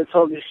 started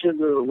talking shit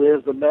to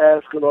where's the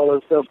mask and all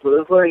that stuff. But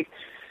it's like,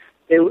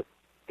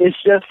 it's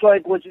just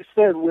like what you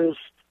said with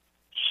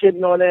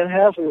shitting on Anne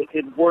Hathaway.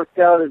 It worked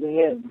out in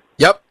the end.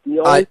 Yep. The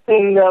only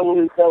thing that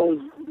was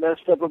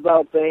messed up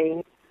about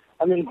Bane,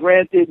 I mean,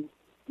 granted,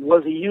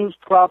 was he used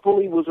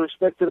properly with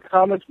respect to the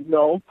comics?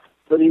 No,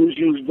 but he was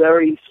used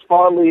very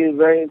smartly and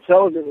very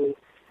intelligently.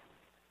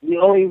 The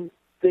only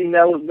thing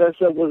that was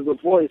messed up was the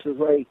voice. It's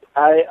like,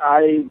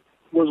 I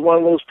was one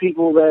of those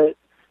people that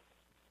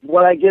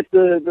when I get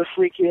the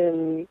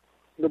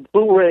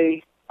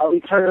Blu-ray, I'll be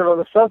turning on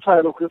the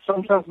subtitle because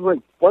sometimes I'm like,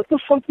 what the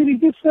fuck did he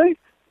just say?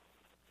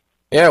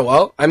 Yeah,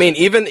 well, I mean,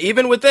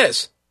 even with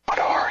this. What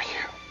are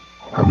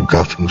you? I'm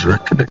Gotham's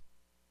reckoning.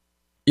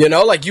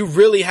 You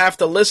really have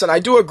to listen. I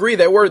do agree.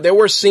 There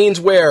were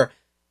scenes where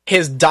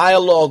his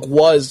dialogue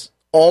was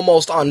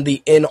almost on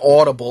the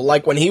inaudible.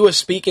 Like when he was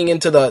speaking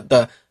into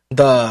the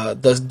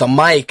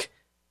mic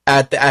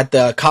at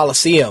the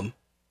Coliseum.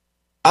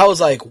 I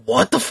was like,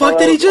 what the fuck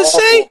did he just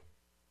say?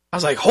 I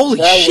was like,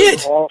 holy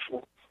shit.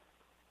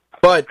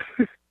 But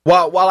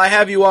while I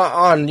have you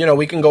on,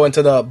 we can go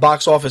into the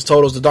box office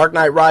totals. The Dark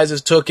Knight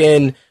Rises took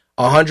in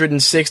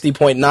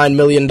 $160.9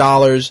 million.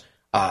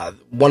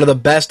 One of the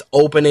best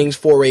openings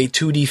for a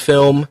 2D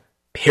film,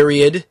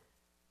 period.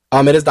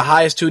 It is the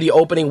highest 2D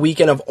opening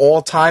weekend of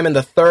all time and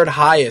the third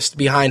highest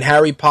behind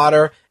Harry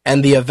Potter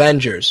and The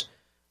Avengers.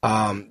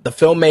 The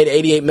film made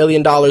 $88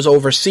 million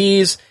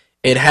overseas.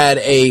 It had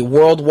a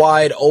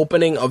worldwide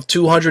opening of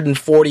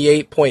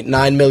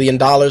 $248.9 million.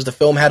 The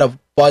film had a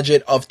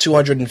budget of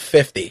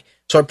 $250.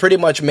 So it pretty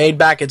much made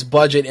back its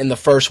budget in the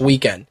first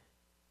weekend.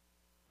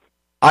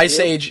 Ice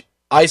Age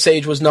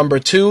was number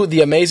 2.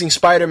 The Amazing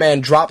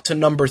Spider-Man dropped to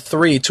number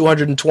 3,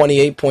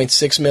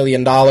 $228.6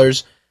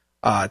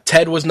 million.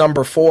 Ted was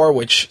number 4,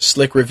 which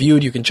Slick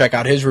reviewed. You can check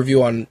out his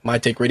review on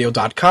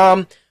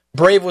mytakeradio.com.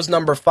 Brave was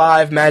number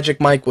 5.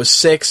 Magic Mike was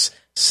 6.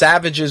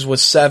 Savages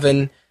was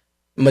 7.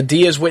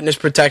 Medea's Witness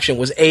Protection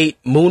was 8.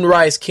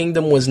 Moonrise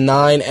Kingdom was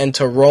 9. And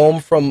To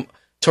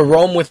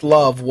Rome with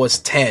Love was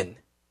 10.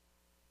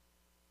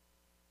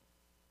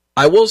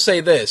 I will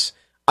say this.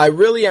 I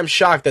really am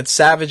shocked that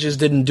Savages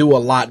didn't do a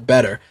lot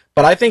better.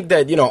 But I think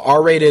that,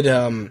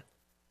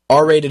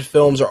 R-rated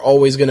films are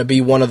always going to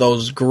be one of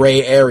those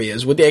gray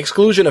areas. With the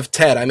exclusion of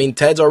Ted. I mean,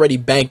 Ted's already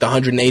banked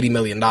 $180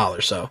 million,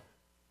 so.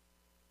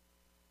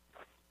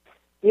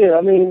 Yeah,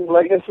 I mean,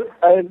 like I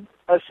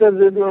said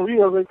in the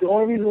review, like the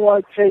only reason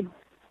why Ted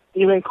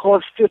even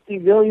cost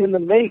 $50 million to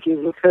make is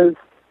because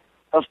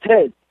of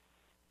Ted.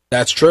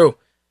 That's true.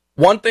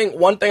 One thing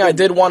I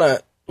did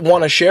want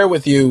to share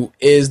with you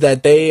is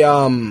that they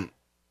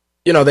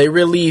they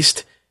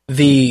released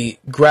the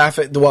not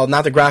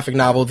the graphic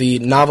novel, the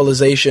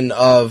novelization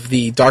of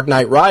The Dark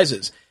Knight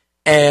Rises.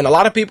 And a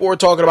lot of people were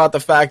talking about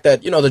the fact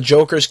that, the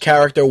Joker's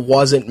character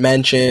wasn't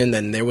mentioned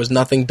and there was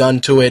nothing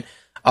done to it.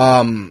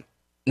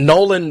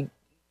 Nolan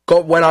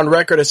went on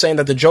record as saying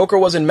that the Joker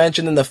wasn't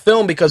mentioned in the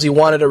film because he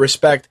wanted to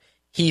respect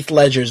Heath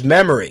Ledger's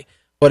memory.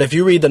 But if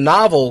you read the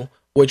novel,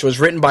 which was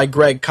written by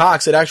Greg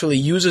Cox, it actually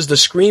uses the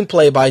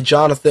screenplay by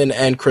Jonathan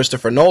and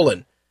Christopher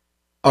Nolan.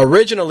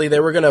 Originally, they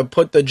were going to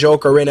put the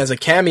Joker in as a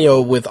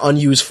cameo with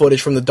unused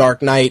footage from The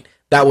Dark Knight.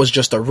 That was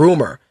just a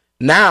rumor.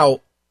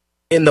 Now,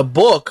 in the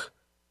book,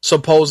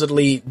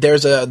 supposedly,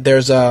 there's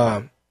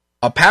a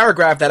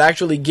paragraph that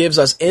actually gives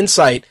us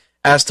insight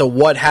as to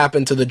what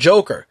happened to the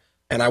Joker.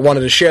 And I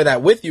wanted to share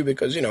that with you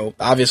because, you know,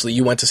 obviously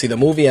you went to see the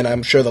movie, and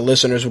I'm sure the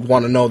listeners would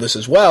want to know this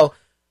as well.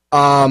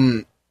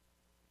 Now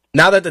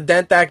that the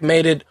Dent Act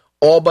made it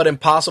all but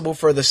impossible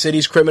for the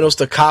city's criminals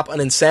to cop an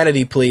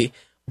insanity plea,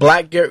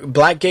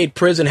 Blackgate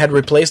Prison had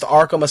replaced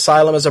Arkham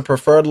Asylum as a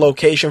preferred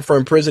location for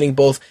imprisoning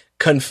both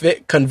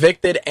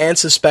convicted and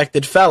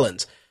suspected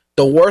felons.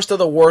 The worst of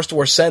the worst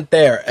were sent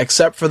there,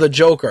 except for the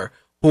Joker,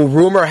 who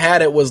rumor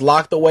had it was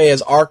locked away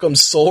as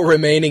Arkham's sole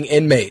remaining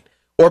inmate.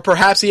 Or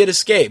perhaps he had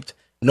escaped.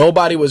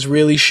 Nobody was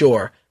really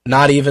sure,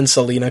 not even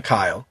Selina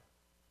Kyle.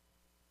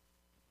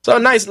 So a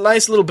nice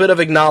little bit of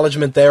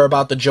acknowledgement there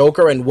about the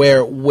Joker and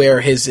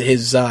where he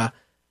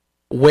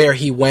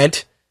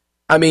went.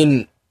 I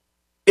mean,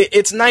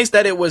 it's nice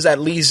that it was at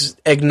least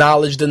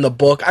acknowledged in the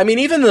book. I mean,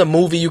 even in the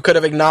movie, you could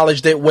have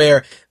acknowledged it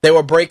where they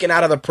were breaking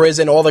out of the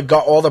prison, all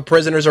the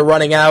prisoners are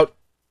running out,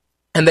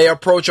 and they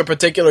approach a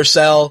particular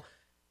cell,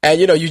 and,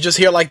 you know, you just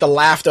hear, like, the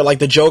laughter, like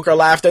the Joker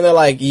laughter, and they're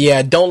like,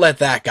 yeah, don't let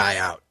that guy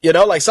out. You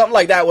know, like, something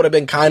like that would have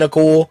been kind of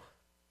cool.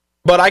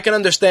 But I can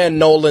understand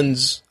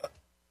Nolan's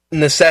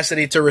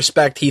necessity to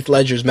respect Heath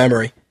Ledger's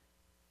memory.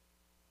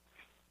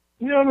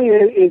 You know what I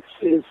mean?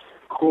 It's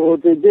cool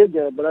they did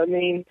that, but I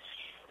mean,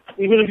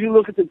 even if you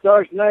look at The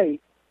Dark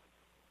Knight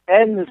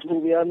and this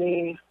movie, I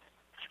mean,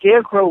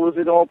 Scarecrow was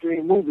in all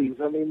three movies.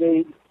 I mean,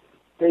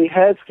 they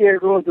had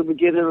Scarecrow at the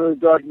beginning of The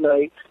Dark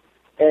Knight,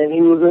 and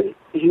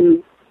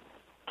he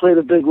played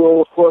a big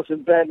role, of course,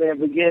 in Batman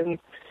Begins,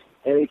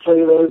 and he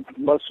played a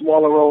much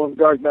smaller role in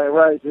Dark Knight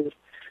Rises.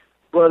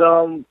 But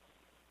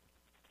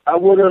I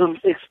would have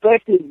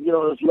expected, you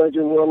know, if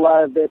Ledger were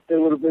alive, that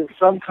there would have been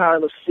some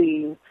kind of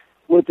scene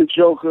with the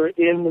Joker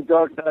in The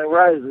Dark Knight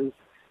Rises.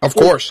 Of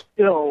course.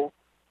 You know,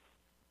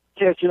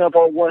 catching up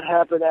on what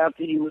happened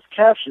after he was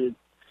captured.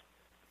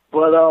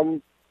 But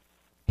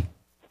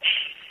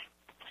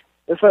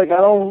it's like I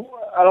don't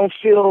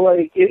feel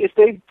like if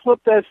they put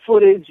that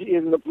footage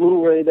in the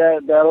Blu-ray,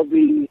 that'll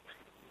be,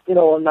 you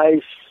know, a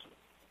nice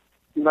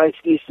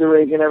Easter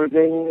egg and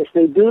everything. If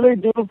they do, they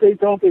do. If they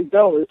don't, they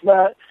don't. It's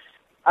not.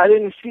 I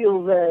didn't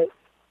feel that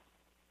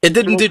it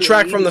didn't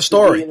detract from the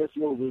story.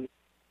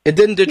 It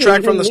didn't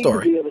detract from the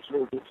story.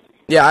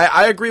 Yeah,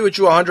 I agree with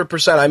you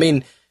 100%. I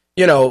mean,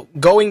 you know,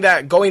 going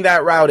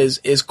that route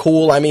is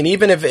cool. I mean,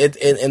 even if it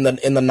in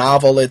the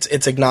novel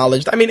it's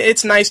acknowledged. I mean,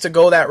 it's nice to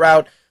go that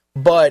route,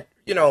 but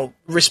you know,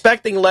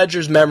 respecting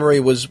Ledger's memory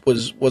was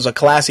a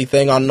classy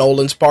thing on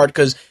Nolan's part,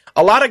 because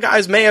a lot of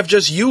guys may have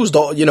just used,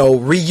 you know,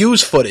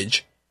 reused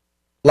footage.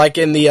 Like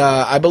in the,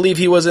 I believe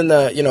he was in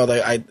the, you know,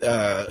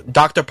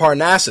 Dr.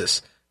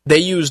 Parnassus. They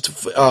used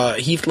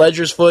Heath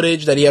Ledger's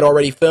footage that he had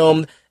already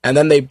filmed, and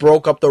then they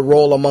broke up the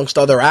role amongst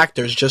other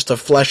actors just to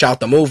flesh out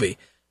the movie.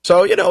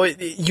 So, you know,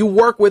 you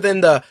work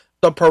within the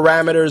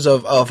parameters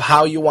of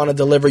how you want to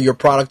deliver your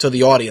product to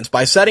the audience.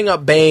 By setting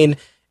up Bane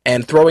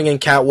and throwing in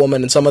Catwoman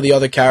and some of the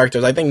other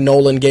characters, I think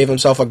Nolan gave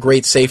himself a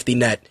great safety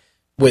net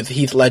with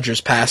Heath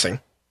Ledger's passing.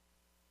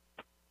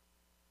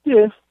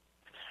 Yeah.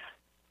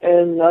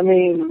 And, I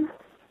mean,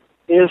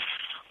 if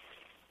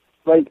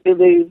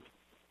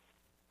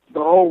the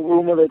whole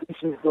rumor that this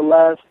is the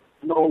last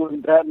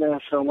Nolan Batman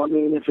film, I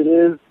mean, if it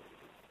is,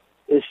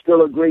 it's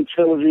still a great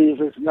trilogy.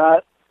 If it's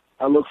not,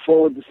 I look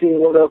forward to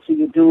seeing what else he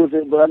can do with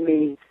it. But, I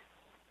mean,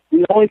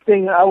 the only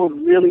thing I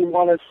would really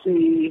want to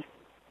see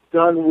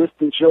done with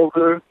the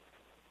Joker,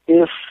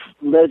 if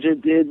Ledger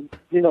did,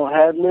 you know,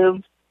 had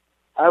lived,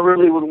 I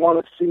really would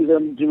want to see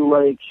them do,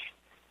 like,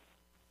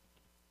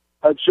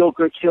 a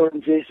Joker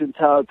killing Jason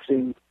Todd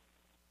scene.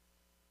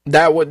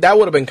 That would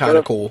have been kind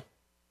of cool,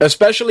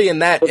 especially in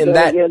that.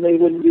 Again, they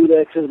wouldn't do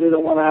that because they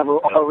don't want to have an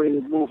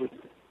R-rated movie.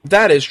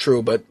 That is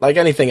true, but like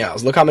anything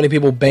else, look how many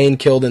people Bane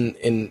killed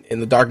in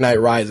The Dark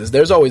Knight Rises.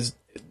 There's always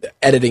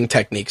editing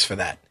techniques for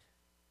that.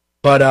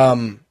 But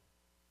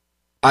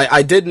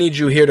I did need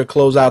you here to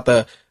close out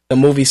the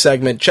movie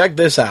segment. Check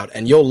this out,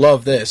 and you'll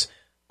love this.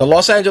 The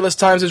Los Angeles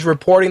Times is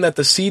reporting that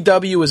the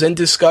CW is in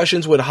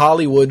discussions with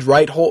Hollywood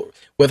rights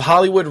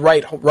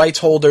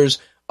holders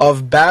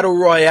of Battle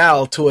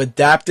Royale to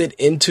adapt it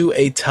into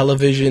a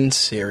television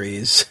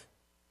series.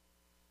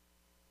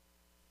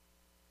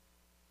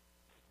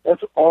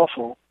 That's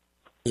awful.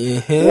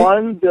 Mm-hmm.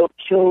 One, they'll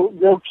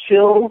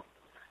kill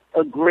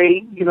a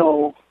great, you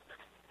know,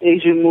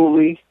 Asian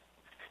movie.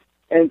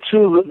 And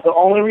two, the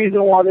only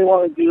reason why they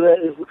want to do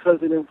that is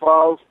because it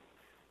involves,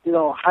 you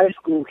know, high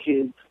school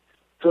kids.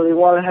 So they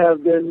want to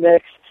have their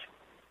next,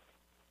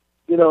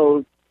 you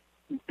know,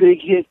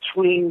 big hit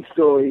tween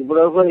story. But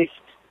I was like,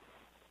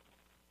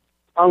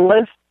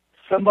 unless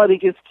somebody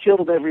gets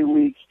killed every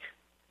week,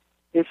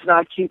 it's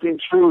not keeping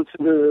true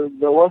to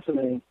the what's the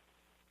name?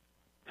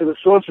 To the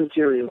source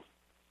material.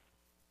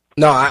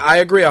 No, I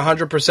agree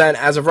 100%.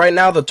 As of right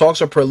now, the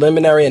talks are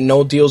preliminary and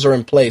no deals are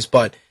in place.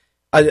 But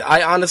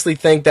I honestly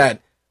think that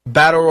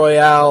Battle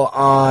Royale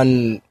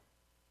on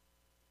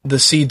the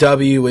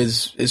CW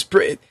is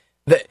pretty...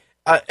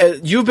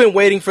 You've been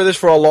waiting for this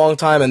for a long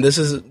time, and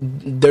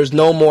there's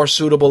no more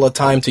suitable a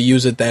time to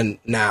use it than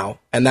now,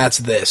 and that's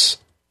this.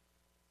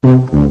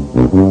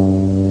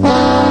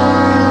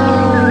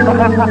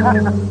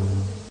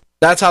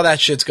 That's how that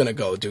shit's gonna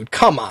go, dude.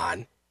 Come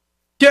on.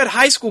 You had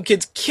high school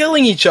kids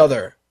killing each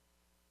other.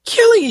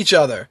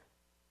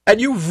 And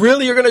you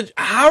really are gonna...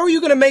 How are you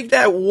gonna make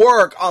that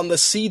work on the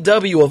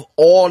CW of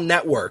all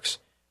networks?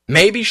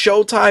 Maybe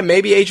Showtime,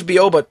 maybe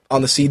HBO, but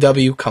on the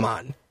CW, come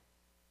on.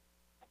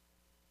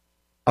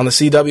 On the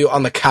CW,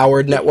 on the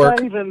Coward Network.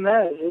 It's not even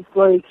that. It's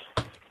like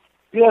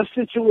you have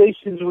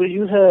situations where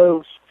you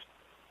have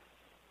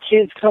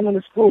kids coming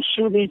to school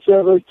shooting each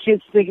other,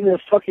 kids thinking they're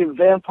fucking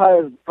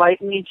vampires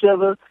biting each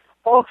other,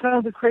 all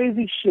kinds of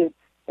crazy shit.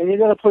 And you're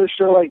gonna put a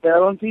show like that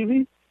on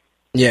TV?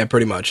 Yeah,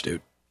 pretty much, dude.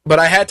 But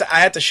I had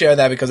to share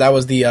that because that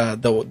was the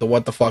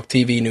what the fuck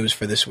TV news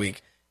for this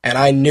week, and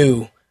I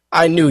knew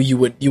you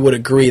would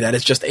agree that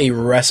it's just a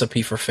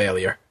recipe for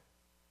failure.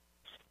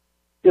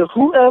 Yeah,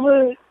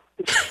 whoever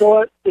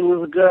thought it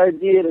was a good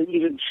idea to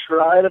even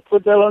try to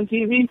put that on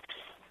TV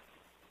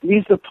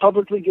needs to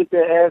publicly get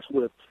their ass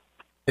whipped.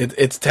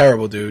 It's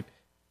terrible, dude.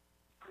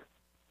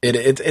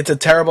 It's a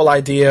terrible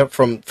idea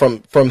from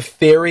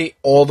theory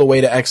all the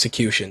way to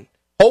execution.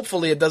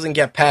 Hopefully it doesn't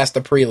get past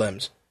the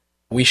prelims.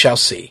 We shall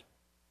see.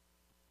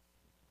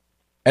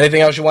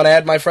 Anything else you want to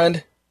add, my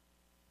friend?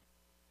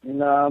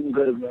 Nah, I'm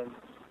good, man.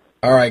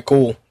 All right,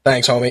 cool.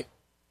 Thanks, homie.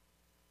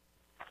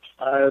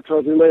 I'll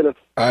talk to you later.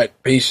 All right,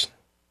 peace.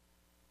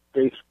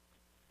 Peace.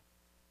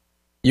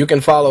 You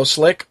can follow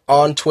Slick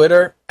on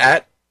Twitter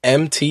at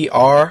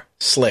MTR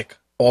Slick.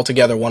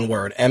 Altogether, one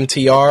word.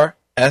 MTR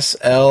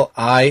SLICK.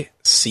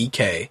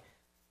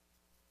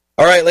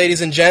 All right,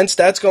 ladies and gents,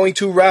 that's going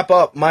to wrap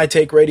up My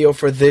Take Radio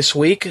for this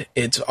week.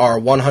 It's our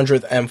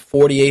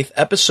 148th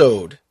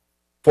episode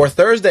for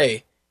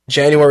Thursday,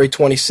 January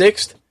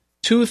 26th,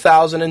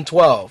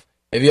 2012.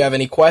 If you have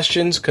any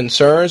questions,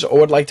 concerns,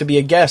 or would like to be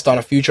a guest on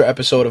a future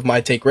episode of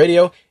My Take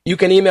Radio, you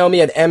can email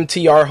me at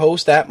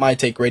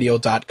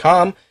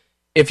mtrhost@mytakeradio.com.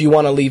 If you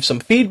want to leave some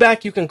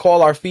feedback, you can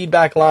call our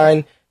feedback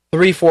line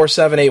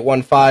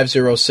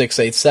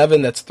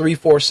 347-815-0687. That's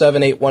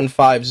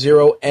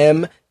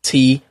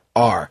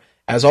 347-815-0MTR.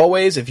 As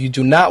always, if you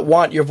do not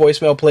want your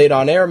voicemail played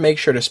on air, make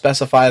sure to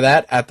specify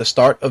that at the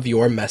start of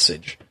your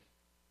message.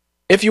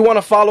 If you want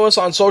to follow us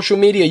on social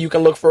media, you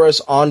can look for us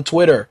on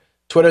Twitter,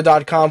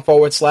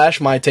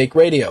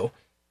 twitter.com/MyTakeRadio.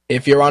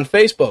 If you're on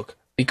Facebook,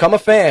 become a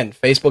fan,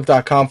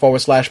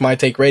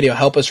 facebook.com/MyTakeRadio.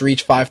 Help us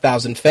reach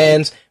 5,000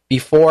 fans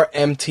before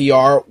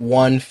MTR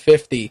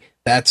 150.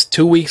 That's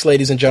 2 weeks,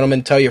 ladies and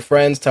gentlemen. Tell your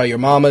friends, tell your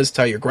mamas,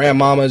 tell your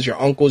grandmamas, your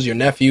uncles, your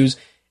nephews,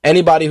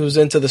 anybody who's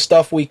into the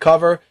stuff we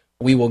cover.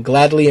 We will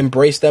gladly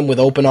embrace them with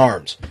open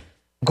arms.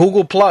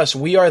 Google Plus,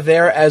 we are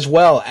there as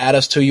well. Add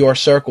us to your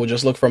circle.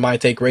 Just look for My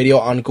Take Radio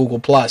on Google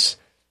Plus.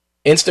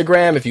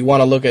 Instagram, if you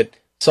want to look at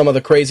some of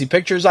the crazy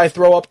pictures I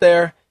throw up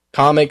there,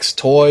 comics,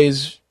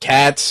 toys,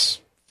 cats,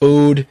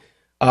 food,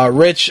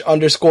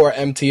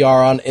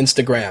 Rich_MTR on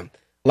Instagram.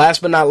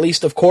 Last but not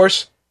least, of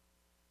course,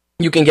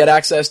 you can get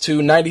access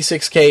to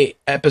 96K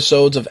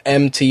episodes of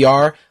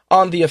MTR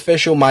on the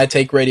official My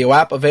Take Radio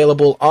app,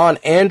 available on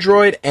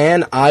Android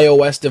and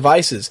iOS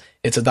devices.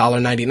 It's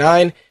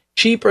 $1.99,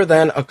 cheaper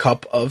than a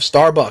cup of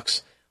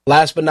Starbucks.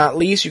 Last but not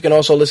least, you can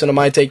also listen to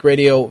My Take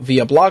Radio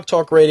via Blog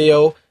Talk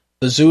Radio,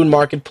 the Zune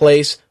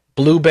Marketplace,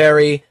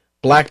 Blueberry,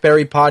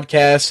 BlackBerry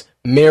Podcasts,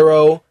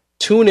 Miro,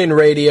 TuneIn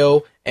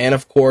Radio, and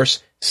of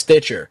course,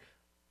 Stitcher.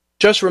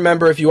 Just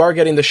remember, if you are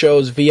getting the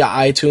shows via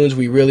iTunes,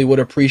 we really would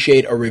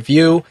appreciate a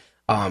review.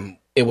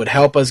 It would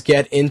help us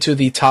get into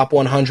the top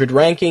 100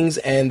 rankings,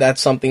 and that's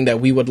something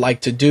that we would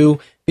like to do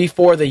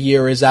before the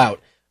year is out.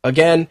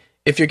 Again,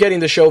 if you're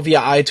getting the show via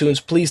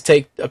iTunes, please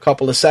take a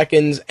couple of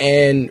seconds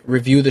and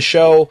review the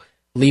show.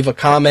 Leave a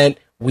comment.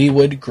 We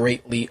would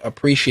greatly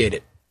appreciate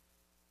it.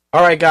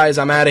 All right, guys,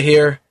 I'm out of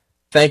here.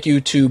 Thank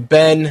you to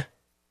Ben,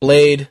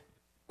 Blade,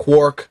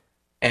 Quark,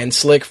 and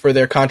Slick for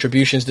their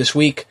contributions this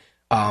week.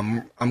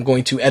 I'm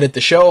going to edit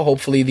the show.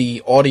 Hopefully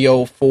the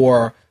audio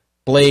for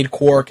Blade,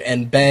 Quark,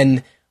 and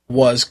Ben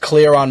was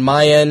clear on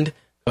my end,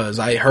 because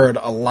I heard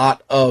a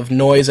lot of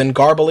noise and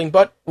garbling,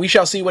 but we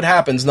shall see what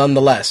happens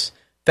nonetheless.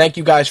 Thank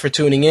you guys for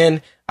tuning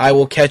in. I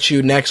will catch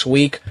you next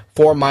week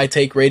for My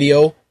Take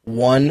Radio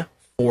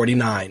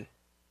 149.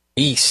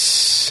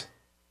 Peace.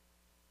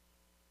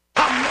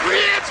 I'm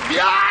rich,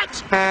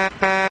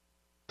 biatch!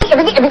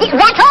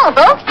 That's all,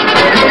 folks.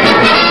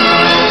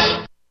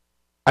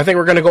 I think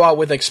we're going to go out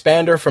with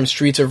Expander from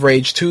Streets of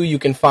Rage 2. You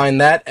can find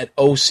that at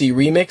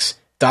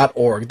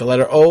ocremix.org. The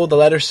letter O, the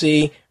letter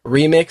C,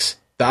 remix.org.